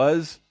me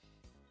was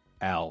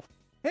Alf.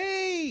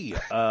 Hey!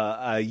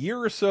 A year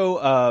or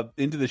so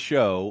into the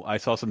show, I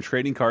saw some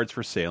trading cards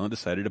for sale and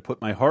decided to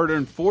put my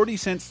hard-earned 40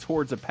 cents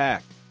towards a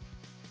pack.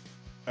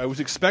 I was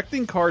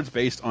expecting cards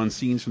based on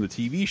scenes from the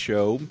TV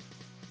show,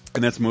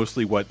 and that's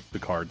mostly what the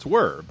cards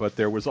were. But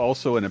there was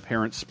also an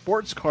apparent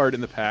sports card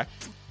in the pack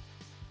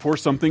for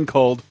something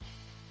called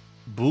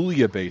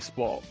Booyah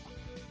Baseball.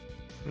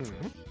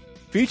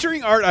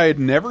 Featuring art I had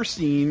never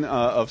seen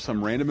of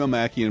some random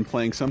Elmakian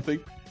playing something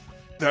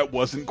that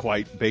wasn't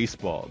quite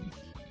baseball.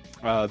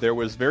 There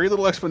was very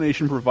little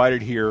explanation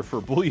provided here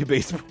for Booyah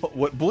Baseball,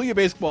 what Booyah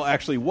Baseball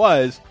actually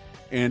was,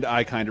 and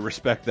I kind of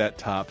respect that.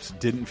 Tops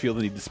didn't feel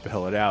the need to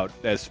spell it out.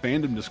 As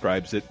fandom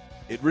describes it,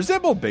 it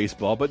resembled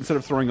baseball, but instead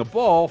of throwing a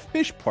ball,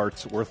 fish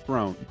parts were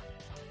thrown.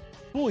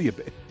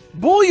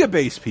 Booyah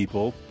Base,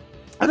 people.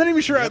 I'm not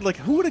even sure.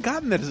 Who would have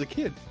gotten that as a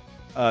kid?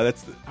 I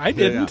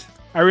didn't. Yeah.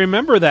 I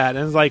remember that,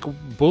 and it's like,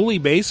 bully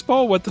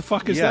baseball? What the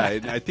fuck is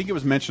that? I think it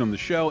was mentioned on the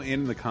show and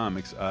in the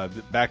comics.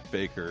 Back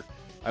Baker.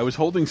 I was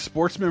holding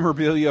sports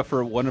memorabilia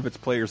for one of its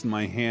players in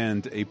my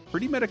hand, a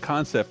pretty meta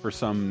concept for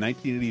some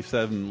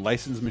 1987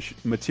 licensed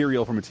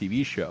material from a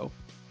TV show.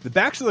 The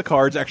backs of the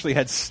cards actually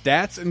had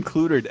stats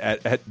included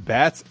at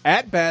bats,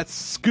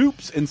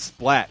 scoops, and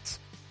splats.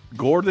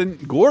 Gordon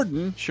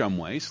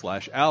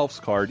Shumway / Alf's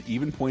card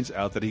even points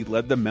out that he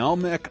led the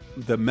Melmac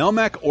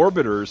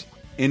Orbiters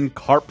in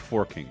carp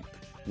forking.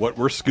 What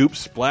were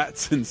scoops,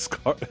 splats, and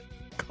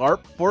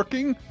carp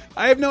forking?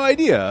 I have no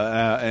idea,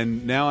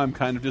 and now I'm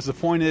kind of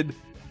disappointed.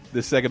 The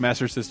Sega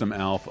Master System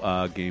Alf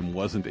game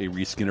wasn't a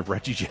reskin of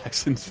Reggie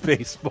Jackson's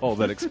baseball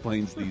that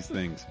explains these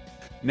things.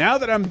 Now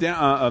that I'm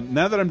down,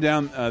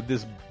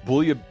 this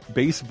Booyah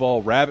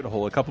Baseball rabbit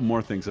hole, a couple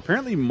more things.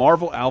 Apparently,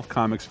 Marvel Alf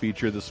comics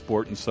feature the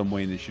sport in some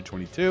way in issue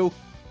 22,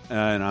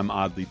 and I'm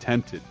oddly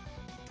tempted.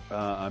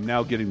 I'm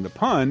now getting the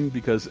pun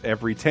because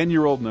every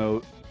 10-year-old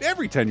knows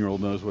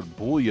what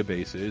Booyah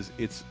Base is.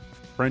 It's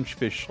French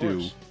fish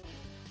stew.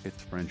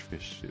 It's French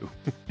fish stew.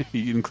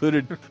 He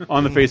included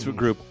on the Facebook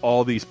group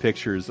all these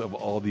pictures of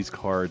all these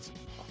cards.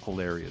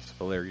 Hilarious.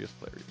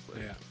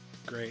 Yeah,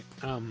 great.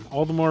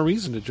 All the more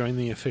reason to join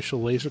the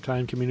official Laser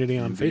Time community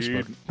on Indeed.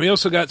 Facebook. We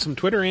also got some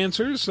Twitter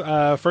answers.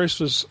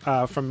 First was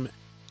from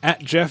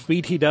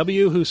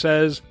 @JeffBTW, who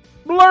says,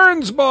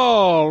 Blurns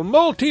ball,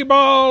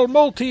 multi-ball,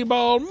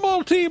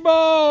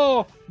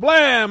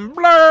 blam,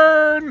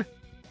 blurn.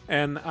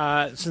 And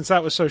since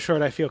that was so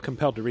short, I feel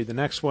compelled to read the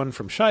next one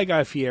from Shy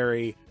Guy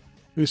Fieri,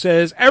 who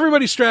says,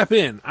 everybody strap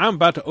in. I'm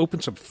about to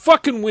open some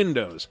fucking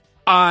windows.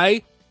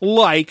 I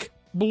like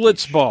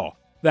Blitzball.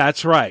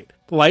 That's right.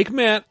 Like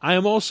Matt, I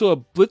am also a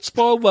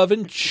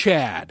Blitzball-loving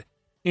Chad.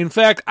 In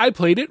fact, I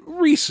played it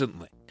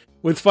recently.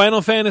 With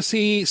Final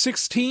Fantasy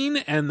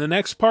XVI and the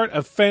next part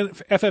of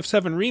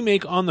FF7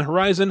 Remake on the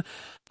horizon,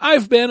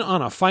 I've been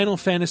on a Final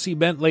Fantasy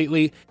bent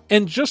lately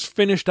and just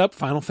finished up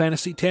Final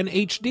Fantasy X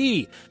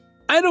HD.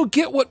 I don't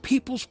get what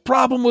people's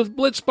problem with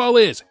Blitzball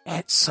is.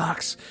 It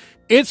sucks.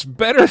 It's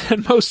better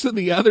than most of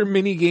the other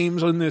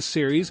mini-games in this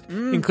series,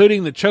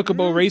 including the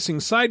Chocobo Racing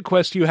side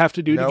quest you have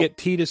to do to get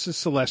Tidus'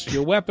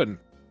 celestial weapon.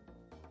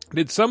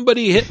 Did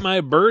somebody hit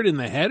my bird in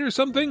the head or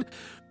something?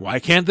 Why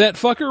can't that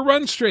fucker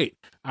run straight?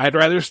 I'd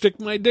rather stick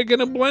my dick in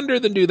a blender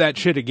than do that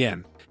shit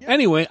again.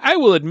 Anyway, I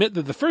will admit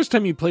that the first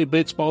time you play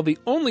Blitzball, the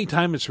only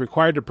time it's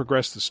required to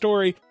progress the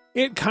story,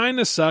 It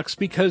kinda sucks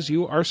because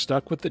you are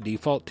stuck with the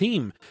default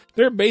team.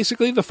 They're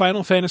basically the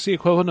Final Fantasy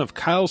equivalent of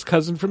Kyle's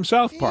cousin from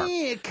South Park.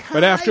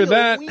 But after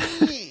that...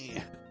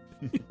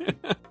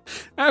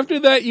 After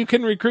that, you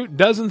can recruit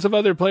dozens of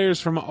other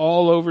players from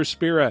all over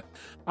Spira.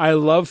 I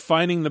love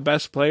finding the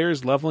best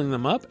players, leveling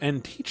them up,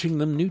 and teaching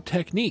them new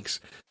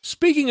techniques.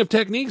 Speaking of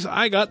techniques,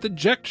 I got the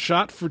Ject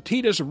shot for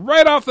Tidus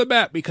right off the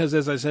bat because,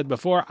 as I said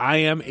before, I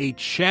am a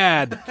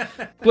Chad.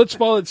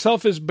 Blitzball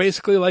itself is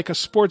basically like a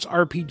sports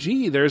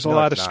RPG. There's a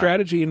lot of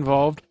strategy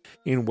involved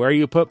in where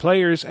you put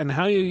players and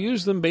how you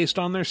use them based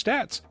on their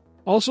stats.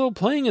 Also,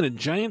 playing in a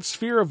giant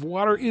sphere of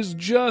water is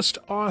just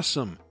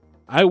awesome.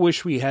 I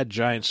wish we had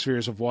giant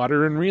spheres of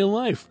water in real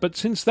life, but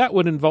since that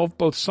would involve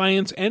both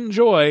science and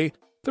joy,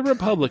 the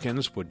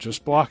Republicans would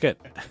just block it.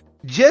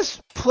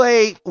 Just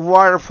play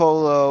water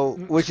polo,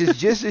 which is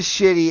just as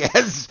shitty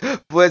as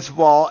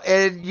Blitzball,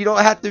 and you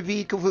don't have to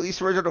be completely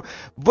submerged.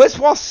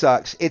 Blitzball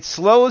sucks. It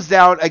slows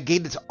down a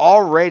game that's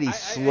already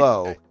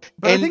slow.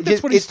 But I think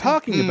that's what he's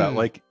talking about.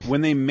 Like,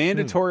 when they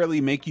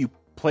mandatorily make you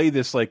play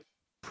this, like,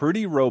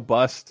 pretty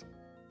robust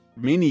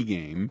mini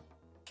game,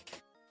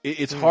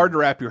 it's hard to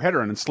wrap your head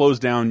around and slows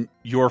down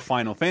your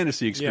Final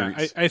Fantasy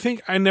experience. Yeah, I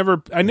think I never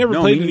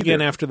played it again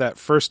after that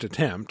first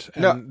attempt,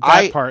 and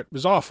that part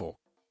was awful.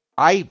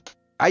 I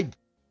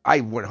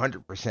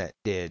 100%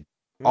 did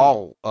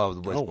all of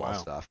the Blitzball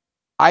stuff.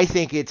 I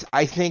think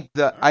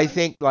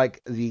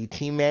like the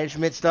team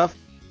management stuff,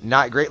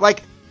 not great.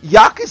 Like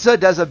Yakuza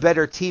does a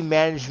better team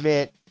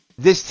management.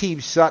 This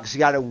team sucks. You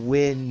got to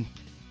win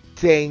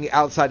thing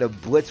outside of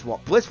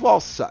Blitzball.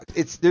 Blitzball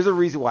sucks. There's a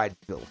reason why it's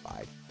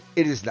vilified.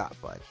 It is not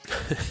fun.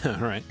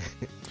 All right.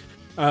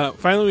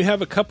 Finally, we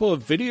have a couple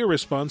of video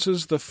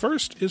responses. The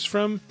first is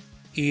from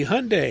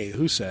eHyundai,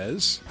 who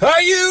says,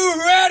 "Are you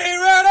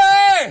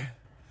ready?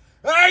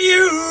 Are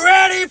you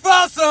ready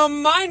for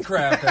some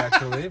Minecraft,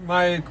 actually?"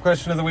 My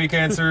question of the week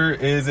answer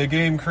is a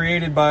game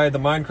created by the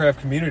Minecraft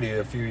community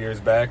a few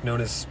years back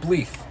known as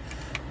Spleef.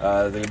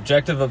 The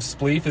objective of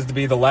Spleef is to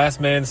be the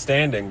last man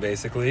standing,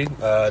 basically.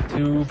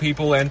 2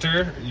 people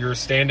enter. You're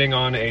standing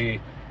on a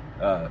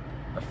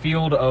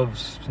field of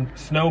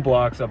snow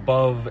blocks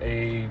above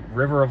a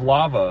river of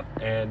lava,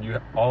 and you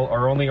all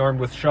are only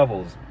armed with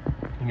shovels.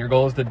 And your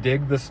goal is to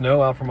dig the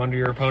snow out from under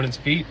your opponent's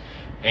feet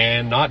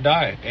and not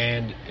die.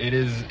 And it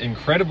is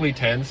incredibly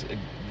tense,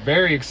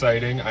 very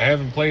exciting. I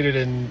haven't played it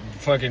in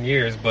fucking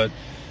years, but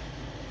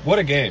what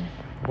a game.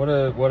 What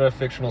a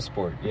fictional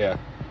sport. Yeah,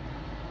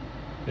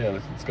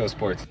 let's go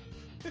sports.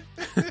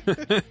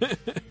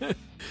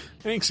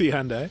 Thanks,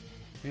 eHyundai.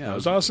 Yeah, that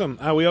was awesome.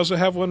 We also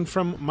have one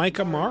from Mike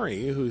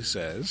Amari, who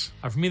says...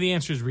 For me, the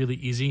answer is really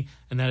easy,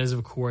 and that is,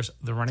 of course,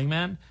 The Running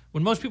Man.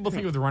 When most people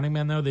think of The Running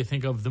Man, though, they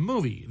think of the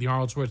movie, the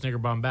Arnold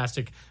Schwarzenegger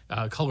bombastic,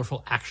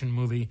 colorful action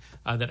movie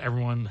that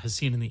everyone has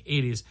seen in the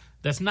 80s.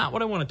 That's not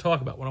what I want to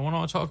talk about. What I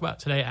want to talk about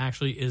today,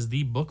 actually, is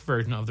the book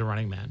version of The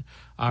Running Man,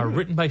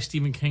 written by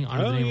Stephen King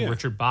under the name of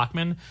Richard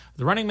Bachman.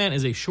 The Running Man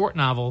is a short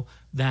novel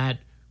that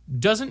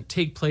doesn't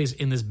take place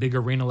in this big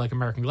arena like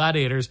American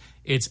Gladiators.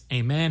 It's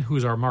a man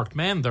who's our marked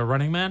man, the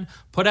Running Man,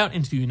 put out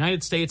into the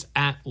United States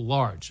at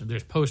large.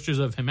 There's posters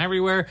of him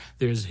everywhere.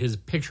 There's his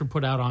picture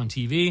put out on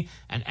TV,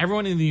 and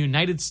everyone in the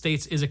United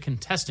States is a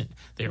contestant.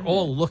 They're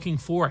all looking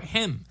for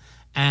him,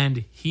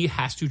 and he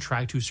has to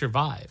try to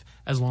survive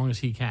as long as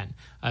he can.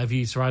 If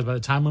he survives by the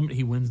time limit,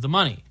 he wins the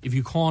money. If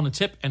you call on a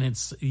tip and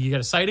you get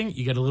a sighting,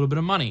 you get a little bit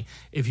of money.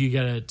 If you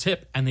get a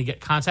tip and they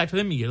get contact with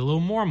him, you get a little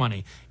more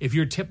money. If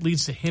your tip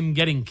leads to him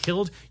getting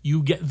killed,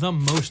 you get the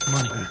most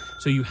money.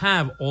 So you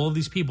have all of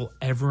these people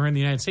everywhere in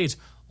the United States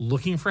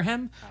looking for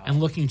him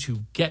and looking to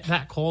get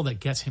that call that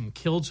gets him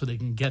killed so they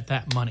can get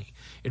that money.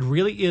 It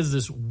really is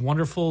this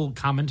wonderful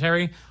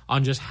commentary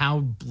on just how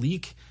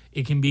bleak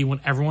it can be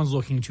when everyone's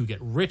looking to get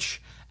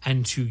rich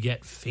and to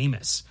get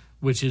famous,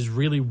 which is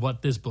really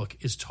what this book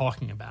is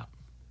talking about.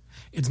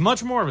 It's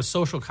much more of a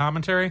social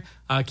commentary.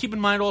 Keep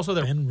in mind also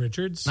that Ben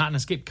Richards, not an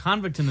escaped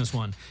convict in this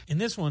one. In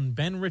this one,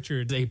 Ben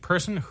Richards, a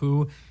person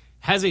who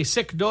has a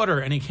sick daughter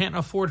and he can't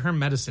afford her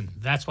medicine.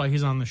 That's why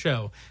he's on the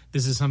show.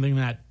 This is something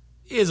that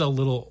is a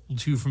little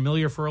too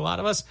familiar for a lot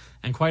of us,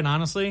 and quite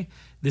honestly,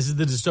 this is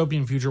the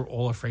dystopian future we're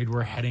all afraid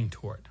we're heading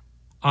toward.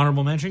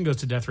 Honorable mention goes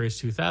to Death Race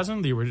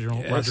 2000, the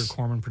original Roger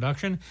Corman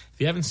production. If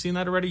you haven't seen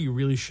that already, you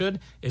really should.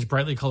 It's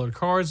brightly colored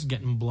cars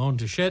getting blown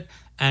to shit,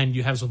 and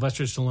you have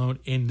Sylvester Stallone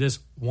in this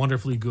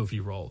wonderfully goofy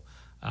role.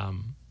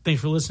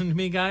 Thanks for listening to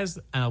me, guys,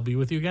 and I'll be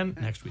with you again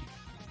next week.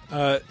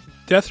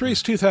 Death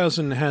Race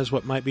 2000 has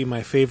what might be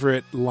my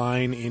favorite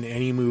line in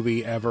any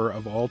movie ever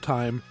of all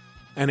time,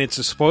 and it's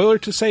a spoiler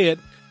to say it,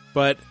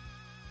 but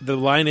the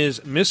line is,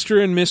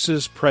 Mr. and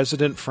Mrs.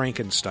 President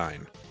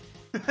Frankenstein.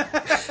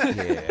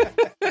 Yeah.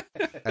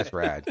 That's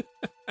rad.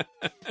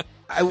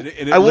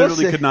 It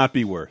literally could not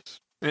be worse.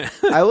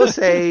 I will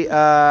say,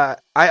 I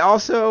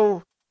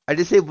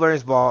did say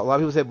Blurner's Ball. A lot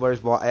of people say Blurner's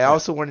Ball. I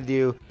also want to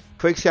do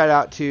quick shout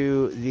out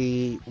to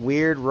the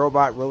weird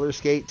robot roller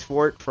skate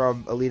sport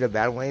from Alita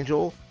Battle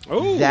Angel.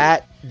 Oh,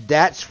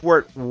 that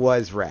sport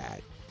was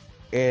rad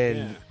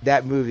in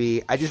that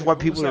movie. I just want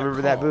people to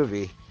remember that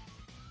movie.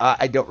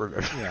 I don't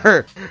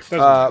remember.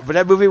 But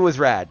that movie was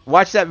rad.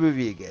 Watch that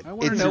movie again. I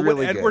want to It's know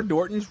really what Edward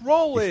Norton's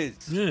role is.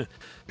 Yeah.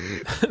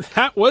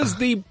 That was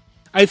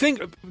I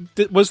think,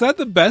 was that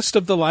the best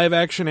of the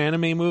live-action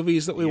anime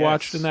movies that we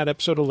watched in that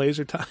episode of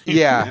Laser Time?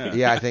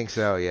 Yeah, I think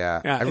so,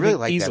 yeah. I really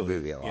like that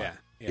movie a lot.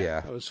 Yeah,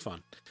 that was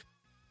fun.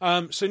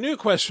 So new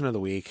question of the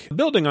week.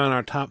 Building on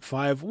our top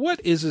 5, what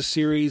is a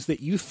series that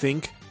you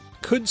think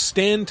could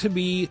stand to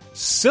be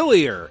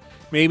sillier?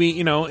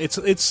 Maybe,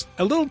 it's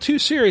a little too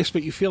serious,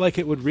 but you feel like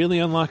it would really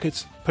unlock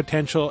its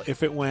potential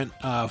if it went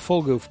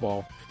full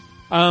goofball.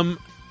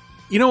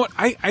 You know what?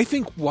 I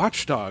think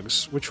Watch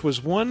Dogs, which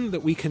was one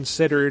that we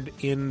considered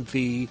in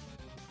the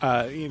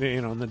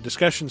in the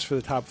discussions for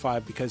the top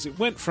 5, because it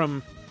went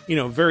from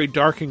very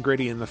dark and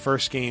gritty in the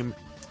first game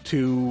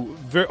to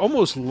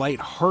almost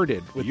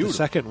lighthearted with the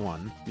second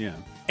one. Yeah,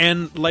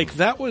 and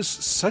that was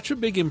such a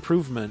big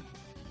improvement,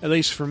 at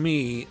least for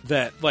me,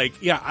 that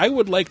I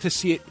would like to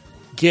see it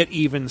get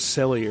even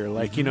sillier.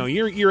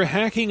 You're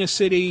hacking a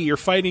city, you're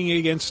fighting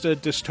against a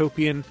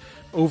dystopian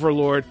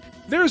overlord.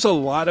 There's a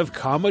lot of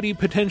comedy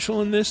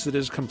potential in this that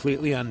is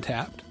completely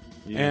untapped.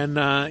 Yeah.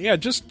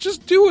 And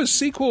just do a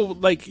sequel,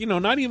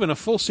 not even a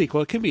full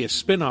sequel. It can be a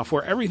spin-off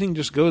where everything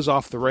just goes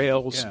off the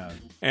rails. Yeah.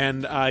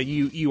 And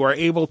you are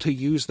able to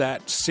use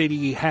that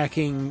city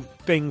hacking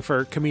thing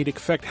for comedic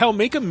effect. Hell,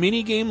 make a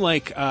mini game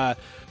like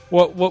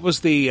what was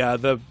the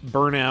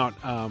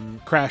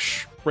Burnout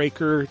Crash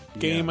Breaker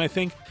game? I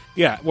think.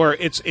 Yeah, where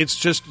it's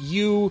just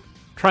you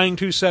trying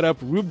to set up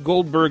Rube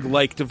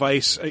Goldberg-like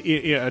device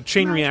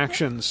chain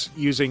reactions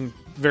using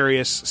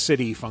various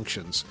city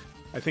functions.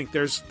 I think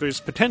there's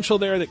potential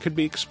there that could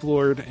be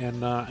explored,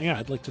 and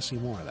I'd like to see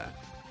more of that.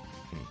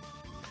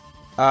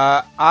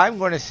 I'm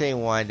going to say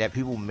one that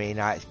people may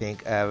not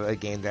think of a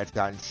game that's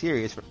gotten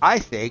serious, but I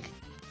think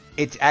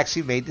it's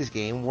actually made this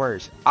game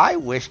worse. I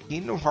wish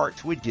Kingdom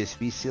Hearts would just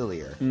be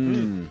sillier.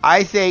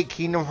 I think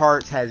Kingdom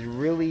Hearts has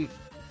really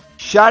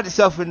shot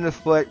itself in the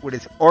foot with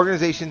its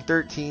Organization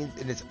 13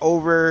 and its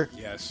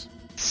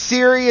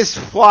serious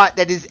plot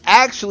that is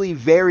actually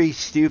very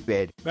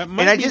stupid. That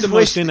might be the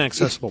most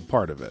inaccessible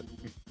part of it.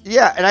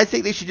 Yeah, and I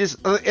think they should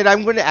just... and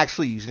I'm going to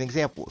actually use an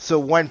example. So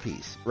One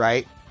Piece,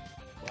 right?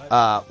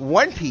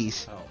 One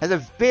Piece has a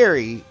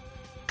very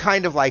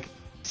kind of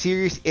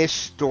serious-ish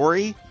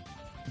story,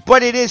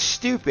 but it is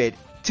stupid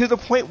to the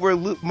point where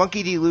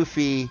Monkey D.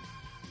 Luffy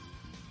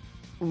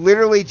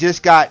literally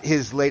just got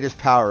his latest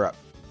power-up.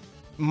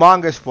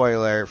 Manga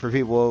spoiler for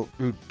people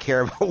who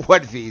care about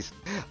One Piece.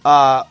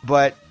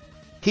 But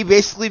he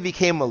basically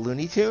became a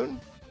Looney Tune.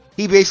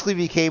 He basically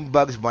became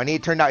Bugs Bunny.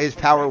 It turned out his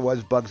power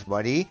was Bugs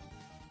Bunny.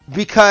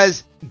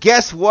 Because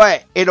guess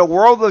what? In a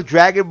world of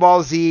Dragon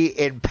Ball Z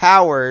and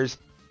powers,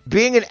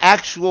 being an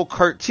actual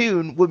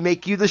cartoon would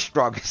make you the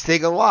strongest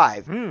thing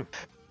alive.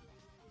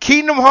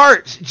 Kingdom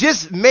Hearts,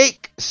 just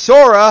make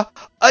Sora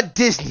a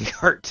Disney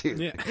cartoon.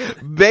 Yeah.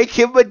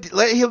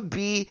 Let him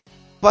be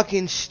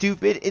fucking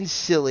stupid and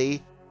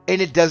silly,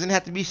 and it doesn't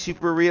have to be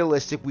super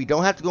realistic. We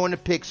don't have to go into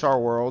Pixar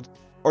world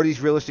or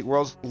these realistic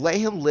worlds. Let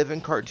him live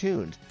in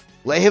cartoons.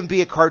 Let him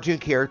be a cartoon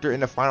character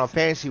in the Final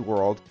Fantasy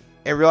world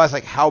and realize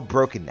how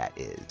broken that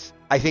is.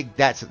 I think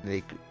that's something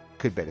they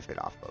could benefit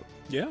off of.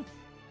 Yeah.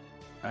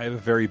 I have a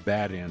very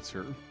bad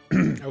answer.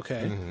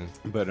 Okay.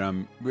 But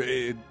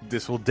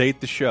this will date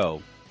the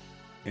show,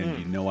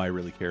 and I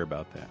really care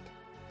about that.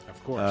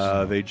 Of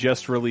course. They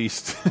just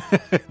released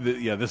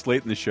this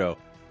late in the show.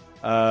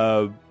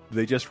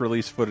 They just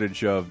released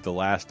footage of the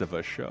Last of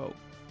Us show,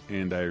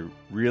 and I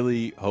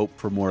really hope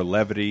for more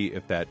levity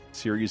if that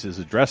series is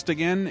addressed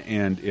again,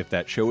 and if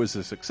that show is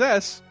a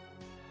success,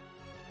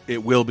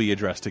 it will be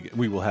addressed again.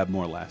 We will have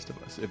more Last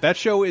of Us. If that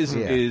show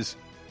is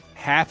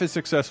half as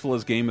successful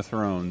as Game of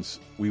Thrones,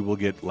 we will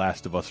get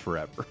Last of Us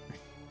forever.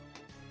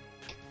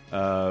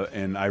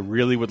 And I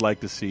really would like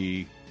to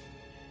see.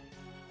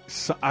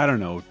 I don't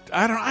know.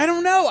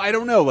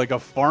 Like a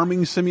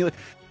farming simulator.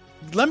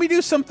 Let me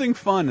do something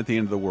fun at the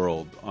end of the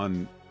world,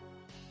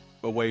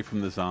 away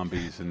from the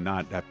zombies, and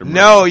not have to.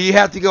 No, you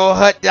have to go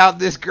hunt down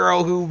this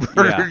girl who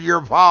murdered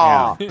your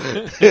pa.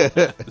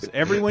 Yeah.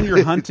 Everyone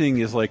you're hunting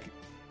is like.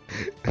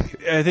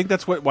 I think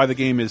that's why the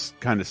game is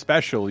kind of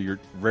special. You're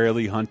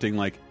rarely hunting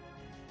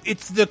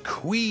it's the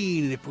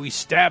queen. If we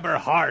stab her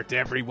heart,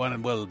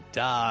 everyone will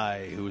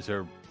die. Who's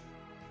her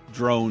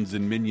drones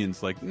and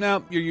minions?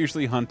 No, you're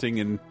usually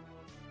hunting and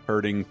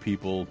hurting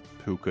people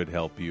who could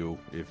help you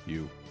if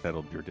you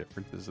settled your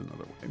differences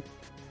another way.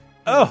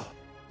 Oh!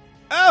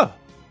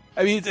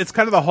 I mean, it's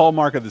kind of the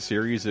hallmark of the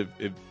series.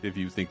 If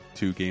you think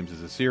 2 games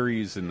is a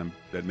series, and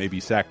that may be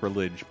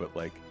sacrilege, but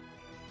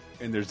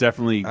and there's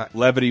definitely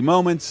levity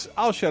moments.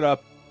 I'll shut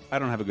up. I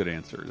don't have a good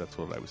answer. That's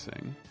what I was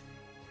saying.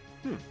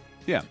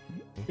 Yeah.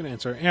 Good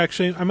answer.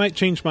 Actually, I might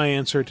change my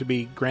answer to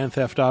be Grand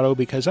Theft Auto,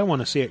 because I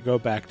want to see it go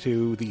back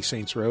to the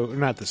Saints Row,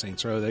 not the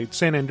Saints Row, the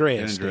San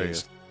Andreas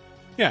days.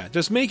 Yeah,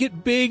 just make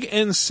it big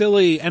and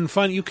silly and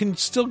fun. You can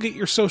still get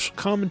your social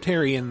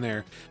commentary in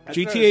there. That's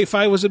GTA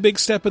 5 was a big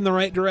step in the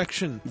right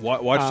direction.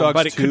 Watch Dogs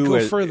but it 2 could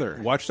go further.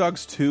 Watch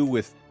Dogs 2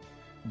 with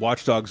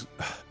Watch Dogs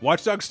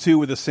 2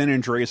 with a San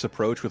Andreas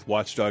approach, with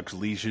Watch Dogs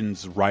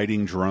Legion's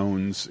riding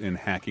drones and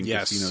hacking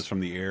casinos from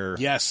the air.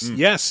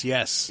 Yes.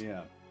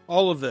 Yeah.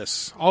 All of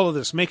this,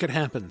 make it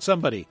happen.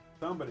 Somebody.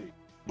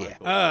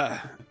 Yeah.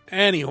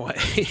 Anyway,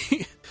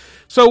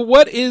 so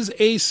what is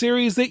a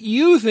series that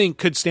you think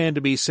could stand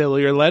to be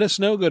sillier? Let us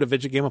know. Go to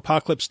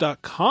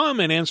VidgetGameApocalypse.com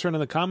and answer in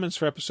the comments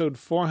for episode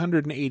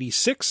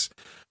 486.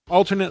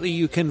 Alternately,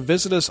 you can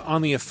visit us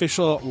on the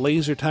official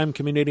Laser Time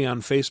community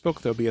on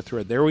Facebook. There'll be a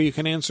thread there where you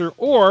can answer,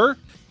 or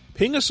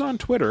ping us on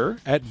Twitter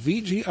at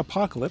VG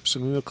Apocalypse,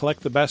 and we will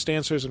collect the best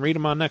answers and read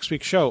them on next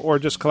week's show, or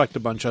just collect a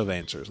bunch of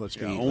answers.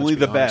 Only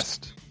the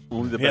best.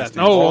 Only the best.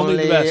 Only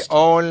the best.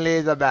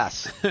 Only the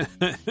best.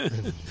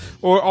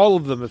 Or all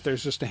of them if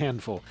there's just a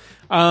handful.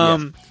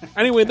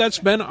 Anyway, that's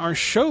been our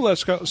show.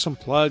 Let's go with some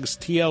plugs.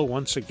 TL,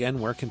 once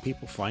again, where can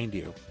people find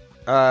you?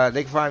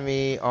 They can find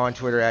me on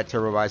Twitter at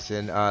Turbo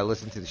Bison.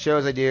 Listen to the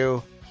shows I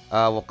do.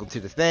 Welcome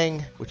to the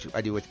Thing, which I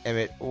do with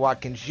Emmett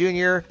Watkins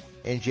Jr.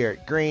 and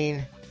Jarrett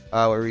Green,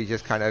 where we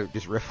just kind of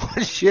riff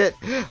on shit.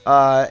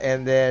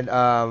 And then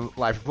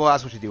Live from Full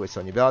House, which we do with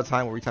Sonia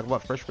Valentine, where we talk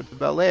about Fresh Prince of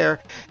Bel-Air.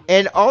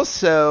 And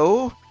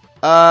also,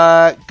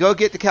 go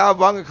get the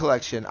Cowabunga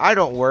collection. I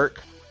don't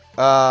work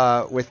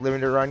with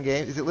limited run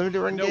games. Is it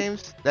limited run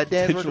games that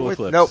Dan's working with?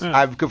 Eclipse. Nope,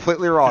 I'm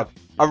completely wrong.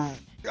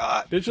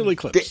 Digital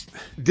Eclipse.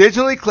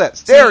 Digital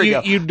Eclipse. There we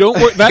go. You don't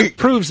work. That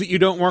proves that you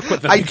don't work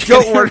with them. I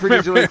don't work for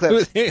Digital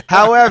Eclipse.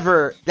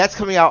 However, that's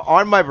coming out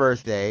on my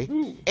birthday,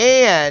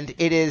 and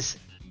it is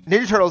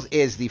Ninja Turtles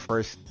is the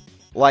first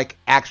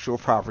actual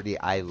property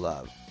I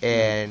love,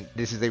 and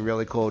this is a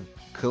really cool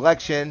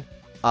collection.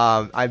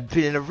 I've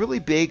been in a really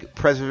big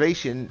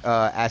preservation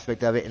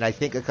aspect of it, and I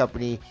think a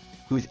company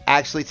who's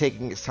actually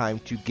taking its time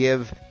to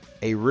give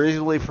a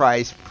reasonably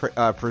priced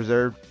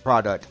preserved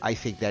product, I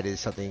think that is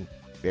something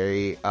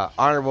very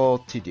honorable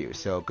to do.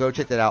 So go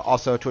check that out.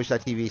 Also,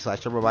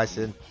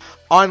 twitch.tv/TurboBison.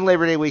 On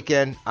Labor Day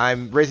weekend,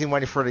 I'm raising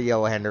money for the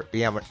Yellow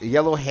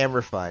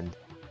Hammer Fund.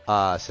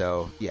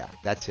 So, yeah,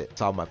 that's it.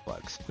 It's all my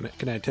plugs.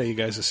 Can I tell you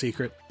guys a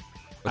secret?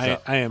 I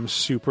am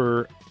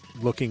super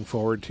looking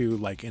forward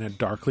to, in a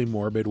darkly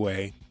morbid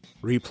way,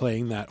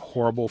 replaying that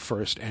horrible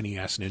first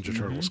NES Ninja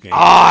Turtles game.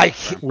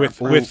 With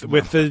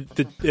the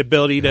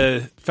ability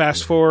to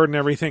fast forward and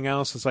everything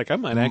else. It's I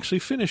might actually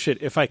finish it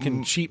if I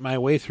can cheat my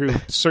way through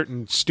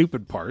certain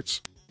stupid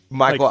parts.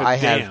 Michael,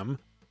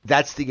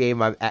 that's the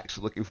game I'm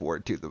actually looking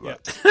forward to the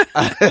most.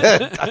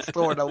 That's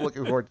the one I'm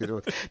looking forward to the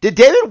most. Did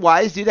David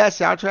Wise do that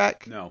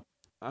soundtrack? No.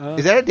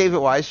 Is that a David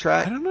Wise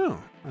track? I don't know.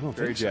 I don't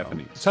Very think so.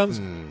 Japanese.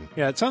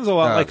 It sounds a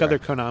lot like other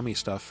Konami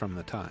stuff from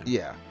the time.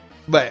 Yeah.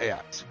 But yeah,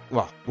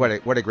 what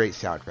a great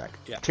soundtrack.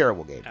 Yeah.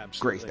 Terrible game.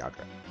 Absolutely. Great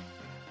soundtrack.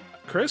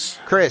 Chris.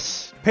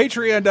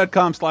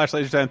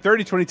 Patreon.com/LaserTime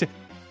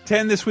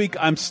 302010 this week.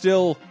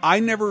 I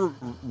never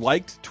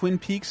liked Twin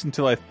Peaks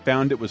until I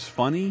found it was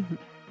funny.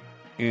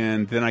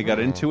 And then I got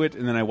into it,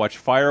 and then I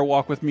watched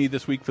Firewalk with me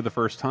this week for the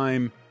first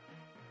time.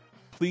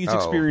 Please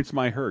experience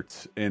my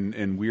hurts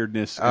and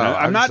weirdness.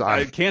 And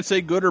I can't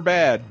say good or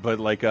bad, but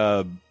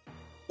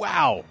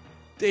wow,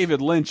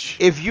 David Lynch.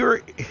 If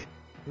you're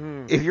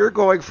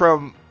going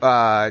from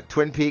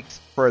Twin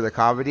Peaks for the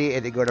comedy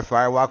and then go to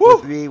Firewalk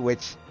with me,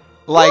 which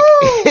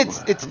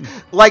it's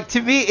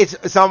to me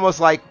it's almost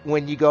like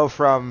when you go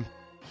from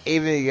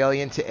Ava the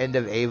Alien to End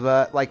of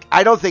Ava.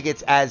 I don't think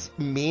it's as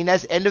mean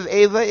as End of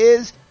Ava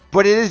is,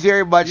 but it is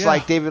very much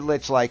like David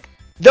Lynch.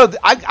 No,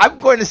 I'm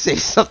going to say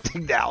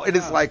something now. It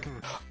is okay.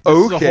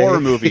 This is a horror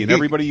movie, and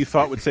everybody you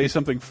thought would say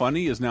something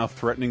funny is now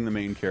threatening the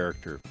main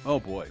character. Oh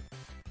boy.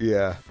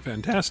 Yeah.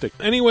 Fantastic.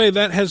 Anyway,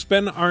 that has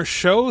been our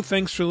show.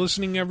 Thanks for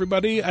listening,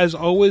 everybody. As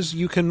always,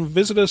 you can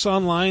visit us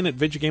online at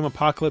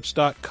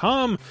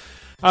VidgetGameApocalypse.com.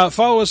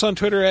 Follow us on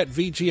Twitter at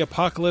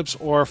VGApocalypse,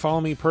 or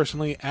follow me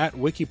personally at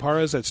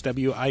Wikiparaz. That's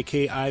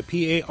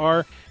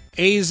WIKIPARAZ.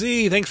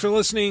 Thanks for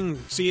listening.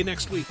 See you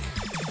next week.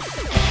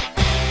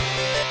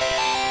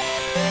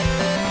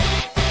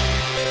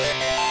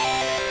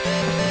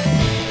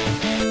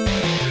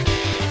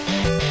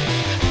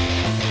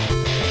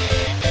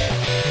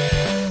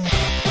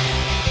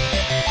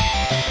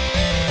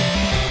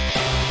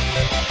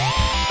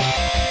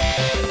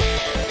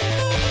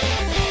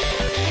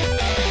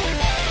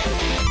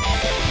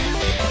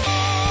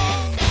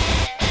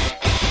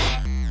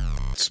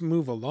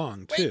 Move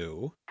along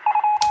too.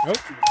 Oh,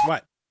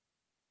 what?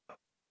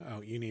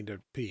 Oh, you need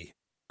to pee.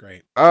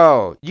 Great.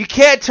 Oh, you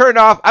can't turn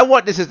off. I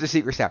want this as the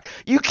secret sound.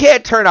 You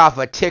can't turn off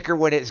a ticker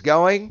when it's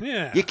going.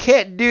 Yeah. You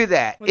can't do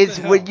that. It's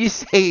when you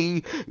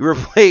say we're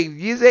playing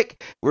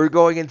music, we're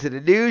going into the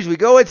news, we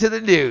go into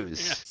the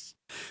news. Yes.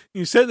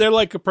 You sit there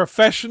like a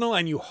professional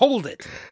and you hold it.